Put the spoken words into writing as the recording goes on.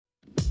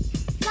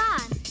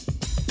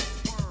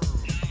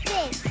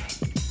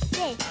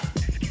Fist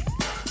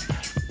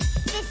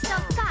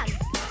of fun.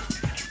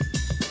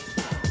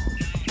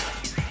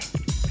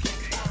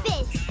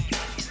 Fist.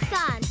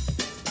 Fun.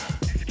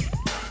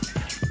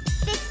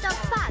 Fist of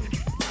fun.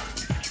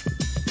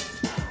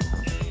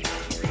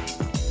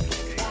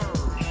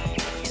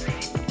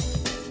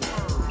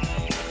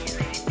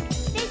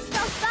 Fist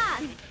of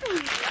fun.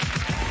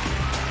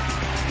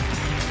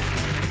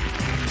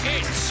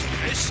 It's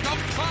Fist of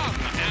Fun,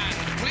 and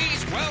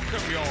please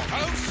welcome your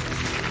host,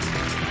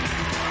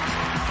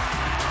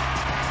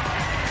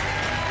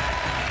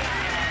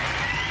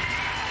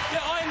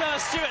 I'm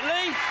Stewart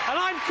Lee, and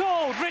I'm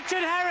called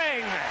Richard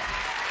Herring.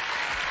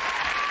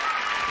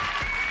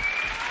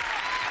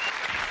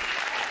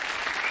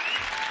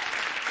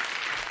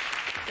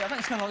 Yeah,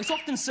 thanks, Colonel. It's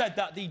often said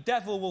that the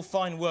devil will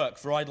find work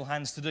for idle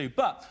hands to do,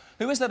 but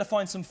who is there to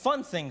find some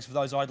fun things for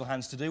those idle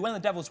hands to do when the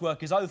devil's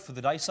work is over for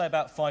the day, say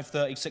about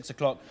 5:30, 6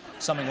 o'clock,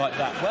 something like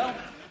that? Well,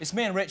 it's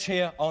me and Rich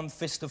here on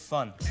Fist of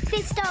Fun.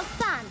 Fist of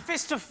fun.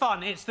 Fist of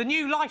Fun, it's the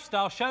new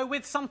lifestyle show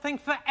with something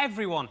for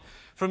everyone.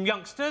 From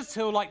youngsters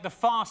who like the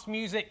fast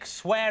music,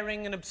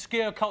 swearing and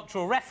obscure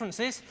cultural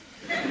references,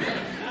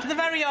 to the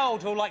very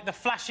old who like the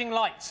flashing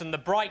lights and the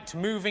bright,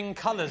 moving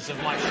colours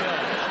of my shirt.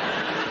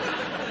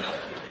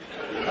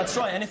 That's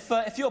right, and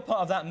if you're part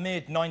of that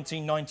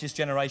mid-1990s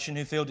generation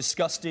who feel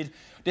disgusted,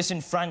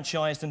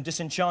 disenfranchised and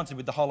disenchanted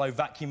with the hollow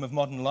vacuum of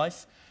modern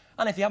life,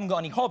 and if you haven't got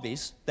any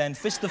hobbies, then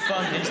Fist of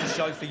Fun is the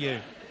show for you.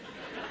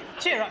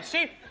 Cheer up,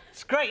 Stu.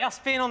 It's great us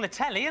being on the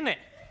telly, isn't it?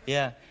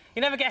 Yeah.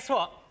 You never guess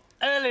what?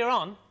 Earlier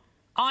on,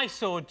 I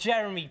saw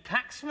Jeremy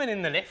Paxman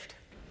in the lift.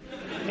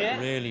 Yeah?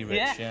 Really,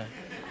 Rich, yeah.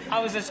 I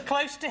was as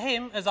close to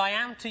him as I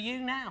am to you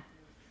now.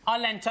 I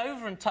leant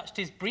over and touched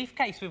his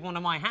briefcase with one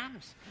of my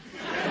hands.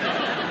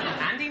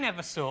 And he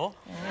never saw.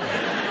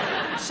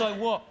 Oh. So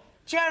what?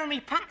 Jeremy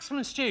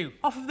Paxman, Stu,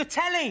 off of the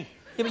telly.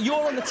 Yeah, but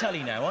you're on the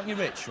telly now, aren't you,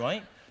 Rich,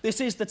 right?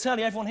 This is the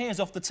telly. Everyone here is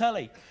off the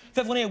telly. If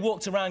everyone here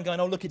walked around going,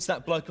 oh, look, it's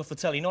that bloke off the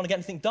telly, no one would get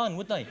anything done,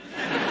 would they?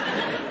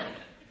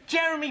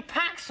 Jeremy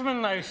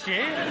Paxman, though,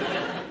 Stu.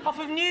 Off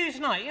of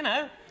Newsnight, you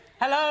know.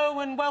 Hello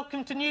and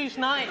welcome to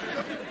Newsnight.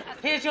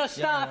 Here's your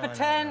star for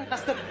 10.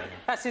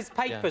 That's his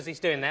papers he's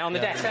doing there on the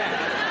desk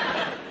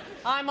there.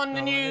 I'm on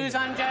the news,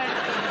 I'm Jeremy.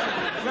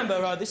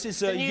 Remember, this is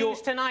the your...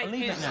 news tonight I'll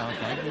leave is... it now,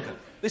 OK? Leave it.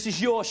 This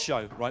is your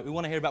show, right? We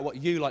want to hear about what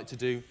you like to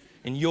do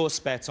in your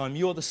spare time.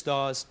 You're the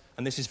stars,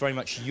 and this is very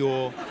much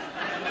your...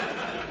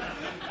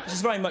 This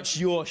is very much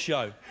your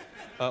show.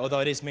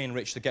 Although it is me and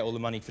Rich that get all the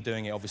money for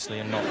doing it, obviously,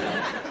 and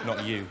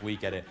not you. We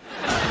get it.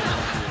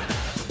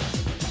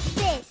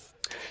 This.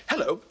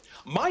 Hello,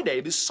 my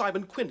name is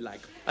Simon Quinlag,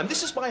 and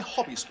this is my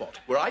hobby spot,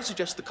 where I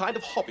suggest the kind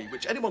of hobby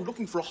which anyone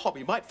looking for a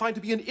hobby might find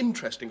to be an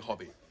interesting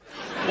hobby.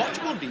 What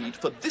you will need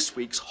for this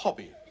week's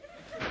hobby: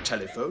 a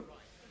telephone,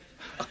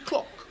 a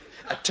clock,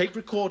 a tape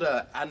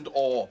recorder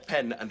and/or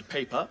pen and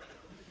paper,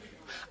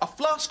 a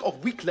flask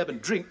of weak lemon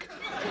drink,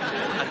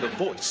 and a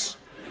voice.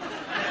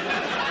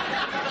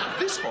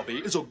 This hobby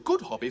is a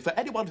good hobby for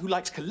anyone who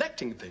likes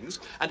collecting things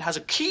and has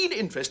a keen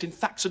interest in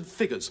facts and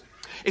figures,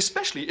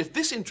 especially if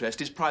this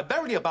interest is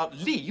primarily about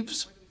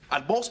leaves,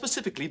 and more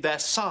specifically, their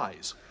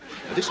size.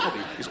 This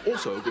hobby is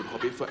also a good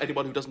hobby for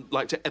anyone who doesn't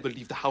like to ever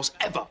leave the house,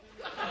 ever.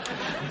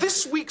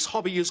 This week's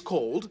hobby is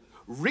called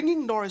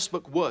ringing Norris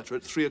McWhirter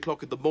at 3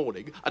 o'clock in the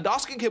morning and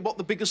asking him what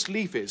the biggest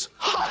leaf is.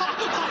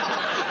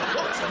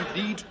 What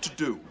you need to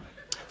do: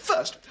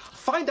 first,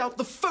 find out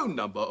the phone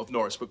number of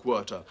Norris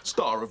McWhirter,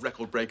 star of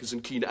Record Breakers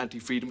and keen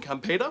anti-freedom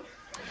campaigner.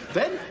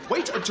 Then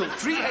wait until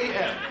 3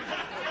 a.m.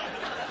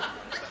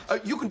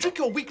 You can drink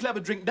your weak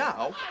lemon drink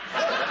now.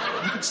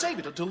 You can save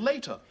it until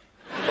later.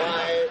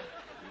 5,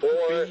 4,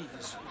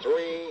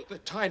 3, The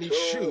tiny 2,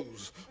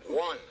 shoes.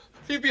 1.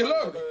 Leave me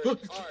alone. Go.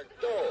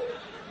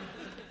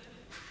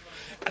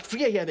 At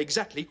 3 a.m.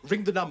 exactly,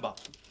 ring the number.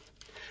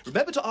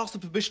 Remember to ask the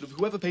permission of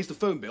whoever pays the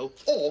phone bill,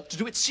 or to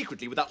do it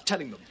secretly without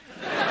telling them.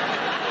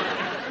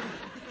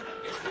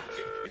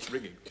 It's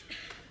ringing.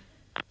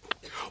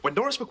 When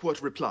Norris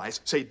McWhirter replies,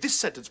 say this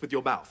sentence with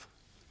your mouth.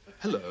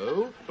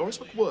 Hello, Norris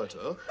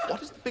McWhirter,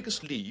 what is the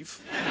biggest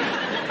leaf?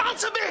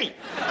 Answer me!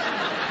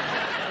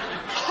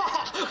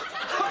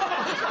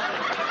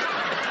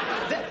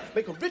 Then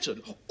make a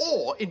written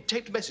or in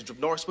taped message of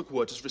Norris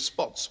McWhirter's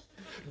response.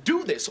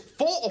 Do this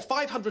 400 or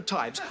 500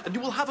 times, and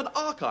you will have an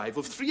archive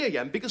of 3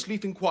 a.m. biggest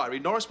leaf inquiry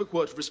Norris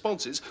McWhirter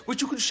responses,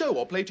 which you can show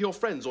or play to your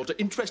friends or to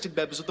interested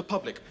members of the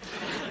public.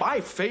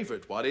 My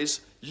favourite one is,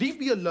 leave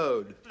me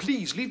alone.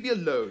 Please, leave me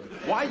alone.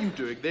 Why are you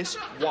doing this?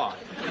 Why?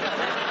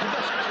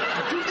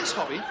 To do this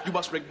hobby, you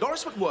must ring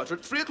Norris McWhirter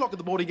at 3 o'clock in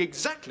the morning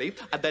exactly,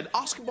 and then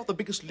ask him what the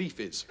biggest leaf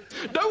is.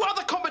 No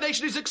other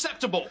combination is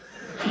acceptable.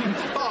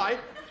 Bye.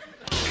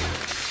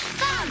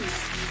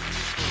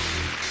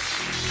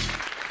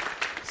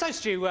 So,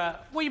 Stu, what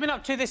have you been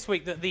up to this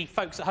week that the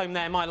folks at home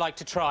there might like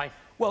to try?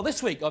 Well,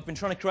 this week I've been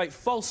trying to create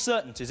false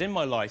certainties in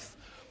my life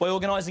by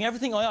organising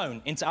everything I own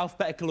into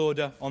alphabetical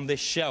order on this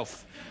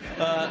shelf.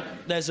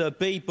 There's a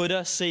B,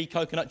 Buddha, C,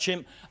 coconut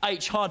chimp,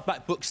 H,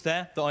 hardback books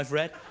there that I've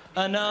read,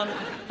 And a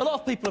lot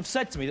of people have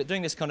said to me that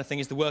doing this kind of thing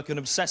is the work of an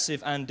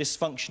obsessive and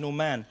dysfunctional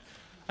man.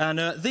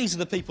 And these are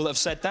the people that have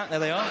said that. There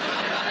they are.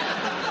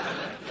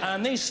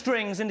 And these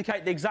strings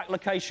indicate the exact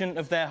location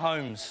of their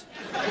homes.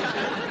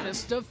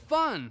 Mr.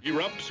 Fun.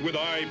 Erupts with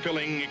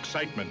eye-filling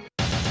excitement.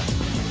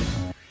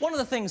 One of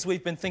the things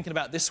we've been thinking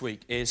about this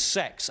week is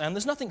sex, and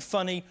there's nothing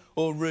funny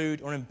or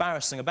rude or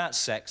embarrassing about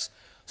sex,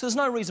 so there's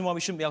no reason why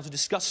we shouldn't be able to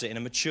discuss it in a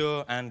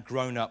mature and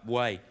grown-up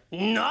way.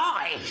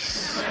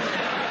 Nice!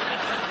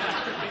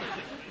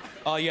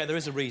 Oh, yeah, there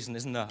is a reason,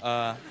 isn't there?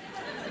 I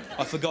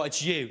forgot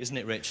it's you, isn't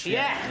it, Rich?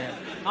 Yeah.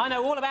 I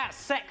know all about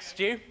sex,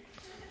 Stu.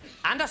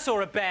 And I saw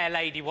a bear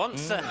lady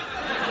once. It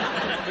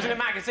was in a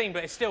magazine,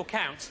 but it still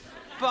counts.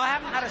 But I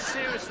haven't had a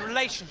serious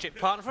relationship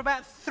partner for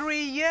about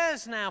 3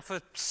 years now, for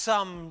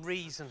some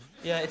reason.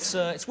 Yeah, it's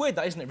weird,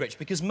 that, isn't it, Rich?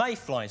 Because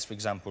mayflies, for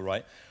example,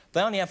 right,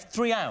 they only have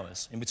 3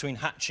 hours in between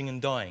hatching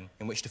and dying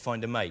in which to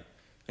find a mate.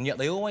 And yet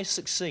they always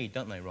succeed,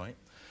 don't they, right?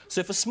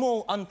 So if a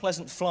small,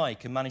 unpleasant fly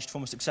can manage to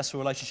form a successful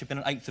relationship in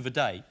an eighth of a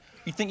day,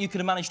 you'd think you could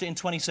have managed it in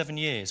 27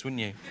 years,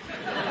 wouldn't you?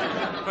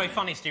 Very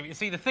funny, Stewart. You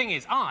see, the thing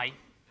is, I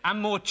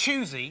am more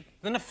choosy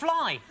than a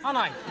fly, aren't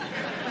I?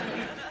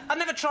 I'd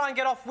never try and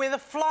get off with a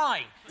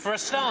fly, for a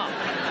start.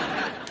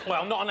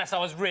 Well, not unless I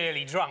was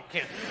really drunk.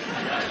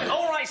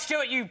 All right,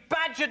 Stewart, you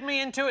badgered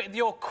me into it with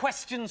your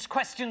questions.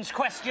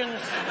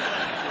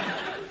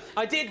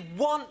 I did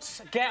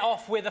once get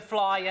off with a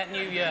fly at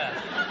New Year.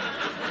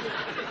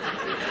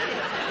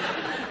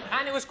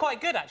 And it was quite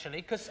good,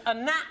 actually, because a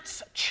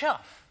gnat's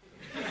chuff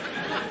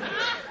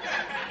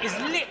is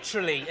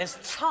literally as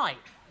tight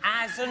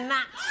as a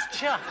gnat's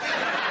chuff.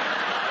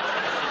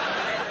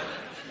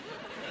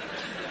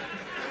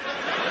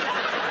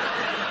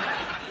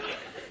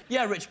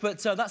 Yeah, Rich, but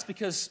that's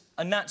because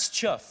a gnat's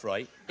chuff,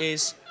 right,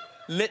 is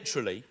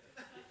literally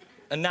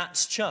a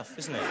gnat's chuff,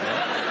 isn't it?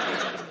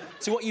 Right?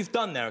 So what you've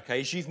done there,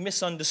 OK, is you've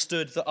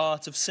misunderstood the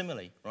art of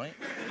simile, right?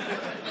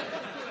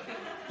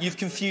 You've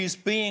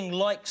confused being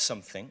like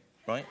something,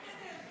 right,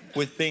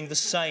 with being the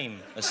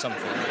same as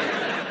something,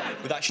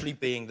 with actually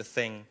being the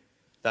thing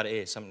that it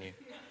is, haven't you?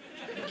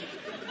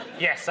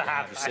 Yes, I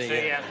have,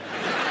 actually, yeah.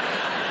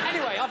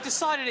 Anyway, I've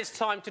decided it's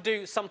time to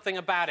do something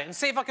about it and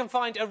see if I can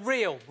find a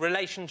real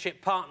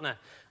relationship partner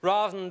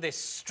rather than this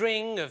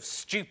string of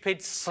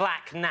stupid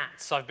slack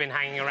gnats I've been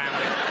hanging around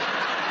with.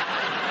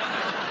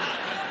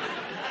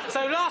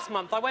 So last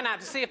month I went out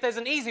to see if there's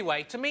an easy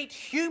way to meet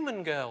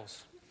human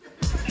girls.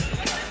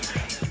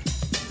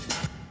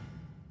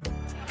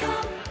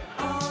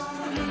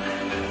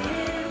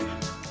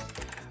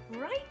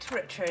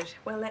 Richard,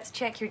 well, let's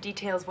check your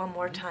details one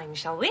more time,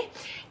 shall we?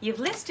 You've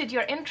listed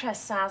your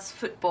interests as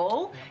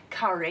football,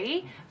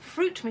 curry,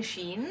 fruit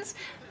machines,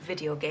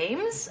 video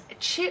games,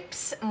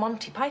 chips,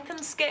 Monty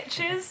Python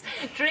sketches,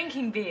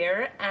 drinking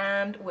beer,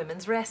 and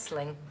women's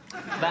wrestling.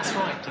 That's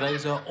right,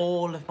 those are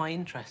all of my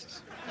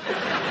interests.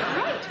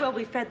 Right, well,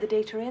 we've fed the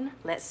data in.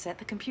 Let's set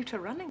the computer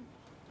running.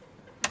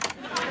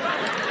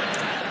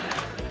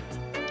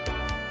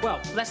 Well,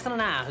 less than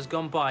an hour has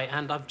gone by,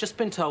 and I've just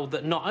been told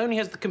that not only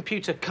has the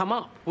computer come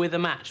up with a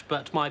match,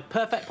 but my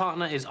perfect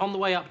partner is on the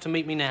way up to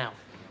meet me now.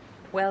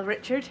 Well,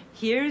 Richard,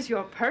 here's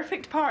your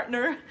perfect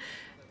partner,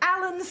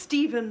 Alan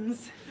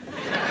Stevens.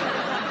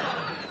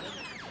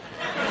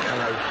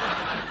 Hello.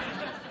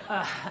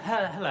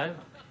 Hello.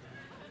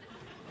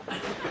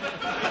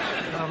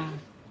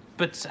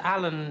 But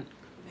Alan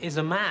is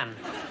a man.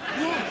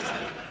 Yes.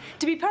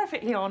 To be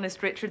perfectly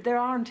honest, Richard, there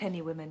aren't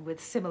any women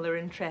with similar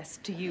interests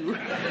to you,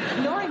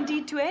 nor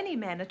indeed to any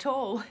men at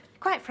all.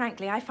 Quite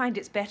frankly, I find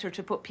it's better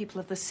to put people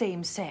of the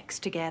same sex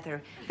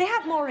together. They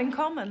have more in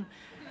common.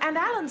 And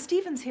Alan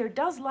Stevens here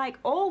does like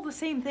all the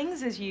same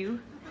things as you.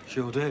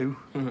 Sure do.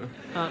 No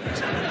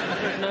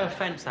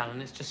offence, Alan,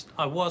 it's just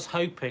I was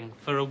hoping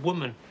for a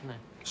woman. No.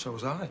 So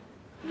was I.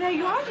 There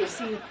you are, you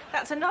see.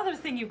 That's another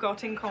thing you've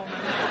got in common.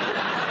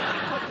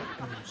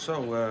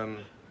 So,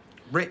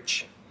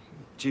 Rich,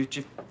 do you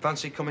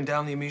fancy coming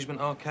down the amusement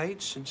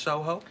arcades in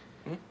Soho?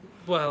 Hmm?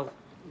 Well,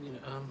 you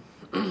know,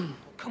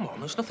 Come on,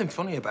 there's nothing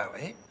funny about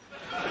it.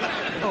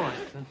 all right,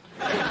 then.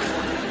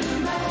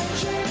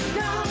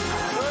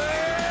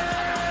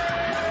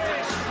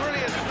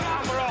 Brilliant.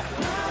 We're off.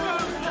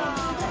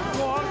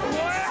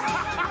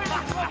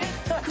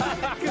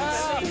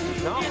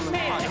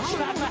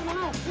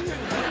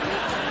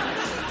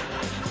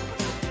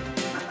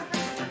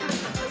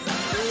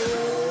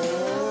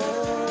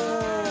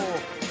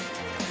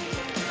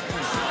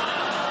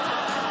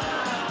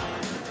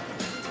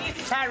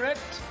 Tarrant,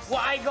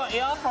 what I got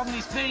here from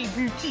this very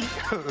boutique,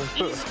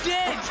 he's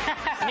dead.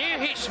 No,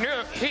 he's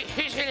not.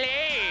 He's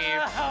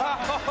alive.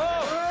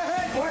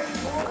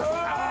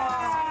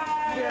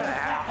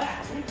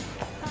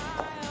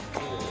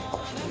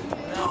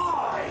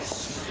 Nice.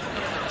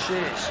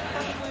 Cheers.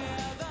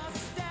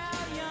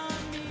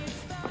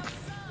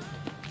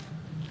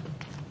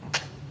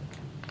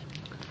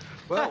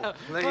 Well,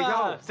 there you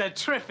go. It's a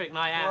terrific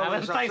night out, Well, Alan.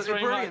 that's Thanks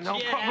very brilliant.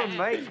 much. No problem,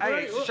 mate.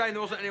 Hey, it's a shame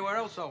there wasn't anywhere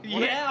else on.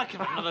 Yeah, I can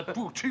have another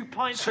 2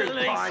 pints Two at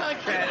least. pints.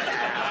 Okay.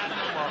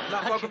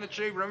 That bloke on the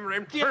tube, remember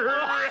him? Yeah.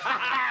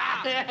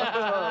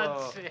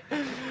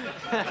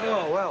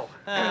 Oh, well.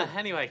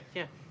 Anyway,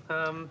 yeah.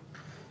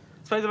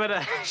 Suppose I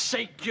better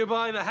shake you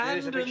by the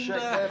hand There's a big and shake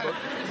there, bud.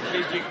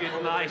 give you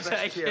good night.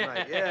 Best to you,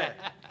 mate. Yeah.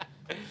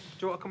 Do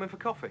you want to come in for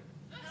coffee?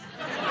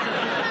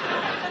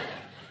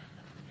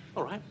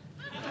 All right.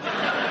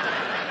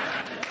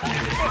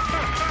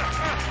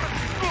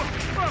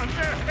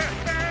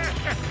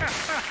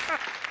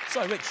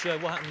 So, Rich,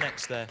 what happened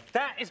next there?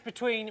 That is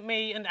between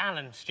me and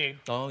Alan, Stu.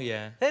 Oh,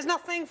 yeah. There's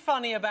nothing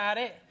funny about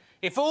it.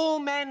 If all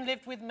men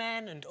lived with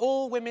men and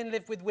all women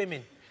lived with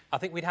women, I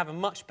think we'd have a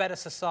much better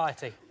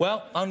society.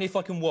 Well, only if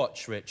I can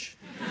watch, Rich.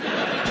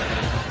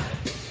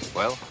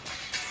 Well,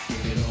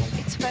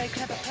 It's a very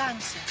clever plan,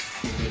 sir.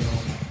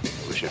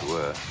 I wish it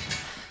were.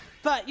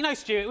 But, you know,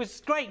 Stu, it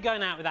was great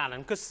going out with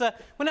Alan, because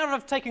whenever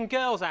I've taken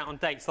girls out on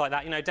dates like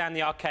that, you know, down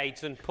the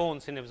arcades and porn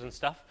cinemas and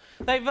stuff,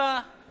 they've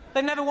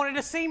never wanted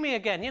to see me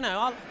again, you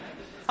know.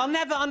 I'll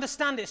never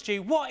understand it,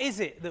 Stu. What is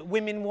it that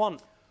women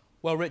want?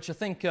 Well, Rich, I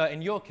think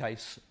in your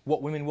case,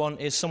 what women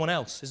want is someone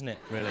else, isn't it,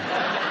 really?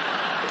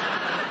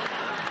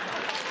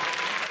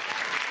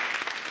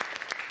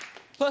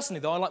 Personally,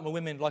 though, I like my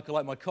women like I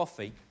like my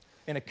coffee,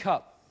 in a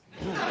cup.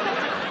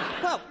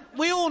 Well,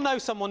 we all know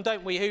someone,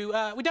 don't we, who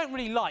we don't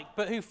really like,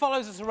 but who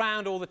follows us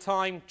around all the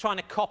time, trying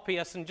to copy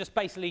us and just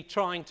basically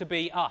trying to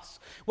be us.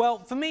 Well,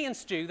 for me and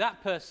Stu,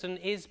 that person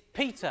is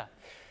Peter.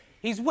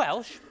 He's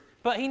Welsh,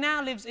 but he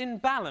now lives in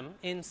Balham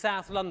in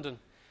South London,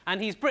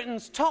 and he's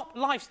Britain's top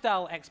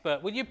lifestyle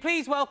expert. Will you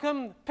please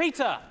welcome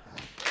Peter?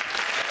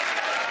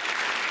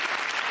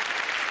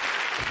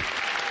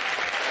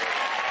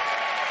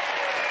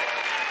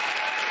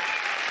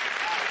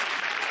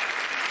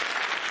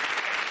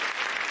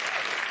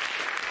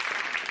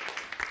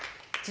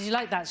 Did you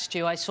like that,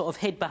 Stu? I sort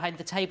of hid behind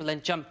the table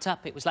and jumped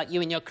up. It was like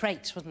you in your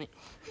crates, wasn't it?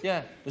 Yeah,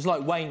 it was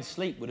like Wayne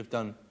Sleep would have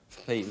done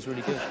for Pete. It was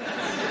really good.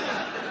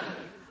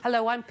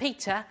 Hello, I'm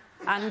Peter,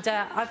 and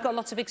I've got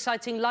lots of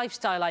exciting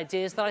lifestyle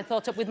ideas that I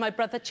thought up with my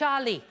brother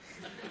Charlie.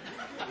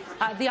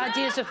 The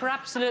ideas are for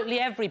absolutely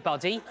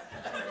everybody,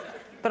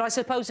 but I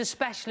suppose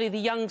especially the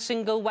young,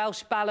 single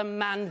Welsh Balham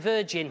man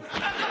virgin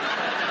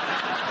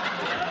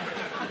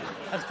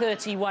of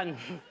 31,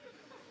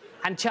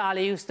 and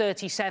Charlie, who's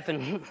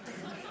 37.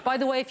 By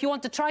the way, if you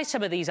want to try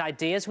some of these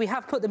ideas, we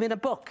have put them in a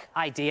book,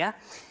 Idea,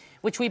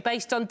 which we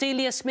based on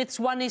Delia Smith's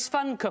One is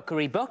Fun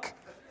cookery book.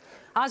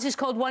 Ours is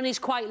called One is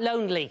Quite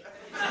Lonely,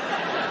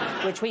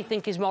 which we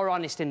think is more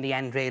honest in the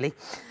end, really.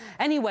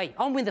 Anyway,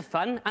 on with the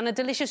fun and a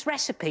delicious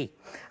recipe.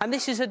 And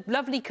this is a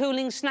lovely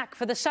cooling snack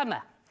for the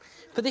summer.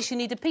 For this, you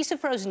need a piece of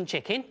frozen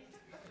chicken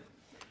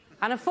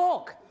and a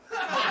fork.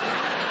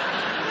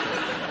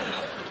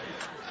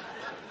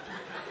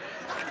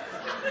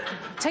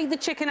 Take the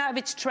chicken out of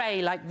its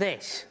tray like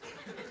this.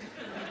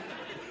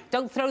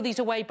 Don't throw these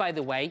away, by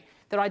the way.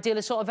 They're ideal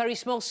as sort of very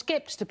small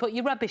skips to put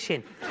your rubbish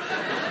in.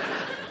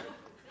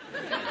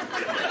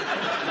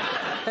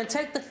 Then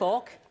take the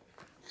fork,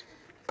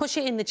 push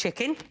it in the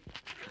chicken.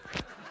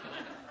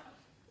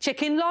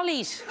 Chicken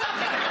lollies.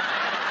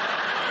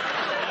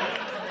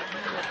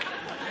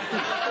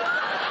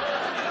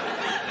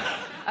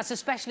 That's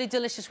especially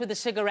delicious with a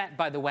cigarette,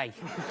 by the way.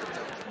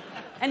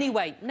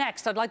 Anyway,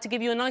 next, I'd like to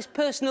give you a nice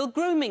personal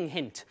grooming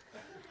hint.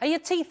 Are your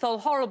teeth all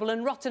horrible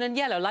and rotten and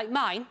yellow like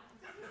mine?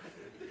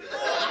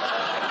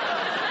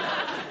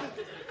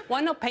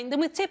 Why not paint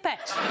them with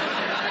Tipp-Ex?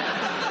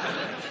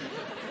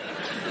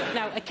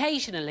 Now,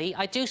 occasionally,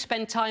 I do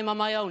spend time on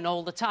my own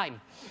all the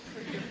time.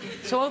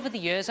 So over the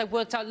years, I've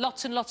worked out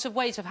lots and lots of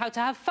ways of how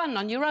to have fun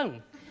on your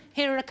own.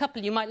 Here are a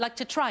couple you might like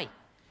to try.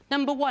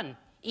 Number 1,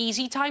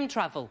 easy time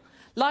travel.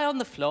 Lie on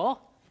the floor,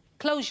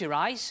 close your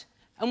eyes,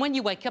 and when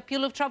you wake up,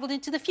 you'll have travelled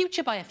into the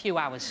future by a few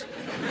hours.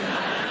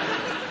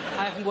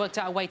 I haven't worked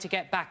out a way to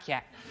get back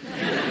yet.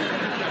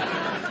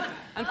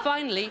 And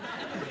finally,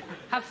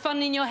 have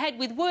fun in your head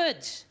with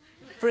words.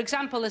 For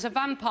example, there's a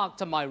van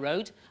parked on my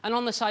road, and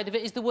on the side of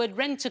it is the word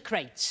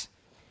rent-a-crates.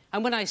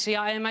 And when I see it,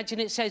 I imagine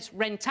it says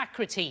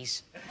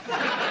Rentacrates.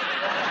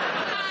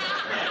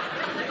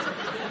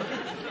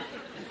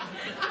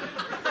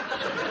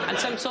 And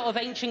some sort of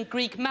ancient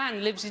Greek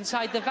man lives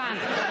inside the van.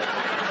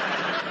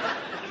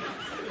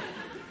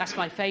 That's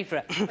my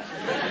favourite.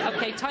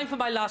 OK, time for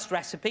my last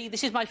recipe.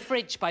 This is my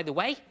fridge, by the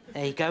way.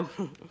 There you go.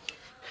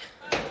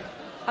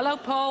 Hello,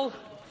 Paul.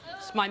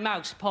 It's my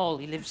mouse, Paul.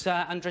 He lives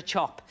under a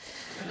chop.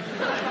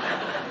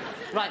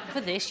 Right,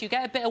 for this, you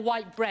get a bit of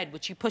white bread,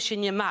 which you push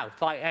in your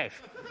mouth, like this.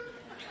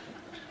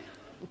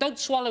 Don't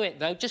swallow it,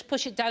 though. Just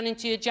push it down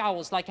into your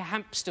jowls like a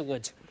hamster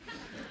would.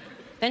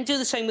 Then do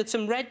the same with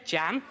some red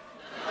jam.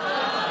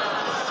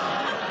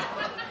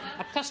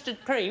 A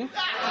custard cream.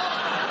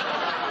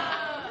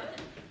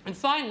 And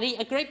finally,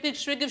 a great big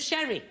swig of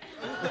sherry.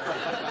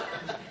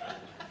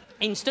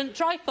 Instant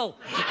trifle.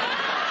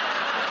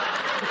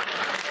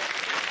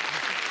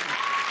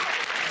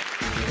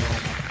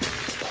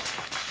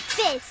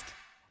 Fist.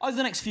 Over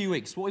the next few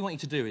weeks, what we want you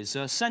to do is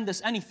send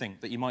us anything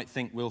that you might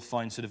think we'll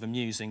find sort of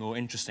amusing or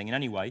interesting in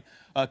any way.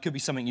 Could be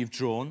something you've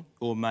drawn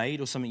or made,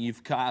 or something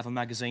you've cut out of a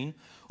magazine,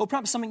 or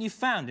perhaps something you've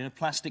found in a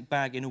plastic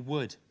bag in a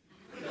wood.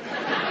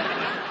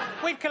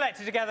 We've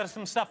collected together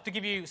some stuff to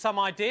give you some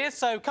ideas,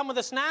 so come with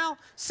us now,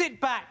 sit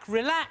back,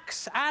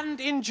 relax and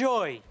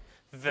enjoy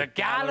the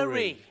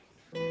gallery.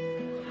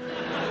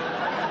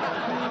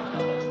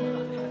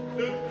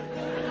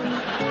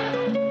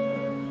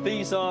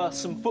 These are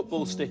some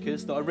football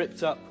stickers that I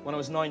ripped up when I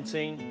was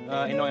 19 in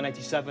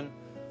 1987.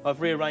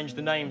 I've rearranged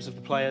the names of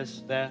the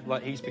players there,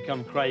 like he's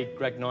become Craig,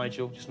 Greg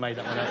Nigel, just made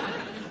that one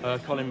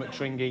up. Colin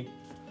McTringy.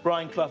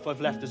 Brian Clough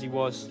I've left as he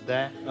was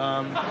there.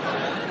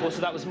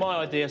 Also, that was my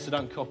idea, so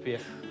don't copy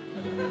it.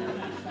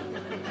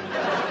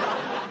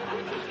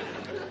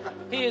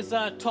 Here's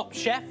top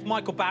chef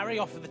Michael Barry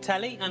off of the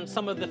telly, and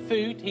some of the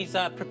food he's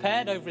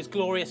prepared over his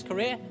glorious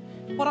career.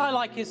 What I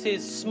like is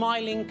his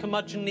smiling,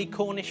 curmudgeonly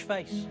Cornish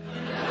face.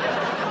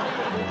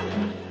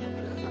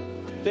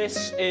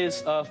 This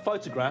is a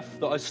photograph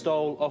that I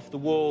stole off the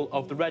wall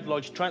of the Red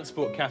Lodge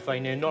Transport Cafe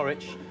near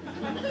Norwich.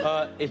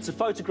 It's a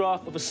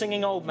photograph of a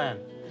singing old man.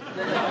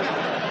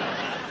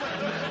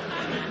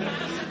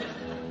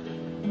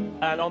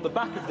 And on the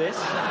back of this...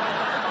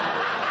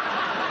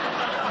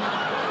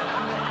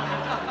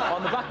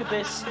 on the back of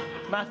this,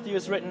 Matthew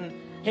has written,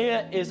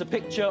 "Here is a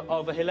picture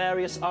of a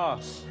hilarious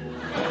arse."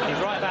 He's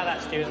right about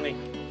that, Stewart, isn't he?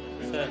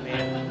 Certainly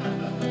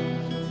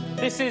is.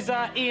 This is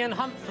Ian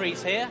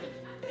Humphreys here.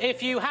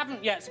 If you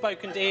haven't yet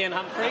spoken to Ian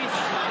Humphreys,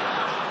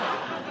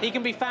 he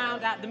can be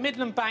found at the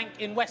Midland Bank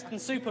in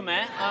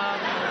Weston-super-Mare.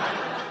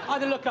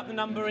 Either look up the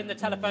number in the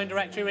telephone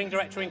directory, ring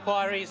directory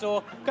inquiries,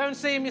 or go and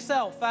see him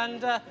yourself.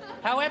 And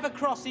however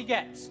cross he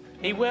gets,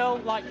 he will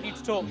like you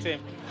to talk to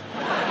him.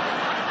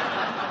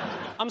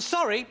 I'm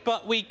sorry,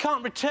 but we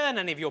can't return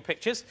any of your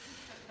pictures,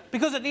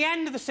 because at the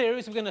end of the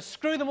series, we're going to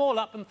screw them all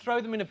up and throw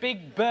them in a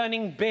big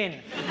burning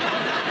bin.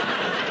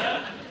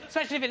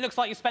 Especially if it looks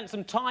like you spent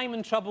some time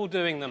and trouble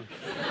doing them.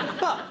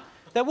 But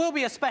there will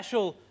be a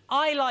special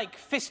I Like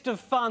Fist of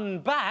Fun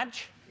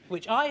badge,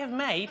 which I have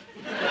made,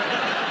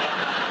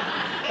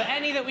 for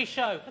any that we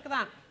show. Look at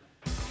that.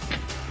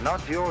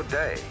 Not your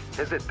day,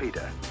 is it,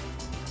 Peter?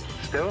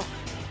 Still,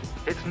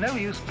 it's no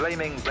use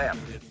blaming them.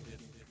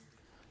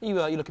 You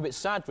look a bit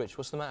sad, Rich.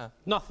 What's the matter?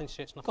 Nothing,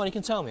 shit. Nothing. Come on, you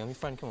can tell me. I'm your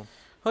friend. Come on.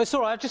 Oh, it's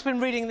all right. I've just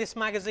been reading this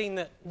magazine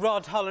that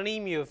Rod, Hull and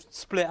Emu have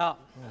split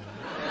up.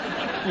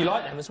 You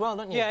like them as well,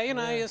 don't you? Yeah, you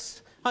know,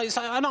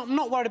 I'm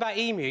not worried about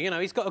Emu, you know,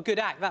 he's got a good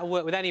act, that'll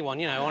work with anyone,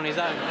 you know, on his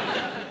own.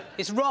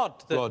 It's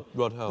Rod. Rod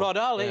Hull. Rod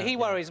Hull, yeah, he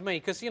worries me,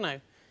 because, you know,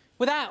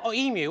 without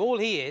Emu, all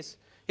he is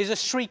a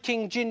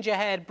shrieking,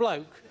 ginger-haired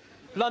bloke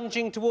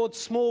lunging towards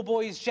small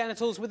boys'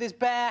 genitals with his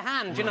bare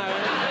hand, you know.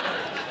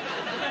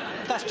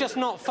 That's just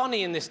not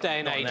funny in this day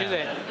and age, is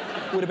it?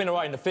 Would have been all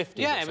right in the 50s.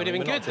 Yeah, it would have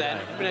been good then.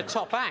 It would have been a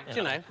top act,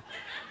 you know.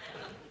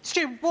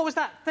 Stu, what was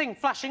that thing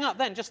flashing up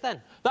then, just then?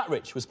 That,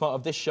 Rich, was part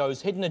of this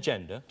show's hidden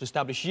agenda to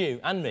establish you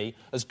and me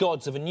as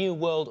gods of a new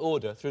world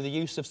order through the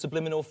use of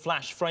subliminal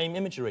flash frame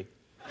imagery.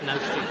 No,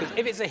 Stu, because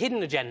if it's a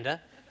hidden agenda,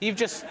 you've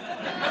just...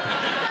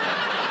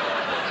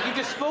 you've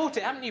just spoilt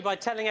it, haven't you, by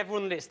telling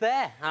everyone that it's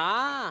there?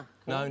 Ah.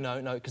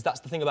 No, because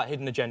that's the thing about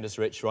hidden agendas,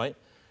 Rich, right?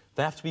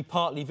 They have to be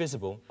partly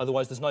visible,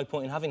 otherwise there's no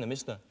point in having them,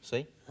 is there?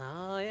 See?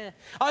 Oh, yeah.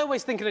 I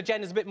always think an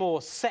agenda's a bit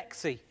more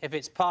sexy if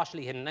it's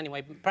partially hidden.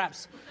 Anyway,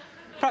 perhaps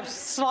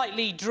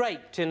slightly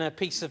draped in a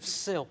piece of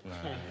silk. No.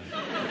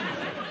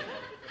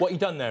 What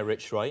you've done there,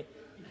 Rich, right,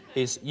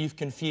 is you've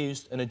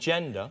confused an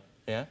agenda,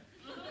 yeah,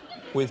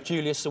 with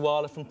Julia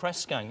Sawala from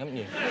Press Gang, haven't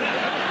you?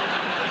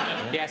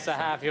 Yeah. Yes, I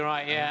have, you're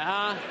right,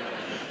 yeah.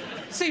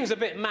 Seems a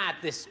bit mad,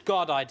 this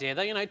God idea,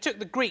 though. You know, it took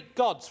the Greek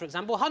gods, for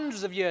example,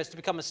 hundreds of years to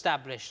become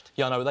established.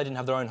 Yeah, I know, but they didn't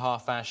have their own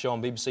half-hour show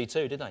on BBC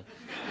Two, did they?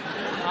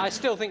 I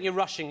still think you're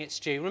rushing it,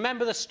 Stu.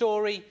 Remember the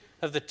story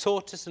of the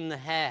tortoise and the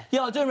hare?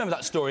 Yeah, I do remember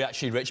that story,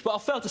 actually, Rich, but I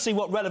failed to see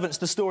what relevance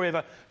the story of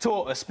a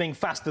tortoise being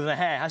faster than a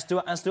hare has to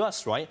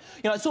us, right?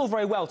 You know, it's all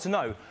very well to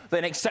know that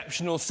in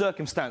exceptional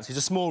circumstances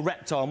a small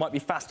reptile might be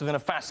faster than a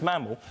fast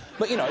mammal,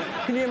 but, you know,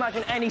 can you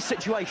imagine any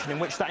situation in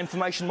which that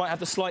information might have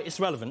the slightest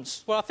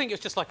relevance? Well, I think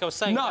it's just like I was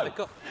saying... No!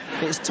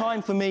 It's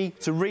time for me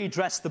to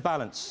redress the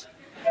balance.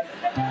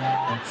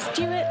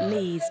 Stewart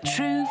Lee's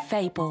True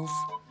Fables.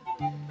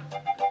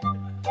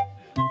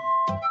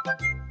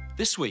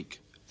 This week,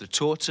 the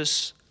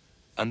tortoise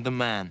and the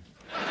man.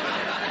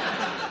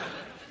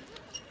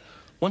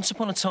 Once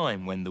upon a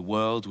time, when the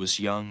world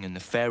was young and the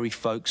fairy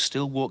folk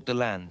still walked the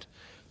land,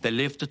 there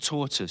lived a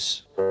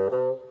tortoise.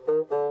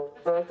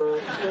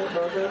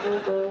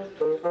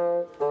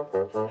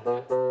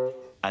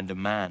 And a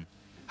man.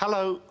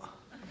 Hello.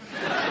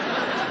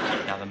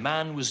 Now, the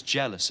man was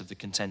jealous of the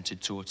contented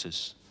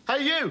tortoise.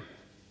 Hey, you!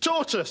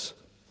 Tortoise!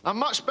 I'm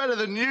much better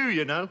than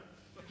you know.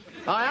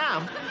 I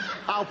am.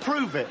 I'll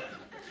prove it.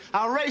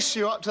 I'll race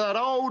you up to that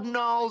old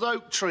gnarled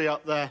oak tree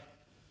up there.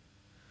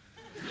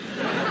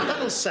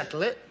 That'll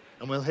settle it,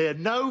 and we'll hear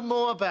no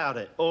more about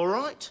it, all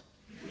right?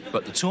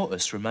 But the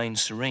tortoise remained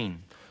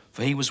serene,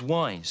 for he was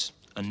wise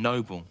and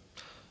noble,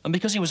 And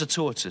because he was a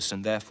tortoise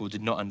and therefore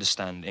did not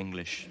understand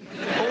English,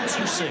 all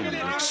too soon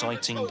an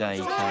exciting day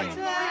came.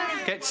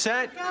 Get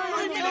set. Go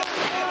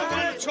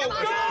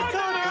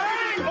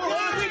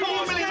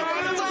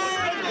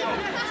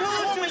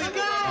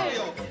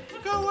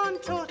on,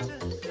 tortoise.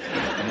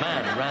 The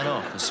man ran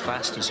off as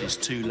fast as his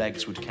 2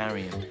 legs would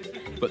carry him,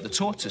 but the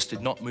tortoise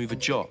did not move a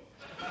jot.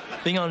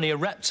 Being only a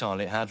reptile,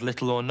 it had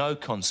little or no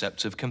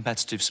concept of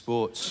competitive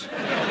sports.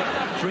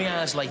 3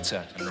 hours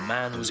later, and the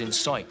man was in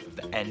sight of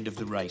the end of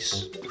the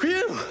race.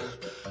 Phew!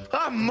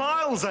 I'm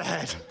miles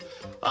ahead.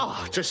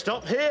 Oh, just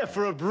stop here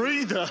for a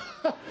breather.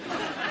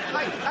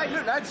 Hey,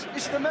 look, lads,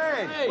 it's the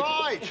man. Hey.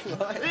 Right.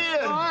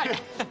 Ian.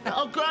 Right.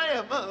 Oh,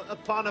 Graham, a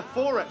pint of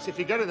 4X if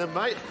you're getting them,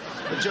 mate.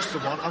 But just the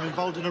one, I'm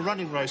involved in a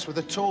running race with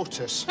a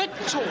tortoise. A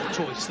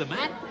tortoise, the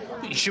man?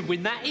 You should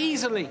win that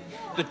easily.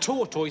 The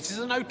tortoise is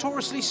a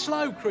notoriously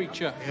slow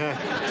creature. Yeah,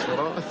 that's what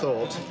I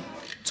thought.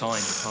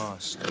 Time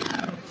passed.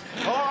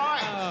 All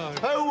right,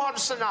 who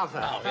wants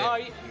another?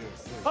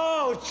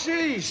 Oh,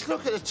 jeez,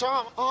 look at the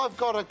time. I've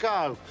got to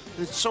go.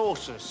 The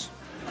tortoise.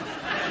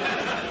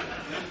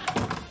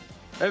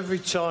 Every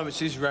time it's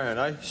his round,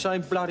 eh?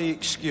 Same bloody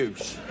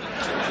excuse.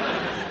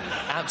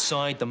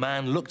 Outside, the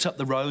man looked up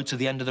the road to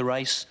the end of the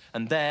race,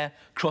 and there,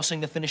 crossing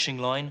the finishing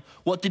line,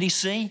 what did he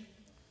see?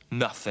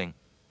 Nothing.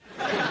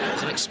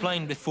 As I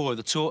explained before,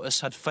 the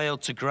tortoise had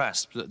failed to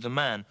grasp that the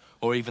man,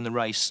 or even the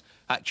race,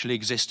 actually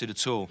existed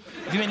at all.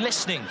 Have you been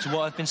listening to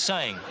what I've been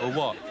saying, or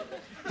what?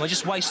 Am I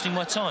just wasting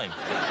my time?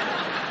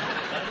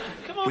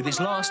 With his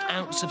last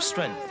ounce of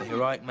strength, the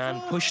heroic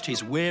man pushed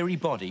his weary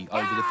body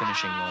over the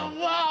finishing line.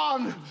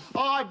 Won!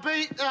 I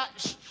beat that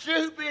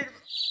stupid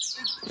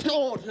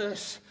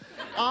tortoise.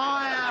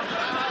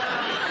 I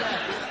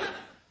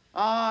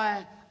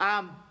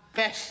am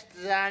best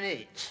than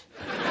it.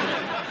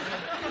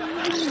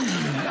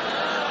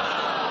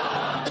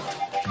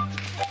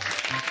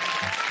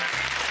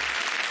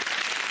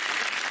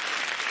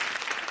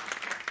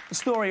 The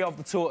story of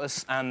the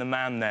tortoise and the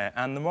man there,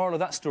 and the moral of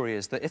that story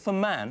is that if a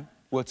man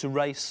were to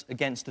race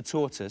against a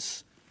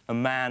tortoise, a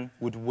man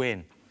would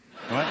win.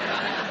 All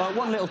right?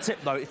 One little tip,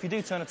 though, if you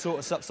do turn a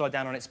tortoise upside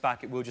down on its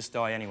back, it will just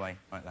die anyway,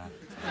 like that.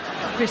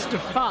 Mr.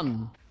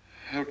 Fun.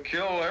 He'll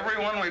kill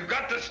everyone. We've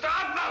got to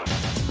stop now!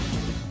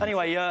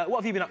 Anyway, what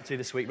have you been up to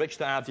this week, Rich,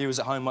 that our viewers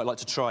at home might like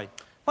to try?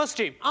 Well,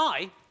 Stu,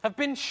 I have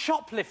been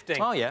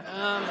shoplifting. Oh, yeah?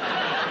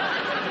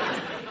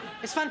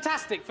 It's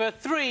fantastic for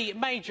 3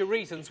 major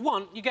reasons.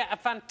 1, you get a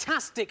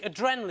fantastic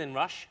adrenaline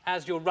rush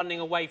as you're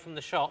running away from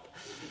the shop.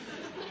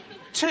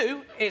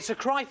 2, it's a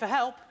cry for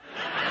help.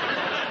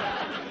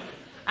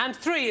 And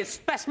 3, it's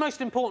most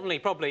importantly,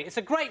 probably, it's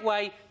a great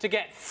way to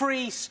get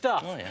free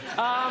stuff. Oh,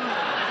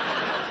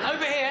 yeah.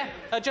 Over here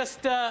are just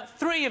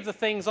 3 of the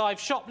things I've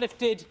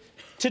shoplifted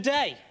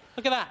today.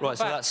 Look at that. Right,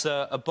 so that's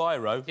a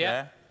biro,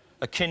 yeah,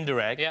 a Kinder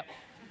Egg, yep,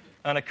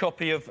 and a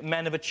copy of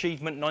Men of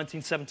Achievement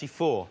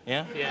 1974,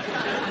 yeah? Yeah.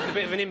 A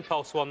bit of an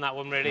impulse one, that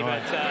one, really,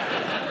 right.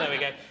 But there we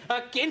go.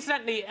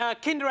 Incidentally,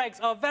 Kinder Eggs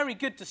are very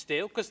good to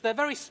steal because they're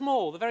very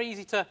small. They're very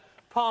easy to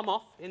palm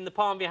off in the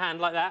palm of your hand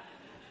like that.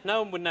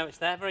 No one would know it's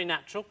there, very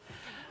natural.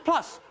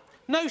 Plus,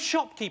 no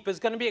shopkeeper's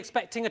going to be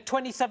expecting a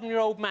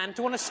 27-year-old man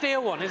to want to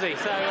steal one, is he?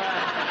 So,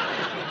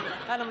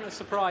 element of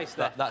surprise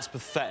there. That's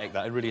pathetic,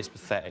 that. It really is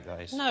pathetic,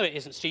 that is. No, it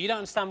isn't, Stu. You don't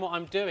understand what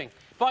I'm doing.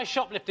 By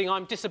shoplifting,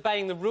 I'm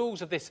disobeying the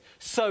rules of this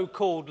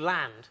so-called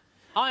land.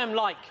 I am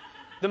like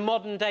the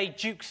modern-day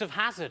Dukes of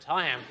Hazzard,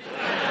 I am.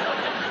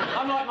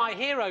 I'm like my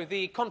hero,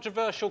 the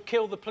controversial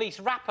Kill the Police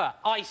rapper,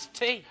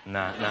 Ice-T.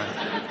 Nah.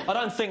 I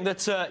don't think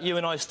that you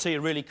and Ice-T are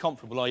really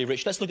comparable, are you,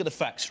 Rich? Let's look at the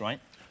facts, right?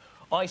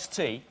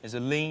 Ice-T is a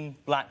lean,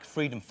 black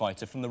freedom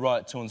fighter from the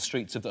riot-torn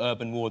streets of the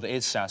urban war that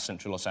is South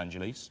Central Los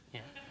Angeles.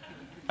 Yeah.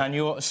 And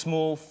you're a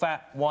small,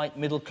 fat, white,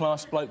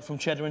 middle-class bloke from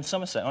Cheddar in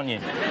Somerset, aren't you?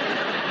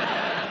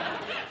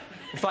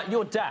 In fact,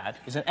 your dad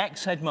is an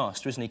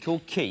ex-headmaster, isn't he,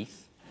 called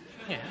Keith?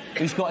 Yeah.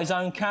 Who's got his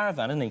own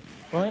caravan, isn't he?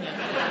 Right?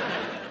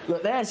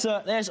 Look, there's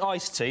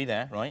Ice-T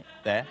there, right?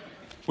 There.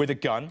 With a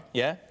gun,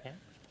 yeah? Yeah.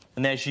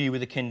 And there's you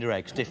with a Kinder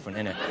Egg. It's different,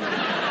 isn't it?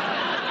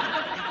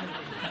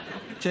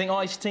 Do you think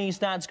Ice-T's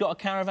dad's got a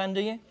caravan,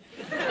 do you?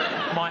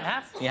 Might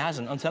have. He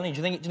hasn't, I'm telling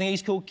you. Do you think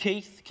he's called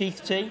Keith?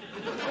 Keith T?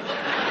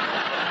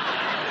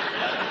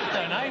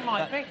 Don't know, he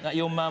might be. That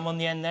your mum on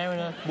the end there in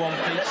a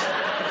one-piece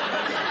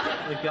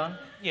with a gun?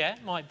 Yeah,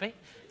 might be.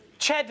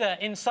 Cheddar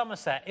in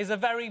Somerset is a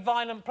very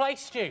violent place,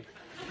 Stu.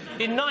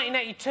 In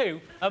 1982,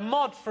 a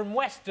mod from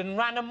Weston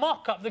ran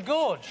amok up the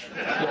gorge.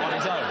 What, on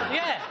his own?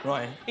 Yeah.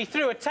 Right. He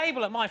threw a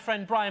table at my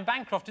friend Brian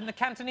Bancroft in the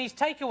Cantonese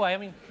takeaway. I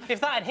mean, if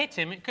that had hit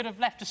him, it could have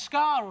left a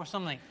scar or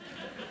something.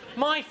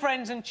 My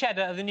friends in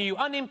Cheddar are the new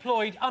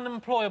unemployed,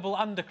 unemployable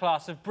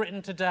underclass of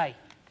Britain today.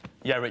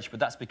 Yeah, Rich, but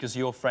that's because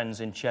your friends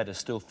in Cheddar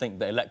still think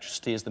that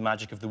electricity is the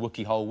magic of the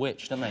Wookiee Hole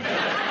Witch, don't they?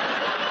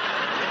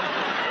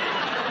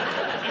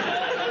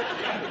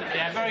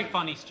 Yeah, very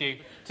funny, Stu.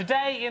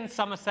 Today in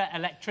Somerset,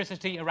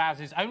 electricity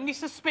arouses only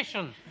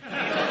suspicion. Not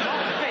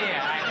fear,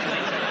 actually.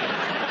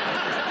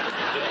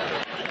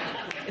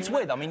 It's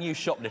weird, I mean, you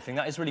shoplifting,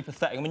 that is really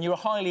pathetic. I mean, you're a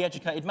highly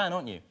educated man,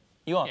 aren't you?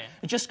 You are. Yeah.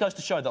 It just goes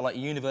to show that, like,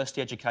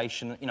 university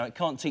education, you know, it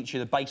can't teach you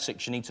the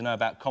basics you need to know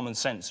about common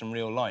sense and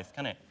real life,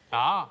 can it?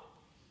 Ah,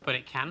 but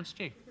it can,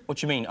 Stu. What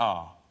do you mean,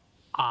 ah?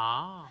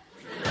 Ah.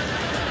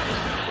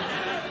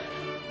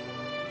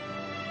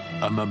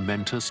 A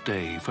momentous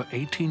day for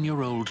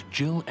 18-year-old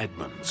Jill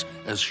Edmonds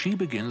as she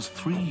begins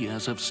 3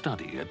 years of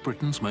study at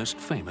Britain's most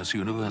famous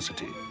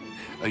university.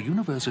 A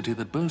university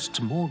that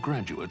boasts more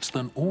graduates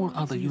than all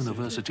other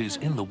universities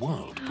in the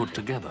world put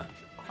together.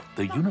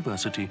 The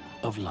University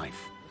of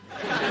Life.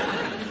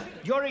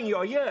 During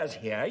your years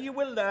here, you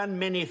will learn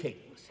many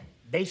things.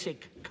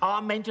 Basic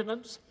car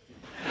maintenance,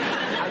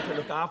 how to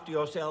look after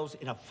yourselves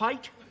in a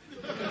fight,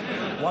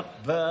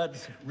 what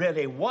birds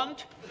really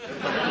want,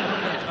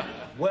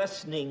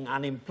 worsening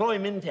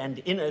unemployment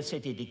and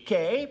inner-city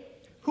decay.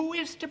 Who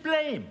is to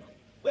blame?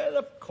 Well,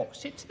 of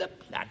course, it's the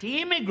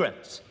bloody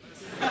immigrants.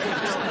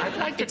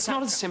 It's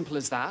not as simple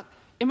as that.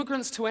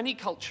 Immigrants to any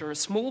culture are a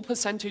small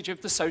percentage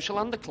of the social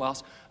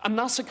underclass, and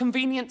thus a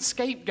convenient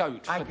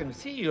scapegoat. I can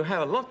see you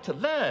have a lot to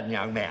learn,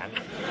 young man.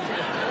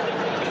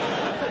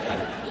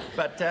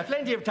 But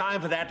plenty of time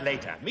for that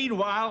later.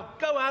 Meanwhile,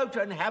 go out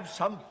and have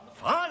some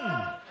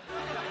fun.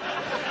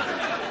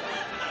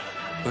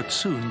 But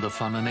soon the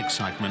fun and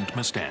excitement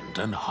must end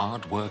and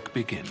hard work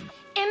begin.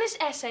 In this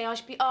essay, I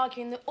should be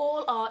arguing that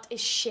all art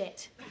is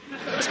shit.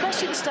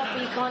 Especially the stuff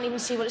where you can't even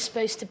see what it's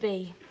supposed to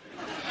be.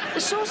 The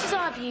sources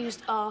I've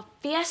used are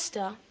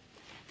Fiesta,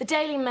 the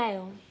Daily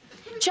Mail,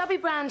 Chubby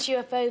Brown's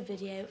UFO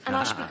video, and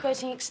I should be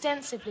quoting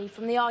extensively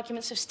from the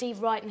arguments of Steve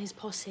Wright and his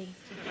posse.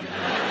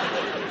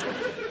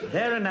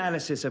 Their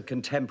analysis of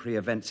contemporary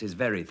events is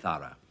very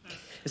thorough,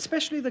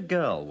 especially the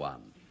girl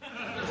one.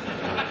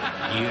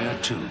 Year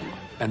 2,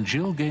 and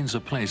Jill gains a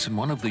place in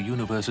one of the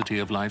University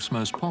of Life's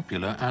most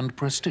popular and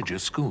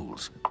prestigious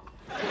schools.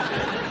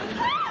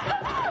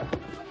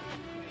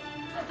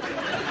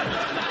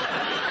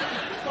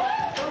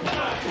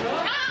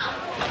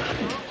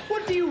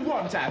 What do you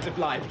want out of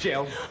life,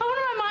 Jill? I want to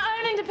run my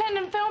own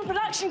independent film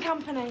production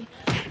company.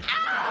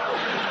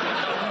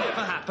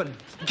 Never happened.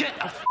 Get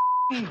a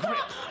f***ing grip.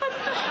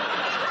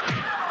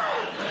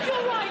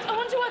 You're right. I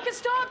want to work at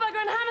Starburger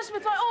and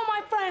Hammersmith like all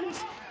my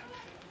friends.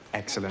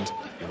 Excellent.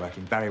 You're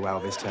working very well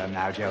this term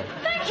now, Jill.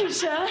 Thank you,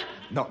 sir.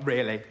 Not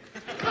really.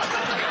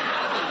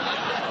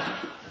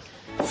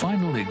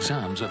 Final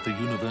exams at the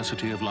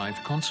University of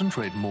Life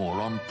concentrate more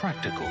on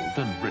practical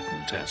than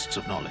written tests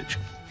of knowledge.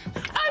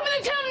 Open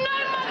the till, no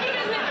monkey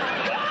business!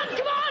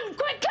 Come on,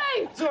 quickly!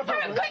 It's not a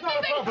problem. Quickly,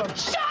 It's not a problem.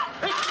 Shut!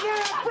 It's not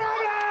a problem!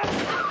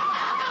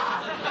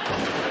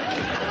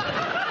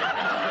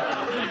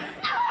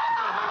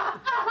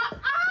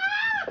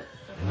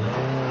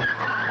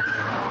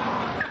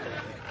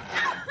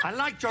 I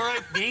liked your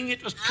opening.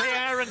 It was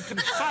clear and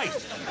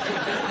concise.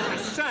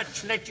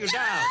 Research let you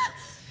down.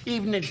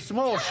 Even in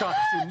small shots,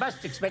 you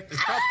must expect the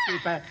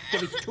shopkeeper to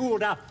be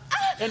tooled up.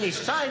 Any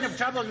sign of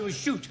trouble, you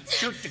shoot.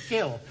 Shoot to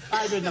kill.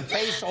 Either in the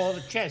face or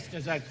the chest,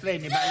 as I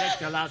explained in my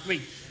lecture last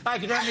week. I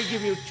can only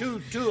give you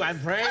 2-2, I'm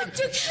afraid.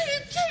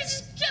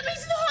 Please get me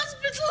to the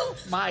hospital.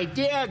 My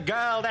dear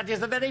girl, that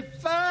is the very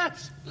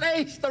first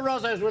place the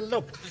Rossos will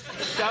look.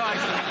 So I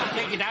shall have to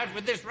take it out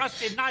with this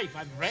rusty knife,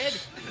 I'm afraid.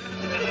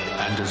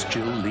 And as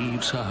Jill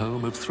leaves her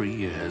home of 3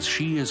 years,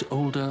 she is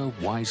older,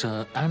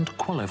 wiser, and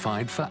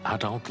qualified for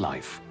adult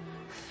life.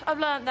 I've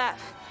learned that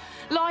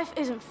life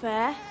isn't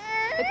fair,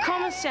 that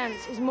common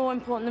sense is more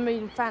important than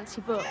reading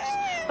fancy books.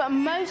 But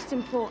most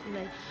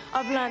importantly,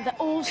 I've learned that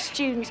all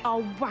students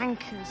are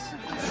wankers.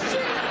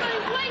 Students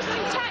are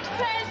wasting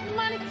taxpayers'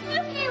 money. Look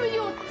at you with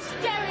your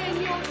stereo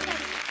and your...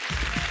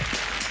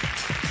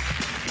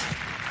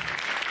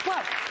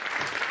 Well,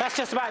 that's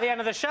just about the end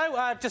of the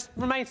show. Just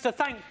remains to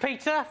thank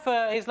Peter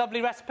for his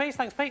lovely recipes.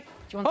 Thanks, Pete.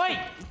 Oi!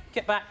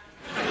 Get back.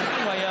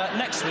 Anyway,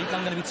 next week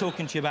I'm going to be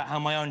talking to you about how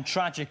my own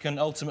tragic and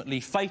ultimately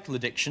fatal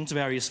addiction to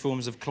various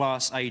forms of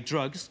Class A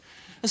drugs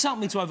has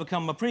helped me to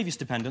overcome my previous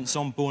dependence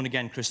on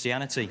born-again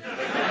Christianity.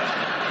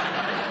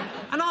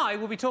 And I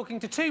will be talking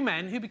to 2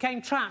 men who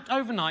became trapped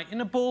overnight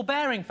in a ball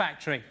bearing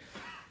factory.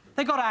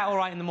 They got out all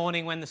right in the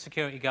morning when the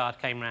security guard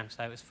came round,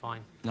 so it was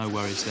fine. No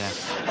worries there.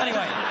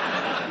 Anyway,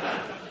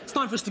 it's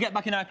time for us to get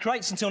back in our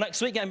crates until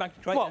next week. Getting back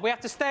in crates. What, we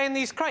have to stay in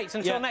these crates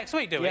until next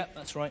week, do we? Yeah,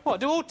 that's right. What,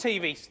 do all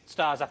TV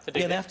stars have to do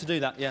Yeah, that? they have to do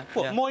that, yeah.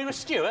 What, yeah. Moira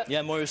Stewart?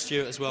 Yeah, Moira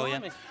Stewart as well,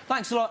 Blimey. yeah.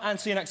 Thanks a lot, and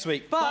see you next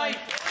week. Bye.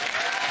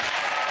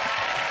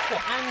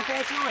 What, and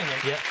George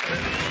Nyman? Yeah.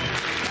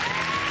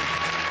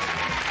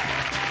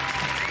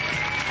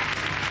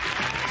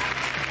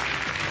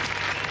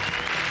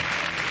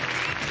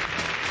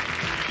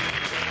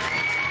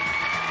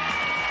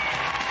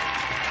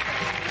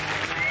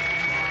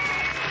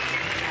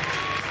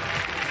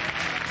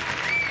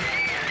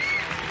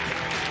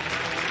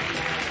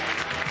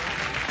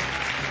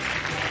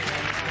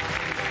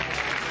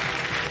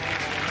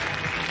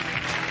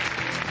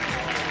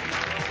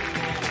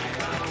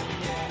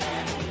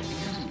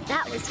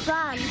 That was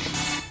fun.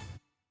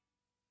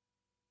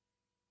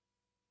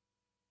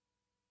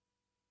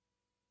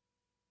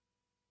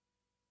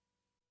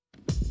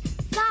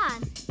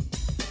 Fun.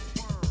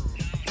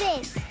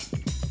 This.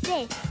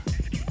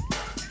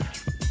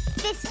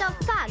 Fist of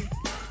fun.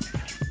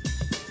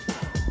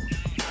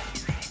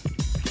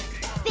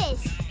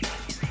 Fist.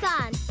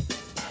 Fun.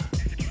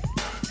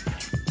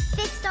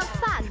 Fist of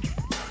fun.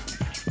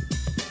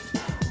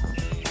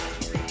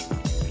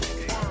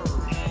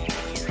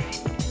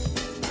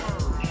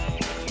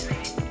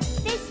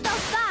 Fist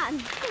of fun.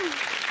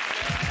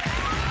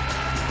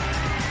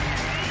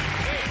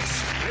 It's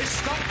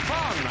Fist of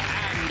Fun,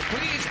 and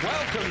please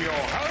welcome your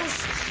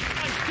hosts,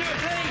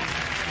 Stewart Lee.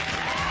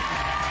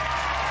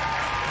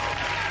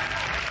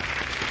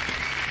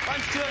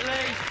 I'm Stewart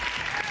Lee.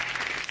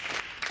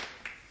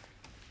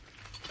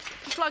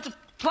 There's loads of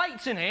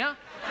plates in here.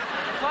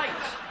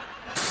 Plates.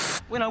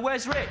 You know,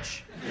 where's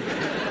Rich?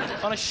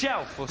 On a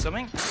shelf or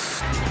something.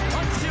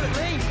 I'm Stewart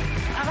Lee.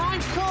 And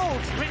I'm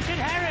called Richard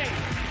Herring.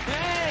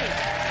 Hey!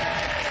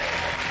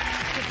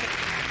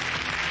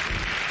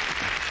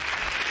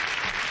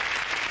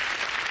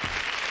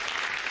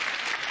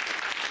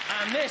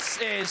 And this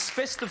is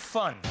Fist of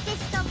Fun.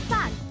 Fist of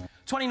fun.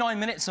 29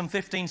 minutes and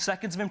 15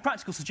 seconds of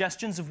impractical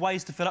suggestions of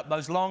ways to fill up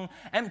those long,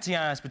 empty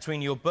hours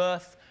between your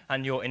birth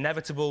and your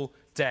inevitable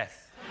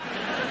death.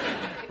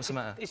 What's the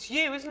matter? It's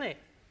you, isn't it?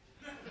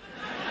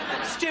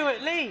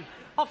 Stewart Lee,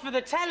 off of the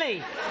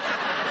telly.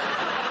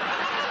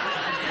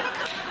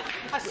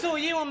 I saw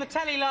you on the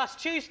telly last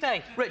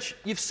Tuesday. Rich,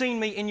 you've seen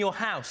me in your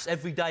house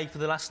every day for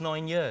the last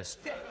 9 years.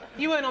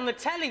 You weren't on the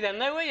telly then,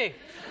 though, were you?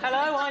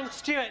 Hello, I'm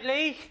Stewart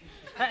Lee.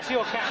 That's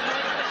your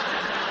camera.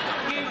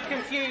 You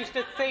confused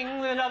a thing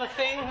with another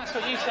thing. That's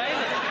what you say,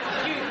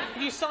 isn't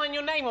it? You sign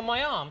your name on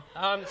my arm.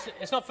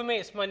 It's not for me,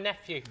 it's my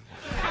nephew.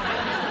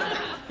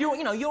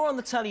 You're on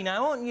the telly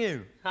now, aren't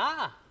you?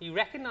 Ah, you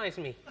recognise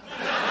me.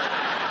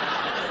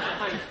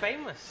 I'm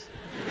famous.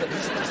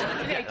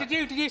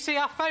 Did you see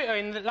our photo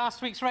in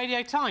last week's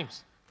Radio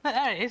Times?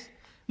 There it is.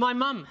 My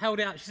mum held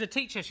it up. She's a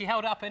teacher. She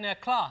held it up in her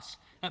class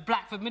at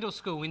Blackford Middle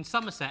School in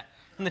Somerset,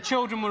 and the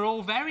children were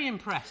all very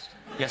impressed.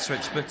 Yes,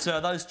 Rich, but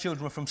those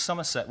children were from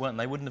Somerset, weren't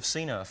they? Wouldn't have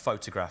seen a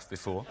photograph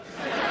before.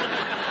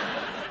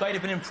 They'd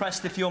have been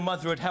impressed if your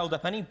mother had held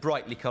up any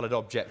brightly coloured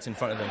object in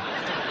front of them.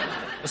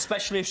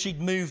 Especially if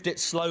she'd moved it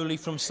slowly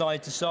from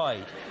side to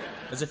side,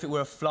 as if it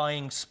were a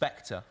flying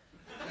spectre.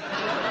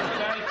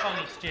 Very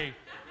funny, Stu.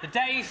 The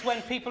days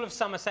when people of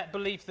Somerset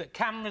believed that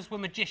cameras were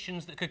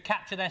magicians that could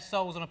capture their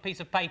souls on a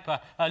piece of paper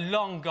are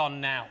long gone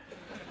now.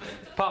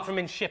 Apart from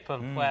in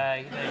Shipham,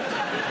 where...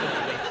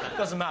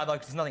 Doesn't matter, though,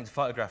 because there's nothing to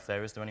photograph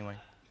there, is there, anyway?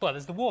 Well,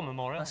 there's the War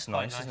Memorial. That's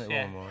nice, isn't it,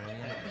 yeah. War Memorial?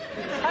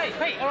 Yeah. Hey,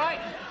 Pete, all right?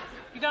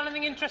 You done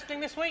anything interesting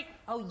this week?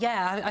 Oh,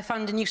 yeah, I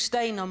found a new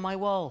stain on my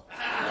wall.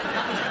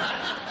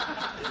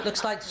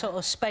 Looks like sort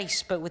of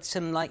space, but with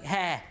some, like,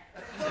 hair.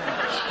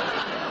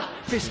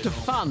 Fist of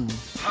Fun.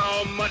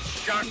 How much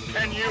shot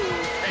can you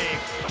take?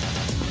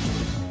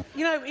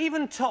 You know,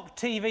 even top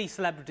TV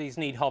celebrities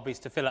need hobbies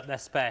to fill up their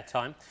spare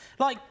time.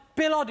 Like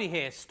Bill Oddie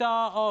here,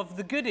 star of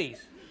The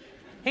Goodies.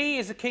 He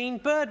is a keen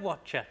bird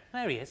watcher.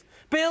 There he is.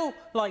 Bill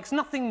likes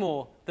nothing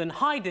more than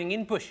hiding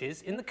in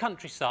bushes in the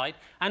countryside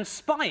and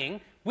spying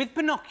with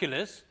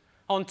binoculars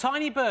on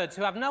tiny birds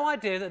who have no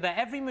idea that their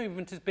every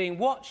movement is being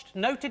watched,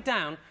 noted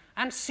down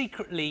and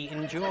secretly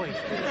enjoyed.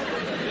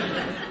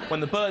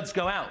 When the birds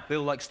go out,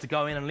 Bill likes to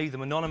go in and leave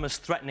them anonymous,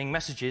 threatening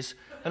messages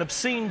and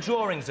obscene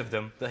drawings of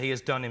them that he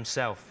has done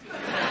himself.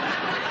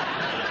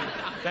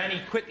 Then he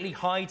quickly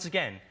hides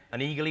again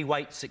and eagerly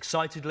waits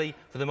excitedly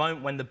for the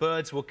moment when the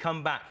birds will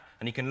come back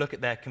and he can look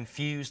at their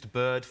confused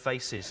bird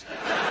faces.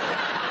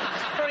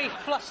 Very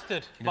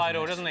flustered by it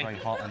all, doesn't he? Very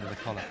hot under the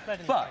collar.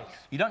 But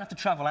you don't have to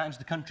travel out into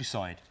the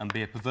countryside and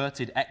be a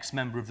perverted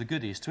ex-member of the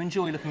Goodies to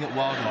enjoy looking at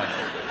wildlife.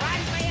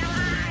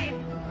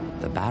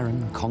 The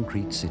barren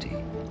concrete city.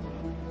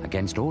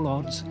 Against all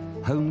odds,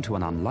 home to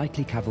an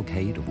unlikely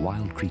cavalcade of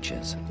wild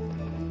creatures.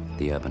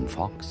 The urban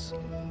fox,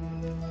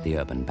 the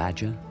urban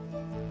badger,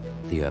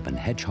 the urban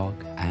hedgehog,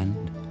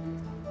 and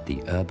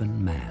the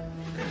urban man.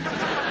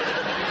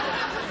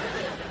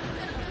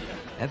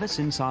 Ever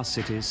since our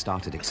cities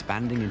started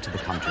expanding into the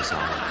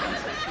countryside,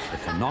 the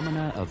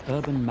phenomena of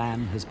urban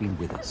man has been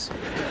with us.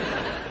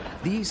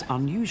 These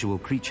unusual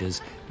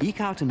creatures eke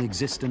out an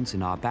existence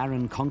in our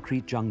barren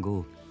concrete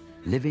jungle,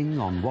 living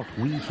on what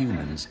we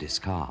humans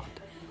discard.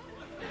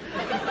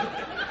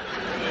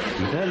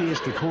 The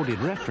earliest recorded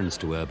reference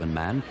to urban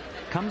man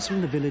comes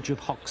from the village of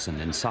Hoxton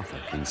in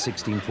Suffolk in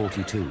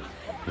 1642,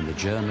 in the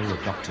journal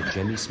of Dr.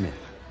 Jemmy Smith.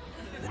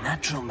 The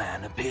natural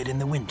man appeared in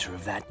the winter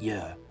of that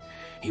year.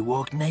 He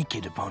walked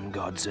naked upon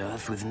God's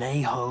earth, with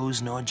nae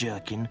hose nor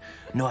jerkin,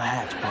 nor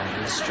hat upon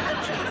his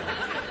stranger.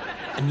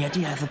 And yet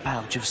he hath a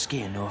pouch of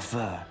skin or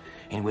fur,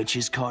 in which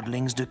his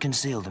codlings do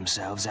conceal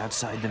themselves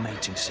outside the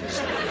mating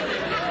season.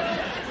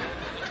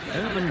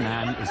 Urban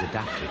man is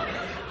adapted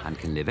and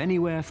can live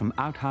anywhere from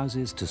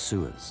outhouses to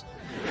sewers.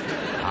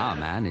 Our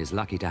man is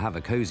lucky to have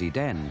a cosy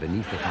den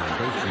beneath the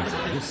foundations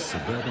of this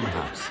suburban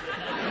house.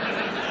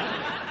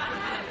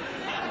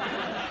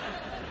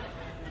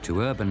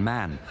 To urban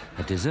man,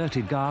 a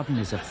deserted garden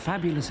is a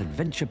fabulous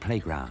adventure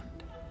playground.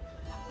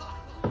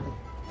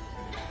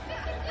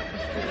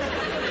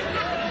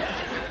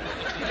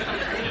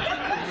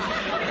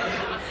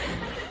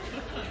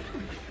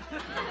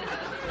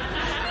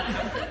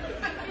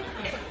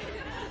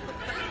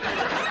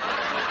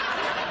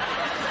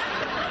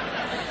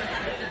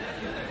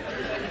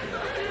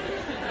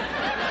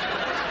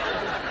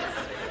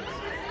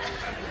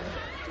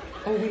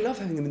 we love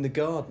having them in the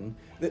garden.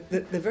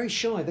 They're very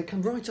shy. They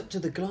come right up to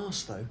the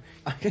glass, though.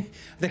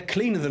 They're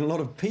cleaner than a lot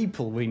of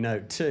people we know,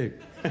 too.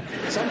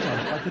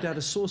 Sometimes I put out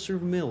a saucer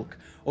of milk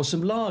or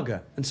some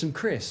lager and some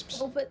crisps.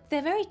 Oh, but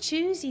they're very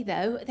choosy,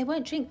 though. They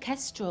won't drink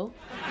Kestrel.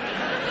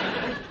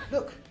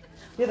 Look,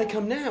 yeah, they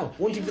come now,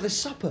 wanting for the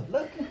supper.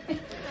 Look.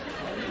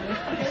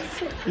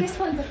 This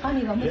one's a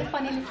funny one with a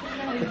funny little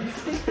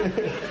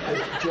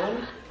nose.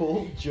 John,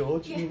 Paul,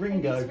 George and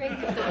Ringo.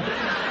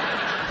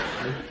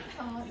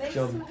 Oh, they're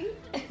John.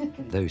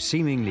 sweet. Though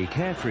seemingly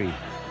carefree,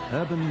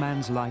 urban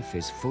man's life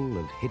is full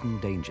of hidden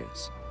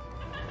dangers.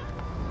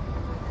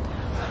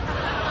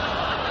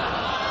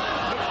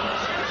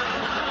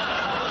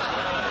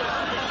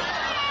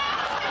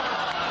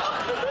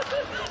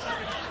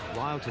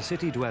 While to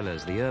city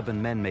dwellers, the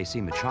urban men may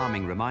seem a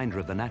charming reminder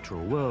of the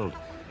natural world,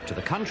 to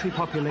the country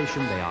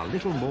population, they are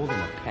little more than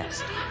a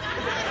pest.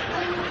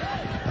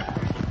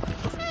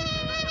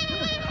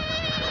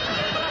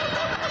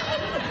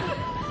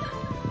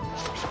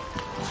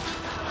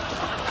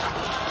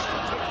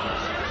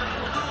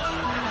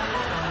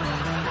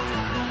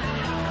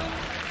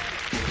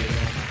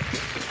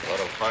 A lot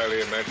of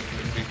highly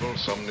imaginative people,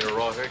 some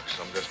neurotic,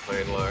 some just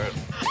plain liars.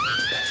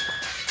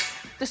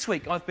 This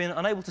week, I've been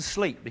unable to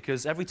sleep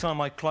because every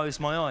time I close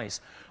my eyes,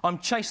 I'm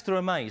chased through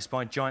a maze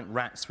by giant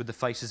rats with the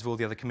faces of all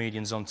the other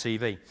comedians on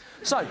TV.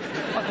 So,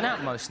 I've been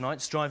out most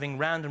nights driving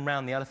round and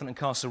round the Elephant and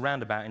Castle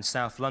roundabout in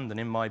South London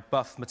in my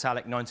buff,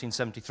 metallic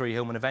 1973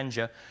 Hillman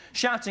Avenger,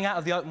 shouting out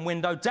of the open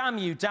window, damn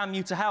you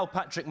to hell,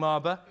 Patrick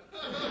Marber.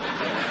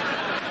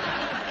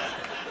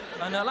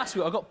 And last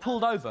week I got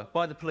pulled over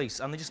by the police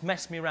and they just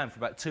messed me around for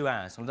about 2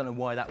 hours. I don't know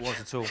why that was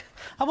at all.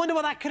 I wonder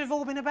what that could have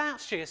all been about,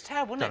 Stu. It's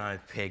terrible, isn't it? Don't know,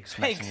 pigs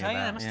Pigs, messing me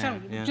yeah, about. that's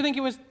terrible. Do you think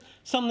it was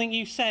something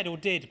you said or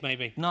did,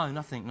 maybe? No,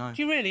 nothing, no.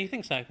 Do you really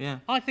think so? Yeah.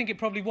 I think it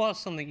probably was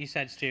something you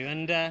said, Stu,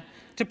 and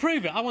to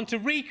prove it, I want to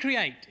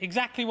recreate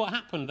exactly what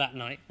happened that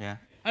night. Yeah.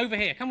 Over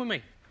here, come with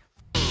me.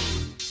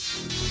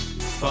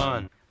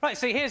 Fun. Right,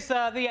 see, here's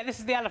this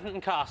is the Elephant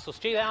and Castle,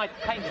 Stu. I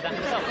painted that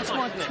myself.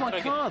 That's my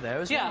car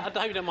there, isn't it? Yeah, I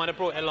hope you don't mind. I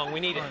brought it along. We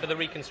need it for the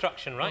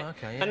reconstruction, right? Oh,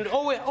 okay, yeah. And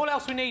all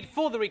else we need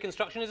for the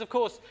reconstruction is, of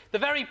course, the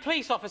very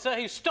police officer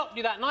who stopped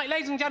you that night.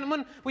 Ladies and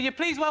gentlemen, will you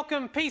please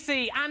welcome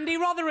PC Andy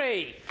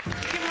Rothery? Give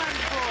him a round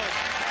of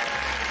applause.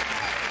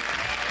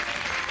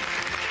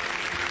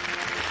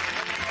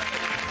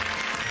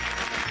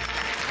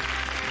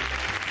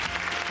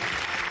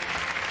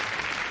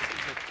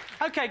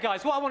 OK,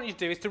 guys, what I want you to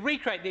do is to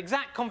recreate the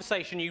exact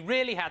conversation you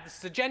really had. This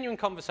is a genuine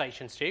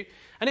conversation, Stu.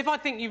 And if I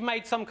think you've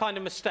made some kind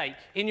of mistake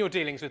in your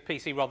dealings with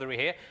PC Rothery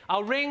here,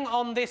 I'll ring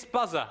on this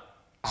buzzer.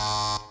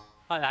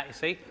 Like that, you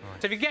see.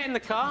 Right. So if you get in the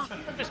car,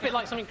 it's a bit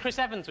like something Chris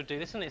Evans would do,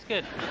 this, isn't it? It's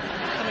good.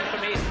 Something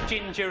from his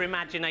ginger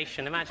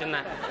imagination, imagine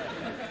that.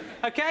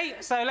 OK,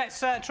 so let's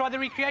try the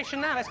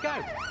recreation now. Let's go.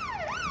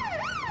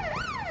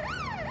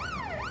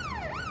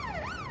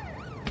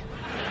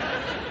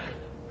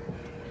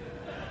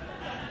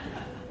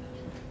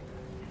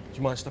 Do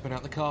you mind stepping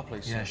out the car,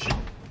 please? Yeah, sir? sure.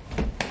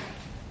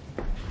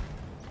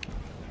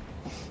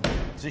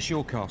 Is this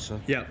your car, sir?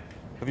 Yeah.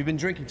 Have you been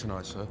drinking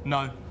tonight, sir?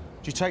 No. Do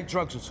you take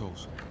drugs at all,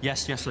 sir?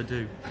 Yes, I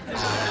do.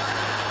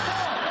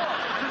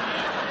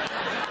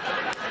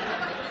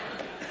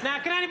 Now,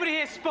 can anybody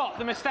here spot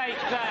the mistake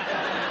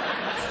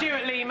that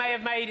Stewart Lee may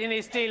have made in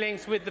his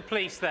dealings with the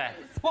police there?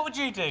 What would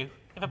you do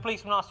if a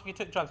policeman asked if you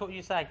took drugs? What would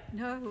you say?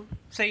 No.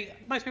 See,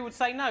 most people would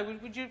say no.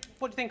 Would you?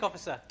 What do you think,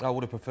 officer? I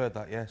would have preferred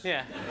that, yes.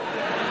 Yeah.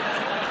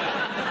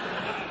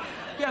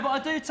 Yeah, but I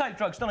do take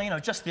drugs, don't I? You know,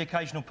 just the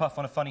occasional puff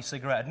on a funny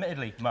cigarette,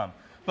 admittedly, Mum.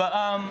 But,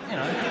 you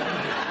know,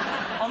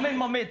 I'm in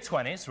my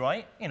mid-20s,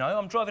 right? You know,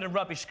 I'm driving a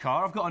rubbish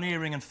car, I've got an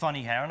earring and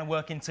funny hair and I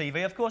work in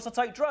TV. Of course I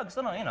take drugs,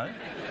 don't I, you know?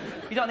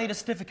 You don't need a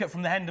certificate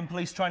from the Hendon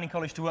Police Training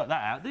College to work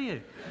that out, do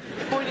you?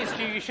 The point is,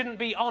 Stu, you shouldn't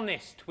be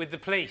honest with the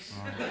police.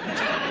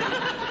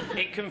 Right.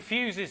 It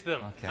confuses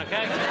them,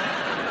 OK?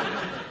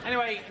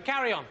 Anyway,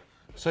 carry on.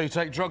 So you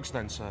take drugs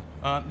then, sir?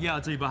 Yeah,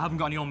 I do, but I haven't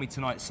got any on me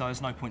tonight, so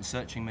there's no point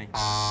searching me.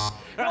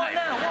 Right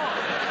now,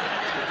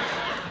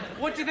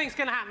 what do you think's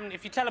going to happen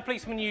if you tell a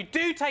policeman you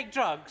do take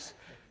drugs,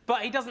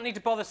 but he doesn't need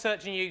to bother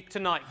searching you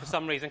tonight for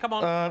some reason? Come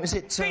on. Is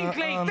it... think,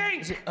 Lee,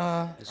 think! Is it,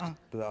 it's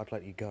that I'd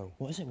let you go.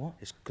 What is it, what?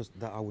 It's because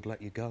that I would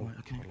let you go. Right,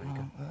 OK. I'd let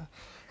you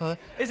go.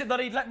 Is it that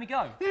he'd let me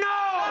go? No!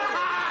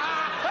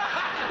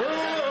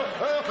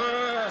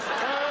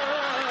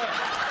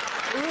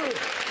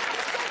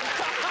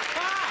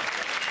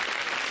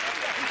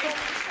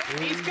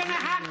 He's going to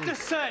have to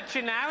search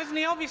you now, isn't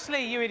he?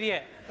 Obviously, you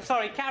idiot.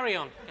 Sorry, carry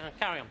on.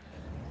 Carry on.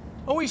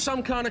 Are we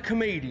some kind of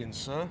comedian,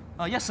 sir?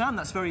 Yes, I am.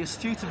 That's very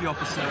astute of you,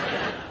 officer.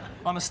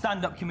 I'm a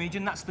stand-up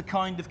comedian. That's the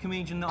kind of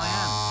comedian that I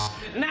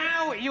am.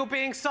 Now you're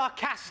being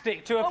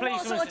sarcastic to a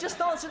policeman. I just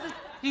answered the...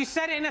 You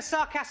said it in a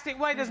sarcastic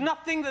way. There's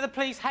nothing that the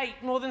police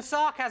hate more than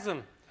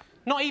sarcasm.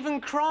 Not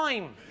even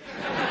crime.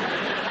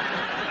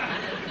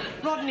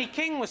 Rodney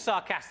King was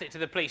sarcastic to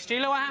the police. Do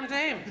you know what happened to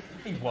him?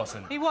 He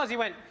wasn't. He was. He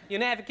went, "You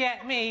never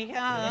get me." He did.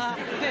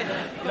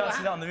 You don't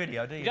see that on the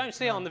video, do you? You don't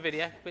see it on the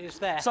video, but it's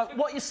there. So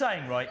what you're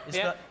saying, right, is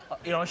that,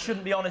 you know, I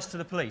shouldn't be honest to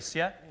the police,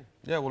 yeah?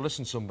 Yeah, well,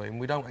 listen, Sunbeam,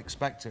 we don't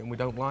expect it and we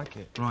don't like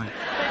it. Right.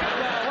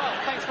 Well,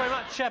 thanks very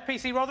much,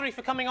 PC Rothery,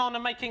 for coming on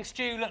and making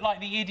Stu look like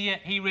the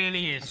idiot he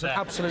really is. It's an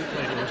absolute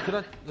pleasure.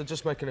 Could I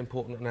just make an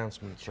important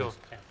announcement, please?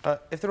 Sure.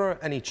 If there are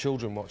any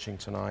children watching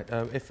tonight,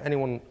 if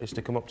anyone is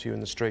to come up to you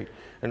in the street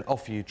and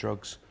offer you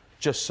drugs,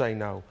 just say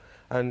no.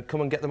 And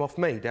come and get them off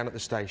me down at the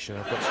station.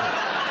 I've got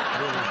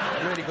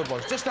some really good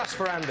ones. Just ask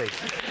for Andy.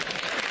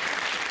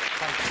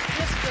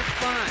 Mr.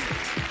 Fun,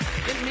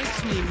 it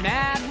makes me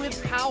mad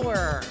with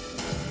power.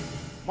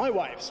 My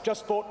wife's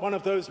just bought one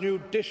of those new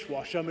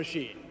dishwasher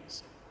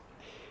machines.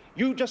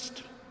 You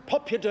just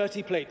pop your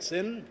dirty plates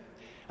in,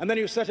 and then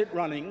you set it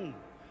running,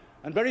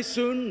 and very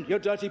soon your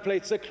dirty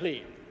plates are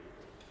clean.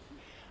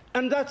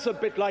 And that's a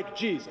bit like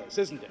Jesus,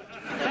 isn't it?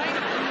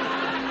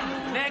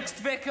 Next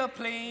vicar,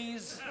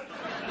 please.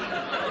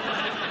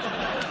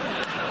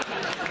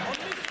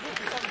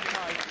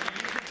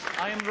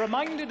 I am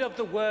reminded of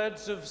the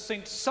words of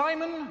St.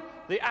 Simon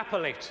the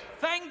Appellate.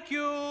 Thank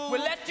you.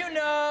 We'll let you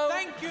know.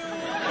 Thank you.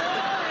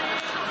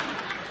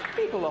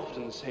 People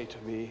often say to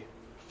me,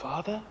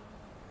 Father,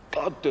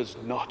 God does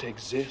not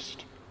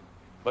exist.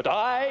 But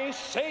I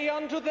say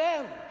unto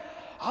them,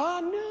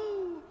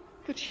 no,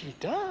 but he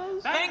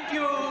does. Thank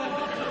you.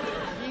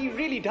 He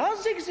really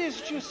does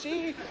exist, you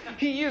see.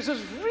 He is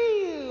as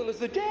real as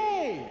the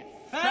day.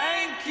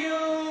 Thank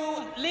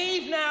you.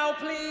 Leave now,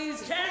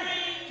 please.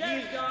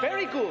 He's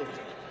very good.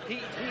 He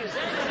is...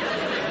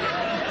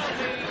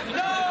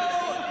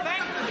 No,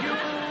 thank you.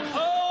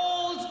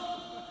 Hold.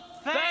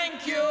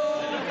 Thank you.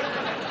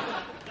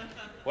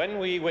 When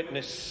we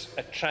witness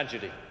a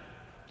tragedy,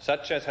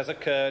 such as has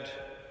occurred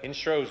in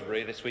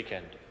Shrewsbury this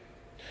weekend,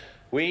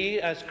 we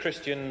as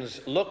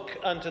Christians look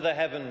unto the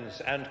heavens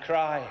and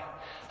cry,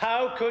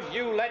 how could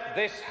you let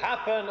this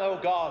happen, O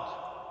God?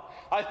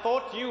 I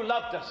thought you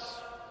loved us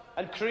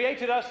and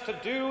created us to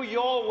do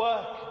your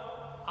work.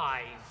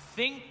 I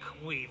think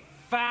we've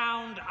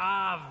found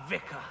our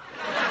vicar.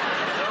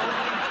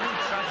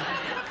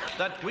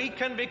 That we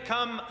can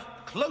become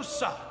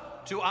closer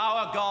to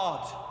our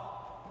God.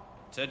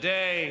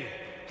 Today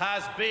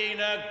has been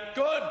a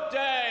good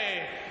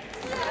day.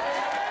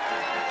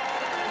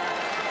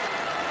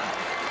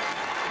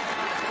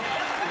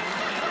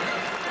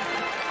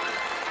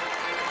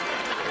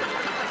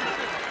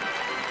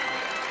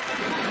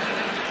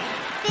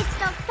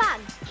 Fist of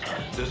Fun.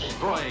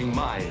 Destroying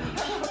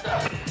minds.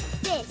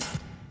 Fist.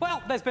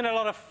 Well, there's been a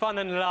lot of fun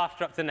and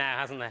laughter up to now,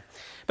 hasn't there?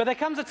 But there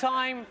comes a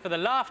time for the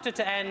laughter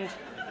to end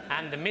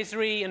and the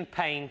misery and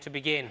pain to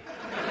begin.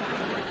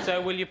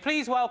 So will you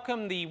please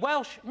welcome the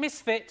Welsh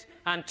misfit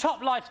and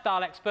top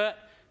lifestyle expert,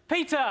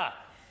 Peter.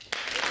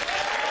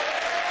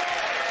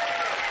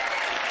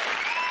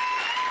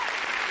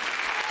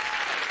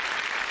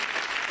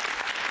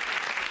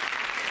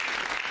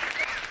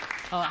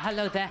 Oh,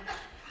 hello there.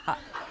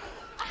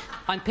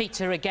 I'm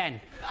Peter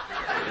again.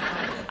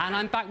 And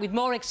I'm back with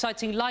more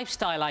exciting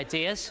lifestyle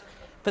ideas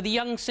for the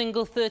young,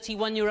 single,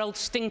 31-year-old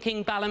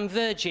stinking Balham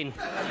virgin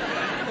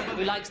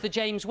who likes the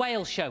James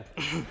Whale show.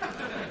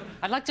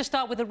 I'd like to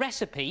start with a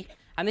recipe,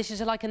 and this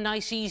is like a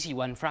nice, easy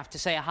one for after,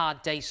 say, a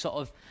hard day sort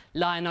of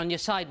lying on your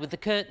side with the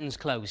curtains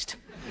closed,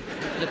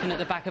 looking at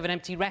the back of an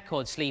empty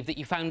record sleeve that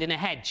you found in a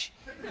hedge.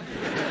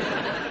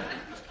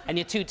 And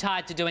you're too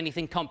tired to do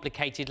anything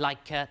complicated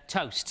like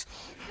toast.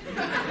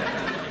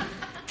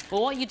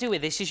 Well, what you do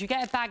with this is you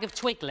get a bag of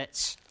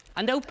Twiglets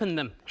and open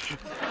them.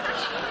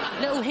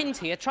 Little hint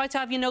here, try to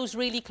have your nose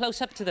really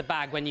close up to the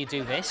bag when you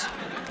do this,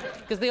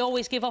 because they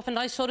always give off a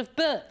nice sort of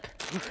burp.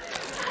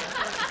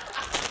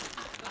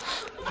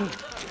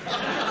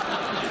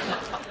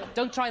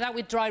 Don't try that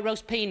with dry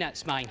roast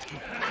peanuts, mind.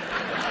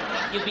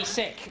 You'll be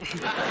sick.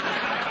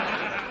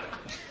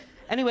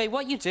 Anyway,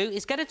 what you do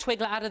is get a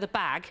Twiglet out of the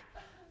bag,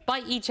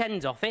 bite each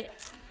end off it,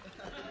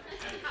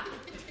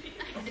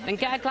 and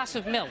get a glass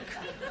of milk,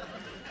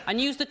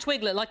 and use the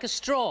Twiglet like a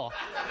straw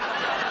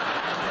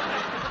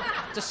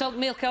to suck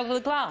milk out of the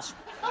glass.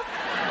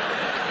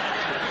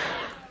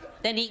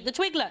 Then eat the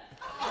Twiglet.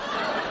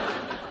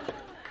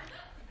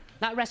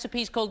 That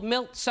recipe's called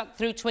milk sucked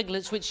through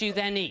Twiglets, which you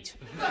then eat.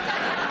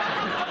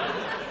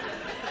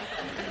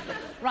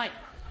 Right.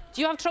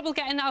 Do you have trouble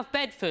getting out of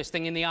bed first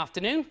thing in the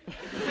afternoon?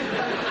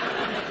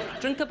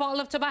 Drink a bottle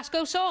of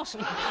Tabasco sauce.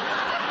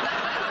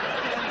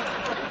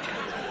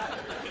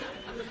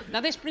 Now,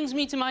 this brings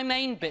me to my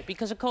main bit,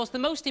 because, of course, the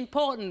most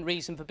important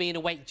reason for being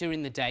awake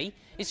during the day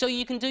is so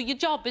you can do your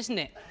job, isn't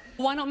it?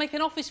 Why not make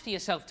an office for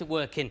yourself to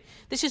work in?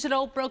 This is an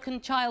old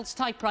broken child's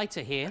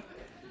typewriter here.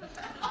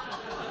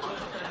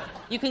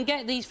 You can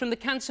get these from the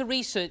Cancer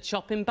Research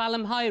Shop in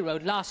Balham High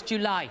Road last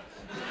July.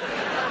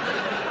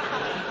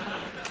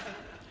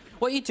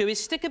 What you do is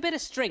stick a bit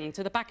of string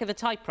to the back of the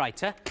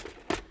typewriter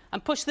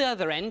and push the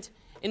other end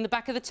in the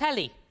back of the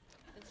telly.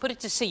 Put it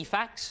to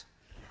CFAX.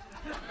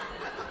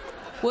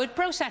 Word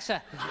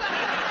processor.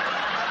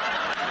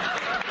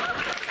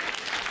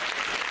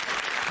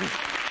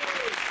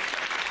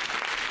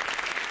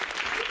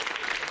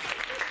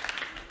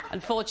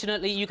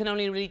 Unfortunately, you can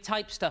only really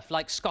type stuff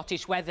like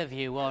Scottish Weather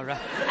View or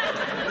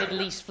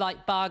Middle East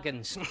Flight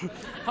Bargains.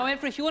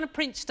 However, if you want to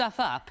print stuff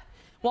up,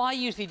 what I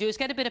usually do is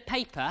get a bit of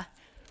paper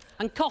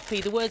and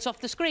copy the words off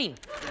the screen.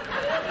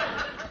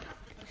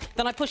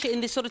 Then I push it in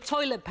this sort of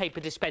toilet paper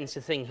dispenser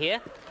thing here.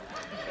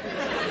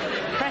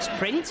 Press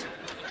print.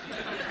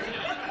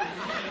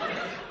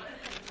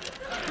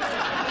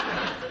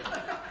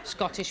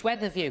 Scottish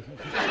Weather View.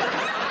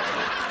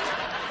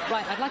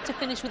 Right, I'd like to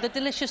finish with a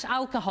delicious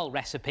alcohol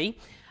recipe,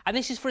 and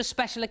this is for a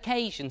special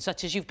occasion,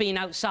 such as you've been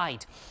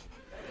outside.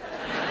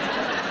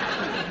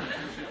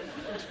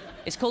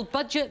 It's called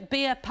Budget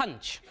Beer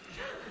Punch.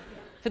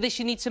 For this,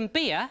 you need some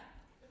beer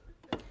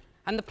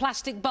and the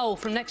plastic bowl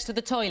from next to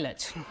the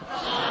toilet.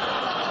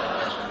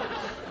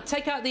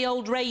 Take out the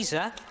old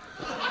razor,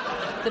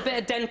 the bit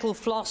of dental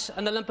floss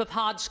and the lump of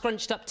hard,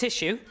 scrunched-up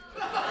tissue.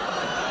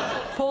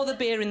 Pour the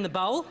beer in the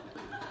bowl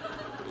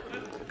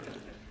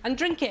and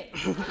drink it.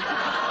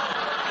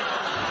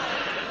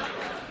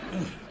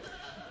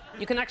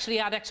 You can actually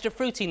add extra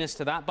fruitiness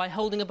to that by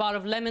holding a bar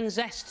of lemon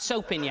zest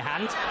soap in your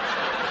hand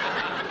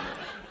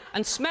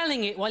and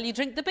smelling it while you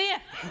drink the beer.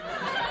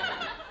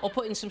 Or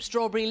putting some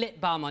strawberry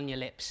lip balm on your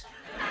lips.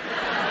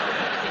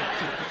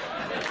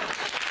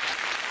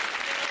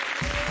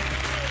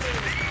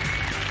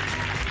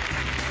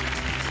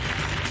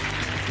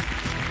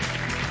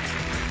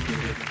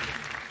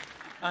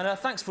 And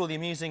thanks for all the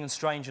amusing and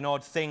strange and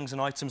odd things and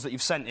items that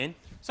you've sent in.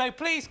 So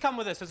please come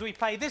with us as we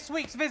pay this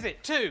week's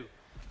visit to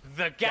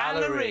the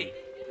gallery.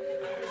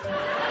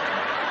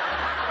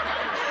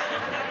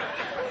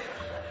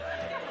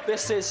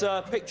 This is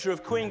a picture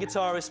of Queen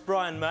guitarist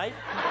Brian May,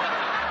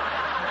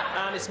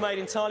 and it's made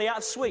entirely out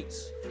of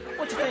sweets.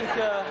 What do you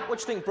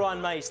think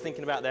Brian May's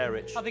thinking about there,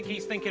 Rich? I think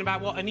he's thinking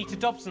about what Anita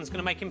Dobson's going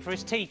to make him for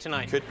his tea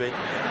tonight. Could be.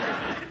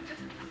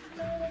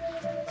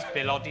 It's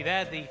Bill Oddie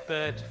there, the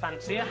bird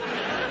fancier.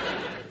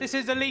 This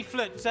is a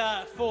leaflet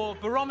for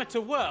Barometer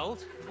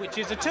World, which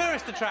is a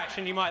tourist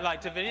attraction you might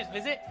like to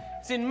visit.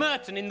 It's in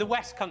Merton, in the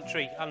West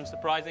Country,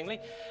 unsurprisingly.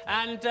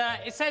 And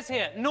it says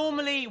here,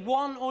 normally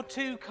 1 or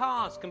 2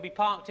 cars can be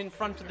parked in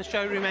front of the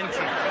showroom entrance.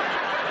 So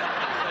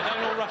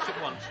don't all rush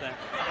at once, then.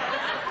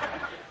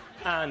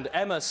 And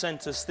Emma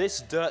sent us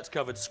this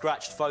dirt-covered,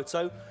 scratched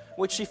photo,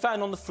 which she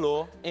found on the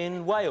floor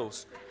in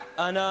Wales.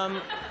 And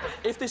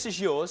if this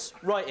is yours,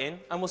 write in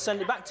and we'll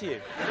send it back to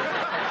you.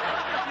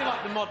 You're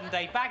like the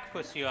modern-day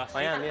bagpuss, you are.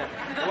 I am, yeah.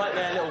 I like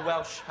their little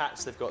Welsh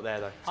hats they've got there,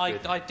 though.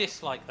 I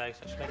dislike those,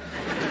 actually.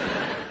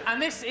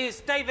 And this is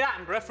David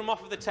Attenborough from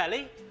Off of the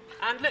Telly.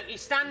 And look,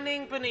 he's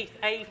standing beneath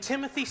a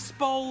Timothy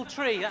Spall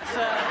tree. That's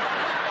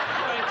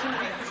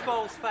Timothy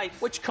Spall's face.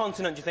 Which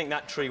continent do you think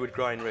that tree would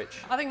grow in, Rich?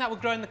 I think that would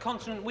grow in the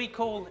continent we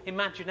call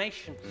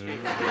imagination.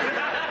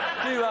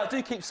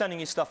 Do keep sending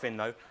your stuff in,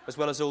 though, as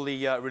well as all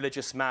the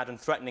religious, mad and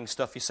threatening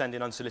stuff you send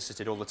in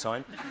unsolicited all the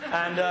time.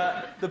 And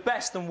the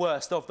best and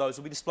worst of those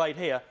will be displayed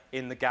here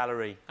in the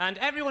gallery. And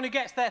everyone who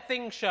gets their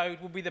thing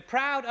showed will be the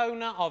proud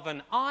owner of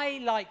an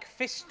I Like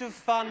Fist of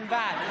Fun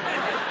badge.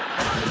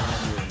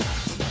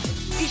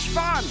 It's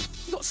fun!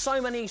 You've got so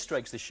many Easter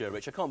eggs this year,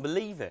 Rich, I can't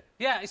believe it.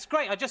 Yeah, it's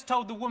great. I just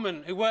told the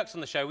woman who works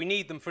on the show we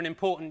need them for an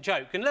important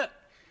joke. And look,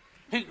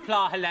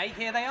 hoopla hooray,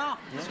 here they are.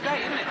 It's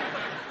great, isn't it?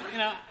 You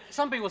know,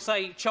 some people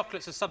say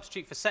chocolate's a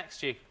substitute for sex,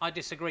 Stu. I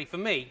disagree. For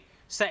me,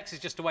 sex is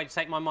just a way to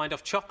take my mind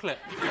off chocolate.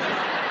 For a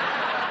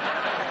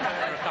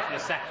couple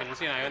of seconds,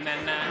 you know, and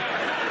then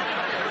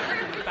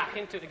back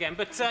into it again.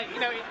 But, you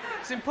know,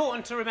 it's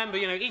important to remember,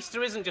 you know,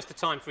 Easter isn't just a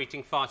time for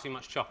eating far too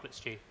much chocolate,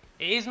 Stu.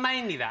 It is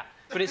mainly that.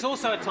 But it's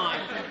also a time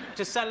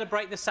to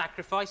celebrate the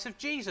sacrifice of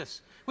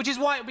Jesus, which is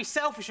why it would be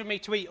selfish of me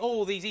to eat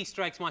all these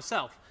Easter eggs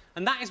myself.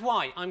 And that is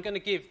why I'm going to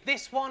give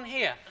this one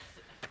here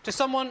to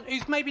someone who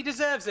maybe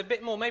deserves it a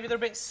bit more. Maybe they're a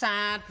bit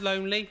sad,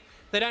 lonely.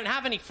 They don't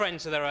have any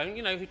friends of their own,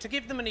 you know, to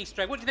give them an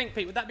Easter egg. What do you think,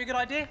 Pete? Would that be a good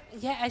idea?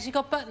 Yeah, has he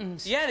got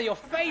buttons? Yeah, they're your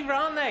favourite,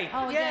 aren't they?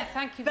 Oh, yeah,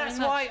 thank you very much.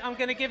 That's why I'm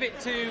going to give it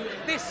to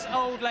this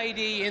old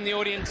lady in the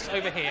audience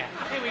over here.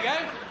 Here we go.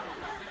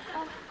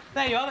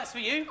 There you are, that's for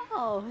you.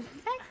 Oh,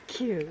 thank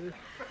you.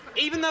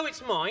 Even though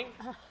it's mine,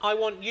 I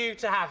want you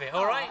to have it,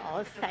 all right?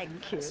 Oh,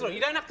 thank you. So look, you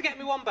don't have to get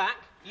me one back.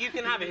 You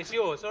can have it, it's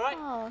yours, all right?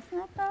 Oh, it's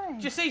not bad.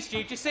 Do you see,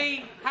 Stu? Do you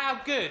see how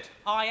good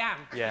I am?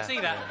 Yeah. Do you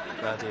see that?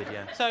 Yeah, I did,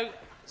 yeah.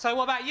 So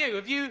what about you?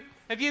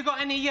 Have you got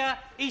any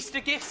Easter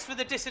gifts for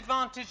the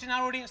disadvantaged in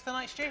our audience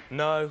tonight, Stu?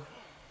 No.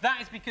 That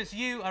is because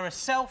you are a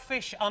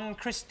selfish,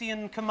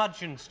 unchristian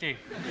curmudgeon, Stu.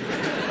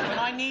 When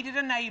I needed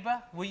a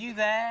neighbour, were you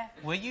there?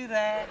 Were you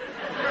there?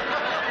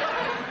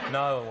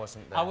 No, I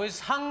wasn't there. I was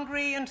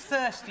hungry and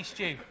thirsty,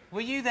 Stu.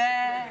 Were you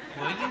there?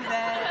 Were you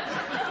there?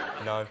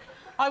 No.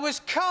 I was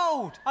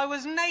cold. I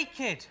was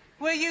naked.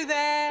 Were you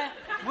there?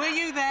 Were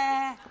you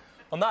there?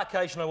 On that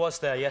occasion, I was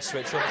there, yes,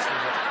 Rich, obviously.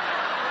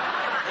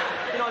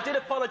 You know, I did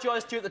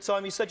apologise to you at the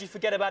time. You said you'd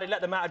forget about it,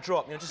 let the matter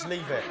drop. You know, just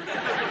leave it.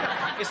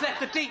 It's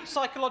left a deep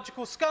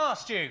psychological scar,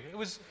 Stu. It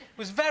was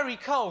very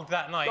cold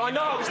that night. I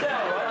know, I was there,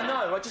 all right? I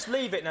know. Just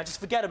leave it now. Just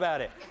forget about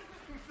it.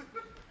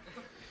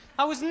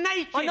 I was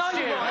naked, I know Stu.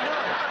 you were, I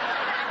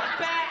know.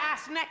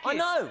 Bare-ass naked. I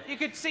know. You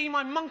could see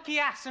my monkey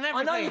ass and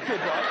everything. I know you could,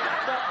 right?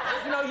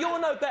 But, you know, you're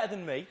no better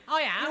than me.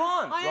 I am. You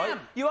aren't, I right? am.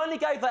 You only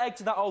gave that egg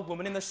to that old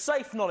woman in the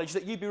safe knowledge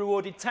that you'd be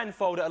rewarded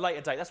tenfold at a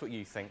later date. That's what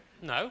you think.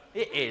 No.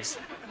 It is.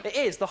 It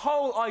is. The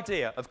whole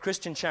idea of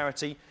Christian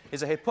charity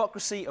is a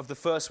hypocrisy of the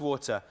first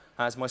water,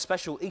 as my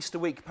special Easter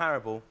week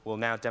parable will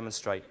now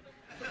demonstrate.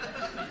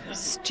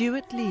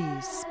 Stewart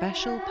Lee's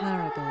special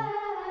parable.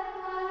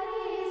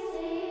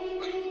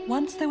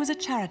 Once there was a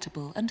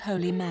charitable and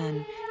holy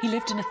man. He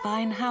lived in a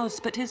fine house,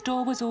 but his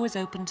door was always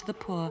open to the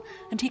poor,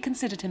 and he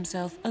considered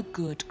himself a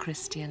good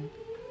Christian.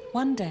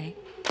 One day...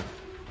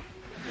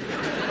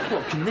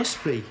 What can this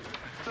be?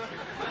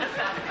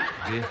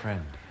 Dear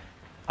friend,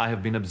 I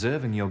have been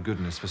observing your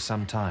goodness for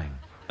some time,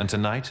 and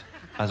tonight,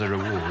 as a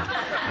reward,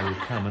 I will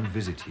come and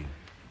visit you.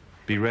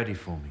 Be ready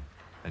for me,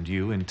 and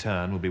you, in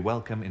turn, will be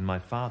welcome in my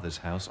Father's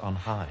house on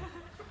high.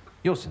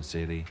 Yours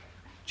sincerely,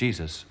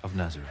 Jesus of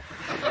Nazareth.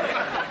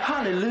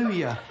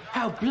 Hallelujah!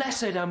 How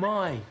blessed am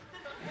I!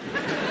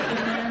 The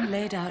man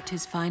laid out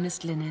his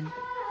finest linen,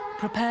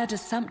 prepared a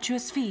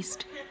sumptuous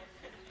feast,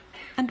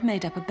 and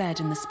made up a bed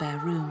in the spare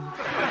room.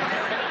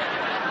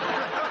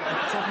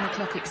 At 7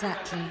 o'clock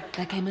exactly,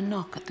 there came a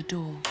knock at the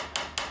door.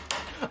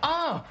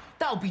 Ah,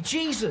 that'll be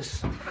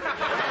Jesus! Help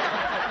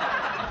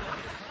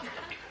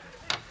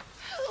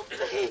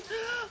me!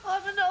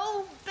 I'm an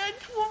old,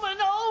 bent woman,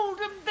 old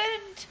and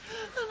bent,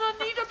 and I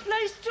need a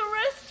place to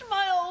rest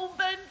my old,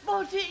 bent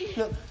body.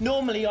 Look,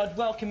 normally I'd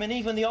welcome in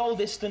even the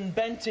oldest and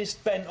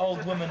bentest bent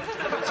old woman.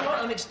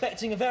 Tonight I'm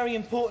expecting a very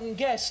important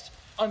guest.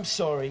 I'm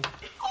sorry.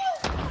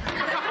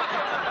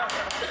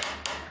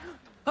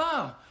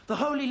 Ah, the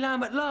Holy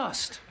Lamb at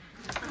last.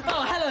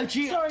 Oh, hello,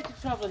 G. Sorry to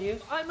trouble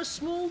you. I'm a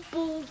small,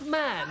 bald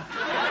man,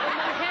 and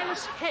my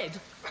hairless head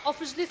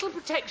offers little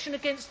protection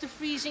against the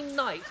freezing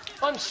night.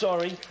 I'm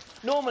sorry.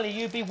 Normally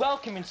you'd be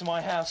welcome into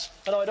my house,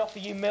 and I'd offer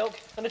you milk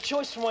and a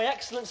choice from my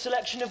excellent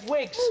selection of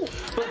wigs. Ooh.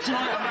 But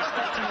tonight I'm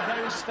expecting a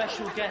very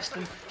special guest,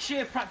 and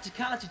sheer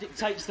practicality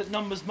dictates that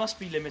numbers must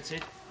be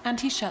limited. And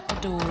he shut the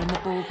door in the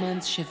bald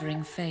man's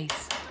shivering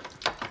face.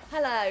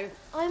 Hello,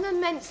 I'm a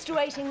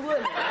menstruating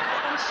woman.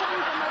 I'm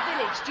shunned from my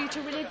village due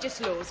to religious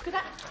laws. Could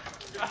I...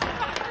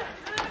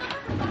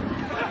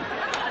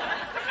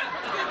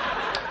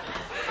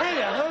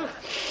 Hello,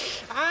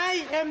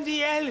 I am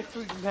the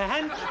elephant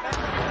man.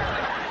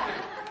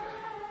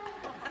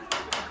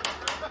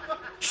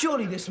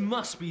 Surely this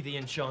must be the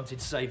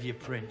enchanted saviour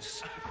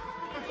prince.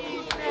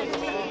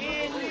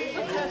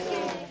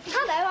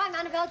 Hello, I'm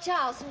Annabelle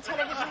Giles from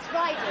Television's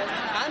Riders.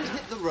 And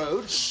hit the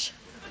road. Shh.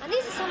 And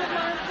these are some of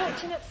my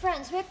unfortunate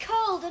friends. We're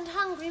cold and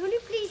hungry. Will you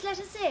please let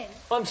us in?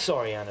 I'm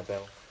sorry,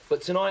 Annabelle,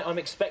 but tonight I'm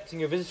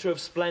expecting a visitor of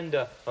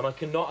splendour, and I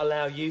cannot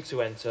allow you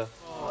to enter.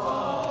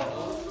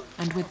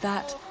 And with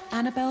that,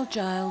 Annabelle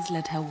Giles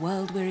led her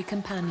world-weary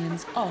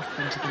companions off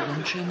into the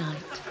wintry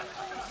night.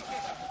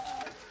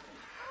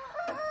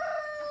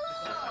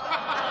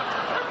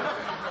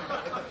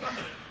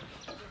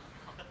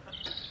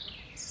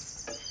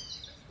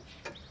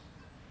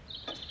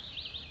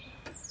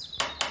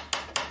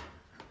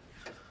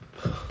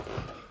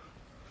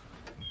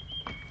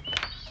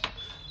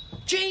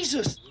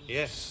 Jesus!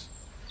 Yes.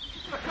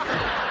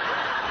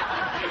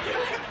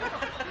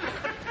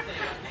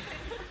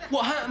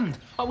 What happened?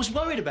 I was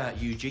worried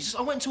about you, Jesus.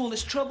 I went to all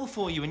this trouble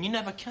for you and you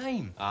never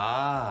came.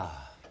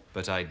 Ah,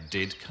 but I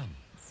did come.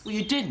 Well,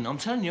 you didn't. I'm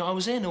telling you, I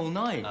was in all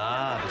night.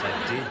 Ah, but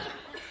I did.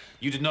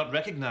 You did not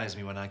recognize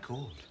me when I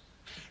called.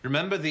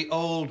 Remember the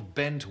old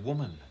bent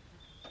woman?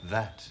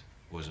 That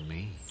was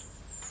me.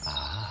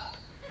 Ah.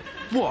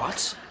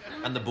 What?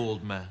 And the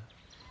bald man.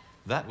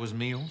 That was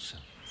me also.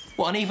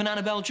 What, and even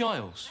Annabelle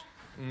Giles?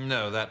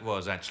 No, that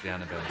was actually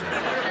Annabelle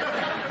Giles.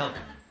 Help me.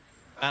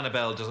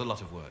 Annabelle does a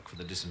lot of work for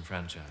the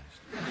disenfranchised.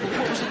 Well,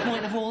 what was the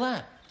point of all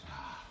that?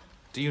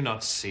 Do you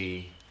not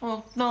see?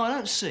 Well, no, I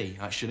don't see,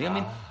 actually. I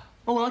mean,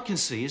 all I can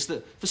see is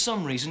that, for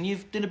some reason,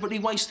 you've deliberately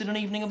wasted an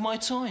evening of my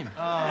time.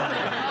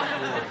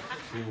 Oh,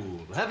 poor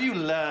fool. Have you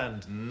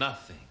learned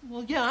nothing?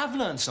 Well, yeah, I've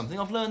learned something.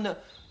 I've learned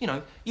that, you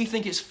know, you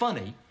think it's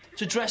funny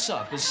to dress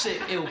up as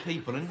sick, ill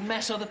people and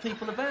mess other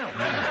people about.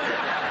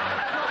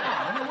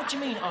 No, what do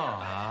you mean,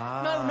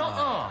 No,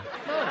 not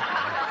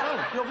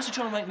No, you're obviously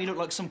trying to make me look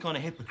like some kind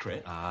of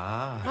hypocrite.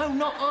 No,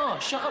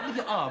 not Shut up with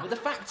your But the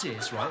fact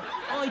is, right,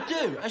 I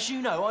do, as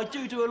you know, I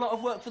do a lot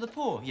of work for the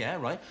poor. Yeah,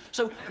 right?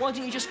 So why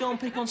don't you just go and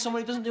pick on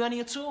someone who doesn't do any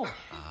at all? Not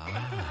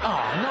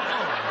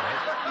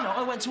right? You know,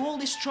 I went to all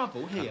this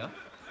trouble here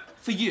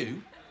for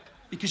you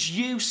because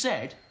you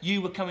said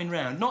you were coming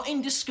round, not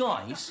in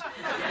disguise.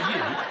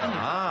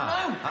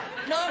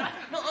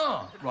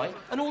 Right?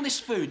 And all this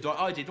food that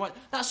I did, right,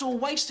 that's all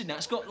wasted now.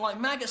 It's got, like,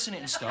 maggots in it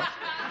and stuff.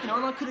 You know,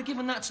 and I could have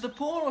given that to the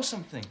poor or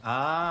something.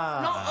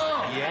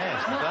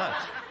 Yes, but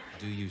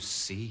do you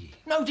see?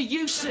 No, do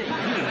you see? You,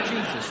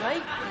 Jesus,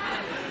 eh?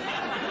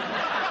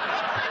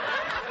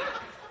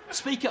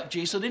 Speak up,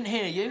 Jesus, I didn't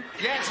hear you.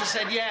 Yes, I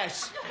said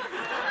yes.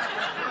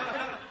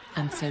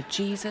 And so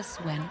Jesus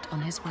went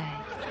on his way.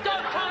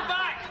 Don't come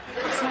back!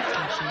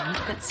 slept ashamed,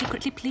 but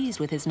secretly pleased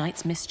with his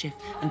night's mischief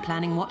and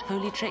planning what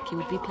holy trick he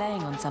would be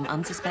playing on some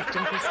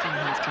unsuspecting Christian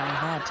who is trying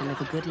hard to live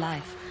a good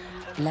life.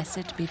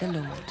 Blessed be the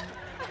Lord.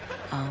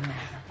 Amen.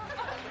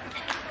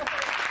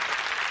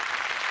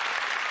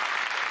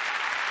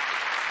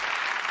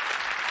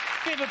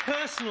 Bit of a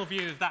personal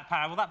view of that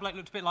parable. That bloke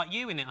looked a bit like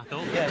you in it, I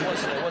thought. Yeah, it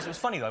was. It was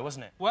funny, though,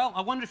 wasn't it? Well,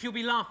 I wonder if you'll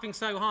be laughing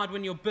so hard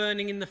when you're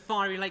burning in the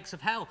fiery lakes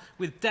of hell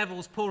with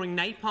devils pouring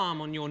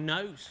napalm on your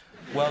nose.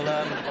 Well,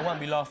 I won't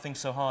be laughing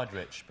so hard,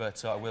 Rich,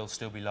 but I will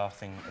still be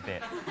laughing a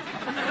bit.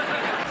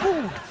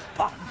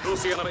 You'll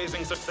see an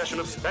amazing succession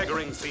of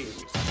staggering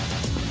scenes.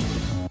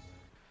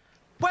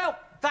 Well,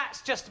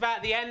 that's just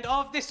about the end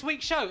of this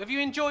week's show. Have you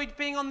enjoyed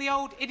being on the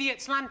old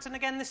Idiot's Lantern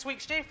again this week,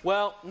 Stu?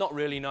 Well, not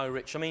really, no,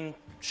 Rich. I mean,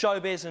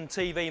 showbiz and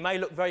TV may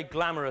look very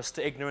glamorous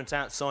to ignorant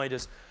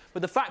outsiders,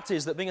 but the fact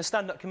is that being a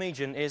stand-up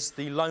comedian is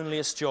the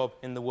loneliest job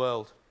in the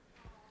world.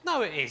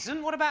 No, it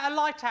isn't. What about a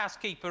lighthouse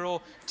keeper or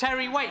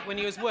Terry Waite when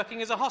he was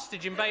working as a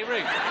hostage in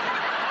Beirut?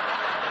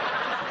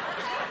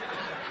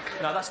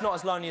 No, that's not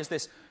as lonely as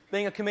this.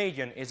 Being a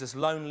comedian is as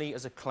lonely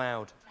as a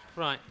cloud.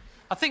 Right.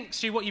 I think,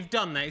 Stu, what you've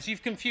done there is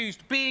you've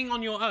confused being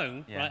on your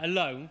own, right,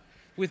 alone,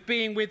 with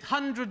being with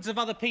hundreds of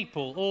other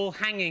people all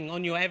hanging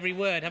on your every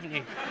word, haven't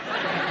you?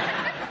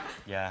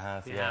 Yeah, I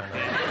have,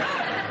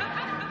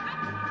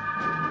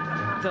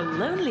 The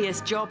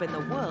loneliest job in the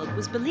world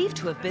was believed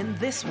to have been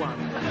this one.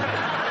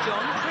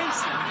 John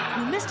Tracy,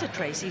 who Mr.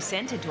 Tracy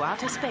sent into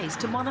outer space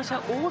to monitor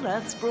all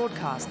Earth's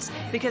broadcasts,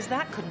 because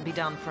that couldn't be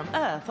done from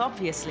Earth,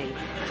 obviously,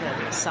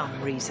 for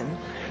some reason.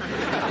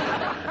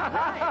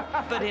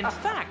 But in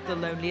fact, the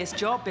loneliest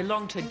job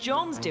belonged to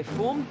John's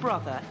deformed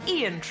brother,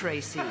 Ian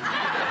Tracy,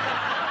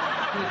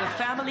 who the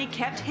family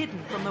kept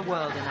hidden from the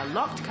world in a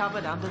locked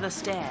cupboard under the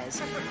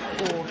stairs,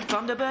 or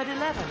Thunderbird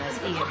 11, as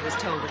Ian was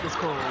told it was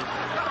called.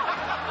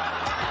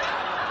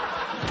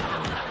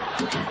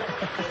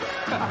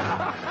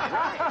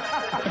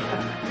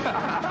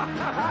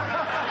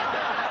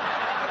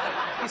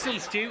 You see,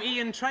 Stu,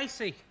 Ian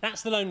Tracy.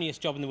 That's the loneliest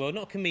job in the world,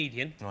 not a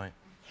comedian. Right.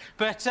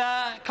 But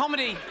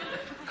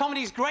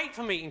comedy's great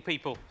for meeting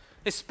people,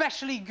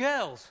 especially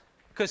girls,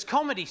 because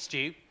comedy,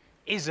 Stu,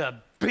 is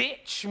a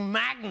bitch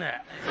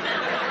magnet.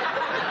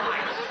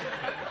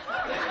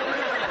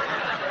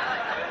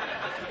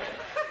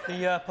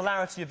 The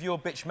polarity of your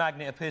bitch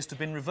magnet appears to have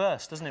been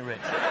reversed, doesn't it,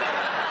 Rich?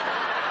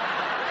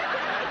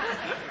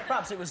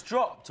 Perhaps it was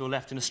dropped or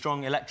left in a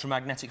strong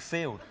electromagnetic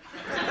field.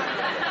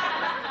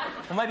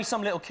 Or maybe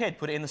some little kid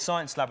put it in the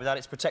science lab without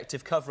its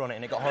protective cover on it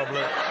and it got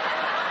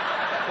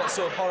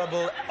sort of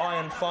horrible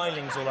iron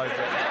filings all over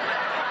it.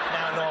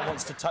 Now no one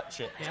wants to touch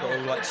it. It's got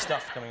all, like,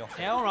 stuff coming off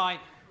it. Yeah, all right.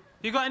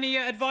 You got any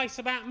advice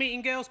about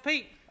meeting girls,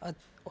 Pete?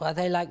 What are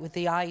they like with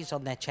the eyes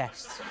on their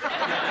chests?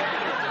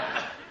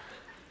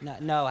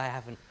 No, I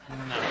haven't.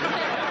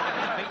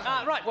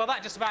 Right, well,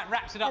 that just about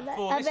wraps it up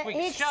for this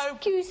week's show.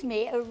 Excuse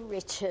me,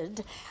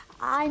 Richard.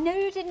 I know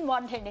you didn't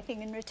want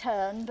anything in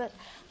return, but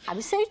I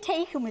was so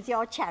taken with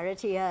your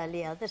charity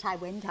earlier that I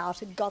went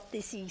out and got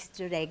this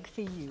Easter egg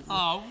for you.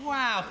 Oh,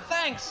 wow,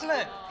 thanks.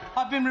 Look,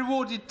 I've been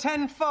rewarded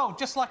tenfold,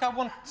 just like I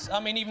want... I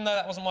mean, even though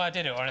that wasn't why I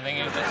did it or anything,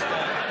 it was just...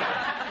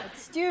 But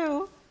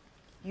Stu,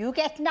 you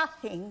get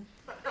nothing.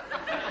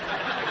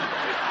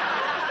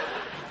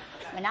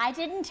 When I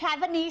didn't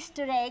have an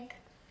Easter egg,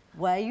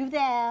 were you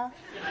there?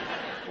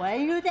 Were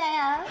you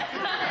there?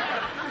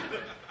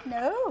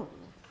 No,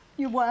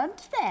 you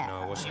weren't there.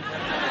 No, I wasn't.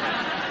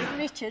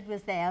 Richard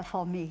was there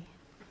for me.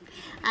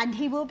 And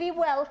he will be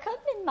welcome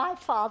in my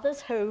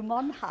father's home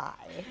on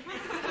high.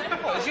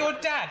 What, is your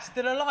dad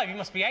still alive? He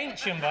must be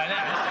ancient by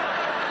now.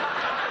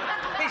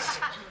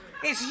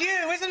 It's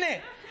you, isn't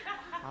it?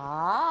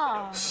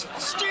 Ah. Stu,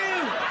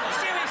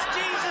 it's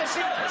Jesus.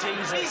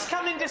 Jesus. He's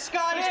come in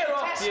disguise to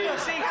test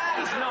us.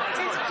 He's not.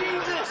 It's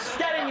Jesus.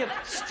 Get in your...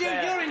 Stu,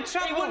 you're in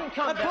trouble. He wouldn't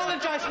come.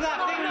 Apologise for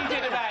that thing you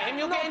did about him.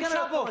 You'll get in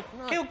trouble.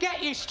 He'll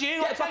get you,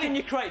 Stu. Get back in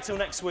your crate till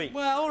next week.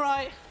 Well, all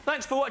right.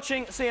 Thanks for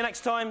watching. See you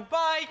next time.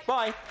 Bye.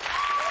 Bye.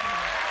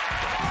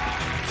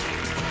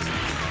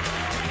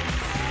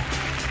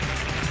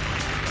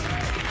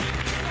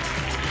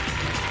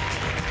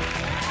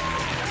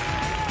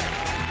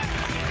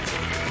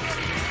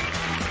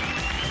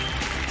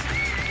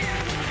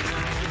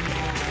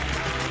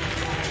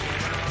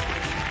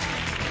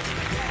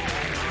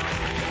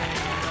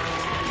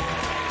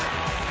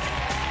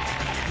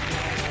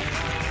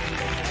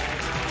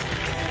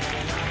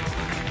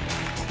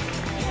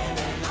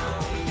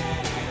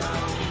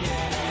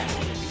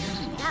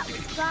 That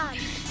was fun.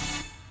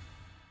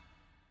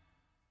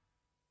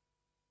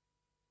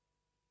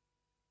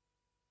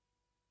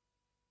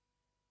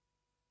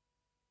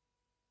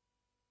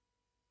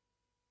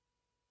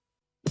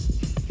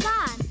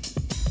 Fun.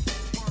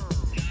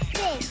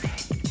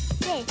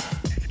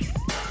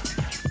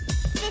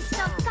 This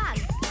not fun.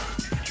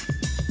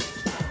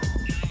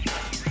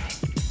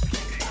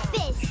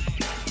 This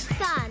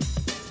fun.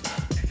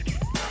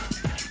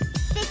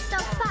 This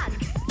not fun.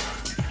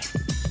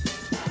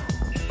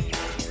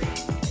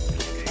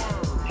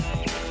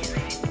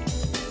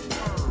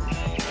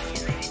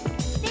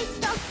 This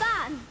not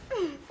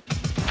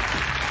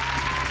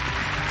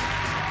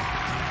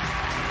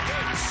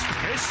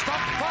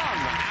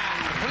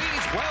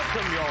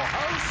your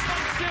host,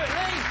 Stewart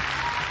Lee.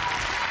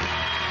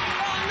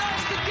 Oh, no,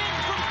 it's the gin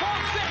from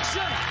Pulp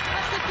Fiction.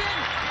 That's the gin.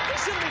 He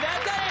shouldn't be there.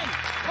 Get in.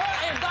 Hurt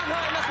him. Don't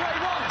hurt him. That's what he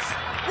wants.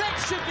 Rich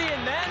should be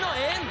in there, not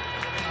him.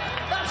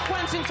 That's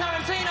Quentin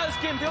Tarantino's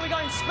gimp. He'll be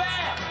going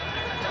spare.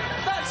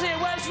 That's it.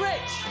 Where's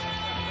Rich?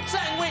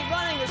 Second week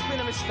running, it's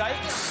been a mistake.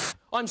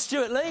 I'm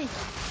Stewart Lee.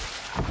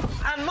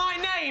 And my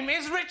name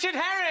is Richard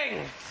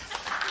Herring.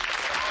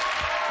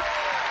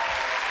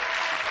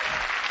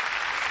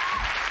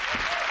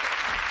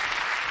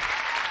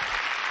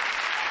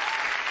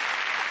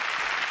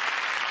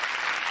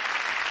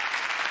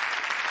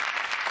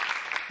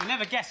 You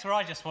never guessed where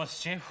I just was,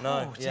 Stu.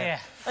 No, oh, dear.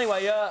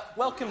 Anyway,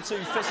 welcome to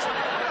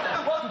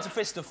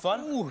Fist of Fun.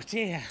 Oh,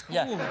 dear.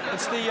 Yeah, Ooh.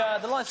 it's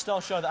the lifestyle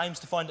show that aims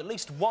to find at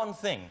least one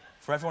thing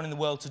for everyone in the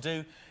world to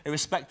do,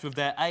 irrespective of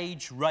their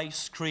age,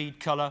 race, creed,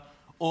 colour,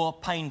 or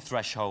pain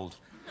threshold.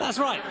 That's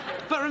right.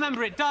 But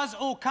remember, it does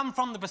all come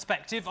from the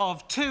perspective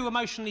of two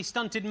emotionally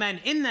stunted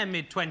men in their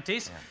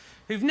mid-20s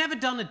who've never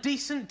done a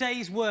decent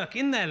day's work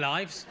in their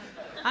lives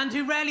and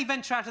who rarely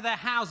venture out of their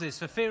houses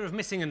for fear of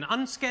missing an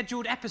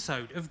unscheduled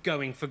episode of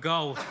Going for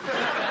Gold.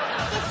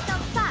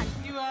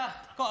 You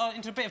got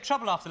into a bit of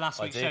trouble after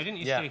last week's show, didn't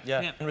you, Stu?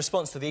 Yeah. In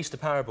response to the Easter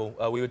parable,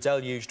 we were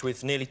deluged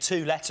with nearly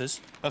 2 letters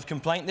of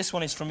complaint. This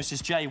one is from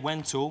Mrs J.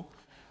 Wentall.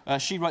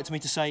 She wrote to me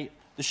to say,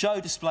 the show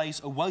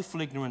displays a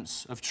woeful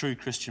ignorance of true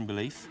Christian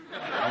belief.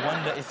 I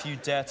wonder if you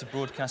dare to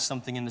broadcast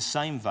something in the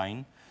same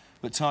vein,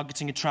 but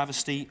targeting a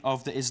travesty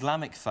of the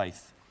Islamic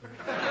faith.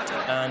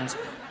 And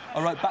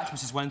I wrote back to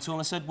Mrs Wentall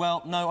and I said,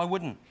 well, no, I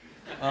wouldn't.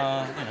 You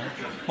know,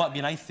 might be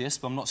an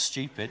atheist, but I'm not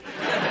stupid.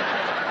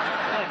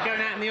 Like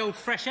going out in the old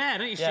fresh air,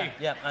 don't you, Stu?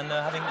 Yeah, and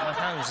having my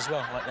hands as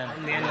well, like them.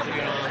 On the end of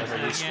your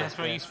arms. Yeah, it's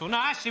very useful. No,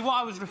 actually, what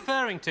I was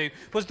referring to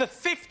was the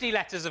 50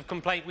 letters of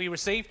complaint we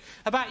received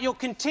about your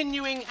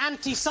continuing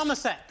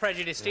anti-Somerset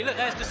prejudice, Stu. Look,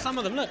 there's just some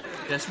of them, look.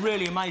 Yeah, it's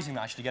really amazing,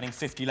 actually, getting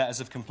 50 letters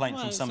of complaint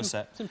from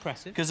Somerset. It's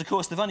impressive. Because, of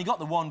course, they've only got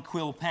the one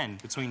quill pen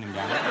between them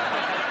down there.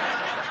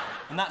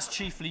 And that's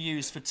chiefly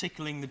used for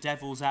tickling the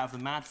devils out of the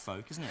mad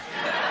folk, isn't it?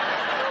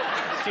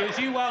 Stu, as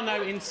you well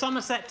know, in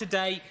Somerset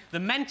today, the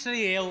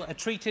mentally ill are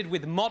treated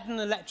with modern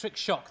electric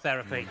shock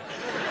therapy.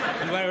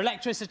 And where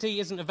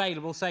electricity isn't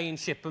available, say in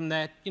Shipham,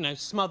 they're, you know,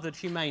 smothered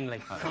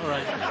humanely. All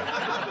right.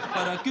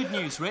 But good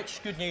news,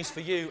 Rich. Good news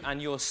for you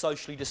and your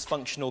socially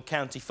dysfunctional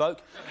county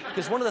folk.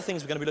 Because one of the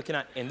things we're going to be looking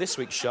at in this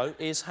week's show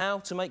is how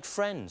to make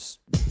friends.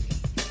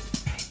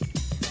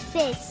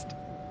 Fist.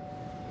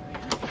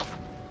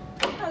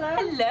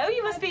 Hello,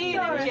 you must be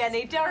Ian and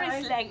Jenny. Doris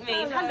Hi. lent me.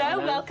 Hello.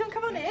 Hello, welcome,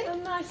 come on in. Oh,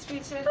 nice to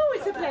meet you. Oh,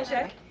 it's a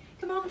pleasure.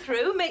 Come on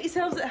through, make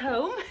yourselves at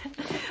home.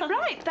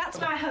 Right, that's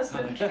my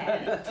husband,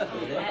 Ken.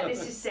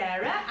 This is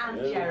Sarah and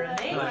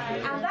Jeremy.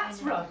 And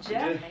that's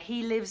Roger.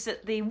 He lives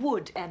at the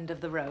wood end of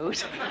the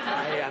road.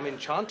 I am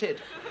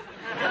enchanted.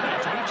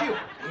 To meet you.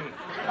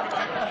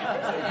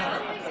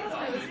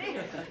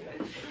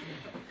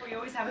 We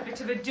always have a bit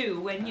of a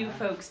do when you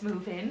folks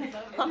move in.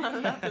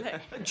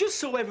 Just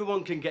so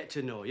everyone can get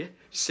to know you,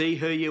 see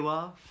who you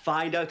are,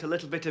 find out a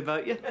little bit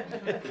about you.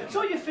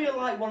 So you feel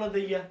like one of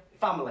the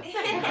family.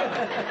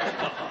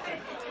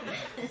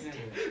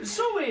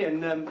 So,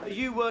 Ian,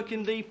 you work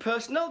in the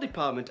personnel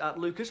department at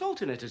Lucas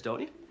Alternators, don't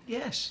you?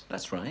 Yes,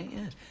 that's right,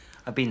 yes.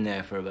 I've been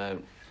there for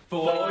about...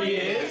 4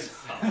 years.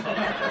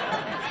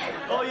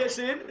 Oh, yes,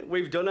 Ian,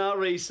 we've done our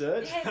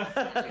research.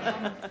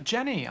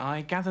 Jenny,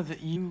 I gather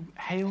that you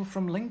hail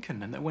from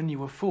Lincoln and that when you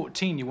were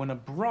 14 you won a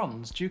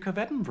bronze Duke of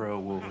Edinburgh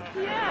award.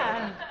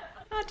 Yeah.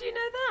 How do you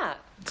know that?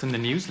 It's in the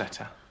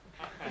newsletter.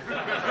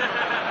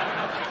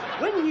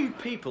 When new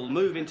people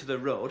move into the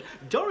road,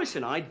 Doris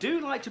and I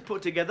do like to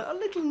put together a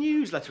little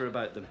newsletter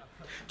about them.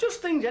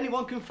 Just things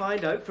anyone can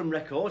find out from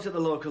records at the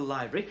local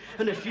library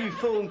and a few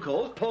phone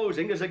calls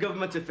posing as a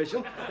government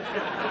official.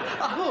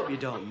 I hope you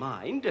don't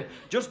mind,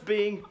 just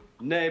being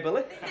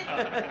neighbourly.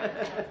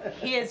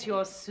 Here's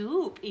your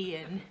soup,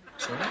 Ian.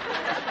 Sorry?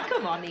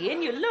 Come on,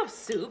 Ian, you love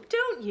soup,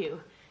 don't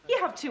you? You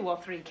have 2 or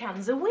 3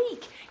 cans a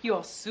week.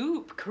 You're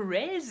soup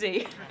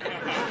crazy.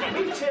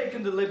 You've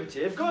taken the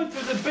liberty of going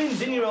through the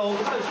bins in your old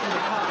house from the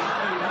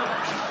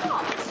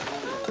party.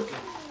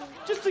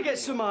 Just to get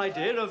some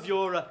idea of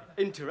your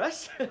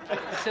interests.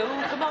 So,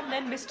 come on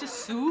then, Mr.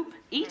 Soup.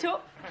 Eat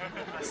up.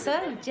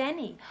 So,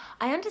 Jenny,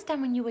 I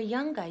understand when you were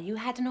younger you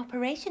had an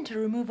operation to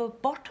remove a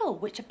bottle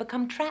which had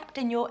become trapped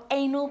in your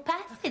anal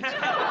passage.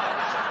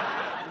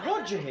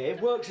 Roger here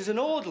works as an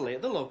orderly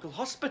at the local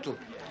hospital.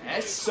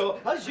 Yes. So,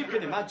 as you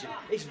can imagine,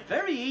 it's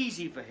very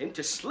easy for him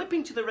to slip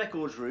into the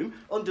records room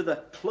under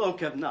the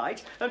cloak of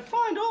night and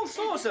find all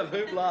sorts of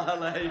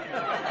hoopla-hallay.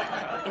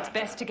 It's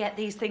best to get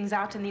these things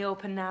out in the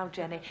open now,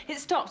 Jenny. It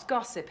stops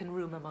gossip and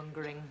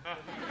rumour-mongering.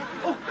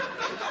 Oh,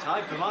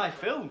 time for my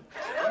film.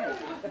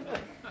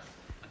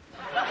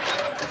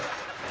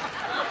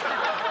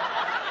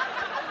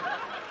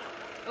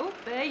 Oh,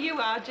 there you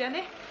are,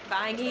 Jenny.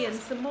 Buying Ian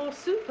some more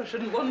soup, I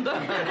shouldn't wonder.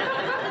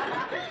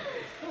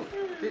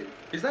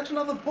 Is that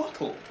another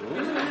bottle?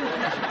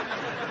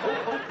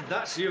 Oh,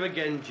 that's you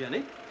again,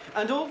 Jenny.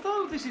 And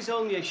although this is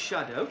only a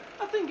shadow,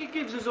 I think it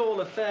gives us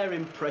all a fair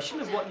impression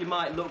of what you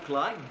might look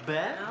like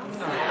bare.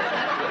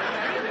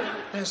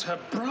 There's her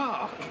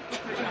bra.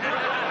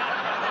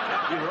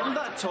 You were on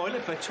that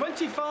toilet for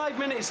 25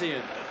 minutes,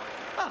 Ian.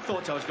 I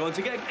thought I was going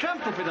to get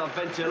cramped up in that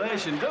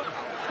ventilation duct.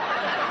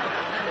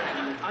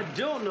 I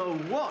don't know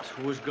what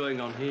was going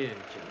on here,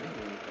 Jenny.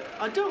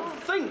 I don't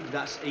think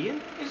that's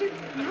Ian, is it?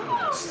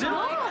 No.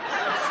 Still,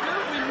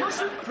 we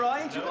mustn't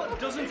pry into what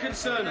doesn't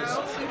concern us.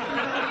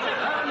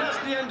 And that's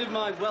the end of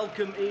my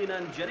welcome, Ian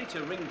and Jenny,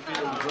 to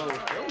Ringfield Road.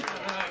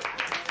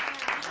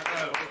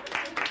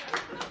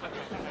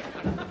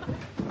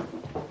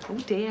 Oh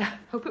dear.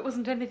 Hope it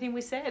wasn't anything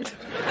we said.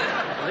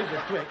 I think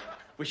we're quick.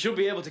 We should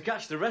be able to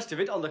catch the rest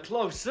of it on the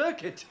closed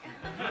circuit.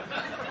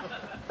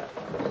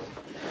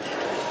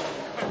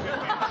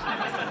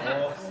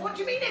 What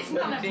do you mean it's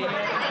none of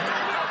mine?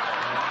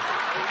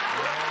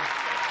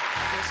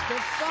 It's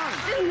good fun.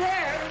 In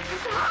there,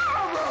 it's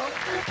horrible.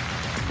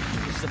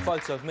 This is a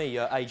photo of me,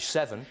 age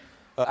 7,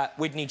 at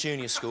Widney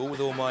Junior School with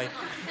all my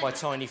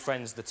tiny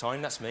friends at the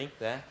time. That's me,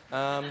 there.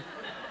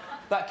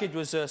 That kid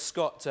was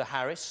Scott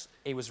Harris.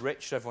 He was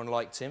rich, so everyone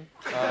liked him.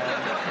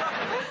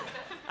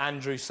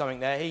 Andrew something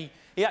there.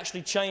 He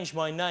actually changed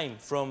my name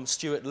from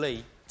Stewart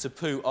Lee to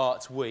Pooh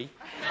Art Wee,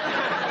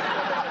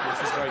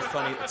 which was very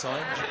funny at the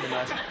time, as you can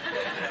imagine.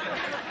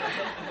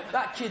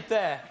 That kid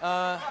there,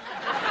 can't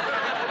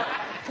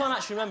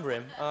actually remember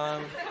him.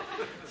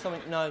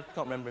 No,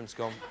 can't remember him, it's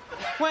gone.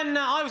 When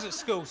I was at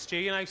school, Stu,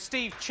 you know,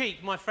 Steve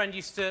Cheek, my friend,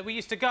 we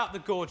used to go up the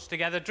gorge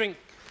together, drink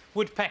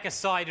woodpecker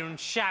cider and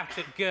shout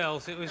at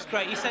girls. It was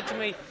great. He said to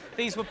me,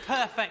 these were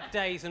perfect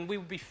days and we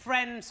would be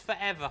friends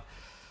forever.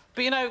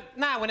 But, you know,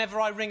 now whenever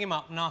I ring him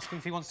up and ask him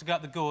if he wants to go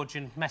up the gorge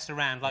and mess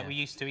around like we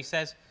used to, he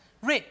says,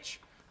 Rich,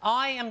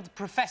 I am the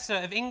Professor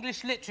of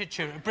English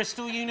Literature at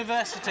Bristol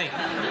University.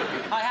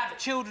 I have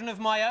children of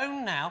my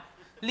own now.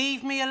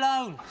 Leave me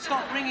alone.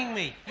 Stop ringing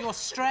me. You're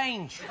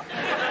strange.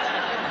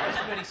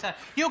 It's really sad.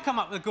 You'll come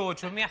up the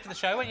gorge with me after the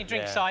show, won't you?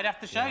 Drink cider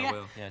after the show, I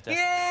will. Yeah, definitely.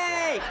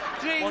 Yay!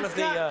 Drink One of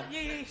the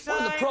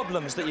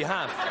problems that you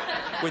have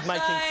with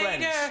making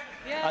friends,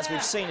 as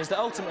we've seen, is that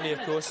ultimately, of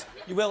course,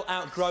 you will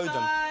outgrow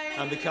them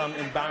and become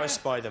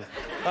embarrassed by them.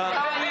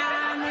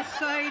 I am a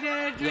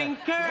cider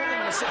drinker.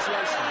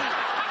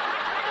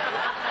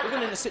 We've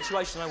been in a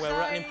situation now where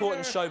we're at an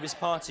important showbiz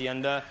party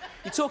and you're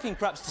talking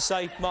perhaps to,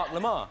 say, Mark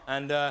Lamar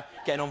and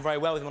getting on very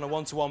well with him on a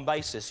one-to-one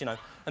basis, you know,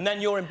 and then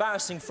your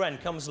embarrassing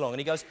friend comes along and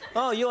he goes,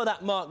 oh, you're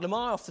that Mark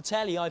Lamar off the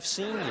telly, I've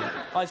seen you.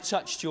 I've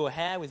touched your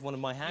hair with one of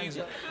my hands.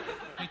 You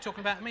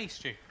talking about me,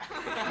 Stu?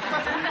 No,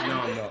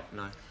 I'm not,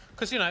 no.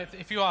 Because, you know,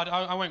 if you are,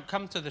 I won't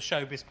come to the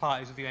showbiz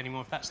parties with you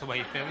anymore if that's the way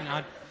you feel. You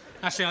know,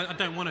 actually, I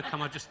don't want to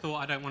come. I just thought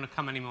I don't want to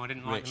come anymore. I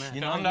didn't like them.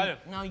 You know, I don't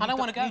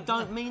want to go. You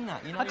don't mean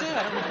that. You know, I do.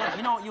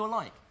 You know what you're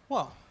like?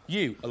 What?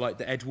 You are like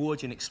the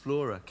Edwardian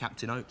explorer,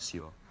 Captain Oates,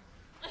 you are.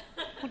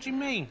 What do you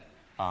mean?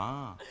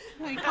 Ah.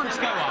 No, you can't just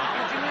go on.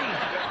 What do you mean?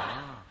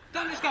 Ah.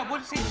 Don't just go.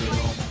 What is it?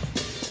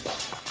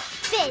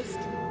 Fist.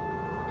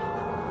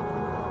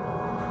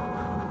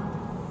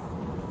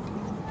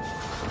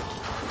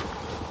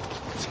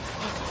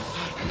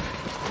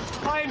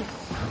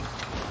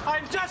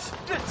 I'm just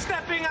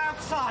stepping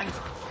outside.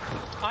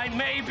 I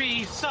may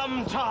be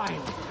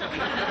sometime.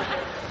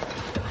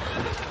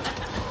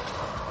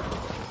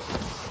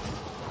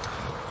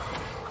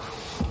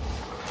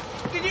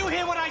 Did you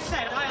hear what I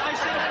said? I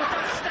said I'm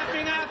just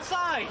stepping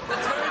outside.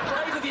 That's very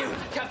brave of you,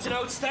 Captain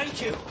Oates.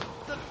 Thank you.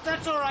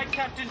 That's all right,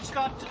 Captain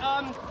Scott.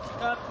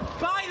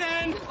 Bye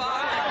then.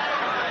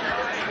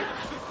 Bye.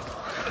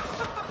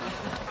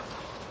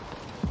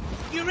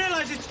 You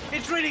realise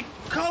it's really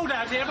cold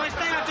out here. If I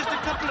stay out just a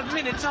couple of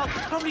minutes, I'll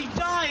probably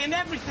die and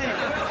everything.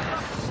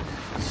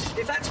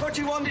 If that's what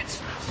you want,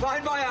 it's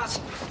fine by us.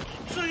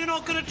 So you're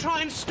not going to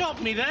try and stop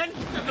me then?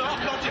 No,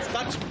 not if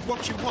that's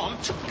what you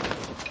want.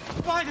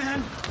 Why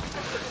then?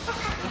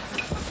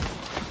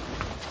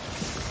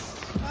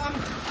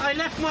 I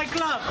left my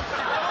glove.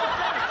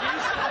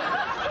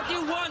 What do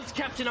you want,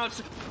 Captain Oates?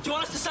 Do you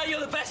want us to say you're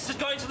the best at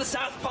going to the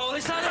South Pole?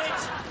 Is that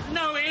it?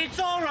 No, it's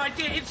all right.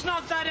 It's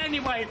not that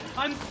anyway.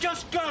 I'm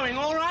just going,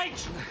 all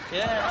right?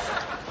 Yes.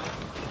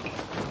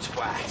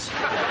 Twat.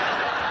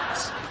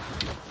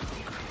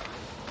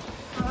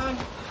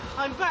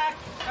 I'm back.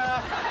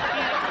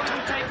 It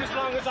didn't take as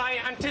long as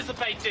I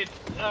anticipated.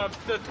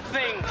 The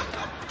thing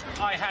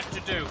I had to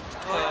do.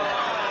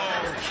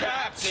 Oh,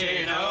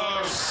 Captain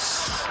Oates.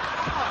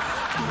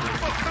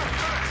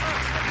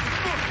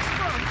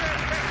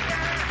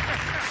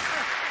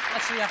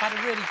 Actually, I've had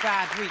a really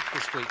bad week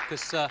this week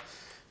because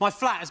my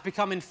flat has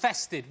become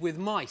infested with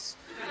mice.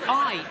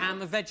 I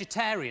am a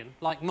vegetarian,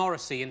 like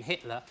Morrissey and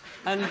Hitler,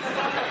 and so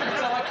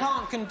I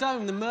can't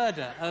condone the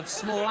murder of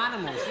small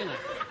animals, you know.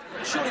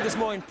 Surely there's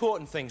more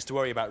important things to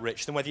worry about,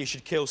 Rich, than whether you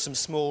should kill some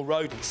small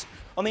rodents.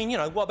 I mean, you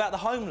know, what about the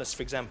homeless,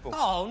 for example?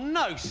 Oh,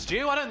 no,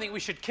 Stu, I don't think we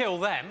should kill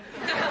them.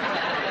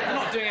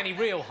 Not doing any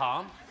real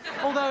harm.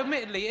 Although,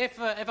 admittedly, if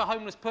a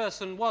homeless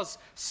person was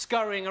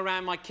scurrying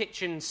around my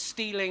kitchen,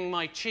 stealing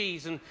my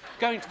cheese and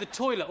going to the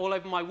toilet all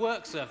over my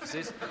work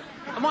surfaces,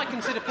 I might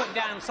consider putting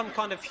down some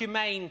kind of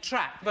humane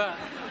trap. But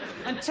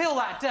until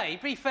that day,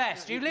 be fair,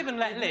 Stu, live and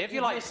let live.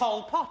 You're like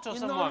Pol Pot or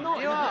someone. No,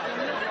 you are.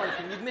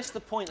 You've missed the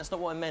point. That's not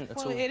what I meant at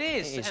all. Well, it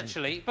is,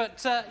 actually.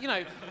 But, you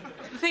know,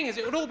 the thing is,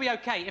 it would all be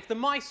OK if the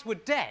mice were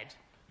dead,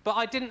 but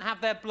I didn't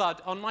have their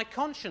blood on my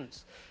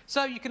conscience.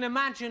 So you can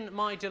imagine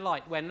my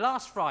delight when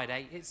last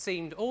Friday it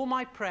seemed all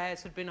my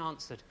prayers had been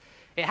answered.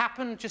 It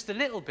happened just a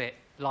little bit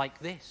like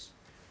this.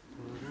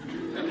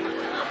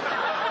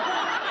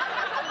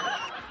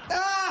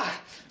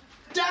 Ah!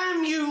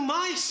 Damn you,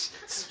 mice!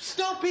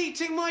 Stop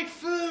eating my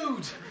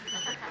food!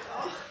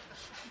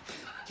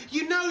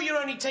 You know you're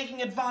only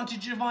taking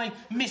advantage of my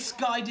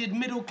misguided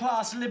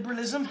middle-class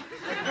liberalism.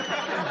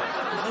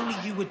 If only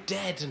you were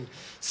dead and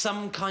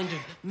some kind of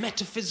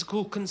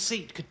metaphysical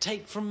conceit could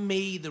take from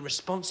me the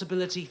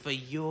responsibility for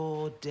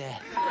your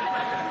death.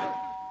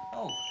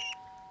 Oh,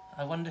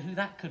 I wonder who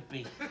that could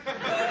be.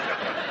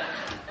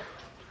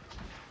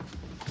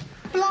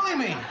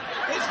 Blimey!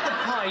 It's the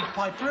Pied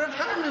Piper of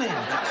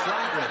Hamelin. That's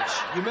right, Rich.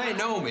 You may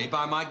know me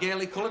by my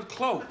gaily coloured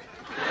cloak.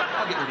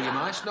 I'll get rid of your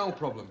mice, no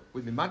problem,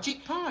 with my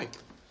magic pipe.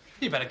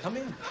 You better come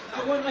in.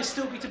 But won't I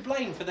still be to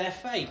blame for their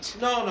fate?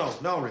 No,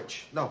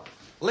 Rich, no.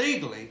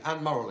 Legally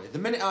and morally, the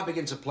minute I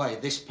begin to play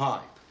this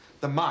pipe,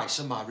 the mice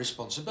are my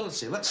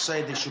responsibility. Let's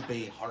say they should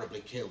be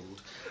horribly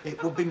killed.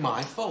 It would be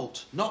my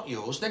fault, not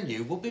yours, then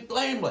you would be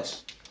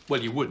blameless.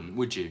 Well, you wouldn't,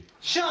 would you?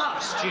 Shut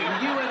up, Stu.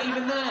 You weren't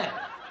even there.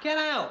 Get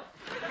out.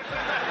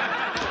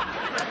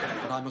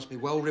 But I must be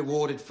well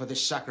rewarded for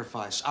this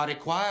sacrifice. I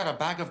require a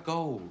bag of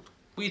gold.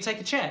 Will you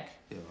take a cheque?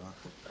 Yeah, right.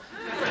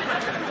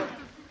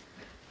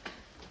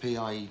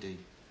 P-I-E-D.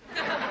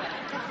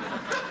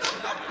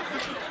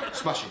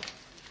 Smash it.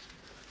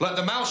 Let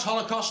the mouse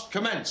holocaust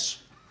commence.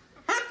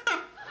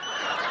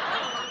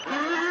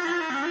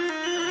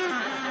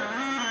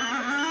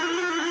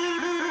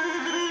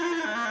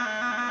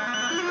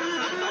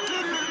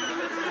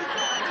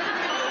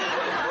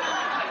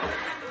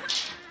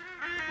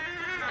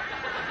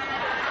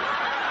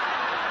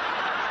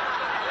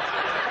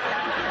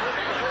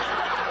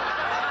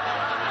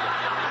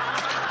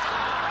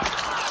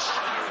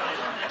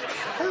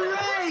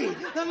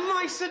 The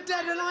mice are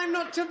dead and I'm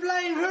not to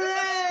blame.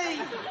 Hooray!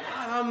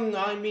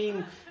 I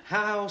mean,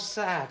 how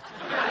sad.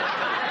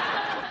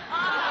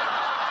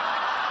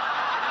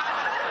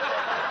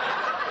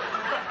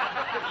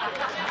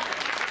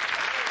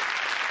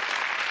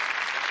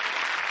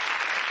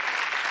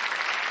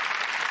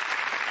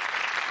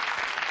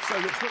 So,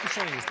 Rich, what you're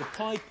saying is the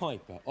Pied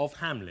Piper of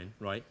Hamelin,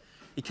 right,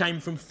 he came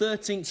from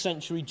 13th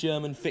century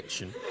German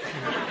fiction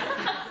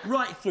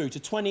right through to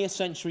 20th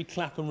century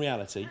Clapham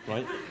reality,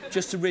 right,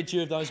 just to rid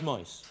you of those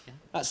mice. Yeah.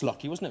 That's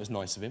lucky, wasn't it? It was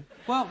nice of him.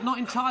 Well, not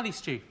entirely,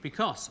 Stu,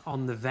 because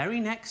on the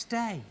very next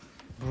day...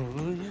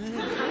 Oh,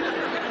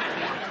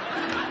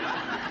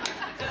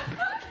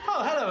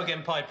 hello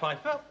again, Pied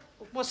Piper.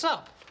 What's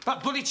up?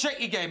 That bloody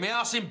cheque you gave me,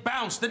 arse him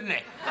bounced, didn't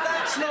it?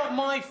 That's not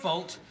my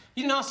fault.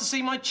 You didn't ask to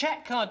see my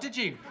cheque card, did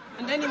you?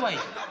 And anyway,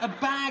 a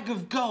bag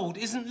of gold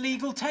isn't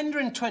legal tender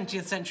in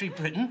 20th century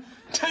Britain.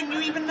 Don't you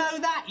even know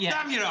that yet?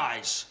 Damn your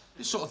eyes!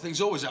 This sort of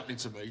thing's always happening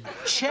to me.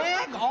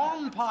 Check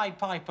on, Pied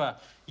Piper.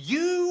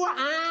 You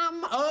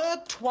am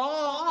a twat.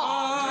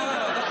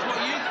 Oh, that's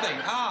what you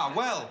think. Ah,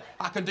 well,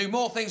 I can do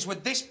more things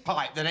with this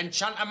pipe than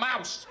enchant a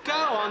mouse. Go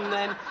on,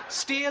 then.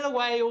 Steal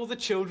away all the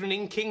children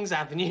in King's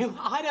Avenue.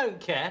 I don't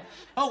care.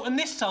 Oh, and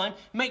this time,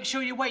 make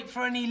sure you wait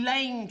for any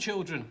lame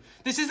children.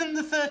 This isn't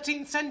the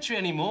 13th century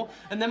anymore,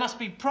 and there must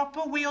be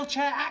proper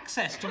wheelchair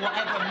access to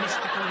whatever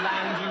mystical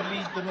land you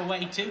lead them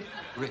away to.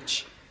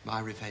 Rich, my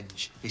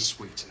revenge is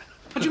sweeter.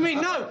 What do you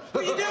mean, no?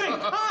 What are you doing? It was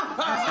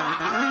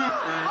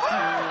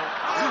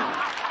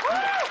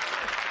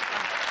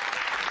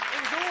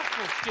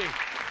awful, Stu.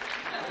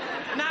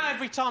 Now,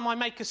 every time I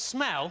make a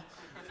smell,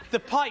 the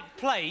pipe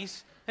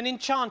plays and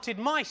enchanted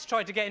mice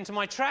try to get into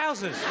my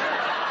trousers.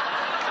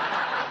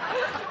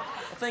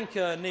 I think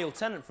Neil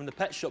Tennant from the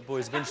Pet Shop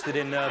Boys is interested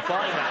in buying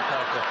that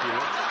pipe off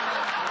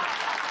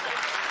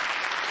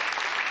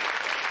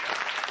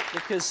you.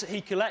 Because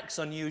he collects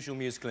unusual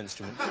musical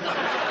instruments.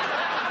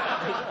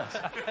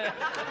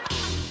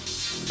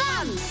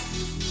 Fun!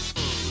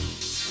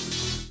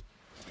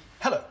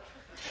 Hello.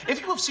 If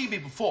you have seen me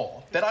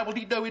before, then I will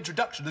need no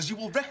introduction, as you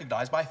will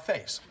recognise my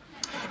face.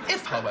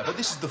 If, however,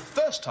 this is the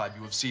first time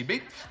you have seen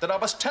me, then I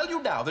must tell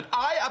you now that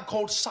I am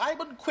called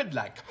Simon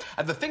Quinlank,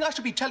 and the thing I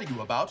shall be telling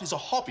you about is a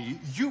hobby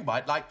you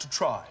might like to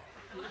try.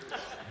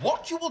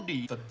 What you will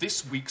need for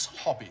this week's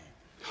hobby: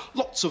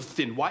 lots of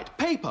thin white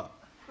paper,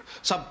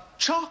 some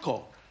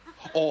charcoal,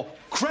 or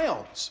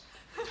crayons,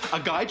 a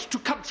guide to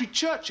country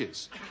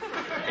churches,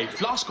 a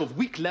flask of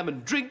weak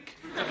lemon drink,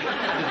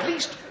 and at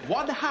least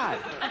one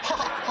hand. If you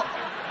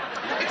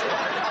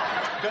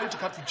like going to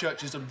country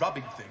churches and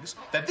rubbing things,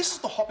 then this is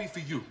the hobby for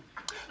you.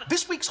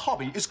 This week's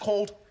hobby is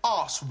called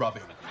arse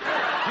rubbing.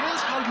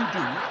 Here's how you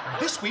do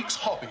this week's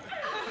hobby.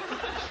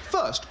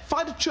 First,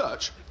 find a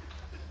church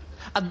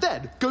and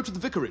then go to the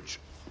vicarage.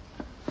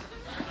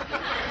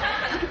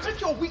 You can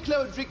drink your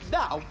weak-lower drink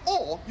now,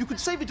 or you can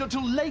save it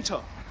until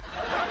later.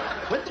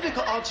 When the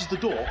vicar answers the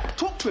door,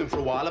 talk to him for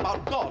a while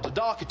about God and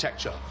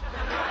architecture.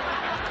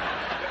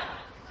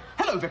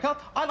 Hello, Vicar.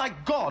 I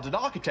like God and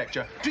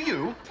architecture. Do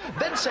you?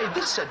 Then say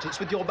this sentence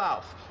with your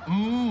mouth.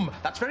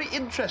 That's very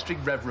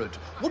interesting, Reverend.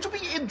 Would you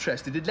be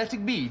interested in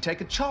letting me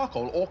take a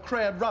charcoal or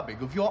crayon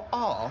rubbing of your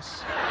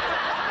arse?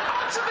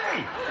 Answer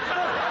me!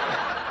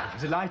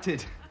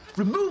 Delighted.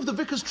 Remove the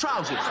vicar's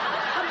trousers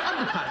and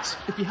underpants,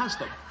 if he has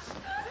them.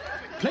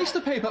 Place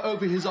the paper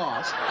over his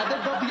arse and then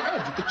rub the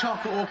edge of the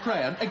charcoal or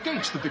crayon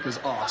against the vicar's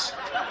arse.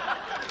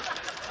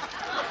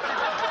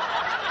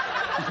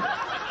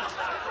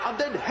 And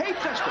then, hey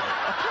presto,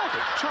 a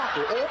perfect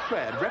charcoal or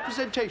crayon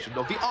representation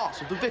of the arse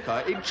of the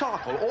vicar in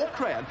charcoal or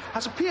crayon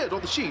has appeared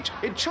on the sheet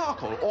in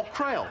charcoal or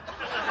crayon.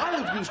 I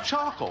have used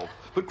charcoal,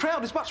 but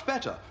crayon is much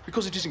better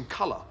because it is in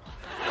colour.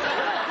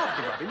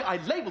 The rubbing, I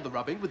label the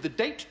rubbing with the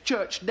date,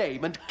 church,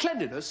 name and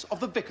cleanliness of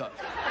the vicar.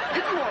 If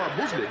you are a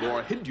Muslim or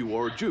a Hindu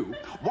or a Jew,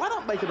 why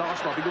not make an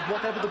arse rubbing of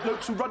whatever the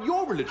blokes who run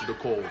your religion are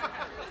called?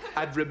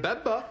 And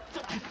remember,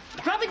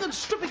 grabbing and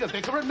stripping a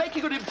vicar and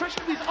making an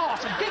impression of his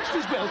arse against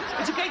his will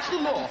is against the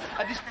law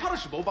and is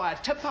punishable by a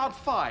 £10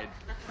 fine.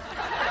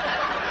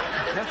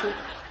 Be careful.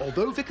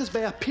 Although vicars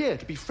may appear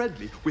to be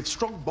friendly with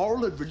strong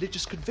moral and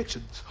religious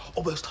convictions,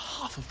 almost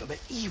half of them are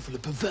evil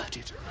and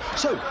perverted.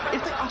 So,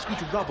 if they ask me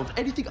to rub on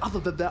anything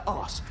other than their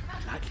arse,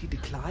 politely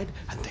decline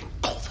and then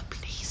call the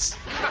police.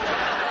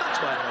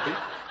 That's my hobby.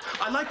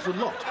 I like it a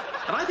lot,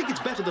 and I think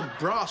it's better than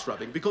brass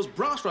rubbing because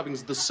brass rubbing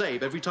is the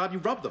same every time you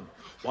rub them.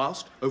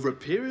 Whilst, over a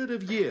period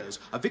of years,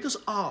 a vicar's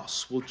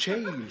arse will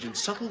change in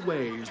subtle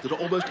ways that are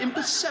almost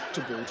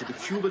imperceptible to the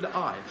human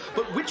eye,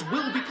 but which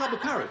will become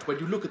apparent when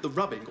you look at the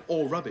rubbing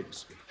or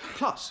rubbings.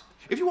 Plus,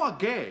 if you are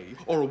gay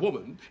or a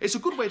woman, it's a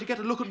good way to get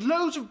a look at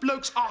loads of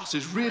blokes'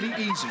 arses really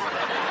easily.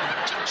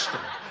 Touch them.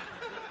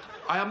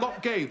 I am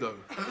not gay, though.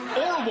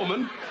 Or a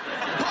woman.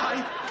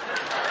 Bye.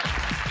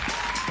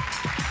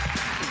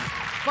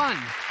 Fun.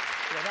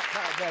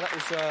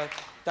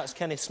 That's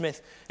Kenneth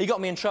Smith. He got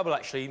me in trouble,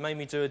 actually. He made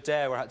me do a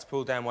dare where I had to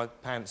pull down my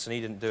pants, and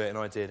he didn't do it, and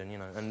I did, and, you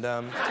know. And,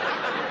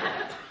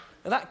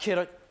 that kid,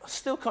 I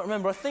still can't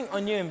remember. I think I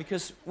knew him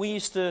because we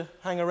used to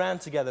hang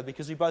around together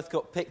because we both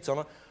got picked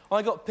on.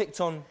 I got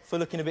picked on for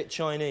looking a bit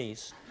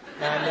Chinese,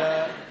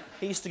 and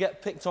he used to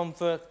get picked on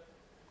for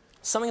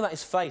something about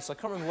his face. I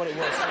can't remember what it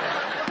was.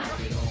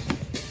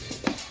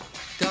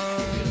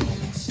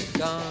 Dance,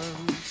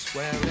 dance,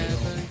 wherever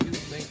you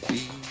may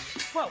be.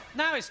 Well,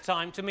 now it's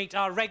time to meet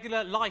our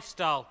regular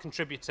lifestyle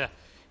contributor.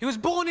 He was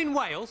born in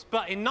Wales,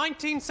 but in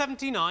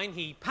 1979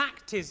 he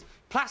packed his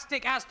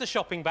plastic Asda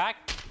shopping bag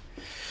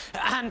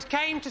and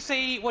came to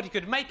see what he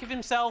could make of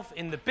himself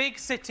in the big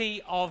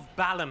city of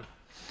Balham.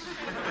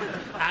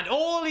 And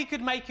all he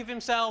could make of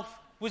himself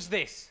was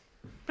this.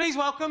 Please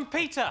welcome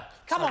Peter.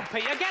 Come on,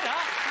 Peter, get up.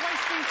 You're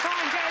wasting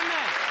time, get in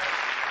there.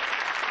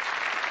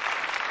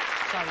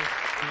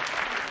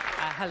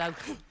 Hello.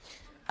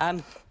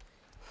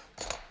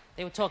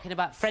 They were talking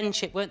about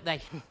friendship, weren't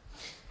they?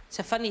 It's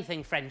a funny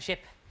thing, friendship.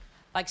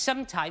 Like,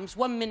 sometimes,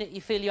 one minute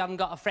you feel you haven't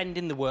got a friend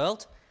in the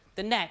world,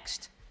 the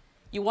next,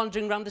 you're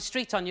wandering around the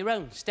street on your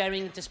own,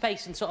 staring into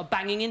space and sort of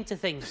banging into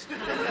things.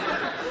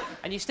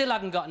 And you still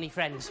haven't got any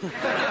friends.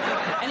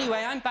 Anyway,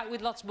 I'm back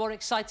with lots more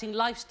exciting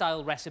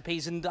lifestyle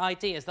recipes and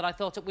ideas that I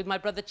thought up with my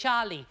brother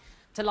Charlie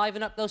to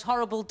liven up those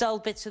horrible, dull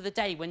bits of the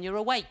day when you're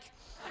awake.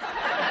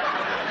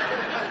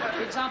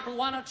 For example,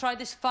 why not try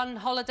this fun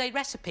holiday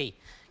recipe?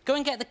 Go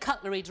and get the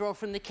cutlery drawer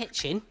from the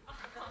kitchen.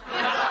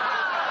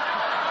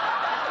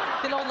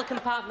 Fill all the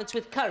compartments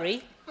with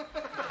curry.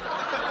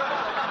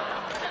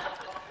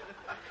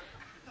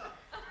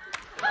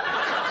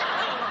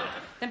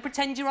 Then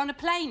pretend you're on a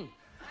plane.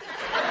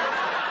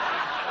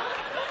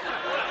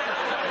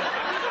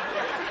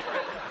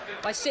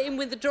 By sitting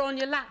with the drawer on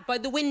your lap by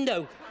the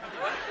window,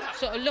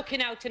 sort of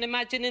looking out and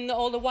imagining that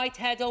all the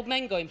white-haired old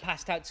men going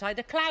past outside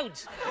the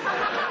clouds.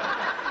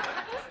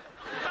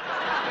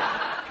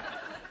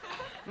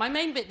 My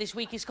main bit this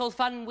week is called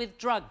Fun with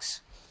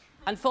Drugs.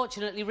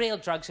 Unfortunately, real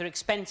drugs are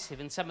expensive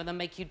and some of them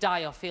make you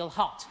die or feel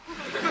hot.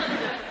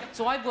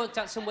 So I've worked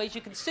out some ways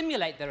you can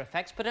simulate their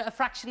effects, but at a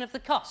fraction of the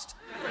cost.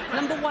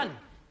 Number one,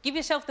 give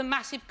yourself the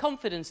massive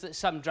confidence that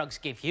some drugs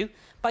give you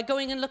by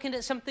going and looking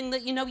at something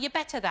that you know you're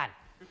better than.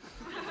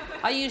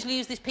 I usually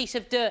use this piece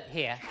of dirt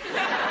here.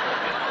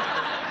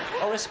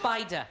 Or a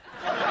spider.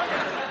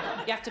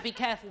 You have to be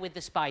careful with the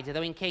spider,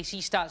 though, in case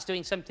he starts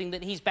doing something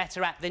that he's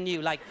better at than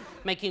you, like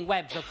making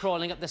webs or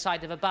crawling up the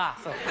side of a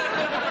bath or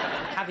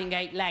having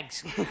 8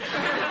 legs.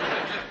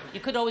 You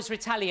could always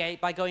retaliate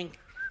by going...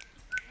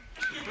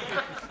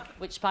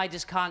 which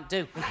spiders can't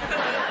do.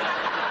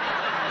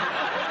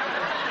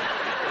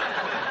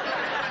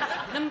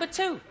 Number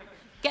 2,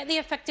 get the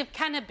effect of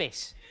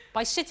cannabis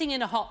by sitting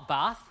in a hot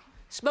bath,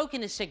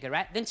 smoking a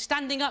cigarette, then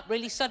standing up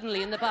really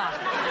suddenly in the bath.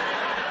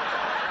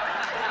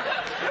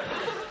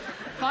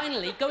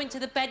 Finally, go into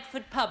the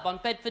Bedford pub on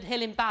Bedford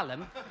Hill in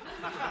Balham,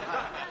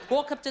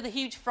 walk up to the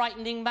huge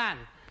frightening man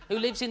who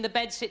lives in the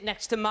bed sit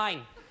next to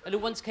mine, and who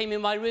once came in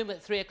my room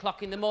at 3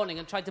 o'clock in the morning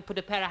and tried to put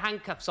a pair of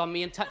handcuffs on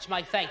me and touch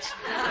my face.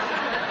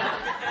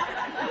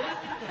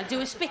 And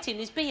do a spit in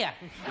his beer.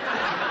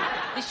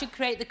 This should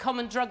create the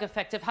common drug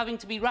effect of having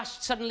to be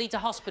rushed suddenly to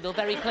hospital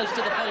very close to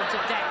the point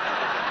of death.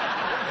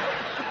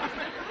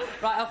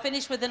 Right, I'll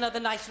finish with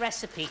another nice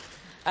recipe.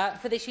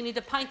 For this, you need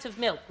a pint of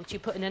milk, which you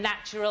put in a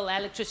natural,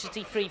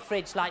 electricity-free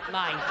fridge like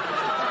mine.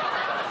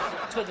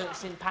 Twiddle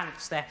it's in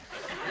pants there.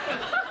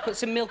 Put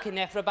some milk in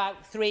there for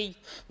about 3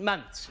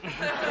 months.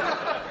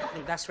 I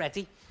think that's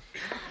ready.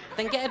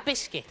 Then get a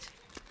biscuit.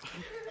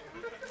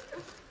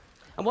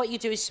 And what you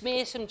do is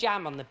smear some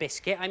jam on the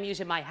biscuit. I'm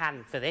using my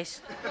hand for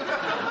this.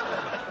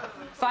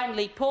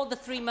 Finally, pour the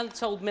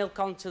 3-month-old milk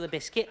onto the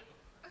biscuit.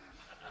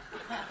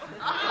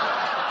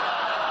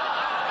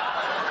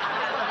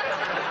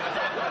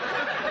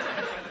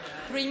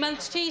 3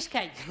 months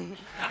cheesecake.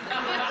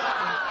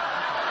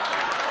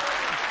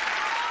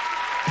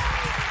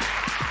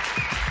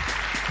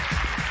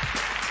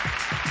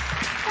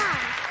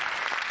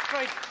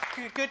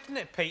 Very good, isn't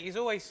it, Pete? He's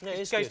always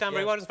goes down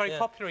very well. It's very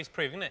popular. He's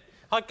proving it.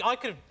 I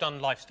could have done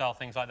lifestyle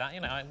things like that.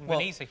 You know, it would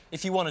been easy.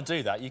 If you want to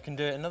do that, you can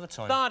do it another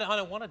time. No, I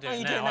don't want to do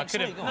it now. I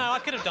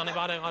could have done it,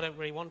 but I don't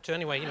really want to.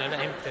 Anyway, you know, let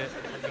him do it.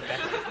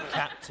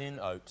 Captain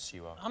Oates,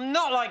 you are. I'm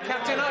not like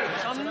Captain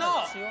Oates. I'm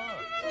not. You are.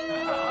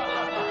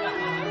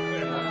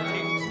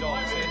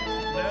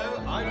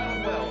 No,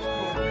 I'm well.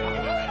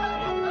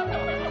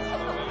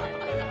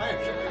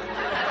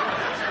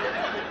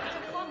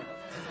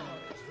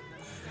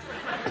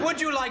 Would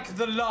you like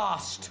the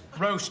last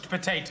roast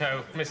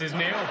potato, Mrs.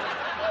 Neal?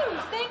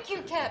 Oh, thank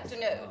you,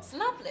 Captain Oates.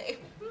 Lovely.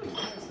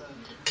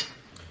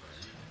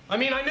 I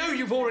mean, I know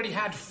you've already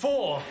had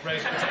 4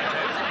 roast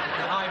potatoes,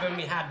 and I've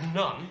only had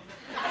none.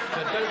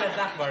 But don't let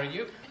that worry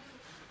you.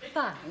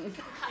 Fine.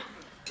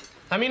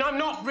 I mean, I'm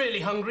not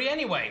really hungry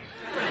anyway.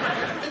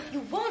 If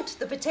you want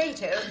the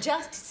potato,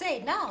 just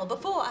say now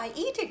before I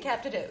eat it,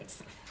 Captain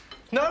Oates.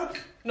 No,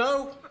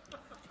 no.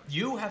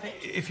 You have it.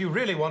 If you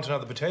really want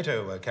another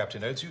potato,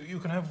 Captain Oates, you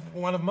can have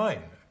one of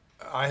mine.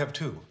 I have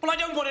 2. Well, I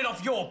don't want it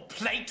off your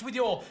plate with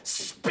your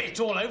spit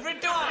all over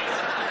it, do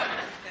I?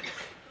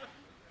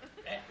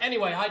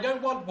 Anyway, I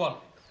don't want one.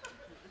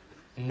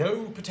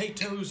 No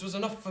potatoes was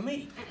enough for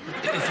me.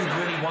 If you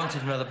really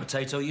wanted another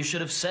potato, you should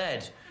have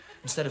said.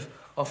 Instead of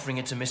offering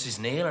it to Mrs.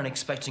 Neal and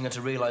expecting her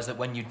to realise that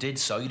when you did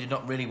so, you did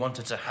not really want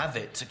her to have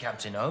it to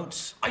Captain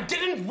Oates. I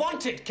didn't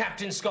want it,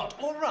 Captain Scott,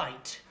 all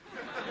right.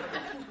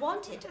 If you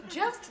want it,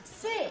 just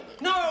say.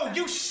 No,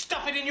 you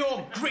stuff it in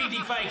your greedy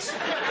face.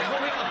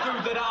 You'll eat the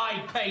food that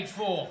I paid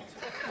for.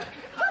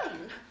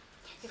 Fine.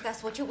 If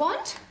that's what you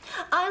want,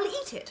 I'll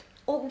eat it.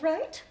 All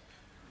right?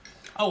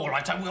 Oh, all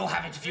right, I will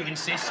have it if you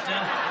insist. Can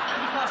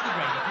you pass the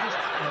gravy, please?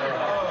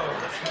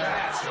 Oh,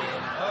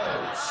 Captain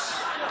Oates.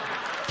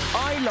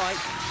 I like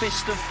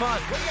Fist of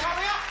Fun. Will you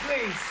hurry up,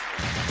 please?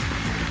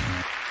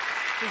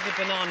 These are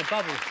banana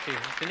bubbles, Stu.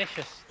 It's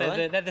delicious.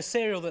 They're the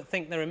cereal that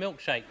think they're a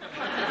milkshake.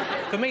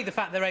 For me, the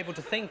fact they're able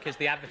to think is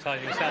the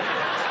advertising self.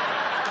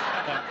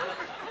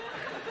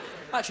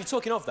 Actually,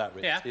 talking of that,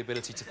 Rich, the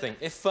ability to think,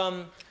 if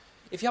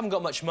you haven't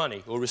got much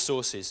money or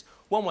resources,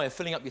 one way of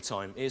filling up your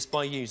time is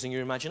by using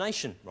your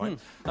imagination, right?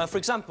 For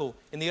example,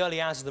 in the early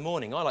hours of the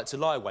morning, I like to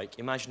lie awake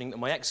imagining that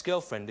my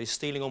ex-girlfriend is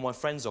stealing all my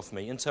friends off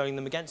me and turning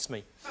them against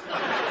me.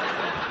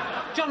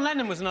 John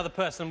Lennon was another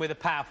person with a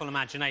powerful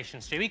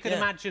imagination, Stu. He could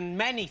imagine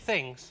many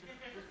things.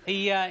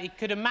 He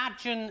could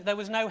imagine there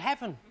was no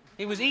heaven.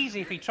 It was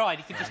easy if he tried.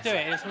 He could just do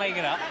it, just make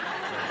it up.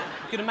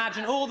 He could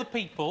imagine all the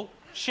people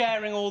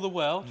sharing all the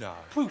world. No.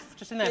 Poof,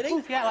 just in there.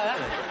 Poof, yeah, like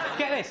that.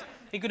 Get this.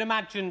 He could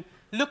imagine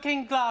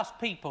looking-glass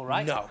people,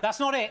 right? No. That's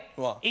not it.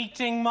 What?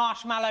 Eating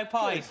marshmallow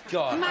pies. Good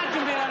God.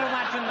 Imagine being able to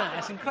imagine that.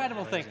 That's an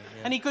incredible thing.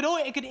 Yeah. And he could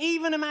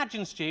even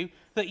imagine, Stu,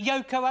 that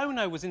Yoko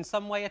Ono was in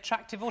some way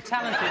attractive or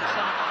talented.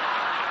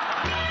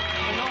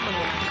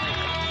 Phenomenal.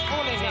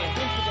 All in here.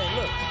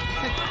 Look.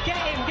 Get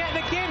him, get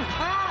the gimp.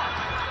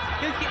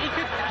 He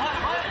could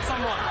hurt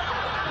someone.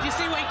 Did you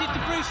see what he did to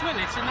Bruce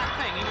Willis in that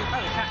thing? He was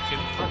trying to catch him.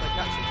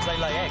 Because they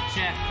lay eggs.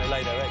 Yeah. They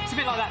lay their eggs. It's a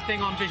bit like that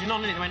thing on Vision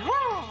On, and it went,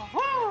 whoa,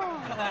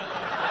 whoa, like that.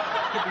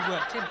 Could be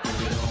worked in.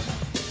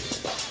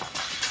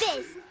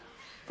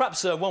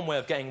 Perhaps one way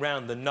of getting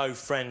round the no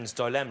friends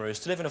dilemma is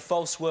to live in a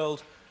false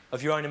world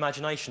of your own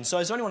imagination. So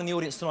is there anyone in the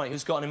audience tonight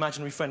who's got an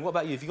imaginary friend? What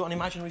about you? Have you got an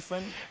imaginary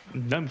friend?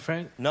 No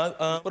friend. No?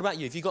 What about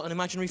you? Have you got an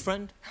imaginary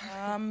friend?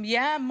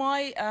 Yeah,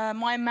 my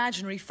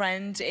imaginary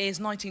friend is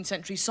 19th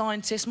century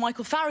scientist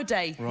Michael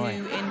Faraday, who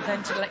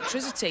invented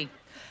electricity.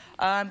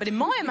 But in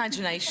my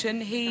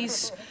imagination,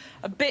 he's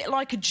a bit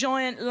like a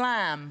giant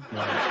lamb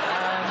with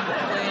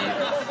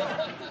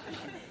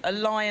a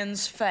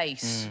lion's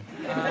face.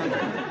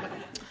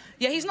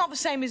 Yeah, he's not the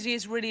same as he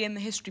is really in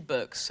the history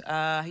books.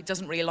 He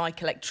doesn't really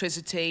like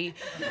electricity,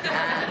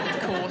 and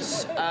of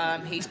course,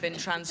 he's been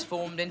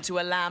transformed into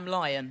a lamb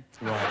lion.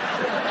 Right.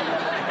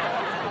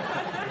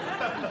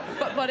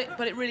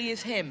 But it really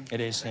is him.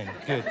 It is him.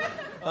 Good.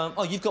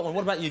 Oh, you've got one.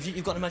 What about you?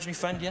 You've got an imaginary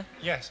friend, yeah?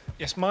 Yes.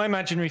 Yes, my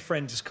imaginary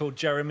friend is called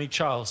Jeremy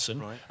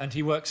Charlson, and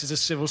he works as a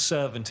civil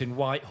servant in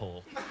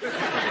Whitehall.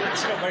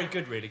 It's not very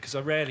good, really, because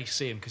I rarely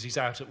see him because he's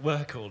out at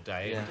work all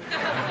day, and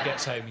when he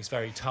gets home, he's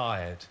very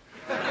tired.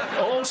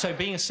 Also,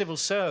 being a civil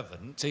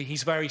servant,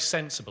 he's very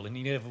sensible and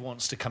he never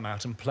wants to come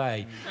out and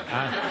play.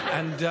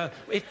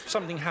 If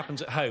something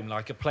happens at home,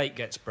 like a plate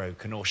gets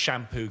broken or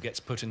shampoo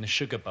gets put in the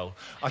sugar bowl,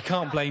 I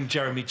can't blame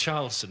Jeremy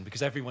Charlson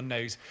because everyone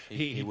knows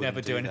he'd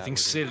never do anything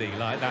silly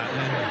like that.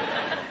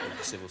 No.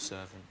 Civil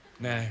servant.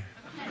 No.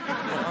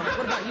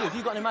 What about you? Have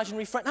you got an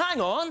imaginary friend? Hang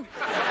on!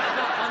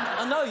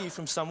 I know you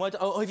from somewhere.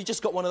 Or have you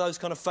just got one of those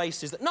kind of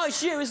faces that... No,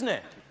 it's you, isn't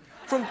it?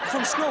 From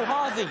school,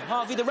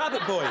 Harvey the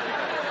rabbit boy.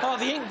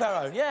 Harvey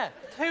Inkbarrow, yeah.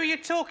 Who are you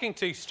talking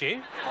to,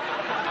 Stu?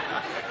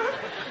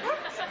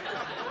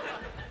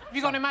 Have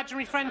you got an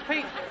imaginary friend,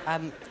 Pete?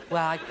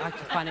 Well, I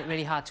can find it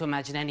really hard to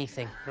imagine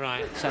anything.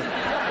 Right. So...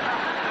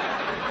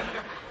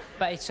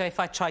 So if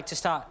I tried to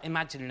start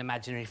imagining an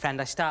imaginary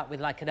friend, I start with,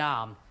 like, an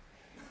arm.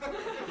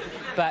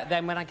 But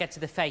then when I get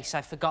to the face,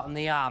 I've forgotten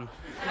the arm.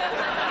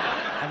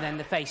 And then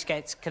the face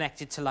gets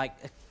connected to, like,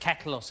 a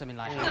kettle or something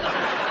like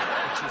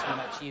that, which isn't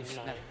much use.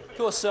 No. Of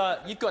course,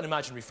 you've got an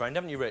imaginary friend,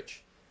 haven't you,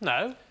 Rich?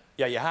 No.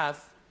 Yeah, you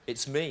have.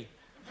 It's me.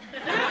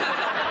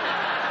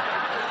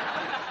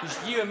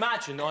 You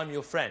imagine I'm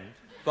your friend,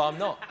 but I'm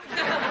not.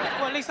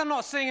 Well, at least I'm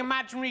not seeing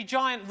imaginary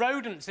giant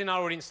rodents in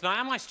our audience tonight,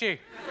 am I, Stu?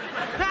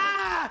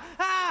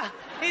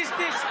 Is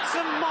this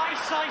some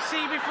mice I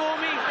see before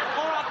me?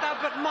 Or art thou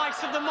but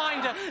mice of the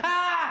minder?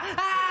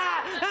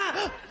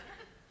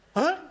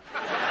 Huh?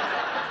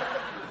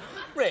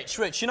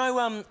 Rich, you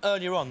know,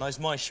 earlier on, those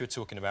mice you were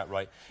talking about,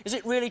 right? Is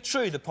it really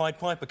true the Pied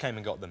Piper came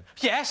and got them?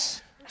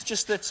 Yes. It's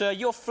just that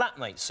your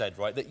flatmate said,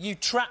 right, that you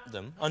trapped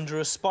them under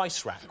a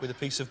spice rack with a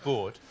piece of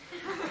board,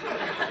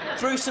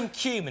 threw some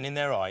cumin in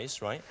their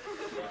eyes, right,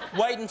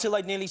 waited until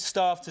they'd nearly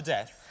starved to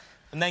death,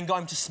 and then got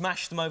him to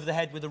smash them over the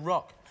head with a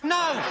rock.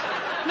 No!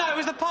 No, it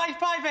was the Pied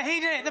Piper. He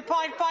did it, the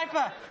Pied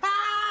Piper.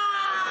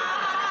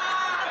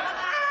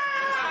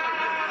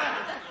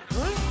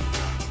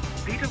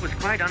 Peter was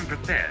quite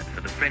unprepared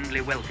for the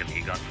friendly welcome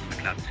he got from the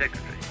club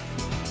secretary.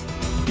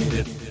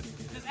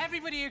 Has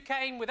everybody who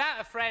came without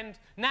a friend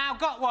now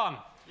got one?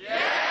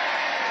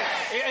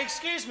 Yeah!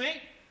 Excuse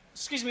me,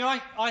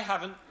 I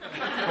haven't.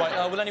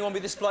 Right, will anyone be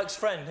this bloke's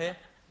friend here?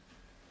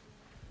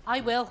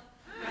 I will.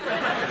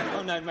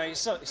 Oh, no, mate,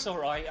 it's all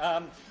right.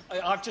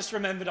 I've just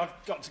remembered I've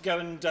got to go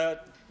and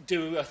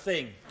do a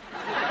thing.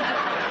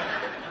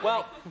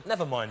 Well,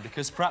 never mind,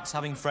 because perhaps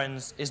having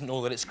friends isn't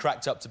all that it's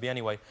cracked up to be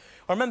anyway.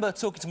 I remember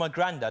talking to my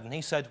granddad, and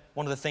he said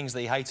one of the things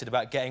that he hated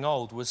about getting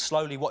old was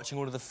slowly watching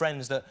all of the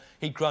friends that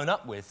he'd grown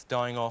up with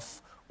dying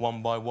off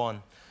one by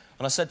one.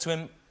 And I said to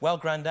him, well,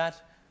 Grandad,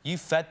 you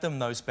fed them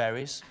those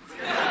berries.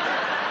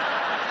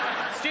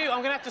 Stu,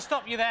 I'm going to have to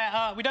stop you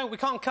there. We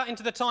can't cut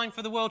into the time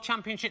for the World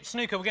Championship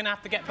snooker. We're going to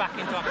have to get back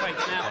into our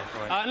crates now.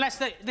 Okay, right. Unless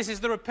this is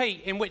the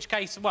repeat, in which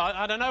case, well,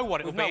 I don't know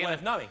what it would be. No way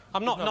of knowing.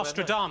 I'm not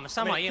Nostradamus,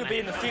 am I? It could be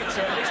in the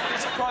future.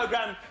 This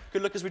programme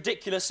could look as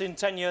ridiculous in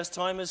 10 years'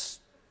 time as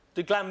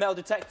the Glam Metal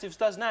Detectives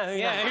does now. Who knows?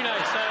 Yeah, who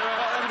knows? So,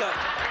 there we go.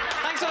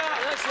 Thanks a lot. Bye.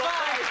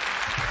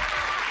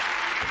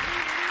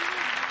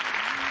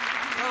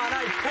 Oh,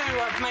 no, poo,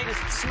 I've made us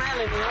smell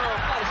in the air.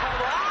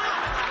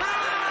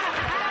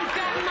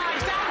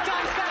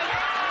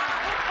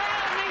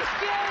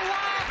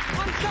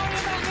 I'm sorry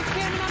about the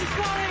Kim, I'm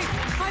sorry.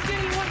 I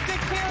didn't want to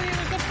kill you. It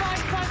was the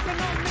Pied Piper,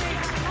 not me.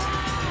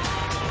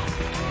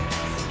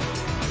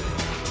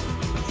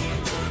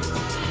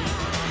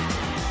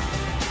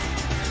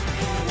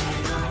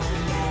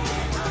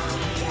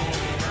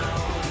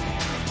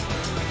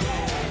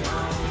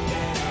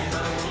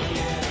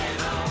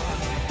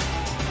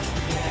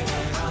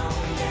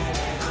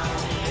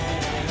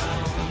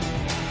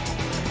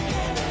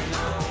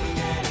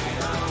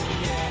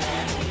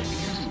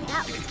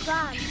 That was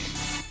fun.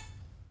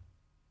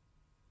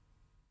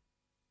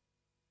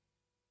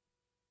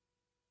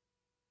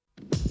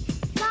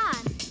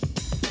 Fun.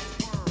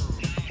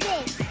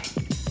 This.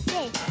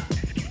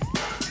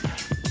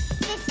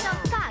 This not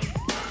fun.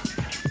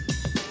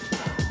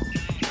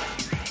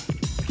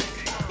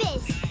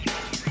 This.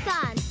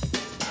 Fun.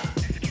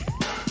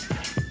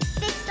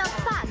 This not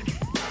fun.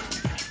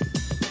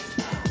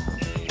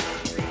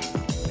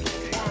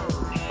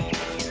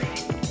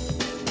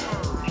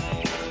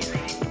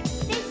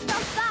 This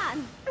not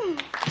fun.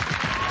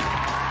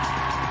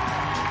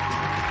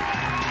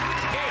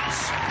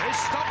 It's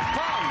Stop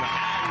Fun,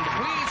 and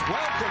please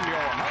welcome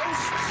your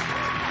hosts.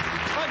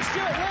 I'm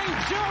Stewart Lee,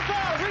 Stewart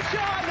Bell, Richard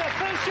Ivor,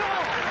 Phil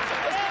Shaw.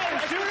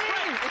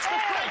 It's the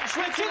French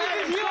Richard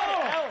Herring.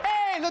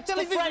 Hey, the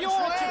television. French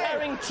Richard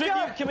Herring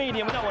tribute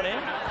comedian. We don't want him.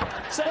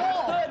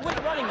 Third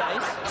week running, mate.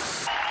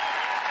 It's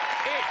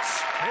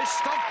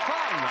Stop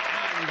Fun,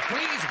 and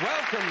please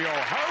welcome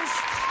your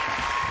hosts.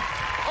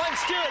 I'm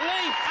Stewart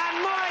Lee. And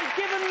my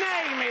given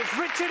name is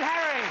Richard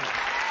Herring.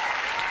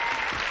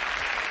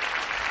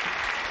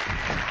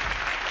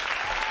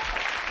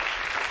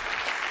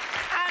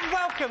 And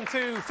Welcome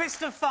to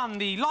Fist of Fun,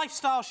 the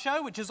lifestyle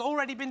show which has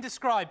already been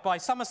described by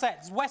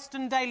Somerset's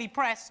Western Daily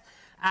Press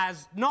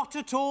as not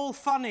at all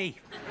funny.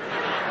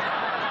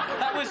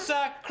 That was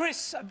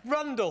Chris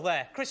Rundle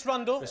there. Chris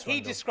Rundle. He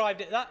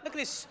described it that. Look at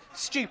this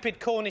stupid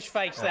Cornish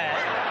face there.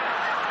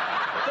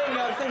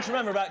 The thing to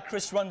remember about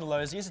Chris Rundle, though,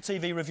 is he's a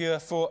TV reviewer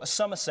for a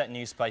Somerset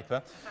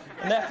newspaper,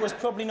 and therefore has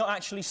probably not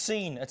actually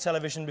seen a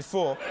television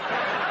before.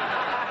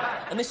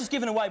 And this is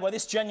given away by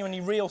this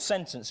genuinely real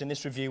sentence in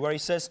this review where he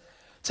says,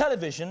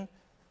 television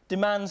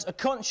demands a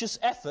conscious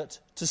effort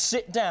to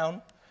sit down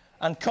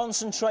and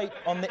concentrate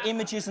on the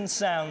images and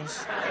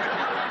sounds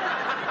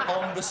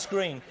on the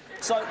screen.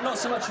 So, not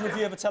so much a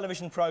review of a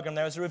television programme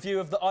there as a review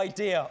of the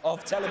idea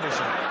of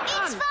television.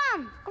 It's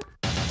fun!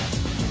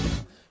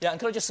 Yeah, and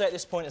can I just say at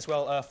this point as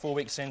well, 4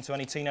 weeks in, to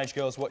any teenage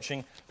girls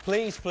watching,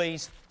 please,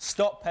 please,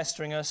 stop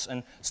pestering us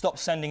and stop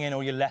sending in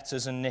all your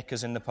letters and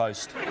knickers in the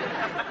post.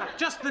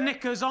 Just the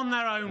knickers on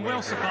their own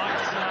will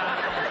suffice.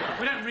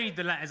 We don't read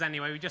the letters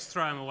anyway, we just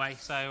throw them away.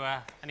 So,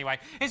 anyway.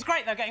 It's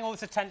great, though, getting all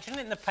this attention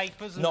in the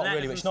papers and Not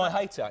really, Rich. No, I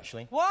hate it,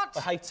 actually. What?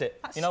 I hate it.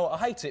 You know what? I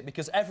hate it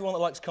because everyone that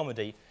likes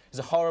comedy is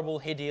a horrible,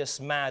 hideous,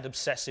 mad,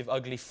 obsessive,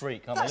 ugly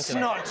freak, aren't That's they?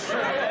 not true.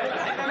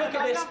 Look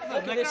at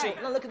this.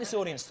 Look at this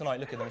audience tonight.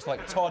 Look at them. It's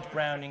like Todd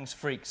Browning's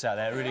freaks out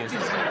there. It really is.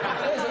 There's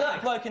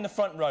that bloke in the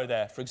front row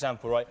there, for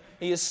example, right?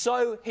 He is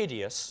so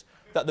hideous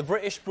that the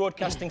British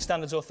Broadcasting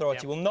Standards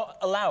Authority will not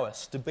allow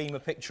us to beam a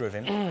picture of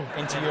him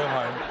into your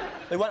home.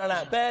 They won't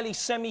allow it. Barely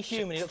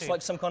semi-human. He looks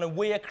like some kind of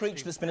weird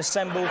creature that's been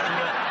assembled from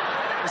the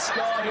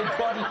discarded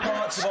body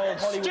parts of old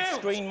Hollywood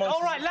screen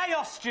monsters. All right, lay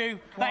off, Stu.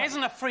 That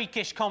isn't a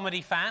freakish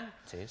comedy fan.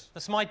 It is.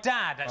 That's my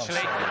dad, actually.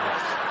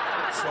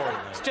 Sorry,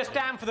 mate. He's just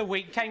down for the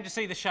week, came to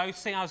see the show,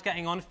 see how I was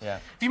getting on. Yeah.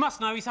 If you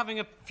must know, he's having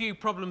a few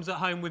problems at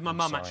home with my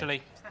mum, sorry.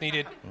 actually.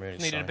 Needed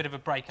a bit of a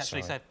break,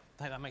 actually, so I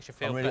hope that makes you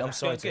feel better. I'm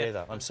sorry to hear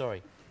that. I'm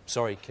sorry.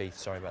 Sorry, Keith.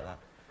 Sorry about that.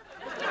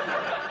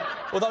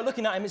 Although,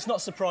 looking at him, it's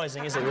not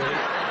surprising, is it, really?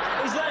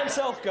 He's let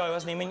himself go,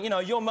 hasn't he? I mean, you know,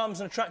 your mum's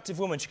an attractive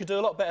woman. She could do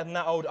a lot better than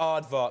that old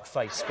aardvark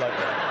face bloke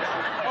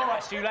there. All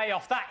right, Stu, lay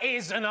off. That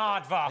is an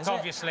aardvark,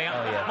 obviously. Oh,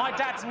 yeah. My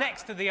dad's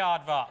next to the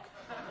aardvark.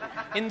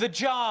 In the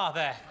jar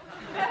there.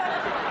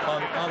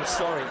 I'm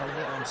sorry.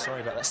 I'm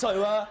sorry about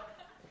that.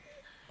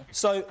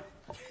 So,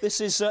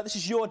 this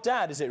is your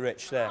dad, is it,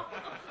 Rich? There,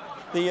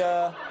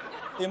 the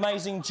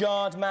amazing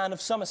jarred man of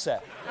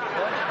Somerset.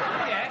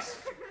 Yes.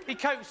 He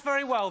copes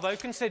very well, though,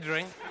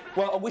 considering.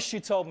 Well, I wish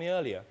you'd told me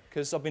earlier,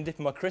 because I've been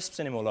dipping my crisps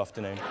in him all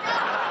afternoon.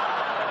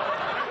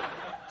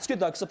 It's good,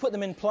 though, because I put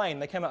them in plain.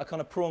 They came out a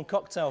kind of prawn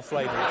cocktail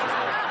flavour.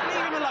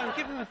 Leave him alone.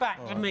 Give him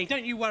back to me.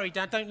 Don't you worry,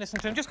 Dad. Don't listen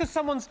to him. Just because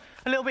someone's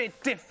a little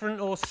bit different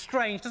or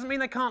strange doesn't mean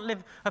they can't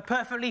live a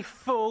perfectly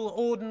full,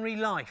 ordinary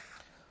life.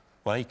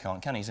 Well, he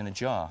can't, can he? He's in a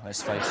jar,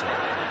 let's face it.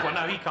 Well,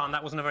 no, he can't.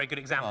 That wasn't a very good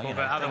example,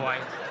 but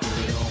otherwise...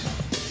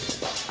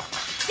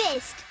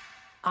 Fist.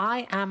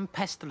 I am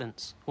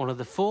Pestilence, one of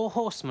the 4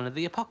 horsemen of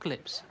the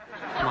apocalypse.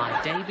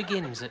 My day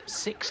begins at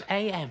 6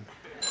 a.m.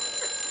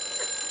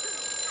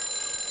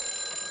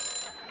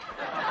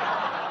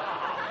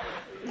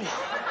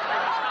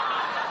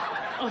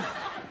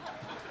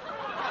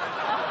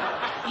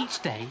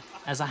 Each day,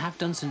 as I have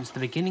done since the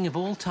beginning of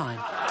all time,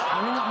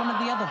 I ring up one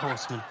of the other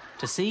horsemen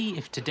to see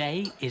if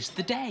today is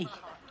the day.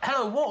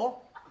 Hello, War.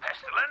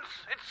 Pestilence,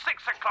 it's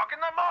 6 o'clock in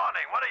the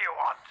morning. What do you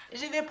want?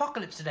 Is it the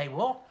apocalypse today,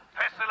 War?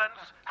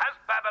 Pestilence, has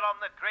Babylon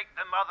the Great,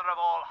 the mother of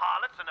all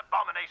harlots and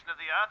abomination of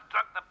the earth,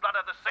 drunk the blood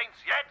of the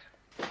saints yet?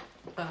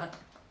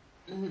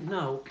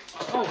 No.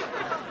 Oh.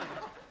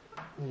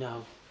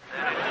 No.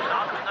 Then it's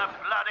not the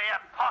bloody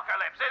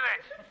apocalypse, is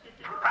it?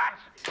 Rat!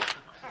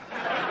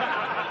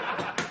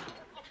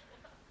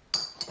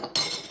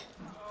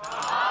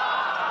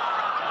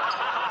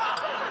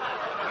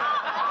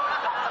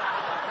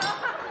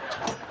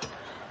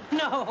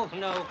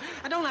 No.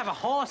 I don't have a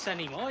horse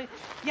anymore.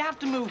 You have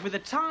to move with the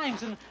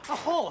times, and a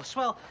horse,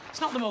 well,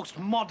 it's not the most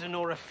modern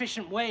or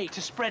efficient way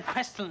to spread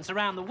pestilence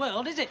around the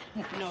world, is it?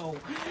 No.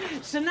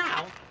 So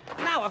now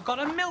I've got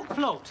a milk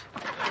float,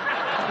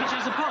 which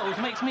I suppose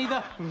makes me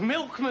the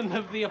milkman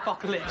of the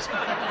apocalypse.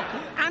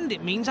 And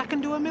it means I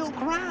can do a milk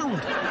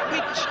round,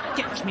 which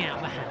gets me out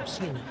of the house,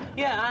 you know.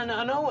 Yeah,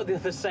 I know what the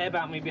others say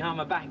about me behind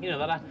my back, you know,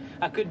 that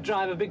I could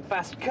drive a big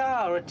fast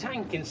car or a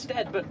tank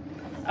instead, but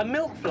a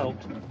milk float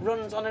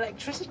runs on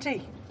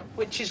electricity,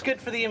 which is good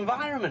for the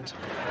environment.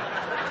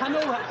 I know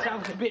that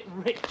sounds a bit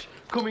rich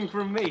coming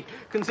from me,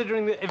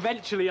 considering that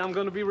eventually I'm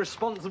going to be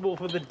responsible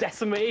for the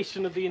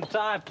decimation of the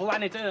entire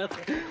planet Earth.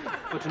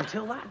 But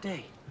until that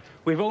day,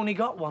 we've only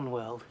got one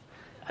world,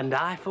 and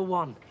I, for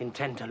one,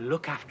 intend to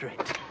look after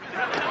it.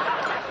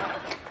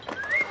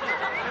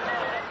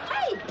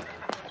 Hey!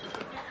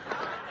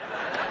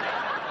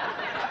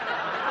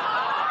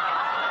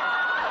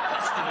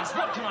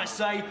 What can I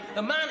say?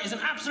 The man is an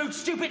absolute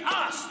stupid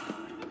ass!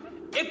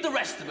 If the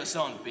rest of us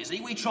aren't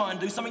busy, we try and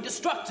do something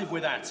destructive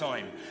with our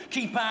time.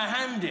 Keep our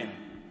hand in.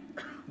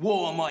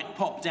 War might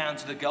pop down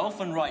to the Gulf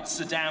and write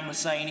Saddam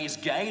Hussein is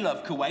gay,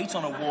 love Kuwait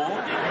on a wall.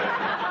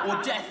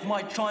 Or death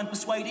might try and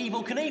persuade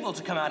Evel Knievel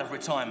to come out of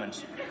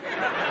retirement. We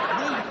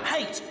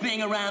hate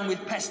being around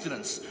with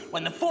pestilence.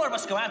 When the four of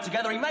us go out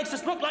together, he makes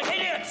us look like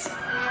idiots!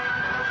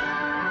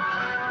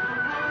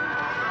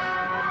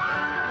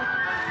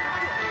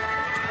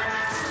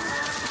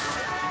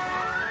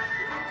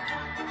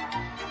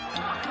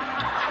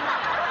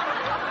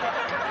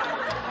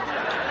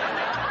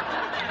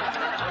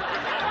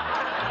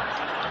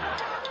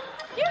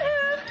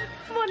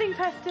 Morning,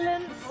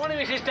 Pestilence. Morning,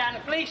 Mrs.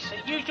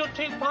 Danfleece. Usual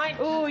 2 pints?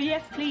 Oh,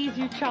 yes, please,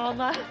 you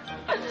charmer.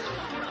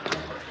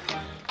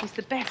 It's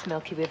the best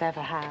milky we've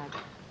ever had.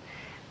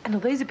 And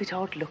although he's a bit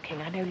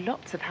odd-looking, I know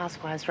lots of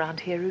housewives round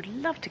here who'd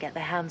love to get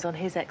their hands on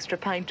his extra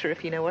pinter,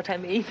 if you know what I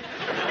mean.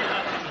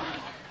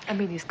 I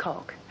mean his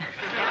cock. You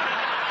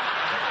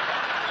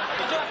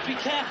do have to be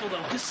careful,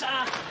 though, because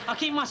I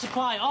keep my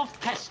supply of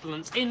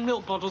Pestilence in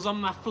milk bottles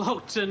on my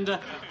float, and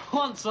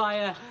once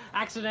I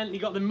accidentally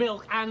got the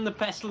milk and the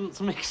Pestilence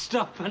mixed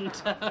up, and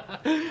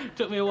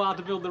took me a while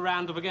to build the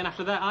roundup again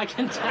after that, I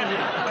can tell you.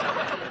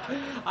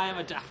 I am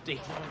a dafty.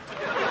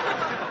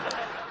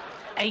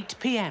 8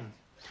 p.m.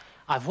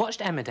 I've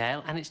watched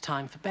Emmerdale, and it's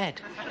time for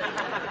bed.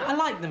 I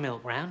like the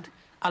milk round,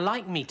 I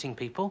like meeting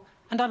people,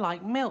 and I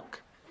like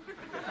milk.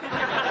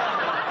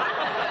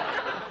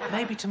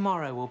 Maybe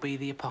tomorrow will be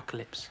the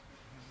apocalypse.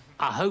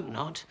 I hope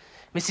not.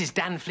 Mrs.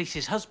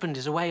 Danfleece's husband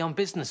is away on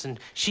business and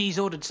she's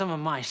ordered some of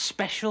my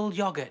special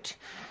yoghurt.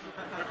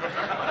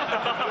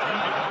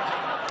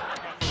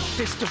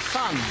 Fist of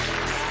fun.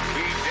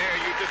 We dare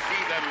you to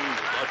see them,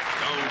 but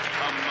don't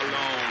come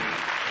alone.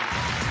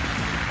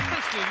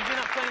 Hey, Stu, have you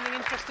been up to anything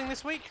interesting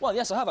this week? Well,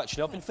 yes, I have,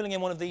 actually. I've been filling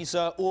in one of these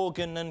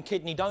organ and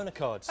kidney donor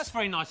cards. That's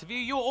very nice of you.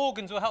 Your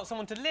organs will help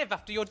someone to live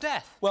after your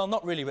death. Well,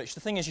 not really, Rich.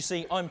 The thing is, you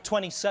see, I'm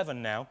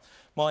 27 now.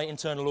 My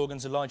internal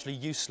organs are largely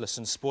useless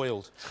and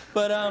spoiled.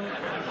 But,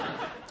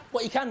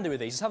 what you can do with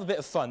these is have a bit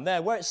of fun.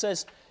 There, where it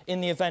says, in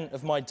the event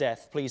of my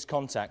death, please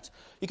contact,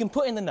 you can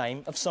put in the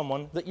name of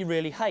someone that you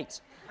really hate.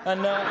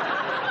 And,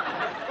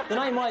 the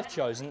name I've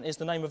chosen is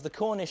the name of the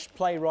Cornish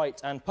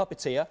playwright and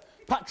puppeteer,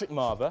 Patrick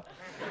Marver,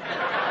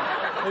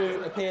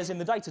 who appears in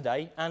The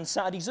Day-to-Day and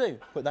Saturday Zoo.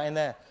 Put that in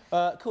there.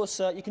 Of course,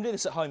 you can do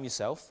this at home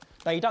yourself.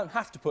 Now, you don't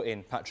have to put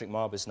in Patrick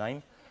Marver's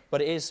name,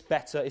 but it is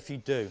better if you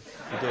do.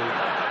 If you do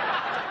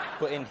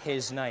put in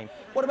his name.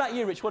 What about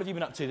you, Rich? What have you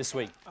been up to this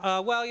week?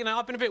 Well, you know,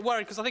 I've been a bit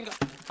worried because I think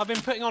I've been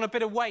putting on a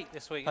bit of weight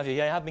this week. Have you?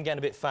 Yeah, you have been getting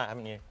a bit fat,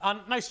 haven't you?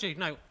 No, Stu,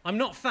 no. I'm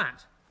not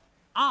fat.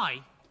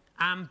 I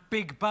am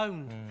big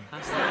boned.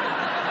 That's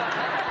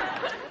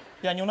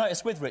Yeah, and you'll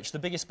notice with Rich, the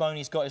biggest bone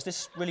he's got is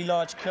this really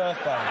large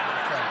curved bone.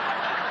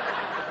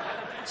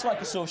 It's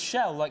like a sort of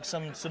shell, like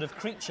some sort of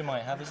creature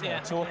might have, isn't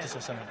it? A tortoise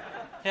or something.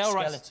 Yeah, all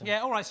right. Skeleton. Yeah,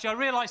 all right, Stu. I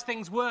realised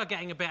things were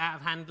getting a bit out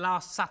of hand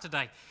last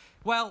Saturday.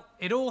 Well,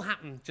 it all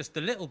happened just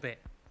a little bit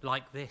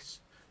like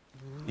this.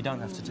 You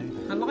don't have to do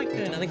that. I like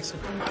doing things.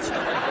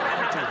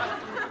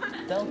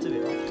 They'll do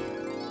it after.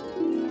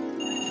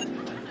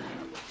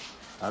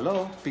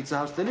 Hello, Pizza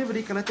House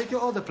Delivery. Can I take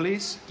your order,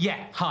 please?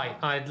 Yeah, hi.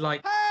 I'd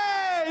like...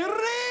 Hey,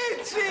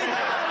 Richie! Hey,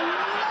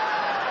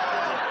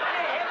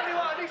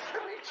 everyone, it's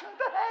Richard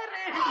the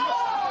Herring!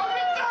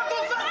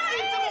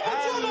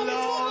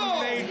 Hello,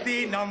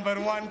 matey,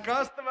 #1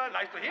 customer.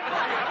 Nice to hear you.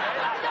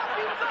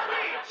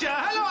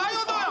 Hello, how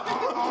you doing?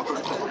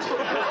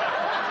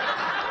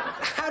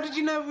 How did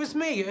you know it was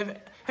me?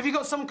 Have you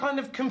got some kind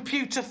of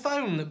computer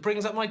phone that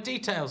brings up my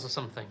details or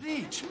something?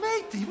 Rich,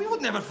 matey, we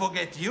would never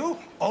forget you.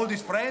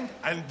 Oldest friend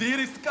and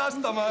dearest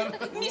customer.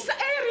 Miss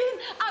Erin,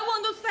 I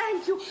want to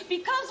thank you.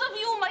 Because of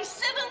you, my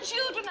 7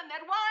 children and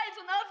their wives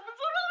and husbands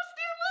are all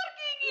still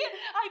working here.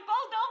 I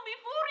bow down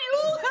before you.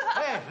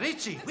 Hey,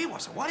 Richie, we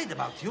was worried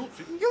about you.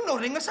 You no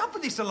ring us up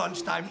at this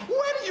lunchtime.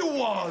 Where you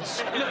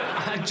was?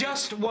 Look, I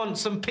just want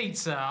some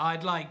pizza.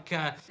 I'd like,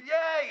 Yeah.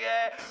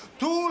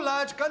 2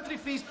 large country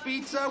feast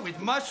pizza with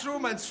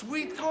mushroom and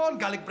sweet corn,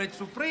 garlic bread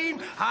supreme,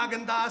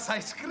 Haagen-Dazs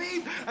ice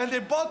cream, and a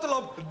bottle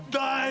of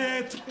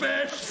Diet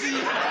Pepsi.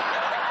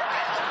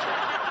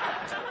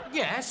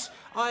 Yes,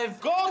 I've...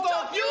 Got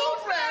a few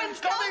friends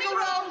coming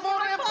around for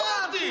a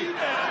party.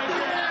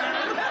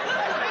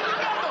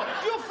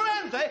 Few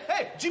friends, eh?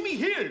 Hey, Jimmy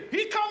Hill,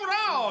 he come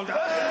round.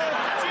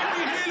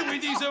 Jimmy Hill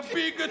with his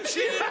big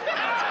chin.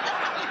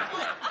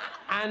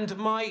 And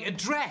my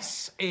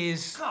address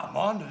is... Come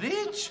on,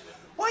 Rich.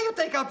 Why you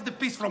take out the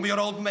piece from your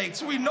old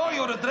mates? We know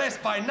your address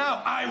by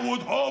now. I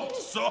would hope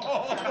so.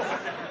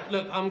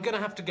 Look, I'm going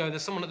to have to go.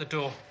 There's someone at the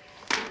door.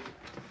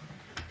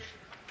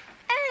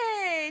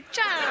 Hey,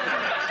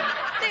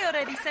 ciao! They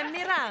already sent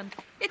me round.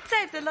 It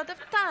saves a lot of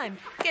time.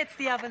 Gets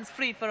the ovens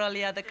free for all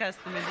the other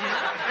customers, you know?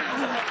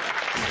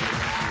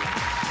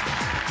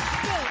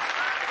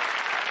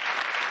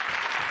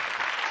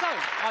 So,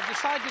 I've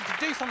decided to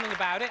do something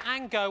about it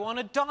and go on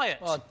a diet.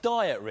 Oh,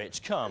 diet,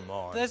 Rich, come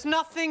on. There's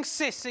nothing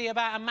sissy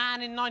about a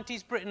man in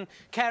 90s Britain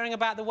caring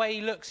about the way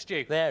he looks,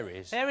 Stu. There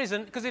is. There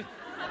isn't, because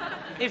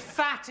if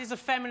fat is a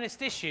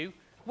feminist issue,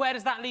 where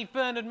does that leave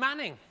Bernard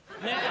Manning?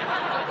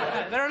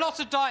 There are lots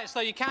of diets,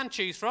 though, you can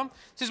choose from.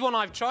 This is one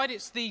I've tried.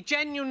 It's the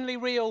genuinely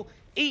real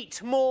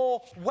eat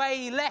more,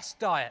 weigh less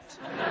diet.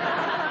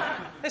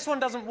 This one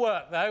doesn't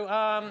work,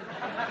 though.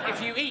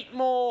 If you eat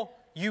more,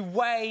 you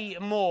weigh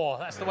more.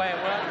 That's the way it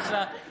works.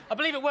 I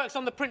believe it works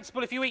on the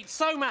principle if you eat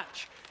so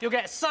much, you'll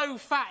get so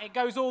fat it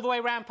goes all the way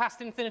round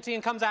past infinity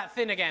and comes out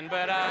thin again,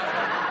 but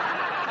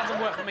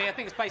doesn't work for me. I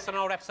think it's based on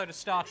an old episode of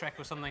Star Trek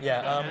or something.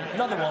 Yeah,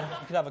 another one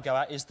you could have a go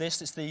at is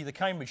this. It's the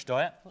Cambridge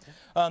diet.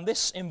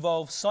 This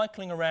involves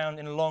cycling around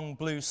in a long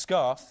blue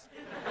scarf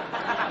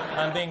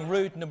and being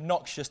rude and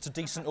obnoxious to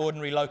decent,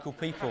 ordinary local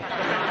people.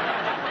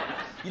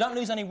 You don't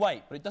lose any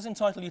weight, but it does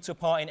entitle you to a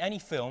part in any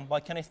film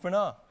by Kenneth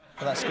Branagh.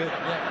 Well, that's good.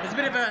 Yeah. There's a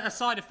bit of a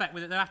side effect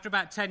with it, though. After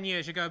about 10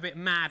 years, you go a bit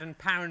mad and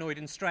paranoid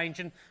and strange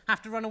and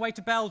have to run away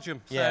to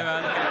Belgium.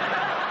 Yeah. So,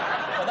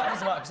 well, that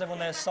doesn't matter because everyone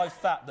there is so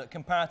fat that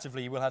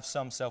comparatively you will have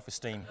some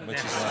self-esteem, which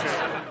is nice.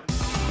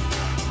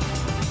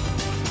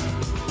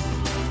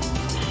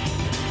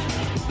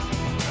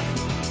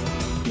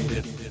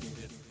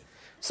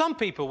 Some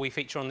people we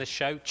feature on this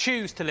show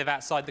choose to live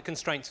outside the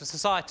constraints of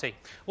society,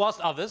 whilst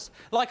others,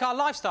 like our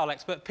lifestyle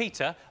expert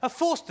Peter, are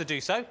forced to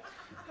do so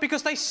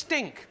because they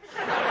stink.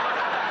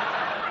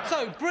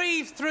 So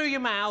breathe through your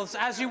mouths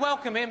as you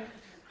welcome him,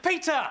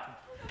 Peter!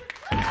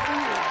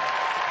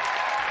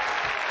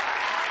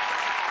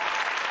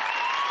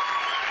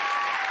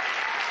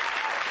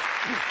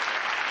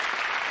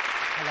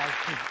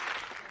 Hello.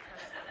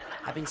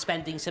 I've been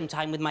spending some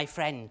time with my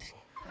friend.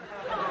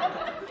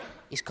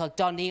 He's called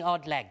Donny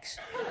Oddlegs.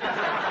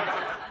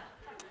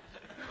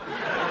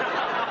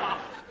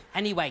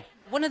 Anyway,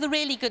 one of the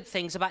really good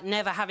things about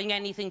never having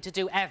anything to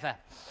do ever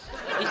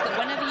is that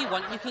whenever you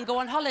want, you can go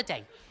on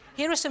holiday.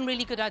 Here are some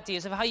really good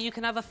ideas of how you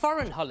can have a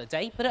foreign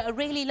holiday, but at a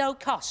really low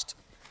cost.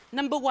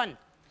 Number 1,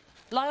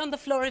 lie on the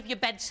floor of your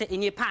bedsit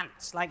in your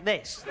pants, like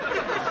this.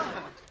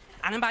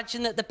 And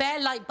imagine that the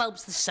bare light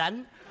bulbs the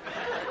sun,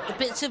 the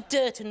bits of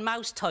dirt and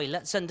mouse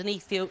toilets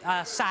underneath the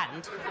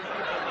sand,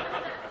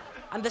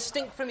 and the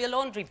stink from your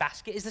laundry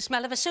basket is the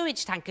smell of a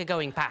sewage tanker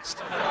going past.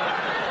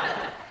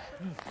 That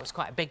was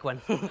quite a big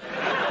one.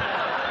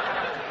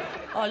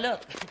 Oh,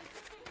 look.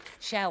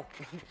 Shell.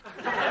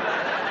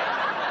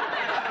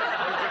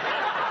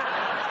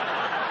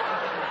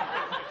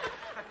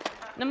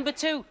 Number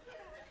 2,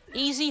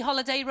 easy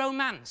holiday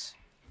romance.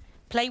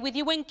 Play with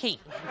your winky.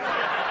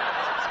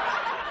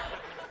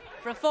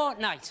 For a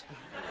fortnight.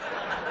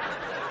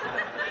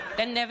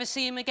 Then never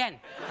see him again.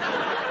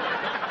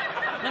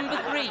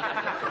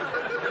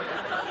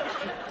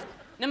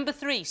 Number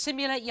 3,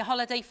 simulate your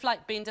holiday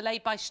flight being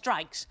delayed by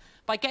strikes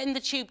by getting the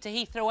tube to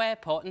Heathrow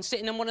Airport and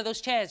sitting in one of those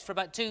chairs for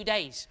about 2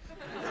 days.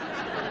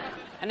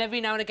 And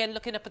every now and again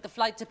looking up at the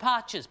flight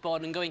departures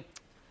board and going...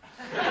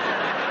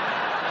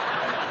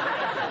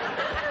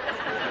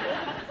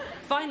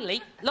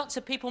 Finally, lots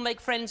of people make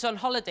friends on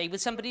holiday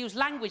with somebody whose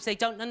language they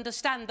don't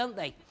understand, don't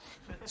they?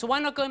 So why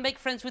not go and make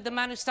friends with the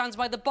man who stands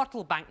by the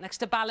bottle bank next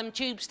to Balham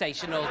Tube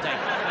Station all day?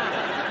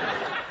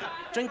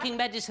 Drinking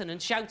medicine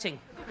and shouting.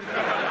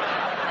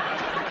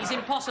 He's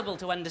impossible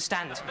to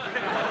understand.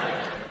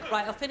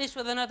 Right, I'll finish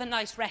with another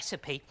nice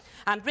recipe.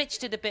 And Rich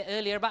did a bit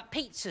earlier about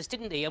pizzas,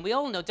 didn't he? And we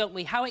all know, don't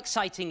we, how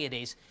exciting it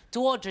is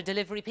to order a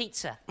delivery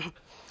pizza.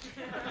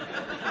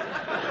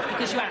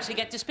 Because you actually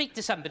get to speak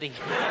to somebody.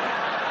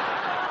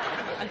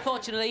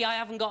 Unfortunately, I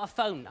haven't got a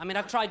phone. I mean,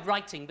 I've tried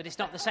writing, but it's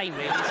not the same,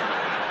 really.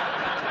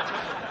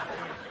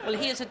 Well,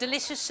 here's a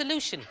delicious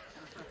solution.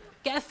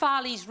 Get a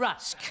Farley's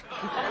rusk.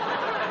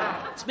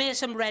 Smear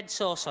some red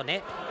sauce on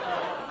it.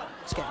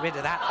 Let's get rid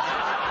of that.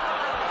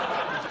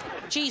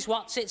 Cheese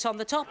what sits on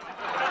the top?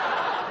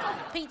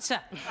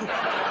 Pizza.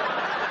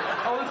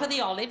 Oh, and for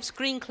the olives,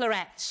 green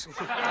clarets.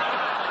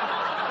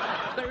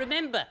 But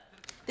remember,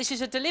 this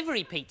is a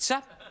delivery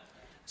pizza,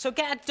 so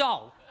get a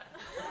doll.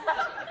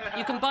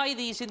 You can buy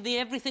these in the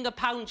Everything a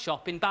Pound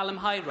shop in Balham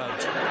High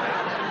Road.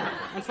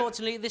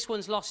 Unfortunately, this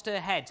one's lost her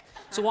head.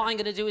 So what I'm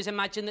going to do is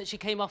imagine that she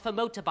came off a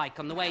motorbike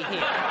on the way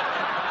here.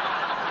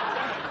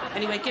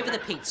 Anyway, give her the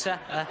pizza.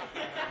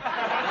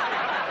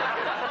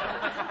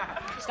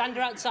 Stand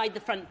her outside the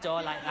front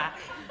door like that.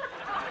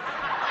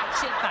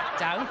 Sit back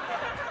down.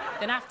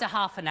 Then after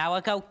half an hour,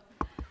 go...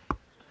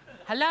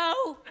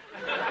 Hello?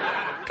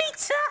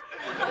 Pizza?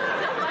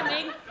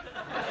 Coming.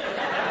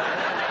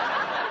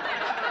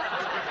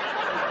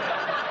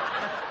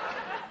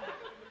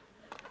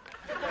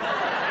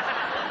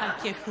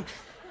 Thank you.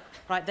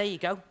 Right, there you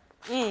go.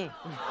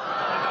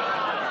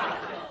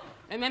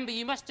 Remember,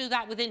 you must do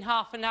that within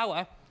half an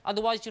hour,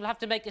 otherwise you'll have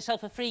to make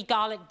yourself a free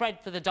garlic bread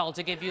for the doll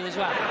to give you as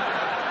well.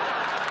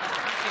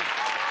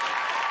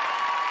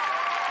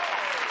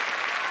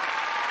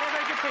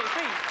 Very good, Pete.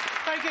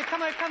 Very good.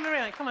 Come on, come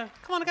here. Come on,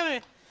 come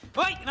here.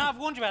 Wait, no, I've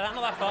warned you about that.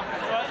 Not that far.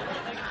 All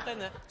right,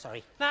 stand there.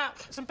 Sorry. Now,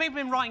 some people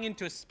have been writing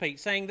into us, Pete,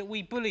 saying that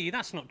we bully you.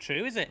 That's not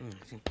true, is it?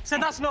 So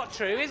that's not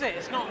true, is it?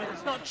 It's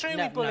not true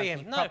we bully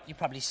him. No. You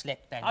probably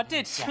slipped then. I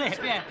did slip,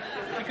 yeah.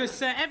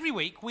 Because every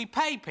week we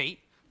pay Pete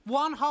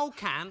one whole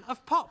can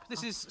of pop.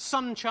 This is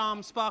Sun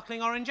Charm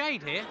Sparkling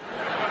Orangeade here.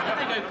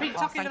 There you go, Pete.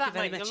 Tuck into that,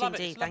 mate. You'll love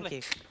it. It's lovely.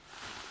 Thank you.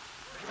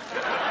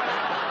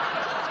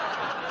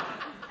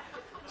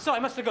 Sorry, I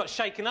must have got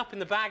shaken up in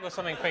the bag or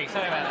something, Pete.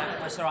 Sorry about that.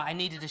 That's all right. I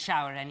needed a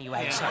shower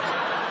anyway, so...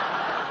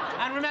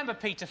 And remember,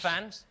 Peter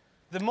fans,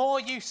 the more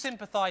you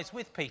sympathise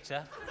with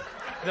Peter,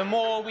 the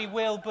more we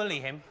will bully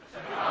him.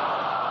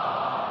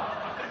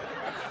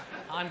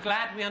 I'm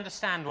glad we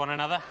understand one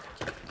another.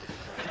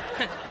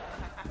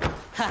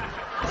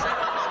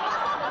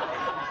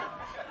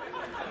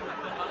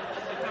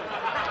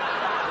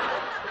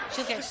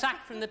 She'll get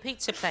sacked from the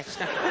pizza place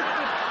now.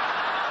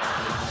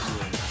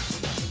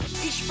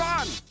 It's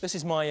fun! This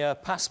is my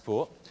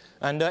passport,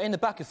 and in the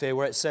back of here,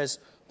 where it says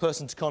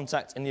person to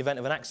contact in the event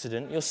of an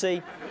accident, you'll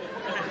see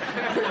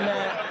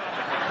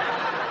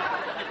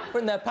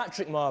written there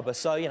Patrick Marber,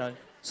 so, you know,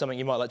 something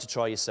you might like to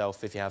try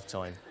yourself if you have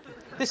time.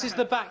 This is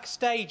the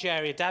backstage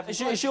area, Dad.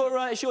 Is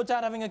your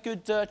dad having a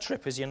good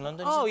trip, is he, in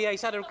London? Oh, yeah,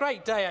 he's had a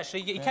great day,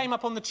 actually. He came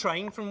up on the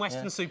train from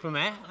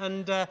Weston-super-Mare,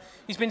 and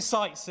he's been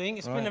sightseeing.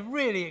 It's been a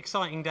really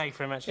exciting day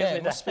for him, actually.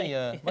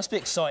 Yeah, it must be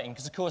exciting,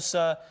 because, of course,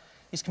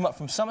 he's come up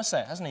from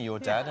Somerset, hasn't he, your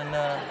dad? And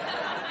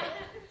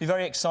it'd be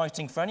very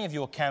exciting for any of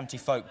your county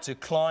folk to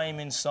climb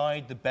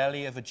inside the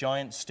belly of a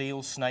giant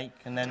steel snake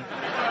and then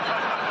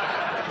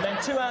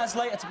 2 hours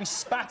later to be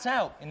spat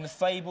out in the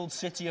fabled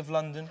city of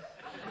London,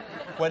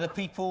 where the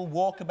people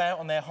walk about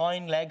on their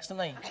hind legs, don't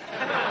they?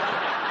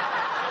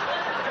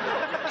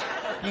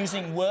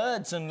 Using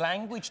words and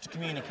language to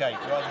communicate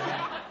rather than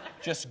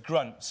just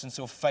grunts and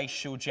sort of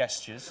facial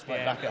gestures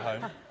like back at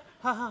home.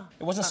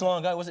 It wasn't so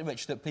long ago, was it,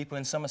 Rich, that people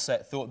in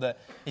Somerset thought that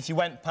if you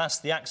went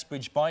past the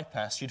Axbridge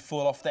bypass, you'd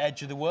fall off the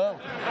edge of the world?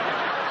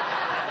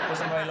 It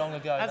wasn't very long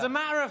ago. As a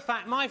matter of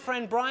fact, my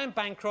friend Brian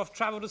Bancroft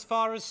travelled as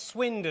far as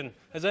Swindon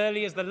as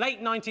early as the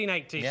late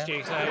 1980s,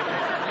 Stu, so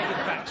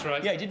facts,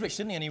 right? Yeah, he did, Rich,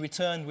 didn't he? And he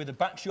returned with a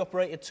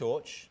battery-operated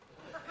torch,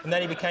 and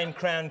then he became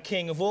crowned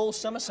king of all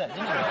Somerset,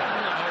 didn't he?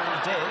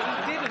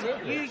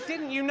 You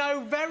didn't. You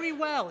know very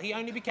well he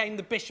only became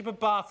the Bishop of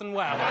Bath and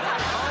Wells.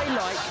 I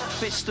like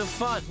Fist of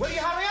Fun. Will you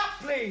hurry up,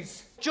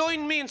 please?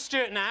 Join me and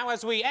Stewart now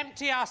as we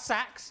empty our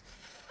sacks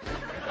to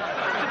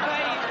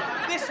pay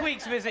this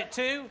week's visit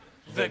to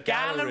the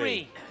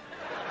gallery.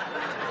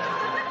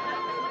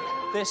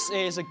 This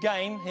is a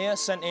game here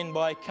sent in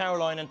by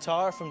Caroline and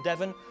Tara from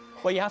Devon,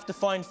 where you have to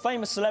find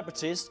famous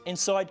celebrities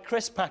inside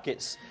crisp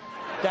packets.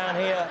 Down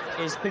here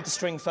is Peter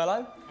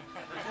Stringfellow.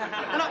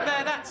 And up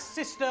there, that's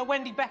Sister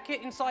Wendy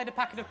Beckett inside a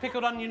packet of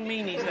pickled onion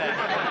meanies there.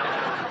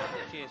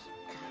 Cheers.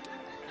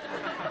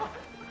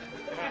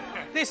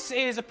 This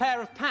is a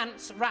pair of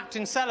pants wrapped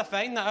in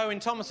cellophane that Owen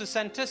Thomas has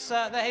sent us.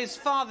 They're his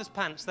father's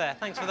pants there.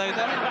 Thanks for those,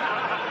 Owen.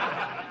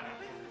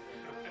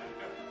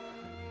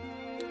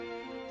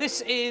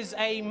 This is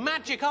a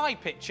magic eye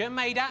picture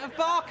made out of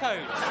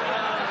barcodes.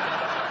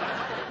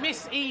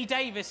 Miss E.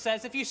 Davis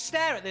says if you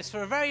stare at this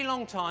for a very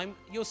long time,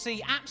 you'll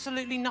see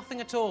absolutely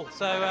nothing at all.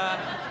 So,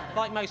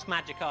 like most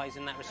magic eyes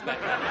in that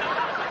respect.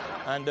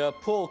 And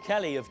Paul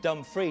Kelly of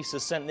Dumfries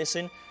has sent this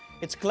in.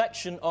 It's a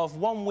collection of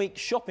one-week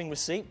shopping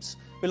receipts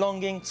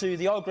belonging to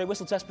the Old Grey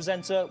Whistle Test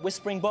presenter,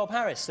 Whispering Bob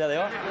Harris. There they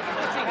are.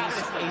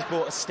 He's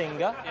bought a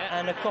Stinger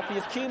and a copy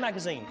of Q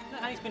magazine.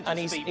 And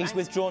he's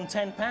withdrawn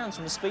 £10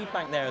 from the Speed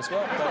Bank there as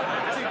well.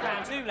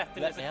 £2 left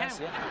in his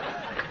account.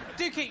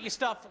 Do keep your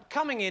stuff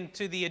coming in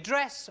to the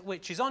address,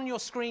 which is on your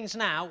screens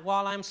now,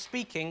 while I'm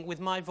speaking with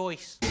my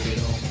voice. Do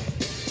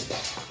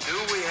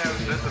we have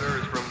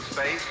visitors from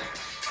space?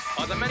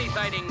 Are the many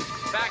sightings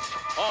fact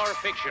or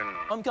fiction?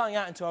 I'm going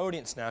out into our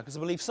audience now, because I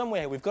believe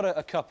somewhere we've got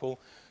a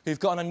couple who've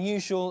got an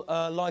unusual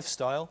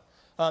lifestyle.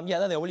 Yeah,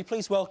 there they are. Will you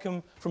please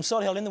welcome from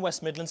Solihull in the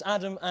West Midlands,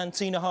 Adam and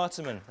Tina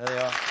Hartiman. There they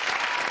are.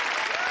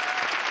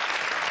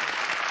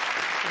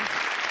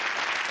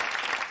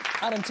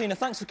 Adam, Tina,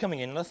 thanks for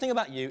coming in. And the thing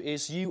about you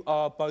is you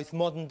are both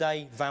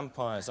modern-day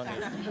vampires, aren't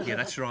you? Yeah,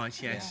 that's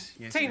right, yes.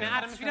 Yes, Tina,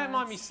 Adam, if you don't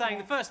mind me saying,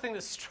 the first thing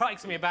that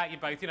strikes me about you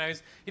both, you know,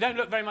 is you don't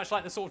look very much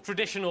like the sort of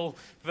traditional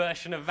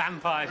version of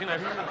vampires, you know.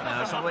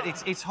 No, so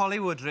it's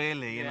Hollywood,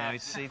 really, you know.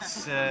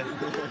 It's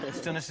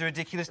done us a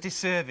ridiculous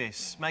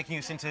disservice, making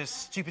us into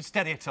stupid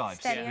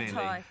stereotypes, really.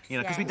 You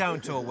know, because we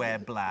don't all wear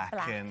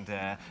black and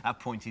have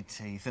pointed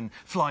teeth and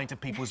fly into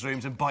people's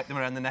rooms and bite them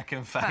around the neck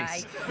and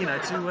face. You know,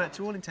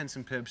 to all intents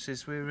and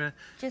purposes, we're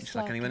just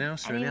like anyone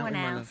else, really, aren't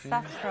we, my love?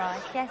 That's right.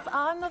 Yes,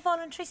 I'm a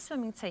voluntary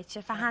swimming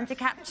teacher for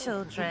handicapped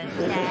children.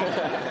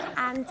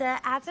 Yeah. And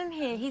Adam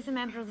here, he's a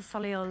member of the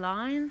Solihull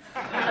Lions. The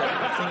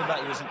thing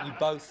about you is that you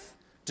both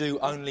do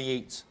only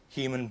eat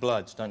human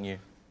blood, don't you?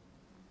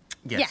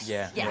 Yes.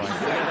 Yeah. Yes.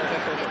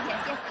 Right.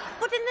 Yes.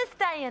 But in this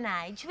day and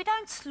age, we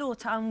don't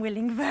slaughter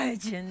unwilling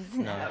virgins.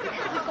 No.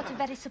 We've got a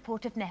very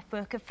supportive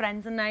network of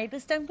friends and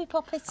neighbours, don't we,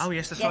 Poppet? Oh,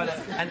 yes, that's right.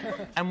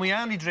 And we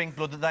only drink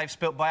blood that they've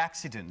spilt by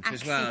accident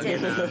as well. You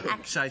know.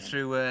 Say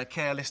through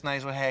careless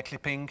nasal hair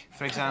clipping,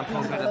 for example.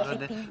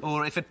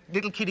 Or if a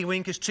little kiddie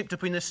wink has tripped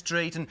up in the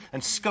street and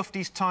scuffed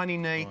his tiny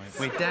knee,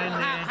 we're down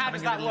there. How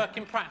does that work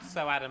in practice,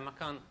 though, Adam? I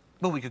can't...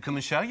 Well, we could come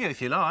and show you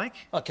if you like.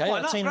 OK,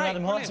 Tina and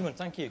Adam Hartiman,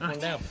 thank you. Come on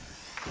down.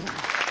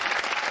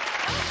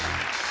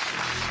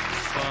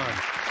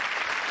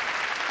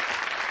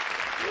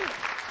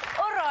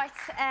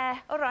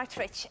 All right,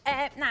 Rich.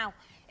 Now,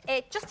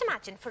 Just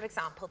imagine, for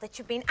example, that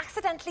you've been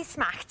accidentally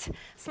smacked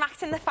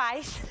in the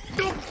face.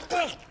 Then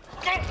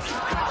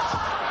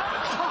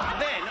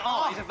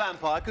I, as a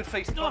vampire, could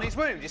feast upon his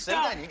wound, you see.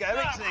 Then you go,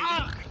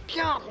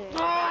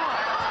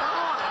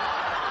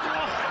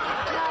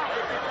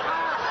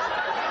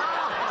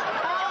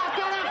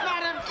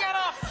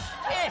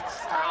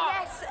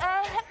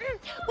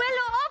 well,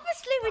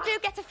 obviously we do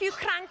get a few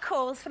crank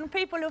calls from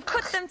people who've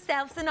cut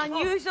themselves in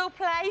unusual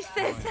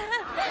places.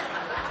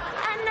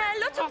 And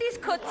lots of these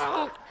cuts,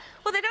 well,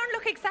 they don't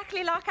look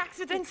exactly like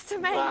accidents to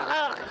me.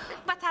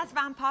 But as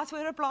vampires,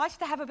 we're obliged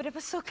to have a bit of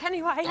a suck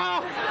anyway.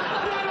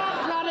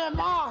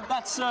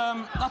 That's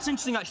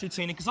interesting, actually,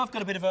 Tina, because I've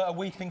got a bit of a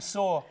weeping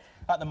sore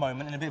at the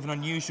moment in a bit of an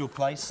unusual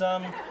place.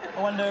 I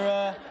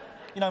wonder...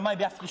 you know,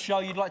 maybe after the show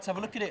you'd like to have a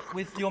look at it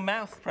with your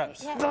mouth,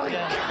 perhaps. Yeah.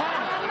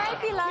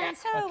 Maybe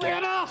later.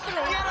 Get off!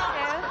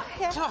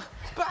 Get off!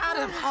 But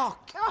Adam, oh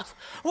God,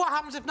 what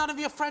happens if none of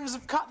your friends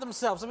have cut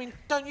themselves? I mean,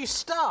 don't you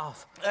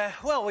starve?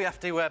 Well, we have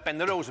to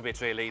bend the rules a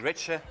bit, really,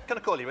 Rich. Can I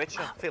call you Rich?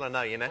 I feel I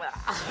know you now.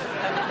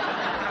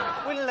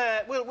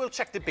 We'll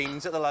check the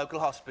bins at the local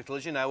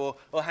hospitals, you know,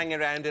 or hang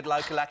around at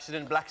local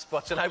accident black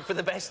spots and hope for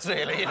the best,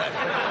 really, you know.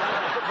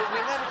 But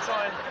we never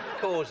try and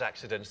cause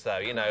accidents, though,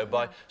 you know,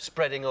 by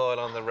spreading oil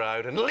on the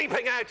road and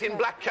leaping out in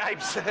black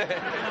capes.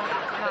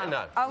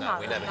 No,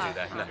 we never do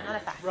that. No.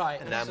 Right.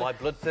 And now my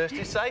bloodthirst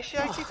is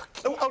satiated.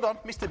 Oh, hold on,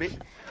 missed a bit.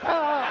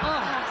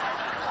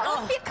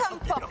 Off you come,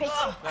 Poppy.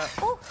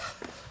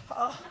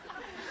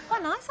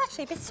 Quite nice,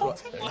 actually, a bit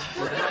salty. You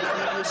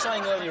were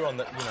saying earlier on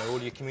that, you know,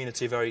 all your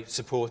community are very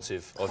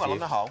supportive of you. Well, on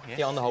the whole, yeah.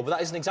 Yeah, on the whole, but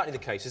that isn't exactly the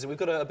case, is it? We've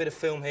got a bit of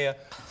film here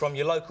from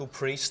your local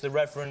priest, the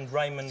Reverend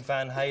Raymond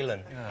Van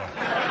Halen.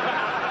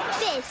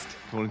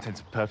 For all intents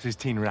and purposes,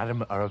 Tina and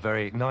Adam are a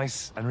very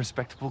nice and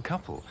respectable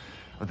couple.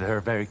 They're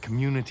very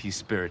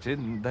community-spirited,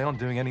 and they aren't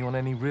doing anyone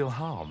any real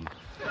harm.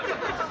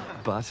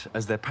 But,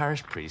 as their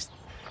parish priest,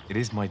 it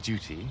is my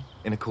duty,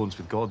 in accordance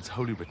with God's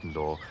holy written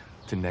law,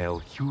 to nail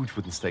huge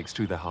wooden stakes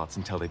through their hearts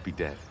until they'd be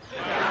dead.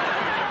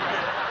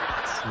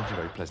 It's not a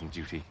very pleasant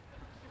duty.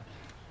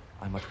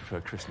 I much prefer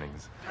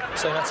christenings.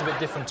 So that's a bit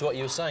different to what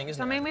you were saying, isn't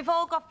it? I mean, we've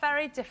all got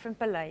very different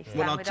beliefs.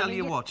 Well, I'll tell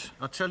you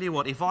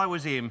what, if I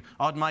was him,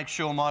 I'd make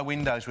sure my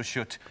windows were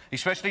shut,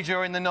 especially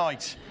during the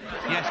night.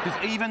 Yes,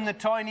 because even the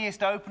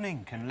tiniest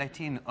opening can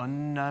let in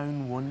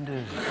unknown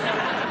wonders.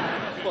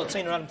 Well,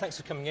 Tina, Adam, thanks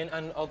for coming in,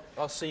 and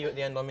I'll see you at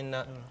the end. I'm in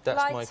that.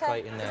 That's my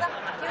plate in there.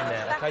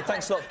 OK,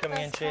 thanks a lot for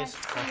coming in. Cheers.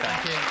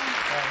 Thank you.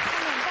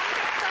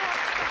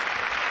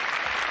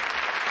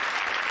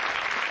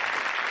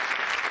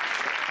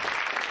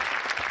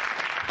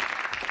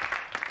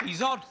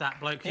 He's odd, that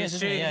bloke. Yes,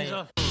 isn't he? He's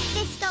odd.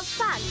 Fist of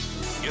fun.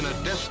 In a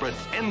desperate,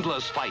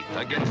 endless fight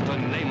against a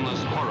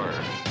nameless horror.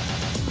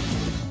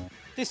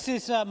 This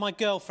is my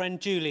girlfriend,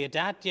 Julia,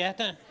 Dad. Yeah,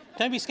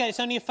 don't be scared. It's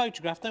only a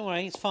photograph. Don't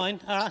worry, it's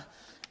fine.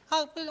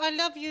 Oh, I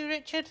love you,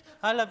 Richard.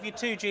 I love you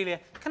too, Julia.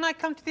 Can I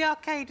come to the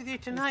arcade with you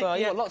tonight?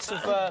 You've got lots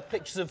of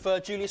pictures of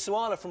Julia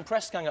Sawalha from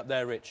Press Gang up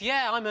there, Rich.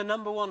 Yeah, I'm a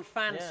 #1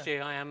 fan, Stu.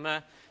 I am.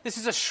 This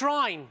is a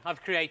shrine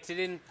I've created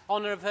in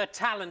honour of her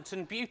talent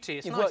and beauty.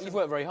 It's nice. You've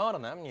worked very hard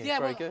on that, haven't you? Yeah,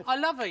 very good. I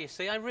love her, you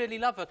see. I really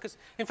love her. Because,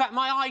 in fact,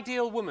 my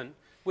ideal woman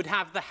would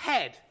have the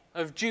head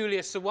of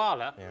Julia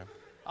Sawalha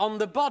on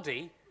the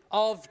body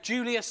of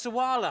Julia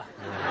Sawalha.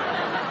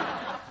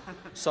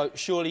 So,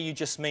 surely you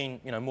just mean,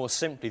 you know, more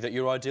simply that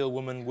your ideal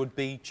woman would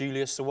be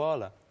Julia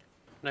Sawalha?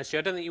 No, Stu,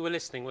 I don't think you were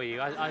listening, were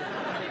you?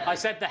 I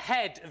said the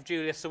head of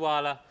Julia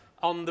Sawalha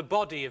on the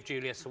body of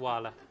Julia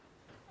Sawalha.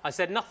 I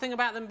said nothing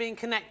about them being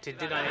connected,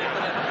 did I?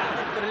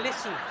 You've got to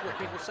listen to what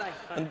people say.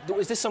 And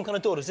is this some kind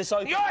of door? Is this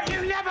open? You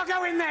never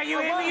go in there! You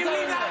leave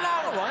that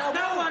alone! Right,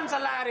 no one's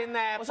allowed in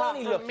there apart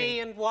from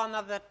me and one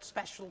other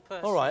special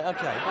person. All right,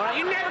 OK. All right,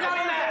 you never go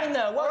in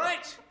there! All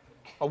right?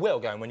 I will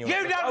go in when you're...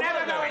 You don't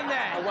ever go in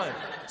there! I won't.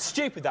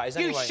 Stupid, that is,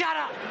 anyway. You shut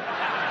up!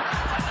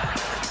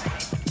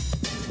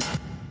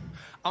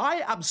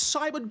 I am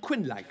Simon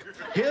Quinlank,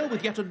 here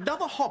with yet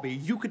another hobby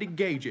you can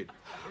engage in.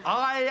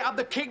 I am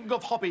the king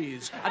of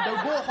hobbies, and know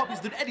more hobbies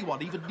than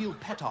anyone, even Neil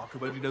Petark,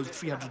 who only knows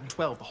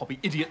 312, the hobby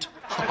idiot.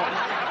 What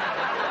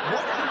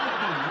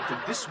can you need for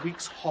this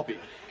week's hobby?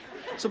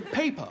 Some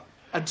paper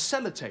and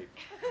sellotape,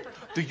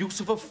 the use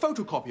of a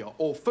photocopier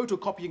or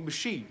photocopying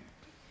machine,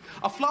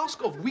 a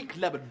flask of weak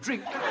lemon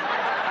drink,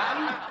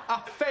 and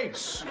a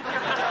face.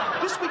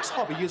 This week's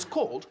hobby is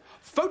called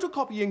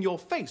photocopying your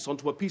face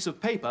onto a piece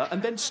of paper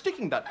and then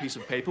sticking that piece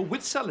of paper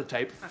with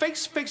sellotape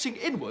face facing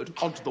inward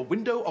onto the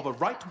window of a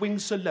right-wing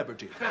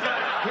celebrity. Here is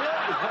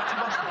what you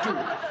must do.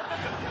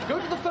 Go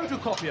to the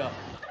photocopier.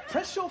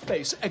 Press your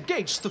face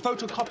against the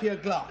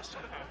photocopier glass.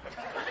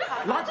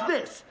 Like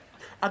this.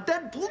 And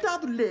then pull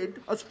down the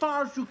lid as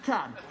far as you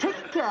can.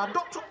 Take care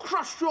not to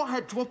crush your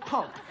head to a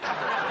pulp.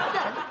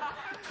 Then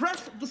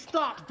press the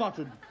start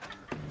button.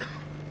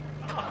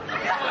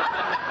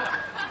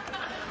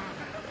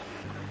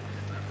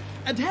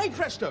 And hey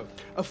presto,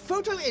 a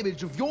photo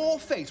image of your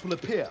face will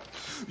appear.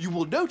 You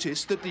will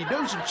notice that the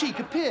nose and cheek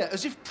appear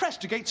as if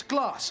pressed against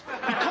glass,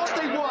 because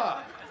they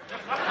were.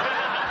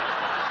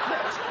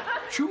 Next,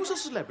 Choose a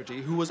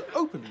celebrity who has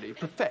openly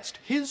professed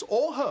his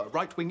or her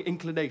right-wing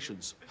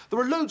inclinations. There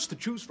are loads to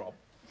choose from.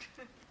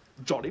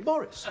 Johnny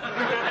Morris.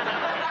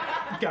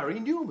 Gary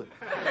Newman.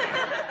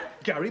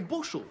 Gary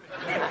Bushell.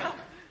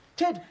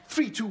 Ted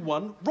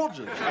 321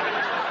 Rogers.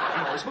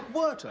 Morris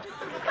McWhirter.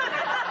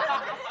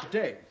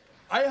 Today,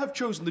 I have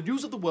chosen the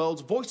news of the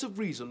world's voice of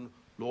reason,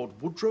 Lord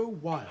Woodrow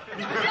Wilde.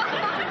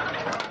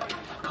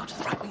 Go to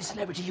the right-wing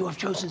celebrity you have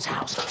chosen's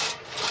house.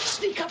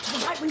 Sneak up to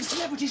the right-wing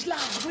celebrity's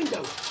lounge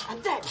window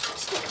and then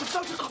stick the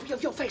photocopy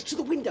of your face to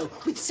the window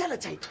with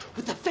sellotape,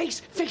 with the face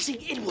facing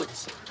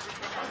inwards.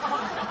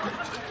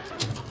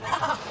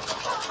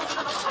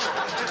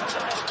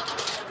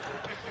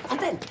 And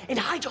then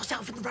hide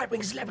yourself in the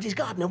right-wing celebrity's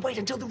garden and wait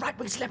until the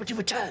right-wing celebrity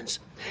returns.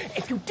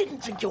 If you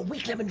didn't drink your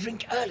weak lemon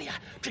drink earlier,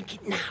 drink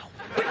it now.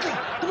 Quickly!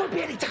 There won't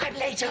be any time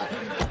later.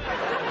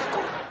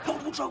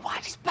 Lord Woodrow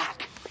Wilde is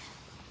back.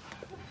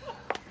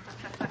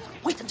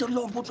 Wait until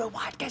Lord Woodrow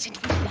Wilde gets into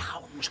his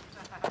lounge.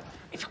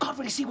 If you can't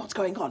really see what's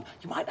going on,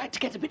 you might like to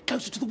get a bit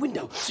closer to the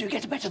window so you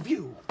get a better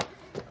view.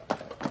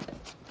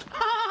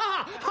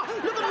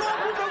 Look at Lord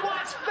Woodrow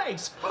Wilde's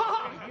face!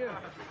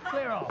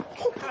 Clear off.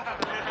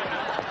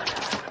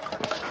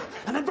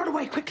 And then run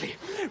away quickly.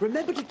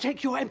 Remember to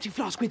take your empty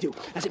flask with you,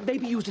 as it may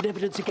be used in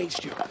evidence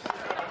against you.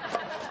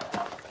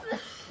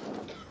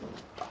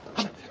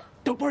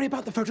 Don't worry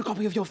about the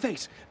photocopy of your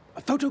face.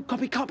 A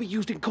photocopy can't be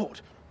used in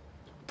court.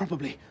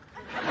 Probably.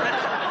 Just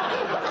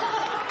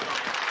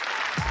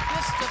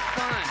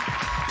fun.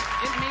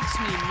 It makes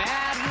me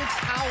mad with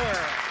power.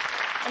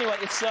 Anyway,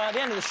 it's the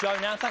end of the show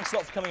now. Thanks a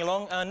lot for coming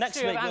along.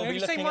 Next week we'll be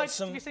looking at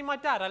some... Have you seen my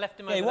dad? I left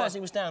him over there. there. He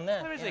was down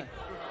there. Where is he?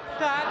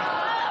 Dad?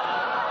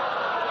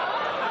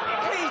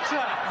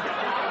 Peter!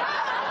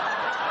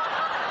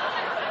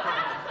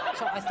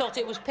 So I thought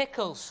it was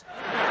pickles.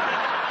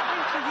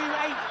 Peter, you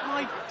ate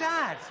my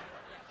dad.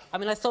 I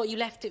mean, I thought you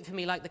left it for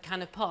me like the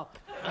can of pop.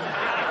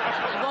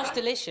 It was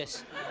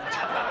delicious.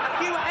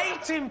 You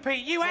ate him,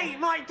 Pete. You ate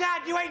my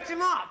dad. You ate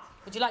him up.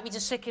 Would you like me to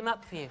sick him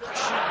up for you?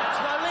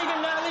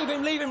 No,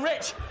 leave him,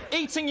 Rich.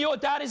 Eating your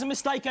dad is a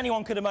mistake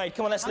anyone could have made.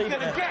 Come on, let's leave him. I'm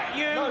going to get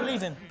you. No,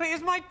 leave him. But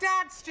it's my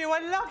dad, Stu. I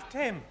loved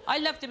him. I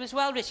loved him as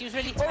well, Rich. He was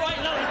really... All right,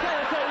 no,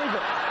 okay, leave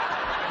it.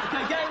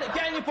 Okay,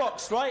 get in your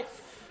box, right?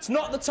 It's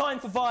not the time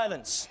for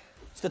violence.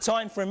 It's the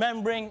time for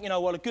remembering, you know,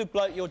 what a good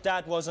bloke your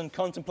dad was and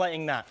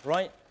contemplating that,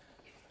 right?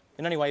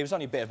 And anyway, he was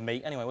only a bit of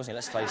meat. Anyway, wasn't he?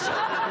 Let's face it.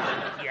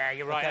 Yeah,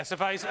 you're right, okay. I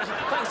suppose.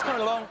 Thanks for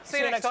coming along. See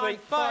you next time.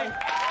 Week. Bye.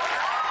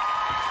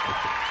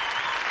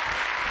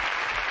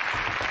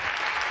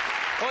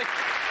 Oi,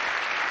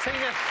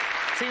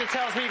 Tina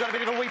tells me you've got a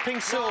bit of a weeping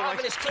sore. No,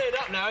 but it's cleared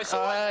up now. It's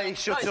all right. Hey,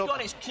 shut up. It's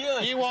gone, it's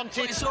cured. You want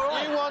it. It's all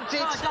right. You want it.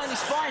 No, I don't.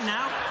 It's fine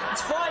now.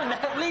 It's fine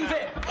now. Leave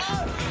it.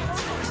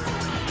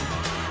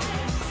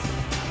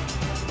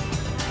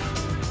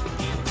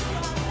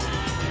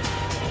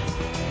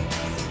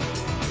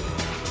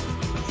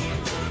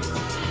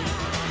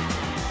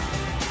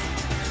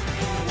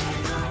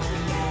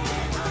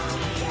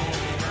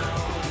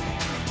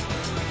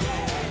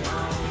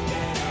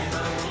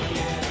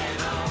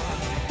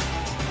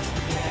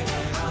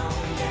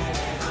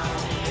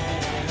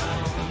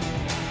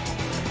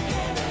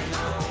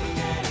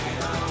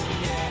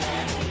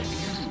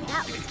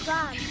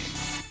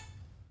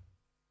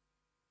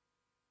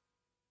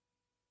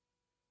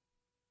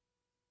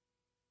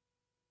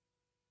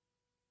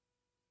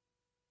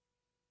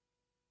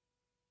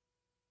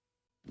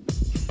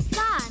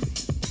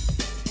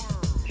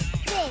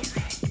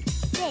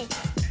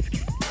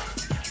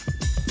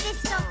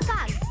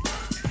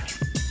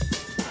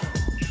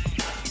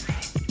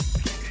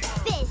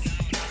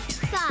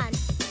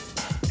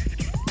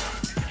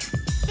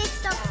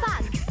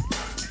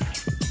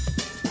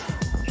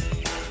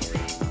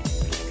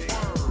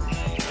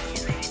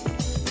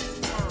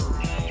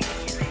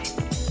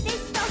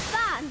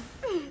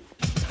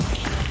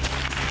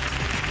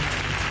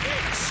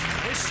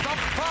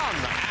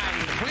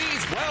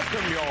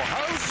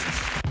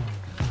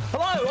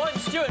 Hello, I'm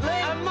Stewart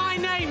Lee. My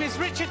name is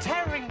Richard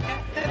Herring.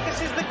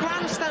 This is the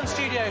Grandstand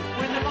Studio.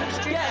 We're in the wrong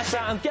studio. Yes,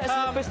 get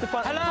us a fist of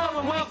fun. Hello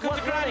and welcome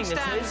to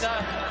Grandstand.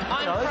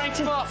 I'm Frank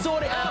Fox.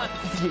 Sort it out.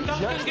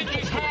 Duncan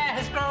Goodyear's hair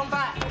has grown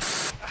back.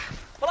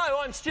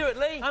 Hello, I'm Stewart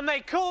Lee. And they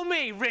call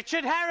me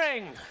Richard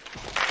Herring.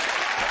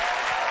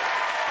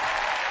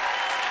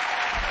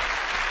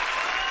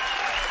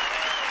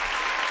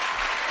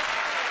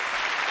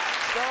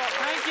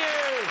 Thank you.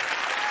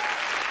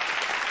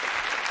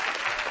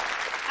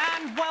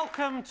 And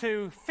welcome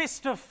to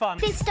Fist of Fun.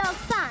 Fist of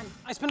Fun.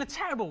 It's been a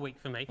terrible week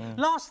for me.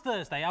 Last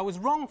Thursday, I was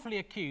wrongfully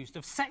accused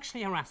of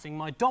sexually harassing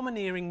my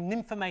domineering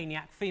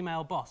nymphomaniac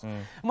female boss.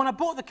 And when I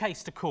brought the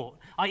case to court,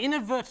 I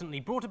inadvertently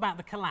brought about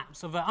the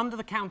collapse of an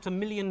under-the-counter $1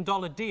 million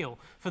deal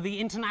for the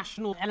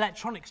international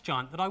electronics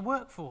giant that I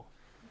work for.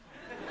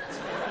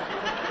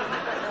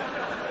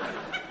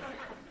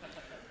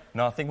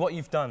 No, I think what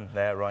you've done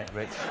there, right,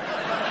 Rich,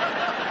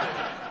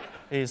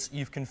 is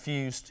you've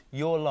confused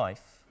your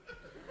life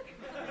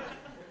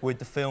with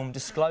the film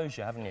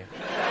Disclosure, haven't you?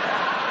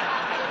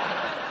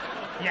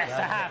 Yes,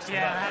 I have.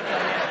 Yeah, I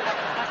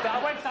have.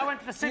 I went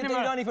to the cinema.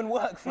 You don't even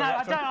work for it. No,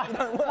 I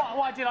don't. What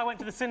I did, I went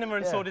to the cinema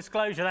and saw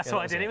Disclosure. That's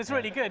what I did. It was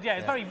really good. Yeah,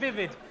 it's very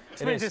vivid.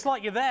 It's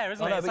like you're there,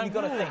 isn't it? No, but you've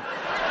got to think.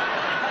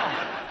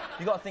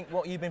 You've got to think,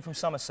 what, you've been from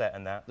Somerset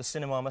and that. The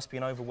cinema must be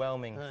an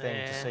overwhelming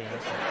thing to see.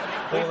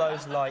 All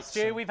those lights.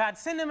 Stu, we've had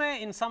cinema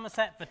in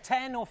Somerset for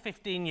 10 or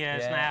 15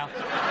 years now.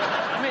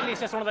 Admittedly,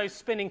 it's just one of those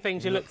spinning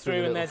things you look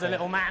through and there's a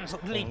little man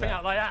sort of leaping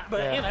out like that.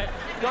 But, you know,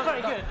 it's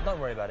very good. Don't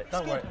worry about it.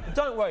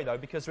 Don't worry, though,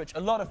 because, Rich, a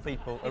lot of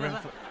people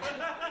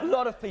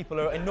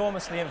are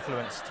enormously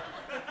influenced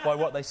by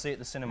what they see at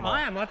the cinema.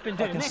 I am. I've been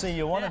doing this. I can see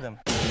you're one of them.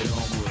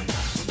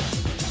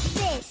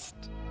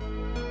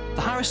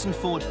 The Harrison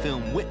Ford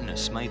film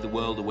Witness made the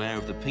world aware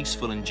of the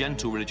peaceful and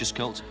gentle religious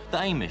cult, the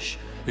Amish,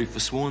 who've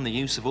forsworn the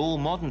use of all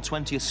modern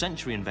 20th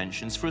century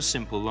inventions for a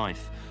simple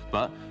life.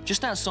 But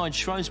just outside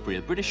Shrewsbury,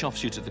 a British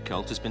offshoot of the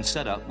cult has been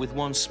set up with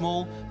one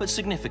small but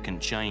significant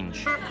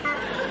change.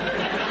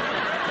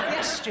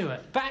 Yes,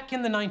 Stewart. Back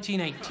in the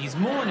 1980s,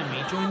 Morn and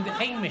me joined the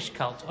Amish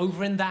cult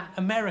over in that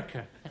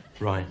America.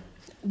 Right.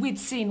 We'd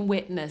seen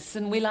Witness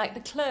and we liked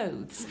the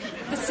clothes,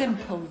 the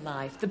simple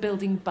life, the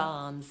building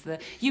barns, the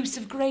use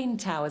of grain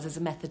towers as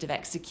a method of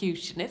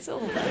execution. It's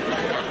all very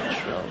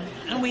natural.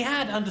 And we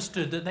had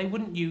understood that they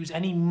wouldn't use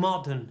any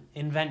modern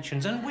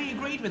inventions, and we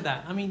agreed with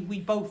that. I mean, we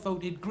both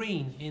voted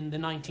Green in the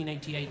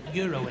 1988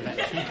 Euro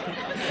election.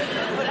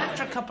 But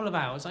after a couple of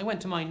hours, I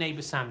went to my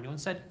neighbour Samuel and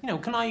said, you know,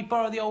 can I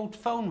borrow the old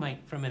phone, mate,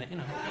 for a minute, you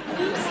know?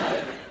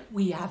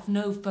 We have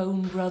no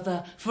phone,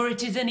 brother, for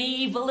it is an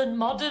evil and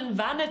modern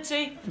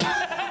vanity.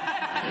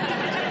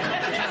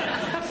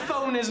 A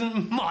phone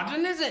isn't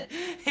modern, is it?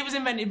 It was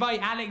invented by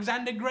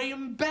Alexander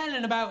Graham Bell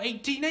in about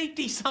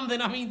 1880-something.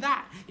 I mean,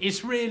 that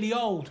is really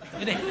old,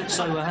 isn't it?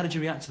 So, how did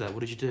you react to that? What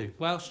did you do?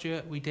 Well,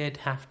 Stuart, we did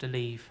have to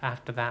leave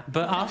after that.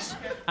 But us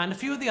and a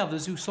few of the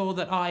others who saw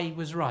that I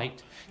was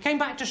right came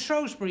back to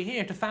Shrewsbury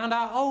here to found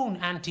our own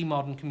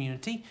anti-modern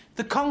community,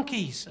 the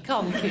Conkeys.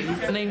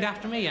 Conkeys? Named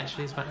after me,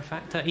 actually, as a matter of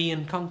fact,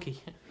 Ian Conkey.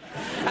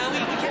 We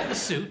kept the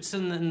suits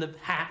and the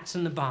hats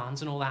and the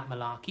barns and all that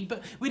malarkey,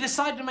 but we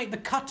decided to make the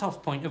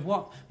cut-off point of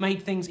what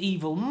made things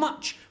evil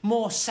much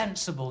more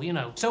sensible, you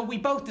know. So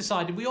we all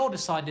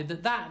decided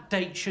that that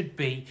date should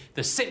be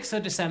the 6th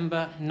of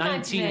December,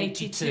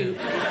 1982.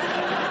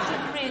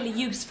 Some really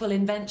useful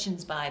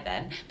inventions by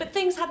then, but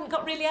things hadn't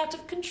got really out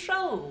of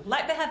control,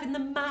 like they have in the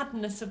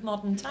madness of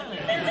modern times.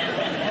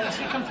 Let's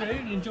come through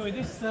and enjoy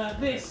this.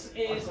 This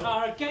is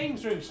our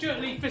games room.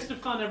 Stuart Lee, fist of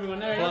fun, everyone.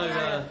 There he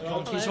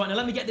is. Right, now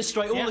let me get this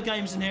straight. All the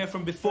games in here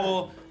from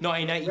before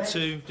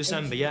 1982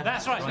 December, yeah?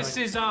 That's right. This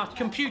is our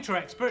computer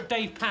expert,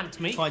 Dave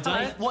Pantme. Hi,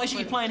 Dave. What is it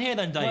you're playing here,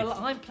 then, Dave? Well,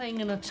 I'm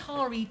playing an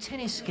Atari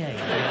tennis game.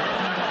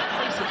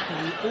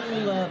 Basically,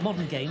 all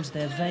modern games,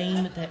 they're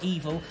vain, they're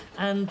evil,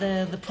 and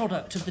they're the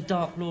product of the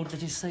Dark Lord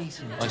that is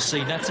Satan. I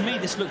see. Now, to me,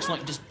 this looks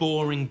like just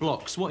boring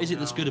blocks. What is it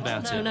that's good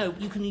about it? No,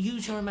 you can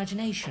use your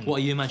imagination. What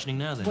are you imagining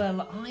now, then?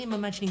 Well, I'm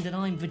imagining that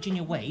I'm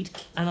Virginia Wade,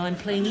 and I'm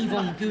playing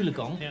Yvonne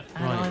Goolagong,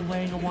 and I'm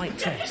wearing a white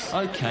dress.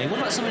 OK, what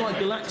about something like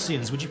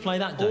Galaxians? Would you play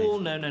that, Dave? Oh,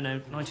 no,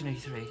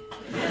 1983.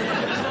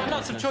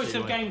 Lots of choice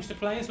of games to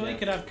play as well. You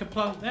could have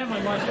Kaplunk there,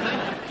 my wife's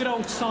name. Good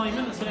old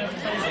Simon, that's there.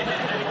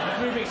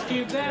 Rubik's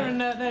Cube there,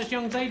 and there's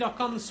young Zadok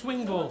on the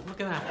swing ball.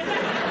 Look at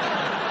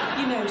that.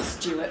 You know,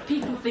 Stuart,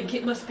 people think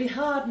it must be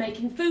hard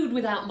making food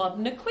without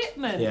modern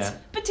equipment. Yeah.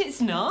 But it's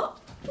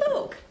not.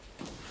 Look.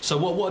 So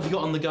what have you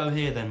got on the go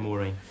here, then,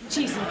 Maureen?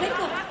 Cheese and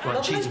pickle. Right,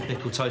 Lovely. cheese and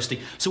pickle toasty.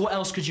 So what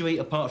else could you eat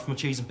apart from a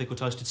cheese and pickle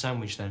toasted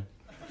sandwich, then?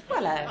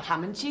 Well, a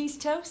ham and cheese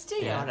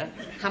toasty, Yeah. or a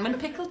ham and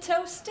pickle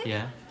toasty.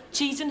 Yeah.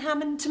 Cheese and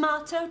ham and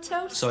tomato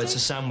toasty. So it's a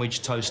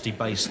sandwich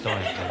toasty-based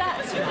diet, then?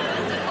 That's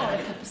right. Or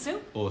a cup of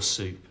soup. Or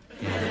soup,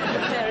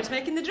 yeah. Sarah's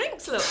making the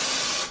drinks, look.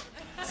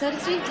 So to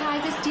sweet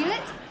Tizer, Stewart,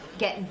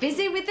 get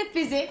busy with the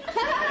fizzy.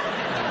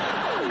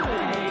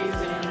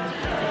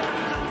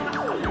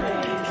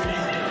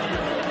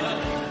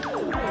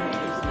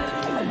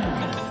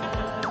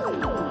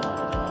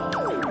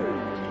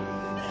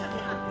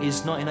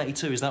 Is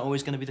 1982, is that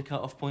always going to be the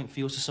cut-off point for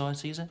your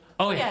society, is it?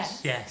 Oh,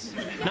 yes.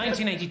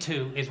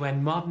 1982 is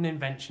when modern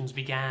inventions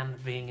began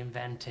being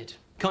invented.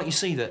 Can't you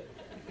see that,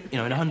 you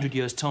know, in 100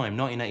 years' time,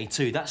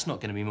 1982, that's not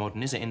going to be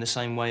modern, is it? In the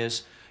same way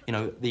as, you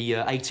know, the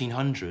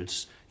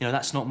 1800s, you know,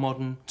 that's not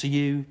modern to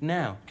you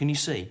now. Can you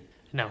see?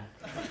 No.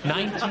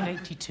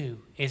 1982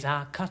 is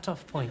our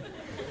cut-off point.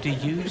 Do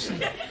you see?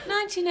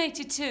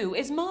 1982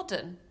 is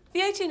modern. The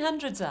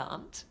 1800s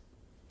aren't.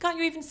 Can't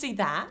you even see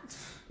that?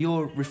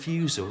 Your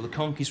refusal, the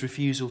Conkeys'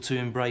 refusal to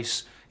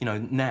embrace, you know,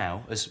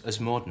 now as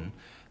modern,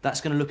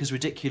 that's going to look as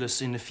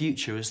ridiculous in the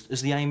future as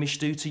the Amish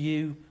do to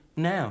you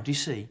now. Do you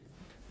see?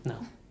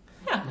 No.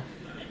 Yeah.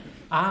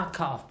 Our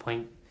cut-off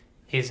point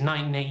is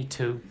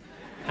 1982,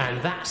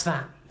 and that's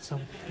that. So...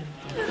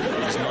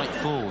 As night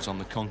falls on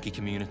the Conkey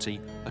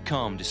community, a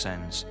calm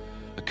descends.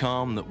 A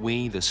calm that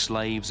we, the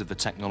slaves of the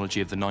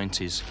technology of the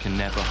 90s, can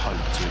never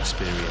hope to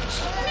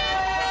experience.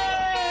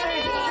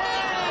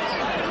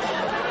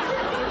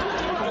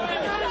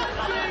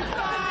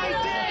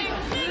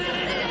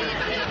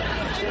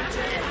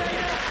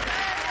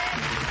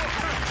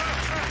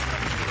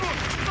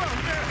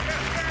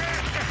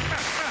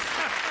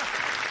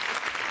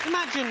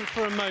 Imagine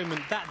for a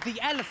moment that the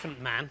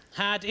Elephant Man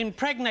had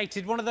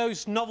impregnated one of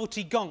those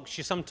novelty gonks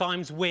you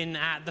sometimes win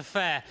at the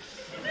fair.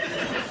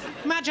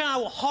 Imagine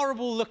how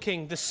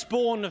horrible-looking the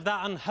spawn of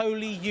that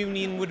unholy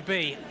union would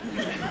be.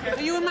 Are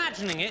you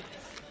imagining it?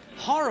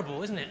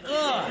 Horrible, isn't it?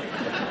 Ugh.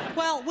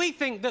 Well, we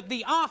think that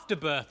the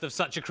afterbirth of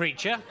such a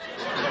creature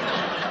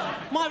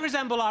might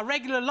resemble our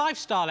regular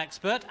lifestyle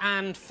expert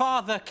and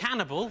father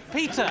cannibal,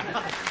 Peter. All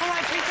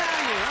right, Peter, how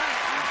are you?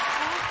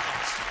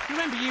 You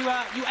remember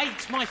you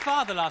ate my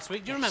father last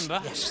week, do you remember?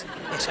 Yes,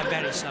 I'm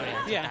very sorry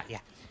I did that, yeah.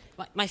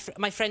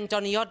 My friend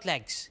Donny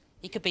Oddlegs,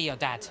 he could be your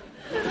dad.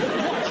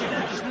 Watch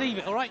him, just leave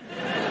it, all right?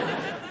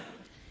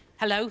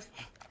 Hello,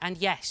 and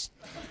yes.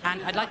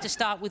 And I'd like to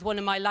start with one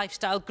of my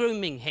lifestyle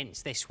grooming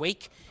hints this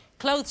week.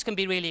 Clothes can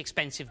be really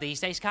expensive these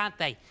days, can't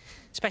they?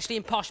 Especially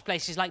in posh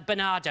places like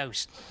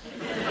Bernardo's.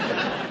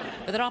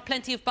 But there are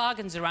plenty of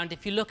bargains around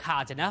if you look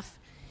hard enough.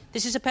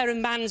 This is a pair of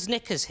man's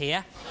knickers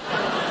here.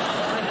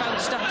 I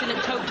found stuffed in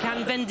a Coke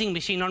can vending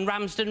machine on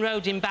Ramsden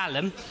Road in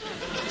Balham,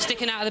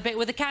 sticking out of the bit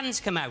where the cans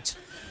come out.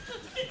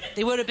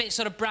 They were a bit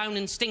sort of brown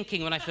and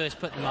stinking when I first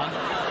put them on.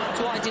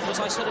 So what I did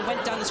was I sort of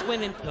went down the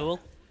swimming pool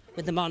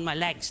with them on my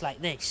legs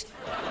like this.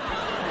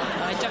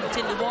 And I jumped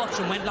in the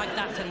water and went like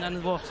that and under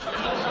the water.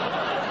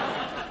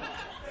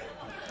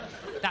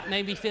 That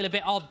made me feel a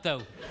bit odd,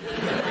 though.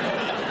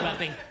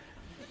 Rubbing.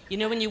 You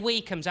know when your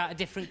wee comes out a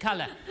different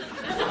colour?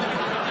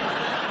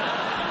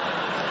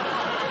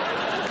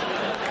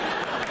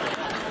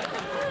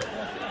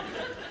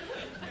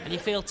 And you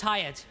feel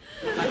tired.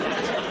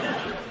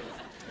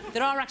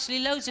 There are actually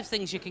loads of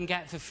things you can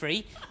get for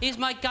free. Here's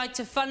my guide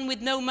to fun with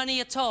no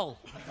money at all.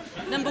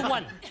 Number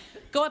 1.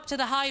 Go up to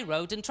the high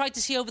road and try to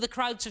see over the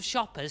crowds of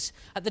shoppers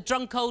at the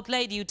drunk old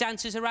lady who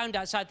dances around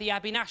outside the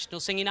Abbey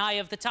National singing Eye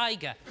of the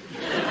Tiger.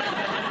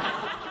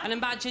 And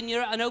imagine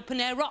you're at an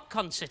open-air rock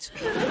concert.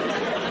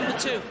 Number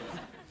 2.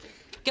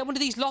 Get one of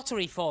these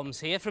lottery forms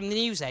here from the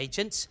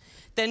newsagents.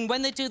 Then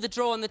when they do the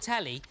draw on the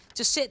telly,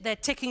 just sit there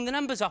ticking the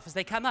numbers off as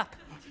they come up.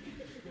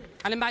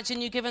 And imagine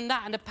you've given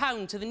that and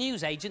 £1 to the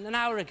newsagent an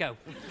hour ago.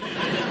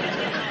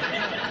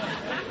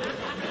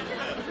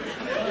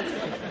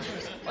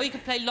 Or you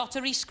could play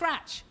lottery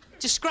scratch.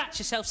 Just scratch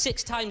yourself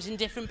 6 times in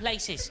different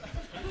places.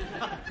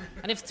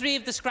 And if 3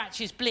 of the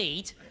scratches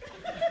bleed,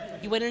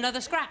 you win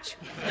another scratch.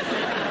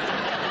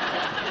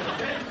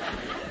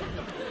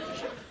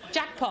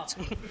 Jackpot. Just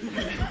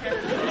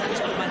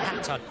put my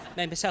hat on.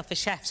 Made myself a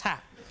chef's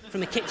hat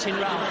from the kitchen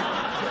roll.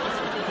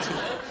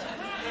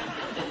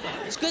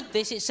 It's good,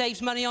 this. It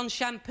saves money on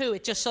shampoo.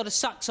 It just sort of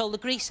sucks all the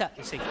grease up,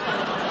 you see.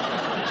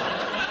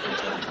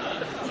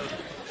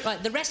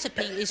 Right, the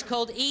recipe is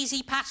called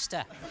Easy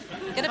Pasta.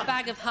 Get a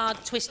bag of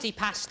hard, twisty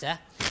pasta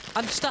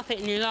and stuff it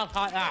in your mouth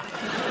like that.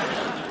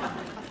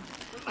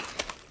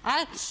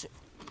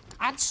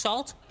 Add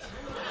salt.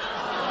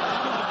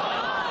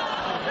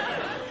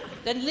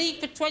 Then leave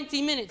for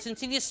 20 minutes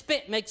until your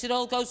spit makes it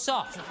all go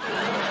soft.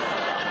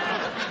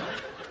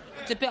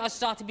 It's a bit I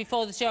started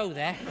before the show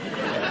there.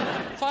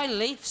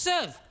 Finally,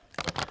 serve.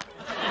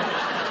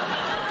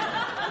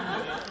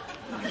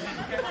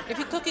 If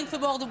you're cooking for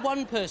more than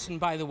one person,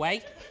 by the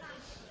way,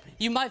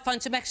 you might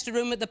find some extra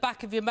room at the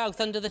back of your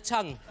mouth under the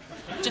tongue,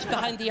 just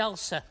behind the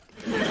ulcer.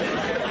 Thank you.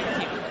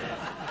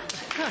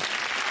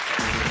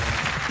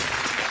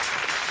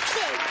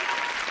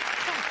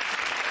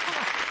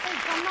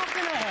 I'm not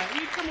going to hurt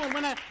you. Come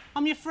on,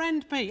 I'm your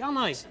friend, Pete, aren't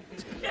I?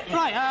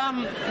 Right,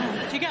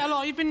 you get a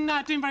lot... You've been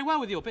doing very well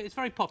with your bit. It's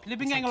very popular. You've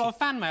been getting a lot of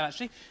fan mail,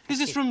 actually. This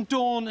is from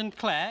Dawn and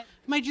Claire.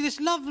 Made you this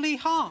lovely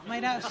heart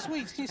made out of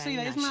sweets. Can you see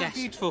that? Isn't that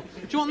beautiful? Do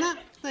you want that?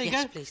 There you go.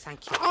 Yes, please,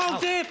 thank you. Oh,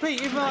 dear,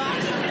 Pete, you've... Look,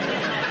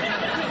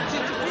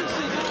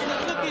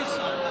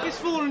 it's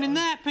fallen in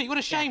there, Pete. What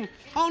a shame. Yeah.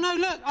 Oh, no,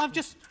 look, I've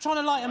just tried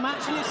to light a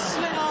match and it's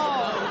slit.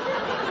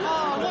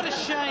 Oh, what a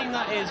shame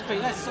that is,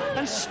 Pete.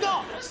 And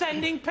stop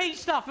sending Pete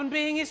stuff and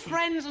being his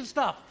friends and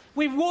stuff.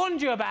 We've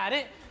warned you about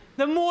it.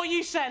 The more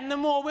you send, the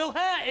more we'll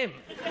hurt him.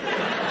 All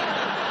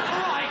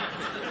right.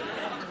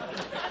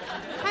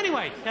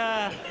 Anyway,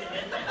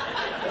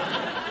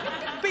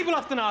 people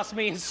often ask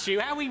me and Stu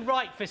how we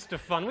write Fist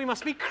of Fun. We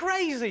must be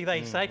crazy,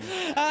 they say.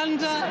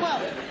 And,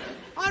 well,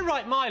 I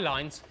write my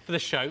lines for the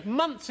show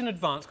months in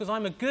advance because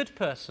I'm a good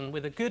person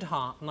with a good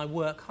heart and I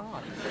work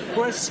hard.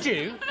 Whereas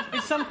Stu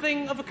is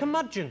something of a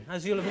curmudgeon,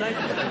 as you'll have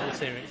noticed in the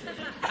series.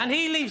 And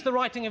he leaves the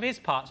writing of his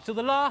parts till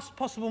the last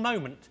possible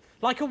moment,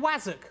 like a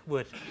Wazzock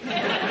would. What do you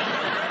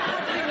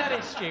think that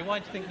is, Stu? Why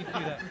do you think you'd do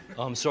that?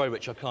 Oh, I'm sorry,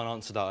 Rich, I can't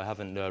answer that. I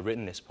haven't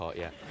written this part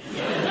yet.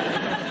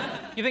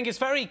 You think it's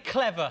very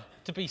clever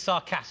to be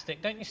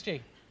sarcastic, don't you, Stu?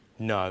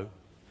 No.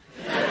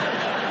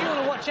 You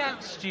want to watch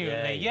out, Stu.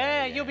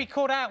 Yeah, you'll be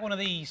caught out one of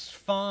these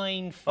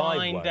fine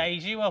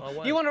days. You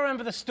will. You want to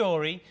remember the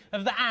story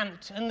of the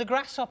ant and the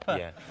grasshopper.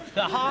 Yeah.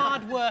 The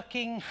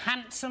hard-working,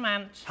 handsome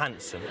ant.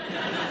 Handsome?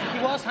 He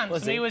was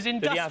handsome. He was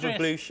industrious. Did he have a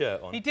blue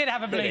shirt on? He did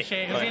have a blue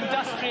shirt. He was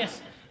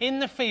industrious in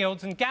the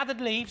fields and gathered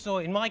leaves,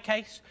 or in my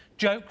case,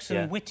 jokes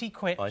and witty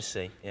quips. I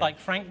see, yeah. Like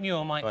Frank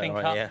Muir might think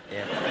up. Yeah.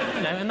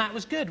 You know, and that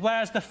was good.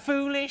 Whereas the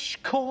foolish,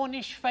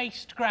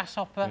 Cornish-faced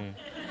grasshopper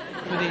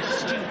with his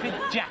stupid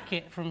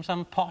jacket from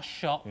some posh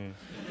shop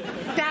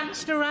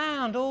danced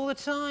around all the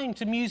time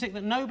to music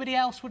that nobody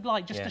else would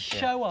like, just to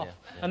show off.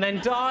 And then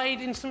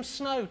died in some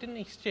snow, didn't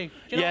he, Stu?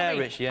 Do you know what I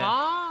mean? Rich, yeah.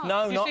 Ah,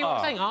 no, do you not see what I'm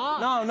art. saying?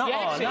 Art. No, not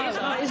yes, art. It is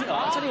art. It isn't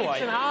art. I'll tell you why.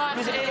 It's an art.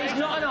 Because it is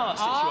not an art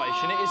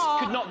situation. It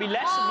could not be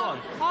less of one.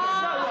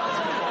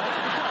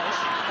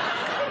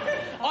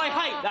 I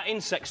hate that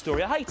insect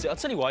story. I hate it. I'll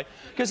tell you why.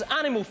 Because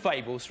animal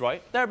fables,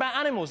 right, they're about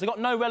animals. They've got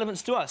no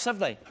relevance to us, have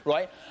they?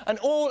 Right? And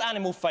all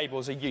animal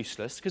fables are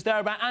useless because they're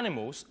about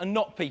animals and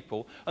not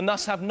people and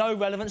thus have no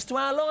relevance to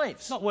our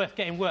lives. It's not worth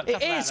getting worked up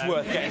about. It is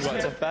worth getting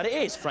worked up about. It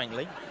is,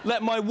 frankly.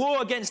 Let my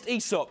war against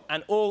Aesop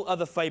and all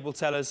other fable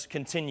tellers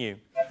continue.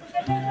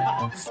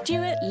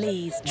 Stewart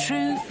Lee's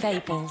True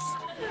Fables.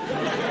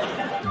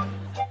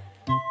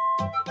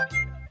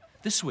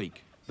 This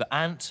week, the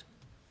ant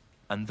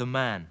and the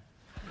man.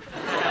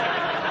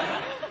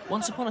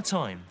 Once upon a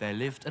time, there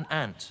lived an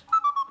ant.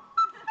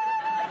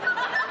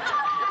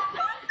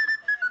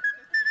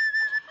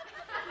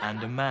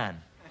 And a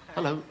man.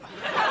 Hello.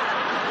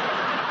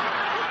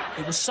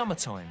 It was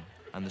summertime,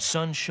 and the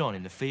sun shone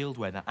in the field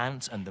where the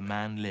ant and the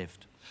man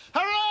lived.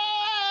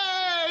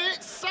 Hooray!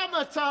 It's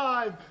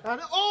summertime, and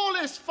all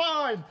is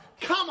fine.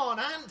 Come on,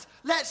 Ant,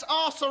 let's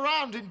arse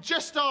around in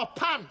just our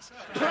pants,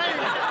 playing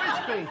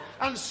frisbee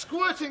and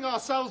squirting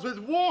ourselves with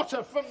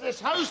water from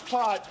this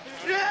hosepipe.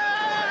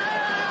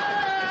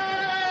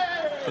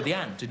 But the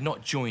ant did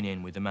not join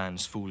in with the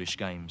man's foolish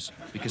games,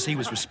 because he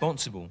was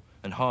responsible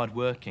and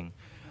hard-working,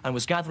 and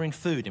was gathering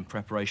food in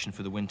preparation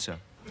for the winter.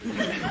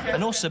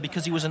 And also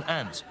because he was an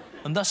ant,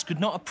 and thus could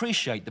not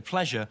appreciate the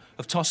pleasure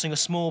of tossing a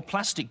small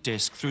plastic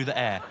disc through the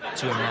air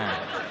to a man.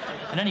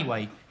 And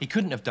anyway, he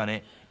couldn't have done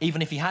it,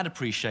 even if he had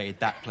appreciated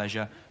that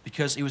pleasure,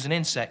 because he was an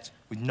insect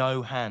with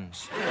no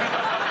hands. The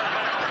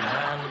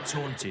man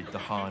taunted the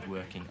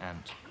hard-working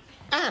ant.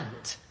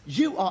 Ant,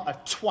 you are a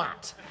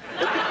twat.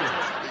 Look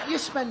at you. You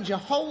spend your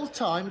whole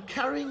time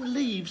carrying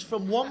leaves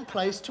from one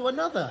place to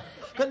another.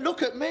 But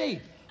look at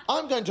me.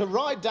 I'm going to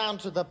ride down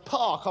to the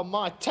park on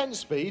my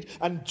 10-speed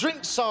and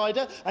drink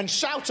cider and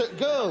shout at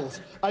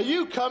girls. Are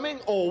you coming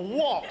or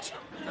what?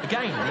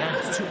 Again, the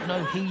ant took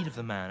no heed of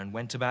the man and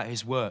went about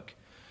his work.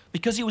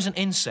 Because he was an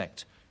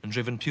insect and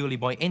driven purely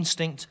by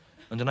instinct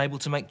and unable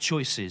to make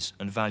choices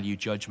and value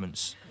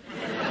judgments.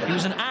 He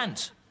was an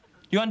ant.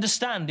 You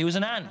understand? He was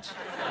an ant.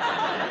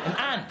 An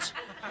ant.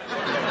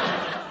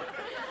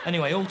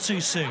 Anyway, all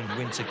too soon,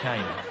 winter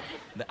came.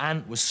 The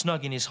ant was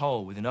snug in his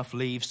hole with enough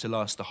leaves to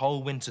last the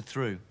whole winter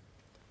through.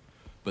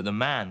 But the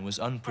man was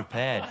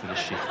unprepared for the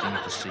shifting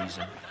of the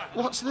season.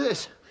 What's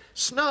this?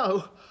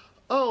 Snow?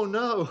 Oh,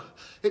 no.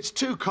 It's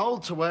too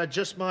cold to wear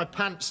just my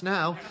pants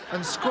now,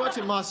 and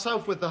squirting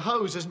myself with the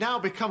hose has now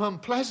become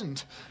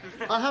unpleasant.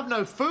 I have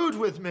no food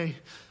with me.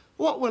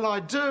 What will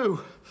I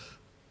do?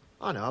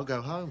 I know, I'll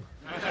go home.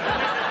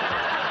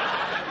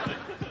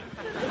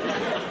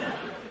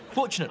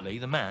 Fortunately,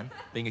 the man,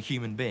 being a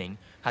human being,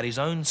 had his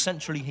own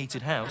centrally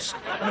heated house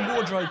and a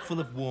wardrobe full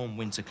of warm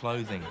winter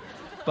clothing.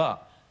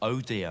 But,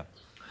 oh dear,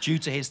 due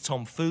to his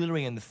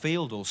tomfoolery in the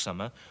field all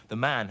summer, the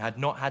man had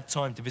not had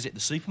time to visit the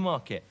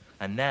supermarket,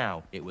 and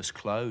now it was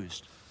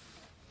closed.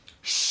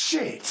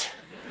 Shit!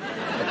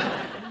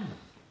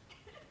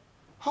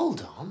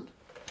 Hold on.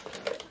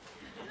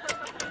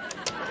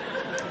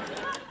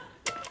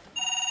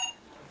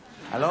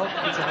 Hello,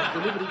 Pizza Hut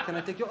delivery. Can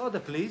I take your order,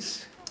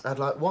 please? I'd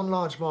like one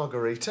large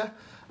margarita,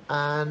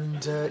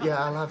 and,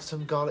 yeah, I'll have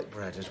some garlic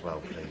bread as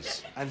well,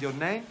 please. And your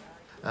name?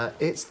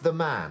 It's The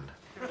Man.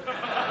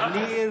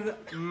 Near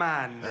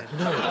Man.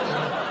 No,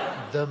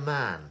 The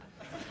Man.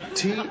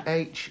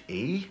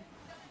 T-H-E...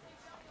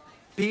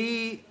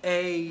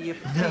 P-A-P...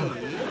 No.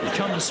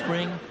 Come the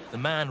spring, the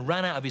man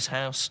ran out of his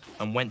house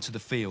and went to the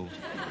field.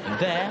 And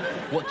there,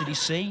 what did he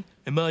see,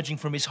 emerging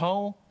from his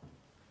hole?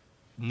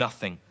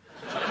 Nothing.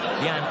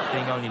 The ant,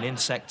 being only an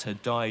insect,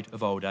 had died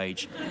of old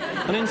age.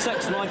 An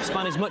insect's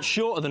lifespan is much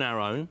shorter than our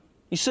own.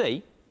 You see,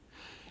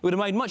 it would have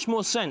made much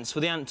more sense for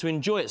the ant to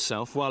enjoy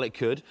itself while it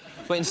could,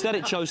 but instead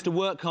it chose to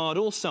work hard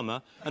all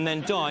summer and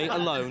then die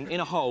alone in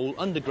a hole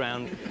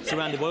underground,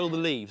 surrounded by all the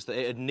leaves that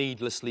it had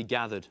needlessly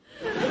gathered.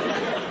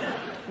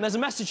 And there's a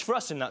message for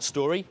us in that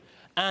story,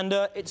 and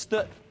it's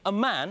that a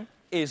man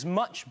is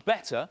much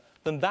better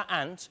than that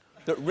ant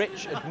that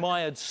Rich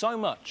admired so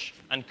much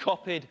and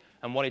copied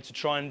and wanted to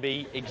try and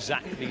be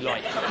exactly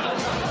like.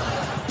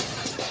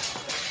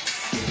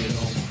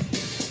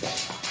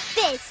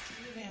 This.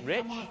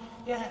 Rich?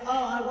 Yeah, oh,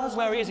 I was...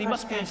 Where he is? He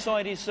must be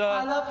inside his,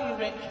 I love you,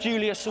 Rich.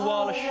 Julia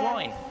Sawala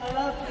shrine. I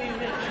love you,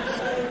 Rich. You're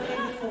so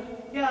beautiful.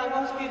 Yeah, I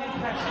was getting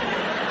impressed.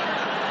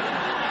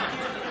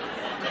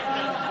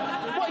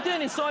 What are you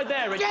doing inside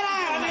there, Rich? Get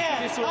out of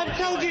here! I've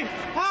told you...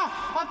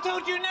 I've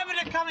told you never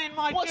to come in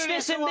my... What's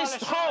this in this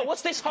hole?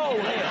 What's this hole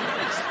here?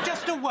 It's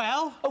just a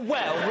well. A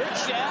well,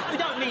 Rich? Yeah? We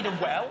don't need a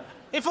well.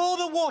 If all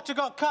the water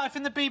got cut off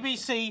in the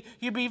BBC,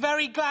 you'd be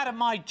very glad of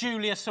my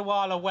Julia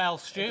Sawala well,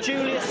 Stu.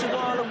 Julia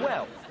Sawala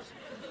well?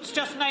 It's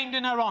just named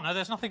in her honour.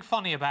 There's nothing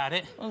funny about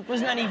it. Well,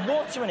 wasn't any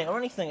water in it or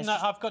anything? It's no,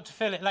 just... I've got to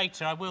fill it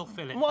later. I will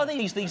fill it. What are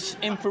these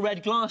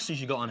infrared glasses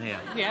you got on here?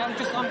 Yeah,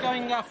 I'm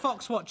going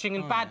fox watching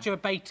and badger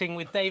baiting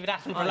with David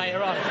Attenborough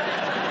later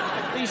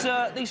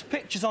on. These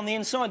pictures on the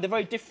inside, they're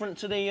very different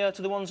to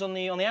the ones on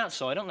the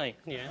outside, aren't they?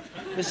 Yeah.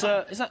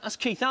 That's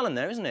Keith Allen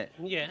there, isn't it?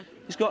 Yeah.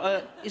 He's got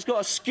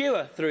a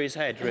skewer through his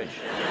head, Rich.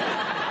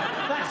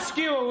 That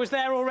skewer was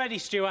there already,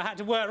 Stewart. I had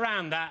to work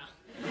round that.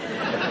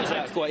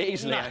 Quite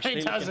easily, no, actually.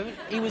 it doesn't.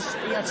 He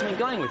had something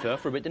going with her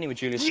for a bit, didn't he, with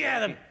Julius?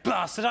 Yeah, the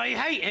bastard. I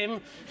hate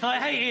him. I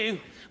hate you.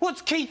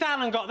 What's Keith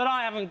Allen got that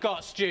I haven't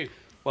got, Stu?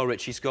 Well,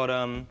 Rich, he's got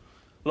a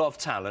lot of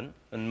talent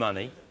and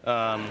money,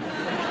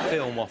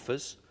 film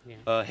offers,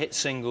 hit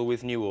single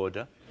with New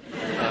Order,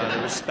 the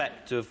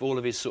respect of all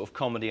of his sort of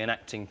comedy and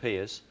acting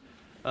peers,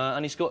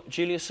 and he's got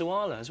Julia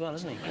Sawalha as well,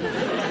 hasn't he?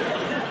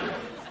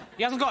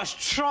 He hasn't got a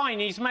shrine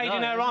he's made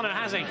in her honour,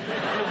 has he? A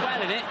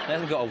well in it. He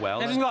hasn't got a well.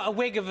 He hasn't got a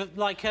wig of,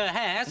 like, her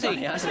hair, has he? No,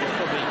 he hasn't.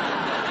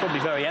 He's probably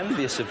very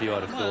envious of you,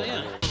 I'd have thought.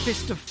 Yeah.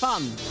 Fist of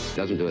fun.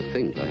 Doesn't do a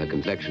thing for her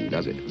complexion,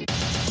 does it?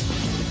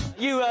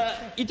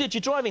 You did your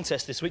driving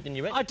test this week, didn't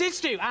you, Rich? I did,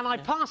 Stu, and I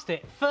passed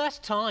it.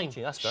 First time.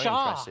 Gee, that's very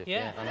impressive.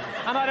 Yeah.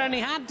 And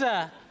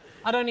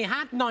I'd only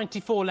had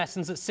 94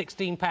 lessons at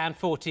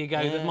 £16.40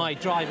 ago that my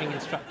driving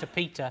instructor,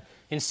 Peter,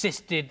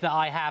 insisted that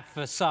I have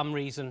for some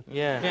reason.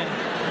 Yeah.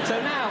 So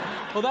now,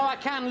 although I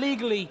can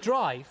legally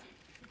drive,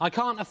 I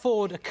can't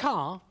afford a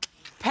car,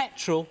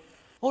 petrol,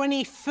 or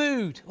any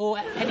food, or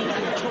anything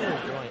at all.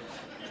 Right.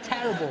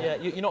 Terrible. Yeah,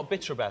 you're not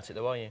bitter about it,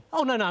 though, are you?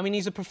 Oh, no, I mean,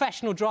 he's a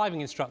professional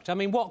driving instructor. I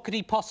mean, what could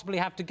he possibly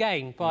have to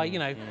gain by, you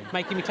know,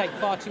 making me take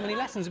far too many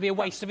lessons? It'd be a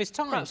waste of his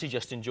time. Perhaps he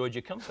just enjoyed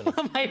your company.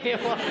 Maybe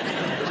it was.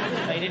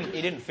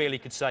 He didn't feel he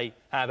could say,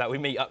 how about we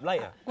meet up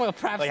later? Well,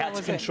 perhaps but he that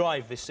had to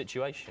contrive this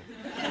situation.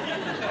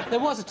 There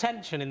was a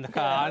tension in the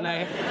car, I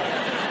know.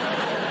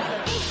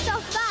 Fist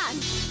of fun.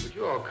 Would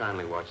you all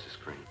kindly watch the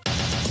screen?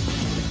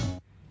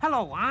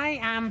 Hello, I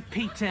am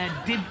Peter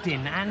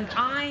Dibdin, and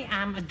I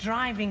am a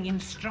driving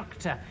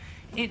instructor.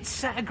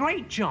 It's a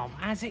great job,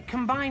 as it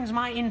combines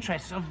my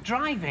interests of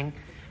driving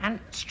and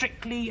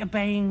strictly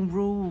obeying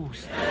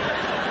rules.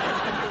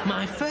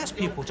 My first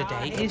pupil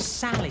today is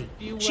Sally.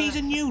 She's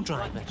a new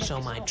driver,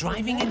 so my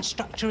driving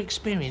instructor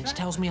experience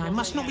tells me I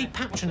must not be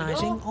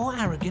patronising or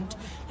arrogant,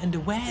 and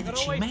aware that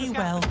she may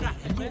well be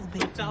a little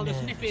bit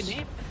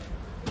nervous.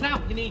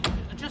 Now, you need to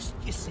adjust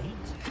your seat.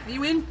 Are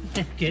you in?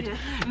 Good. Yeah.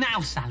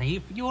 Now,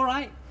 Sally, you all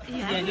right?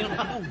 Yeah. You're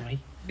all right.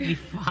 You'll be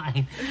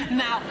fine.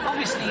 Now,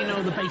 obviously, you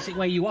know the basic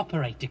way you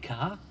operate a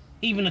car.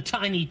 Even a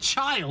tiny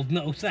child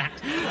knows that.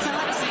 So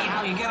let's see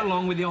how you get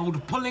along with the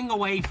old pulling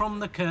away from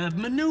the curb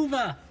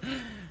manoeuvre.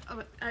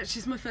 Oh, actually,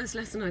 it's my first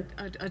lesson.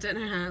 I don't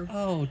know how.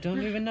 Oh,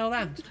 don't even know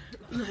that?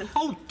 No.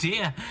 Oh,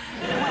 dear.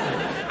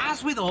 Well,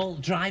 as with all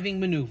driving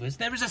manoeuvres,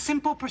 there is a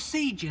simple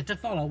procedure to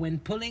follow when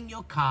pulling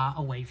your car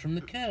away from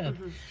the curb.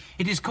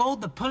 It is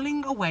called the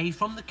pulling away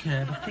from the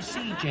curb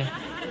procedure,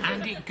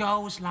 and it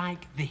goes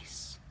like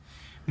this.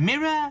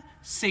 Mirror,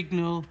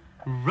 signal,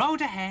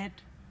 road ahead,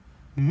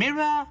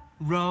 mirror,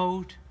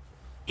 road,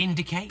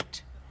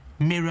 indicate,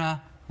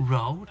 mirror,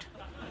 road,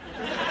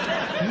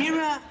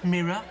 mirror,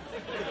 mirror,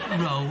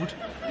 road,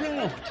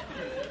 road.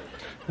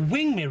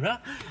 Wing mirror,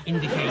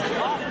 indicate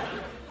off,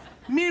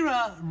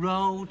 mirror,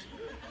 road,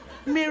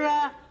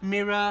 mirror,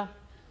 mirror,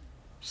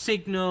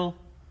 signal,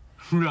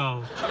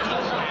 road.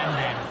 And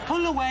then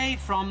pull away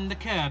from the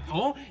curb.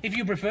 Or, if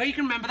you prefer, you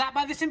can remember that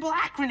by the simple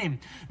acronym.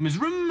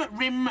 Mzrum,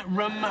 rim,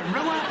 rum,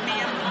 ruwa,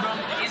 miam, rum,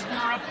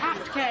 ismara,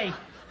 paftke.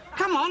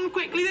 Come on,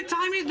 quickly, the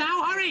time is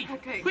now, hurry!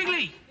 Okay.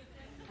 Quickly!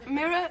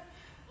 Mirror,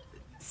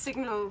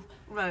 signal,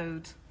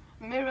 road.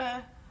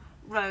 Mirror,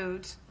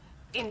 road,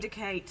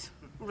 indicate,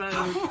 road.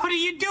 What are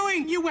you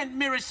doing? You went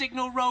mirror,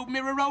 signal, road,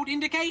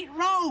 indicate,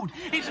 road.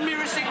 It's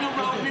mirror, signal,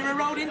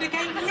 road,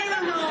 indicate,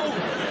 mirror, road.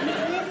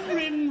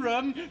 Rim,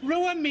 rum,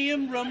 ruwa,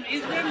 miam, rum,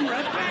 is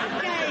rimra,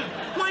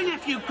 paftke. My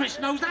nephew Chris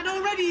knows that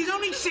already. He's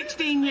only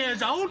 16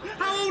 years old.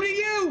 How old are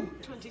you?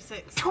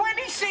 26.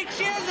 26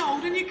 years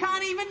old and you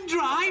can't even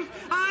drive?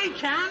 I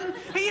can.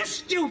 Are you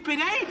stupid,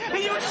 eh? Are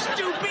you a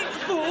stupid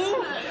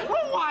fool?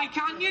 Well, why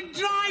can't you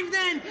drive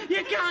then?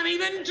 You can't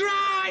even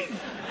drive!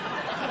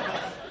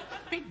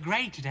 Bit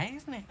grey today,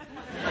 isn't it?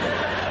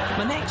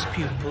 My next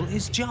pupil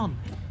is John.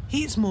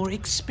 He is more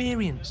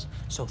experienced,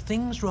 so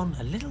things run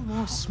a little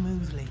more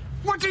smoothly.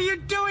 What are you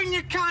doing?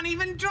 You can't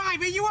even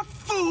drive. Are you a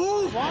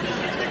fool? What?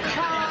 The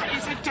car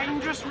is a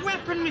dangerous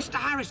weapon, Mr.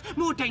 Harris.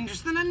 More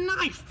dangerous than a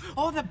knife.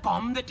 Or the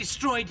bomb that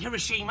destroyed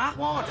Hiroshima.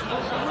 What? What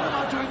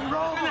am I doing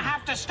wrong? I'm gonna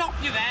have to stop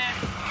you there.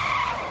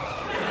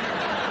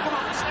 Come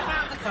on, step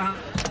out the car.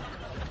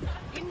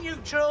 In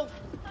neutral.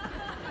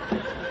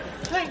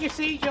 Look, you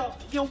see,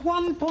 you're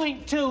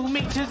 1.2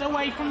 metres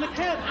away from the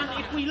curb.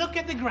 And if we look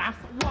at the graph,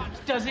 what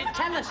does it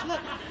tell us?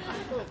 Look.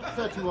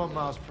 31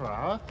 miles per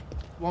hour,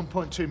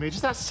 1.2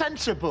 metres. That's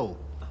sensible.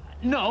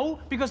 No,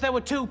 because there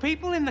were two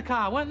people in the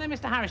car, weren't there,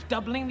 Mr. Harris?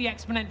 Doubling the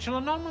exponential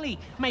anomaly,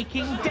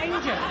 making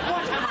danger.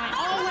 What am I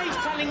always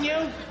telling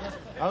you?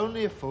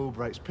 Only a fool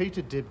breaks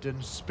Peter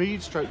Dibdin's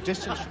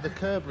speed/distance from the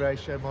curb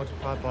ratio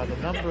multiplied by the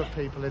number of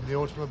people in the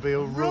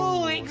automobile rule.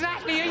 Oh,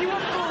 exactly. Are you a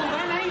fool,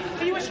 then, eh?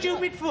 Are you a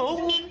stupid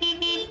fool?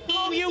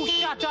 Oh, you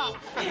shut up.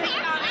 You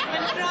can't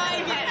even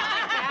drive yet.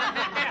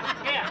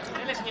 Here,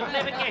 listen, you'll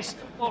never guess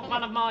what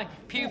one of my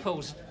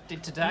pupils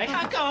did today.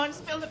 Oh, go on,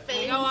 spill the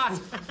beans. Go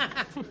on.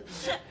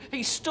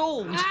 He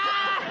stalled. Stalled?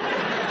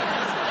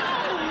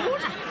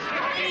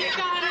 You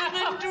can't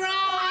even drive.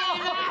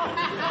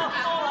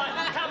 All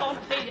right, come on.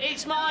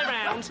 It's my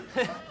round.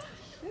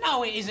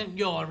 No, it isn't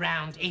your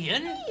round,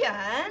 Ian.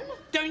 Ian?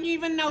 Don't you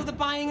even know the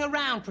buying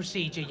around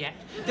procedure yet?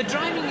 The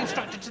driving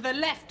instructor to the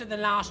left of the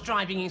last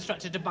driving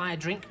instructor to buy a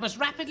drink must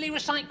rapidly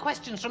recite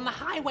questions from the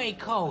highway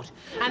code.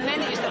 And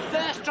then it is the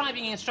first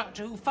driving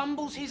instructor who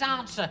fumbles his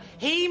answer.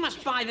 He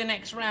must buy the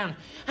next round.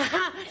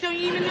 Don't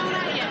you even know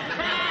that yet?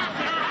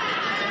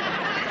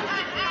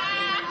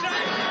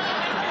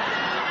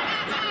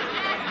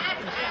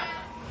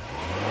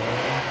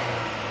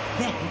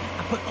 Then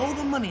I put all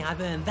the money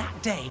I've earned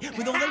that day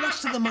with all the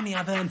rest of the money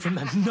I've earned from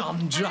the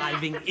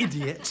non-driving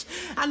idiots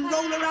and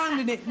roll around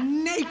in it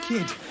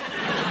naked.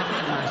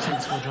 My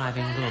sensible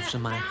driving gloves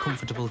and my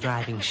comfortable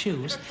driving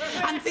shoes,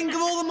 and think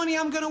of all the money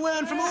I'm going to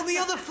earn from all the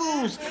other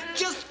fools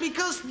just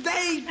because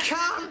they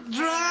can't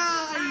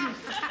drive.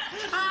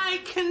 I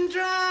can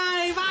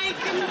drive. I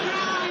can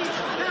drive.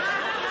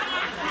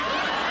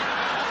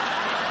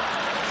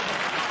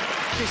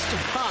 Fist of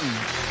Fun.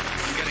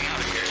 I'm getting out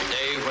of here.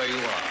 Stay where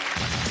you are.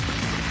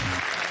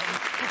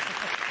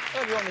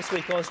 Earlier on this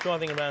week, I was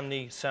driving around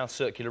the South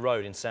Circular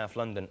Road in South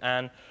London,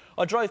 and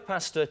I drove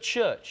past a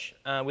church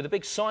with a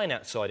big sign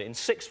outside it in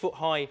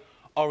 6-foot-high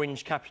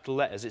orange capital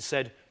letters. It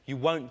said, "You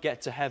won't get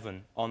to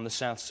heaven on the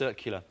South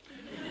Circular."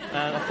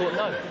 And I thought,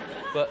 no,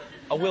 but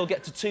I will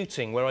get to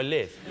Tooting, where I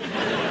live,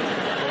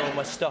 where all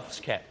my stuff's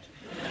kept.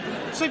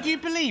 So do you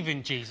believe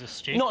in Jesus,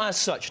 Stu? Not as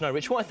such, no,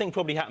 Rich. What I think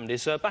probably happened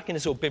is, back in the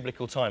sort of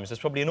biblical times, there's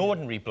probably an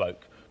ordinary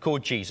bloke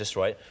called Jesus,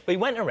 right? But he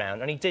went around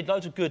and he did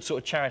loads of good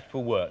sort of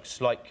charitable works,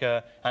 like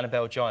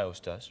Annabelle Giles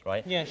does,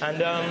 right? Yeah, sure. And,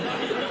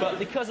 but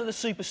because of the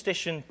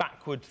superstition,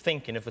 backward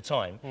thinking of the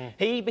time,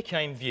 he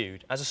became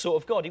viewed as a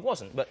sort of god. He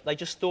wasn't, but they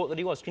just thought that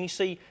he was. Can you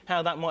see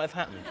how that might have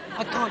happened?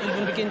 I can't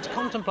even begin to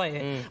contemplate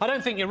it. I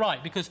don't think you're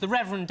right, because the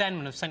Reverend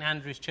Denman of St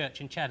Andrew's Church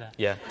in Cheddar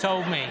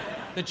told me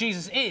that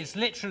Jesus is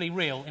literally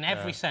real in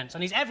every sense,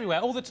 and he's everywhere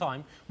all the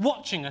time,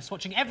 watching us,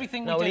 watching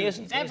everything we do. He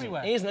isn't. He's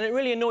everywhere. He isn't, and it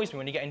really annoys me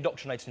when you get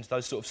indoctrinated into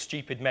those sort of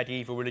stupid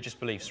medieval religious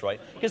beliefs, right?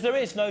 Because there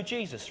is no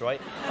Jesus,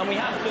 right? And we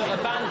have to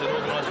abandon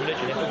organised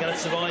religion if we're going to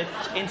survive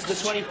into the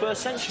 21st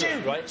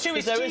century, right? Stu,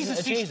 it's there Jesus.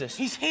 isn't a Jesus.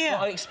 He's here.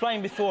 Well, I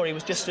explained before he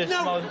was just a...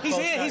 No, he's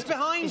here. He's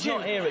behind he's you. He's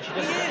not here, Richard.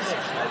 He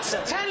is.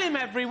 Tell him,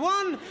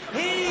 everyone.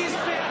 He's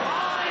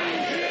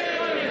behind you.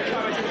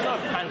 It's not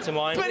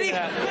pantomime. But he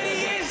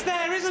is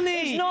there, isn't he?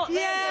 He's not there.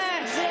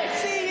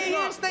 Yes. See, he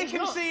is. They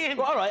can see him.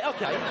 Well, all right,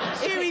 OK.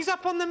 Stu, he's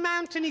up on the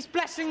mountain. He's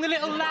blessing the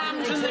little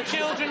lambs and the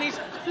children.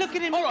 Look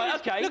at him. All right,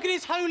 OK. Look at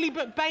his holy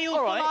but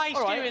baleful eyes,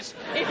 all right. Stu.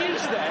 If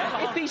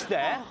he's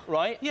there,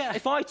 right,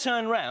 if I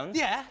turn round,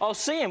 I'll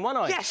see him, won't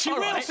I? Yes, you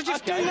will, right, so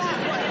just do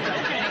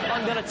that.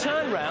 I'm going to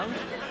turn round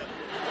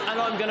and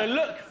I'm going to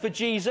look for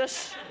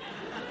Jesus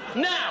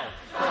now.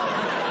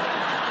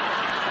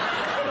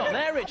 He's not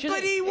there, Richard.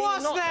 But he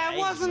was there,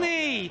 wasn't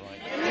he?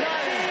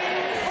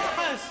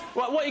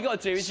 Right, what you got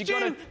to do is you've got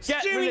to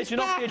get religion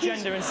off the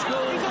agenda in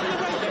school. He's on the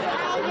way to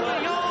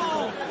Calvary.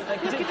 Oh,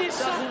 look at his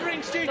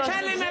suffering, Stu.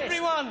 Tell him,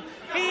 everyone.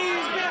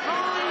 He's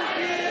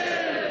behind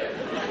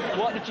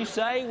you. What did you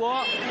say?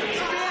 What? He's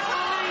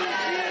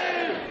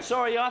behind you.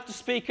 Sorry, you have to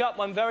speak up.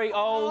 I'm very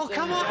old. Oh,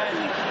 come on. He's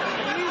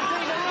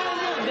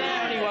not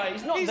there anyway.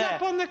 He's not there. He's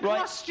up on the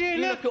cross, Stu. You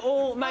look at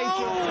all major...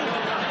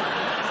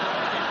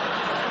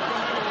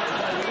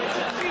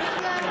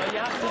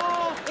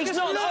 He's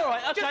not. All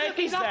right, OK, if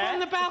he's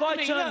there, if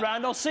I turn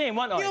round, I'll see him,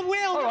 won't I? You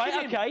will. All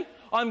right, OK.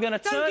 I'm going to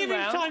turn round. Don't give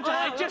him time to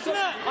hide, just look.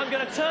 I'm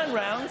going to turn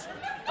round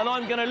and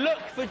I'm going to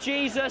look for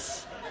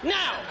Jesus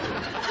now. I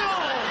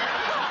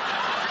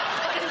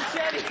didn't see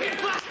anything.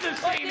 You must have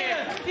seen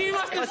him. You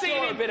must have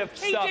seen him. A bit of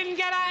he stuff. didn't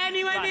get out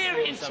anywhere near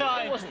it in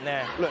time. He wasn't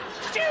there. Look.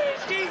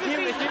 Jesus, if you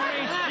read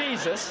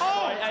Jesus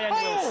by A.N.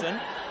 Wilson,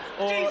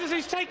 or Jesus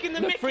who's taking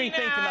the Mickey Free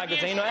Thinker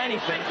magazine or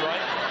anything,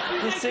 right?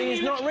 You see,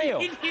 he's not real.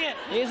 He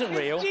isn't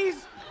real.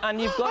 And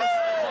you've got to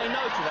say no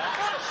to that.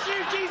 Oh,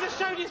 shoot, Jesus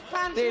showed his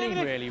pants. Did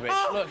he really, Rich?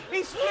 Look.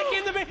 He's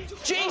flicking the bit.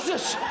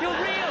 Jesus, you're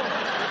real.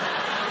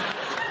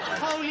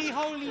 Holy,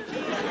 holy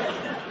Jesus.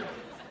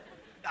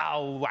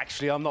 Oh,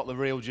 actually, I'm not the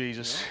real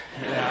Jesus.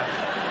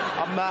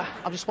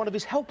 I'm just one of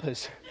his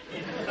helpers.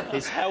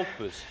 His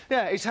helpers?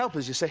 Yeah, his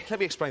helpers, you see. Let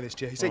me explain this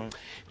to you. You see,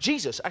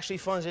 Jesus actually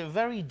finds it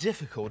very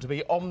difficult to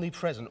be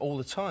omnipresent all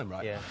the time,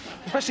 right? Yeah.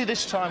 Especially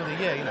this time of the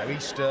year, you know,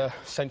 Easter,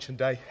 Ascension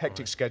Day,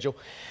 hectic schedule.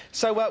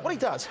 So what he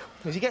does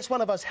is he gets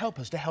one of us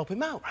helpers to help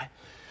him out, right?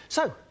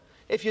 So,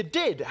 if you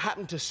did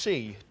happen to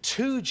see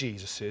two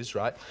Jesuses,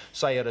 right,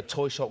 say at a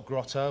toy shop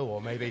grotto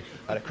or maybe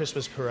at a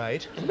Christmas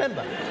parade,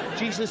 remember,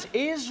 Jesus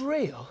is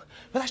real,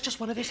 but that's just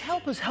one of his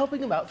helpers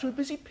helping him out through a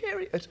busy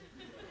period.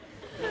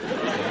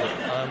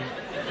 I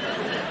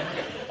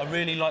I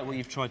really like what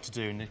you've tried to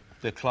do, and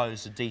the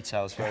clothes, the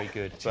details, very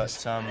good. But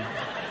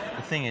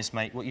the thing is,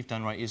 mate, what you've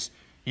done right is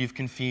you've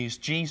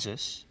confused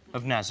Jesus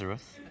of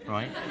Nazareth,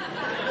 right,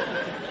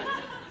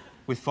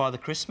 with Father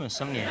Christmas,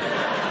 haven't you?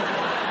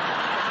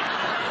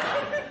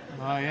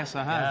 Oh, yes,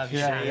 I have.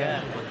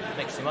 Yeah.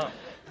 Mix them up.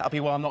 That'll be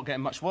why I'm not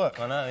getting much work.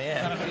 I know,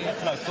 yeah.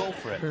 No, call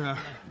for it. Yeah.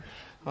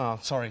 Oh,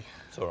 sorry.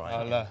 It's all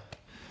right.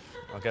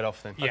 I'll get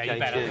off then. Yeah, okay, you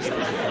better.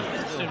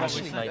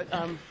 Cheers. Mate.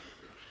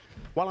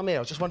 While I'm here, I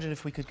was just wondering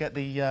if we could get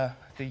the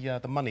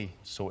money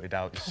sorted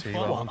out. You see,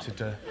 I wanted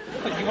to...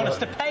 You want us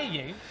to pay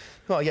you?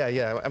 Well,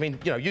 yeah. I mean,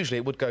 you know, usually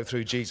it would go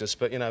through Jesus,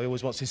 but, you know, he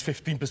always wants his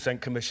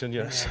 15% commission,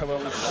 you know, so...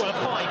 Well, a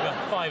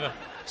fiver.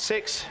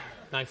 6.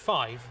 No,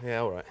 5. Yeah,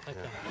 all right.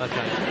 OK.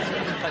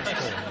 Thanks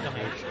for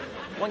coming.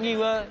 Won't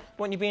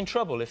you be in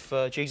trouble if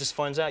Jesus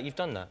finds out you've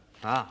done that?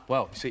 Ah,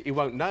 well, you see, he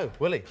won't know,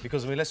 will he?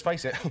 Because, I mean, let's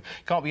face it,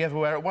 can't be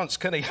everywhere at once,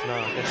 can he? No,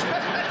 I guess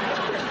not.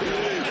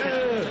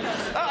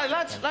 All right,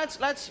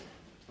 lads.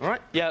 All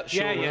right? Yeah,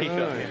 sure. Yeah.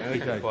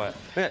 Keep it quiet.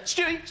 Yeah.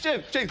 Stewie!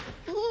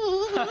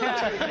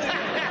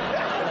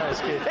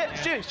 That's good. Yeah,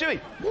 Stewie! Stew!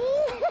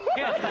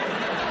 Yeah.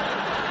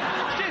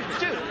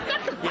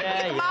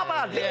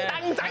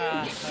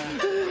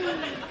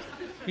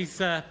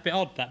 He's a bit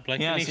odd, that bloke.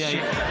 Yes,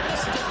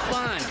 It's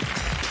fun.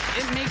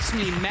 It makes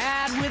me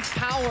mad with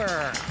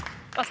power.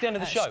 That's the end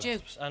of the show. Stu,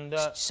 and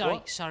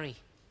sorry.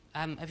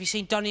 Have you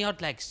seen Donny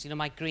Oddlegs? You know,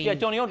 my green... Yeah,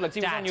 Donny Oddlegs. He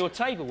was dad. on your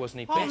table,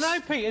 wasn't he? Oh, no,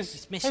 Pete.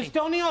 Has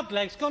Donny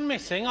Oddlegs gone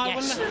missing?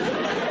 Yes.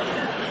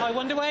 I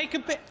wonder where he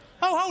could be...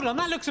 Oh, hold on.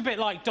 That looks a bit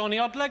like Donny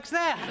Oddlegs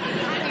there.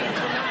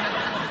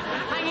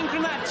 Hanging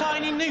from that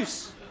tiny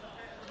noose.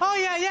 Oh,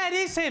 yeah, it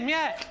is him,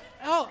 yeah.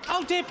 Oh,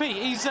 dear Pete,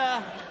 he's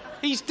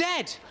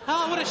dead.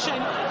 Oh, what a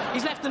shame.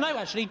 He's left a note,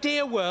 actually.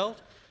 Dear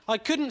world, I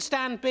couldn't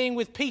stand being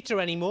with Peter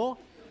anymore.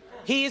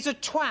 He is a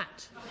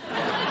twat.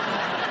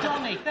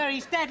 Donny, there,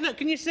 he's dead. Look,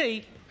 can you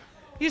see?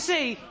 You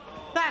see?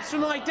 That's for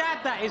my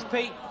dad, that is,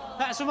 Pete.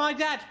 That's for my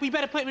dad. We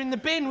better put him in the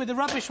bin with the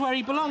rubbish where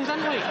he belongs,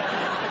 haven't we?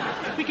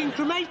 We can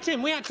cremate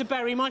him. We had to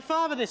bury my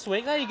father this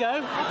week. There you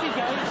go. Off he goes.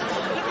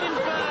 Look at him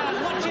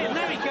burn. Watch him.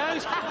 There he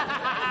goes.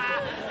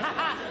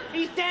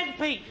 He's dead,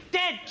 Pete.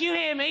 Dead. Do you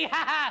hear me?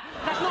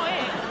 That's not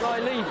it.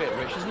 Right, leave it,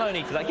 Rich. There's no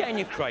need for that. Get in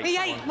your crate. He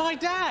ate my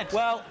dad.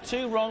 Well,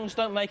 2 wrongs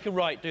don't make a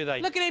right, do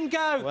they? Look at him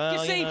go. Well, you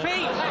see, you know.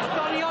 Pete? That's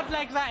Donny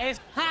Oddleg, that is.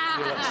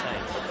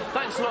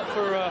 Thanks a lot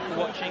for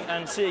watching,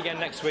 and see you again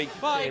next week.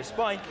 Bye. Cheers.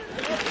 Bye.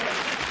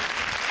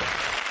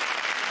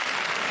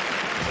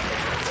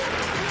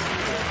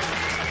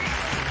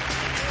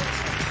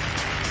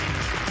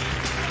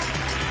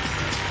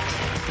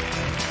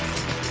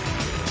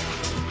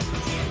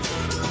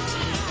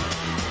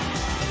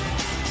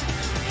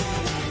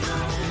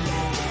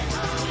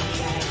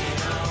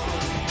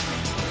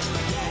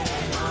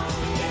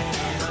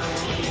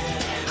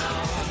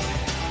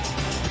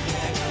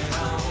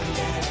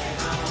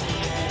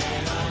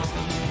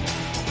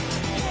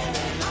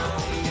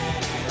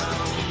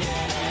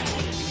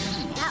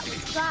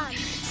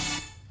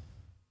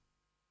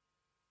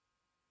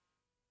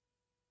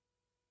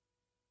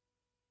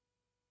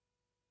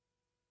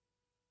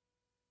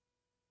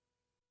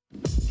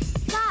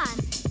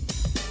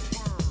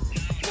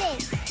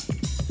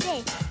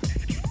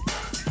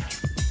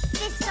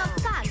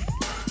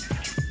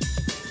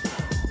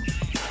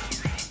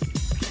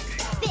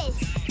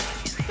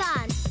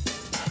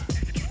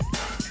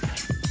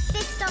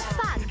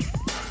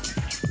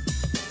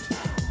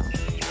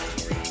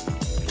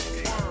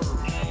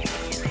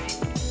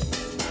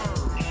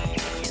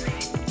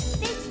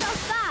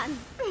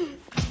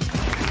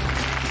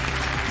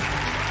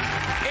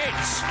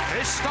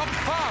 Fist of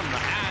Fun,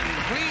 and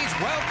please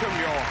welcome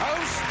your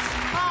hosts.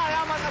 Hi,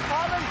 I'm Anna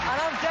Parham, and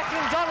I'm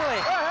Declan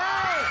Donnelly. Oh,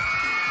 hey!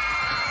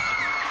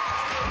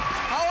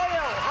 How are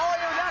you?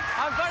 Dad?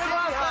 I'm very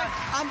well, thanks.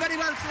 I'm very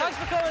well, too. Thanks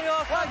for coming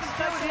off. Thanks for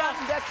coming off.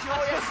 Thanks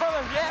for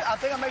coming, yeah. I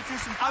think I made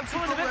you some... I'm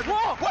doing a bit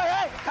more. Wait,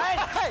 hey!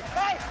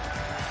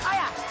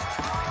 Hiya!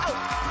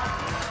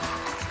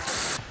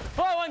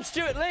 Hello, I'm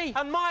Stewart Lee.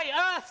 And my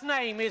Earth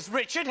name is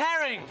Richard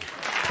Herring.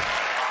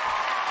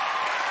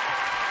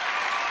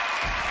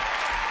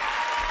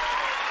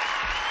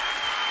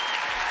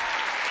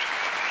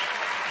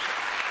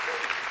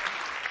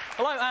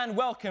 Hello and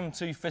welcome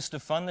to Fist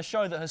of Fun, the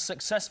show that has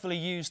successfully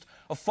used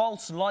a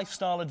false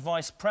lifestyle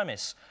advice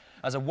premise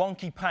as a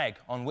wonky peg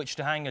on which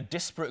to hang a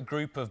disparate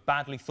group of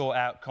badly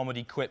thought-out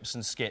comedy quips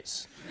and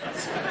skits.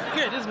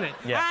 Good, isn't it?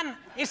 Yeah. And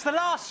it's the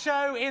last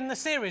show in the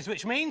series,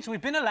 which means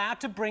we've been allowed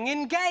to bring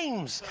in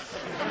games.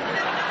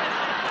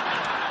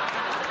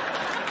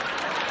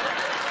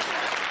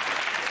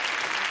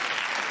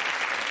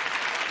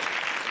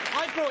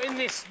 I brought in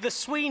the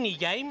Sweeney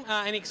game,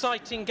 an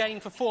exciting game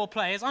for 4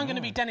 players. I'm going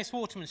to be Dennis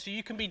Waterman, so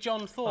you can be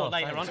John Thor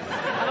later thanks. on.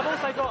 And I've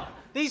also got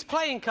these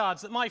playing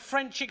cards that my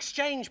French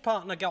exchange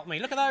partner got me.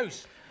 Look at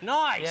those.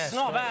 Nice, Yes,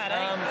 not bad,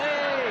 eh?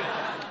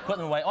 Put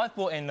them away. I've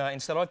brought in,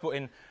 instead, I've brought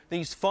in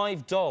these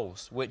 5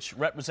 dolls, which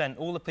represent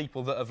all the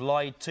people that have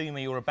lied to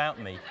me or about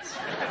me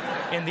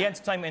in the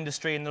entertainment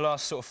industry in the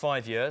last sort of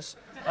 5 years.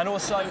 And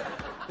also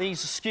these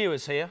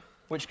skewers here,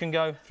 which can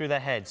go through their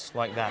heads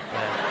like that.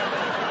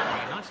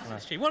 Very nice, isn't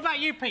it, Stu? What about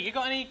you, Pete? You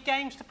got any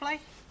games to play?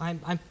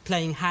 I'm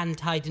playing hand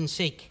hide and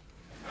seek.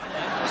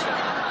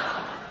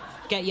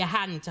 Get your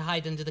hand to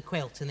hide under the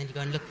quilt and then you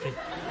go and look for it.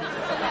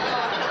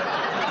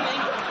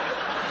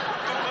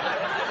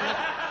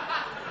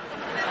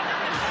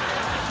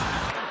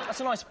 That's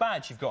a nice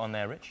badge you've got on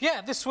there, Rich.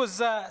 Yeah, this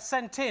was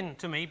sent in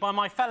to me by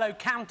my fellow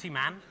county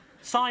man,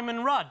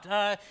 Simon Rudd,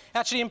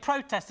 actually in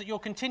protest at your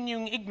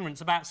continuing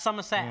ignorance about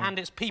Somerset and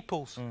its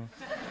peoples.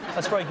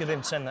 That's very good of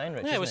him to send that in,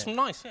 Rich, Yeah, it was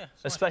nice, yeah.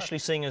 Especially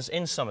seeing as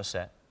in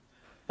Somerset,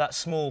 that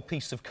small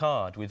piece of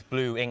card with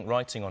blue ink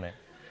writing on it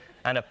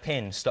and a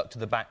pin stuck to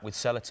the back with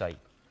sellotape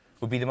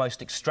would be the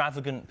most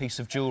extravagant piece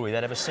of jewellery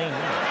they'd ever seen. In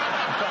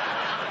fact,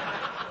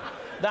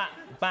 that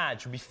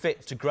badge would be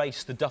fit to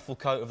grace the duffel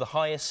coat of the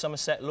highest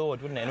Somerset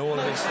lord, wouldn't it? In all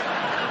of his...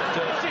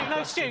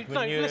 Stu,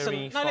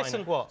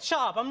 listen. What? Shut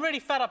up, I'm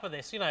really fed up of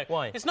this, you know.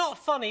 Why? It's not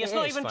funny, it's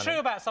not even true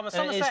about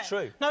Somerset. It is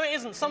true. No, it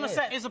isn't.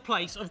 Somerset is a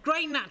place of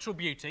great natural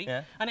beauty,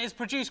 and it has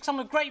produced some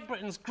of Great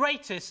Britain's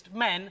greatest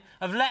men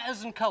of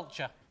letters and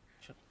culture.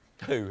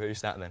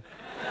 Who's that, then?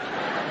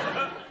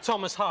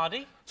 Thomas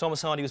Hardy.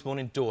 Thomas Hardy was born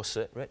in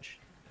Dorset, Rich.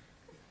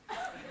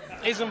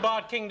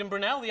 Isambard Kingdom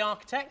Brunel, the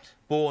architect.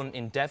 Born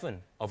in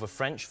Devon, of a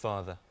French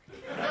father.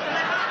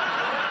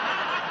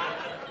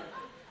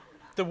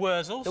 The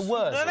Wurzels. The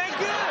Wurzels. No, they're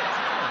good!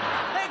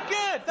 They're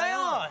good, they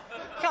are.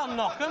 Can't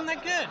knock them, they're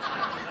good.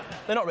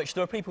 They're not, Rich.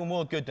 There are people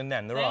more good than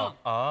them. There are.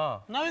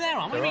 Aren't. No, there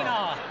aren't. What do you mean,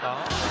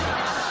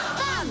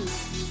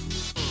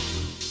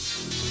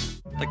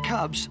 The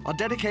Cubs are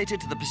dedicated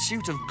to the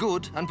pursuit of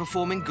good and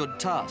performing good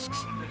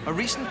tasks. A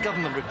recent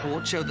government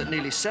report showed that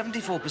nearly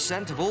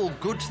 74% of all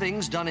good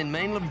things done in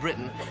mainland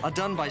Britain are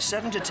done by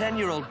 7 to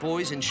 10-year-old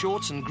boys in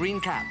shorts and green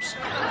caps.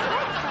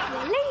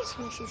 Release,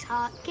 Mrs.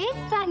 Hartkin.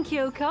 Thank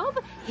you, Cobb.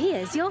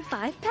 Here's your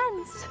 5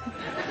 pence.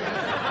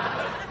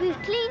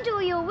 We've cleaned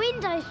all your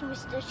windows,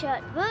 Mr.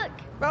 Shirtbook.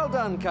 Well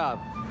done,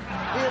 Cub.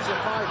 Here's your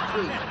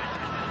 5p.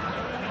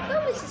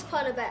 Well, Mrs.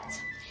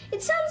 Potterbet,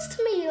 it sounds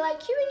to me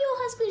like you and your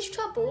husband's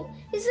trouble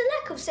is a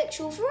lack of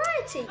sexual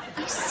variety.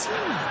 I see.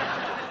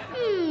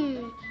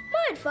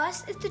 My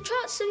advice is to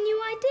try out some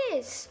new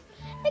ideas.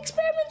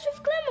 Experiments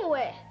with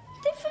glamourware,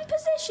 different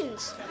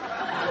positions.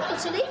 Look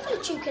at an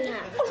leaflet you can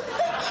have. Oh,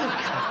 thank you,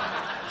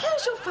 Cobb.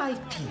 Here's your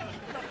 5p.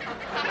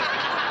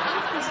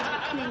 Mr.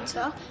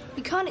 Clinton,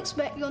 you can't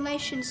expect your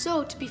nation's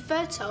soil to be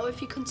fertile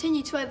if you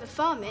continue to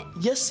over-farm it.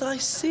 Yes, I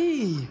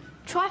see.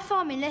 Try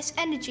farming less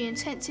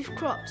energy-intensive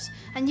crops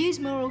and use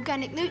more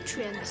organic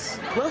nutrients.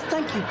 Well,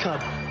 thank you,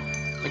 Cub.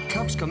 The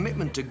Cubs'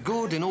 commitment to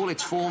good in all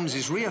its forms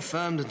is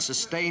reaffirmed and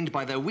sustained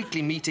by their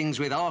weekly meetings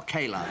with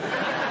Arcala.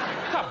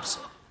 Cubs,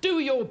 do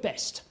your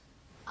best.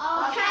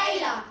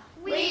 Arcala,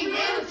 we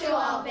will do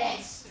our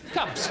best.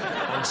 Cubs,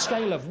 on a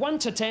scale of 1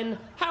 to 10,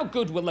 how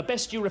good will the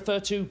best you refer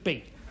to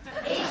be?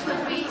 It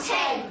will be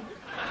 10.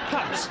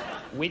 Cubs,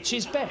 which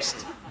is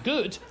best,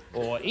 good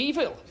or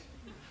evil?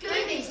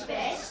 Good is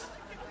best,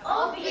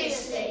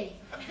 obviously.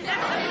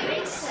 Are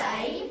you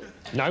insane?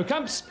 No,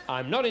 Cubs,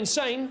 I'm not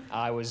insane.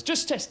 I was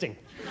just testing.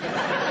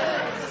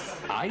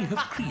 I have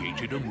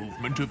created a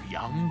movement of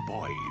young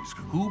boys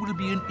who will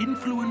be an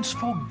influence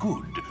for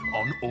good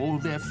on all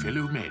their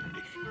fellow men.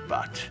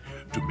 But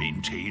to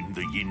maintain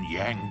the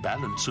yin-yang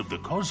balance of the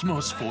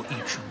cosmos for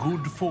each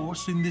good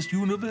force in this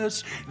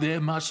universe, there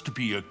must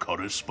be a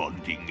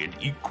corresponding and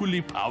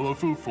equally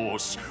powerful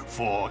force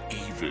for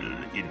evil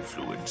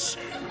influence.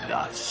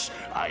 Thus,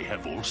 I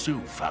have also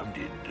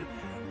founded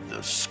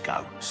the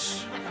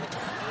Scouts.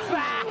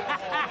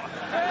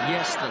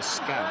 Yes, the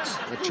Scouts.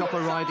 The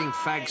chopper-riding,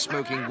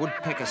 fag-smoking,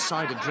 woodpecker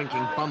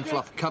cider-drinking,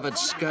 bumfluff-covered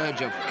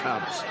scourge of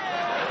Cubs.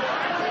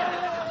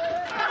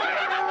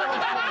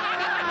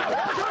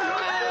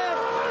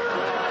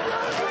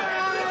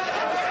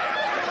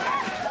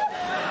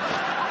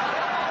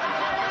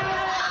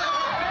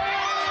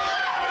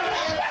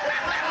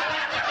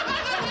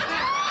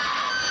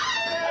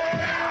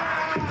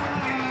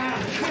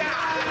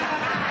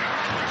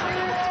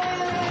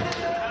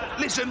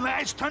 Listen,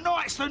 lads,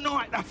 tonight's the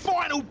night, the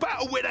final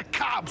battle with the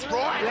Cubs,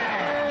 right?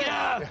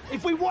 Yeah.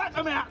 If we wipe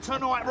them out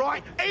tonight,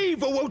 right,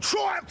 evil will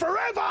triumph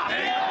forever!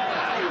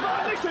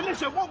 Right,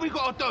 listen, what we've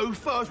got to do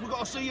first, we've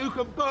got to see who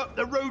can burp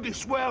the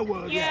rudest swear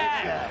word.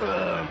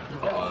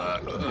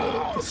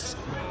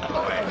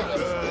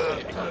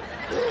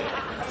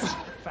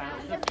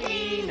 Found a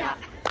peanut,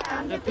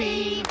 found a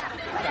peanut,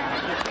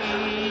 found a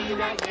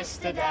peanut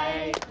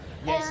yesterday.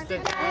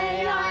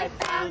 Yesterday I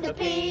found a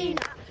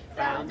peanut.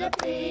 Found a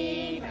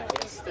peanut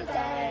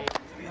yesterday.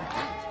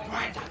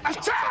 Right.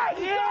 Attack!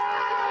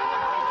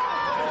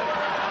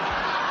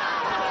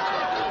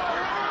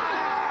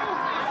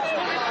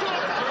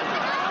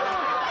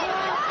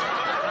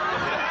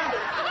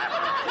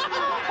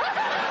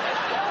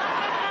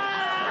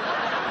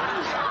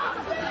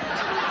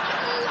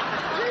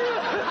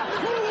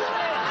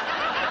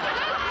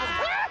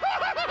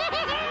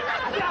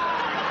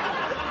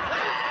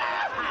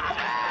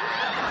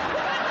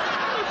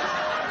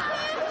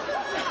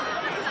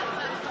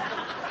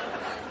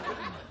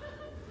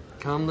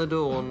 Come the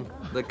dawn,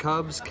 the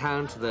cubs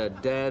count their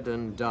dead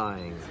and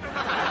dying.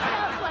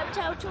 I've wiped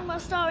out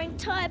almost our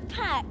entire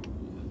pack.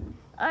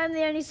 I'm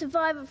the only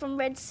survivor from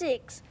Red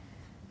 6.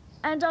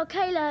 And our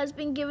Kayla has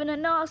been given a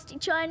nasty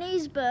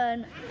Chinese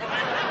burn.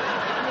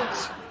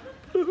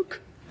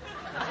 Look.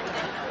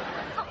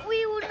 But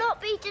we will not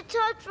be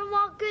deterred from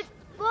our good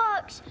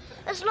works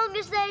as long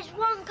as there is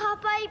one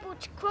cub able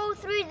to crawl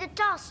through the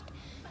dust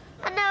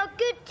and there are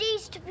good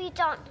deeds to be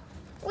done.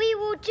 We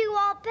will do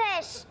our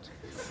best.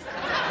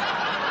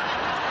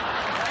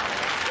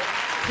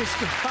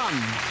 Mr. Fun.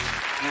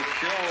 Let's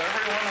show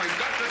everyone we've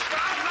got to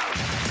stop now.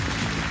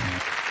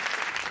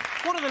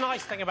 One of the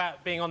nice things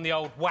about being on the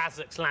old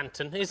Wazzock's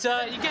lantern is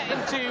you get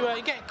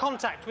in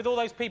contact with all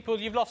those people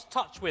you've lost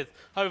touch with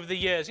over the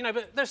years, you know,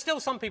 but there's still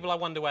some people I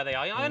wonder where they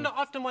are. I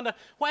often wonder,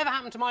 whatever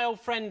happened to my old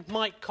friend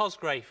Mike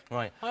Cosgrave?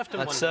 Right. I often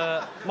That's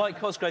wonder. Mike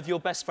Cosgrave, your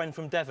best friend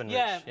from Devon, Rich.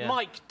 Yeah,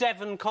 Mike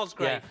Devon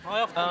Cosgrave. Yeah.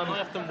 I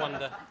often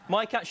wonder.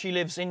 Mike actually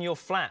lives in your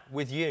flat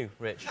with you,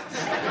 Rich.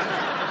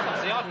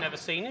 See, I've never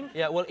seen him.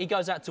 Yeah, well, he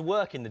goes out to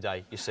work in the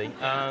day, you see.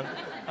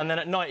 And then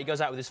at night he goes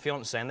out with his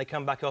fiancée and they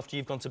come back after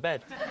you've gone to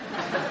bed.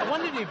 I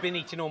wondered who'd been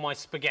eating all my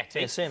spaghetti.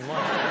 It's him, Mike.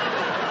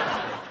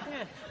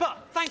 Yeah.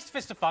 But thanks to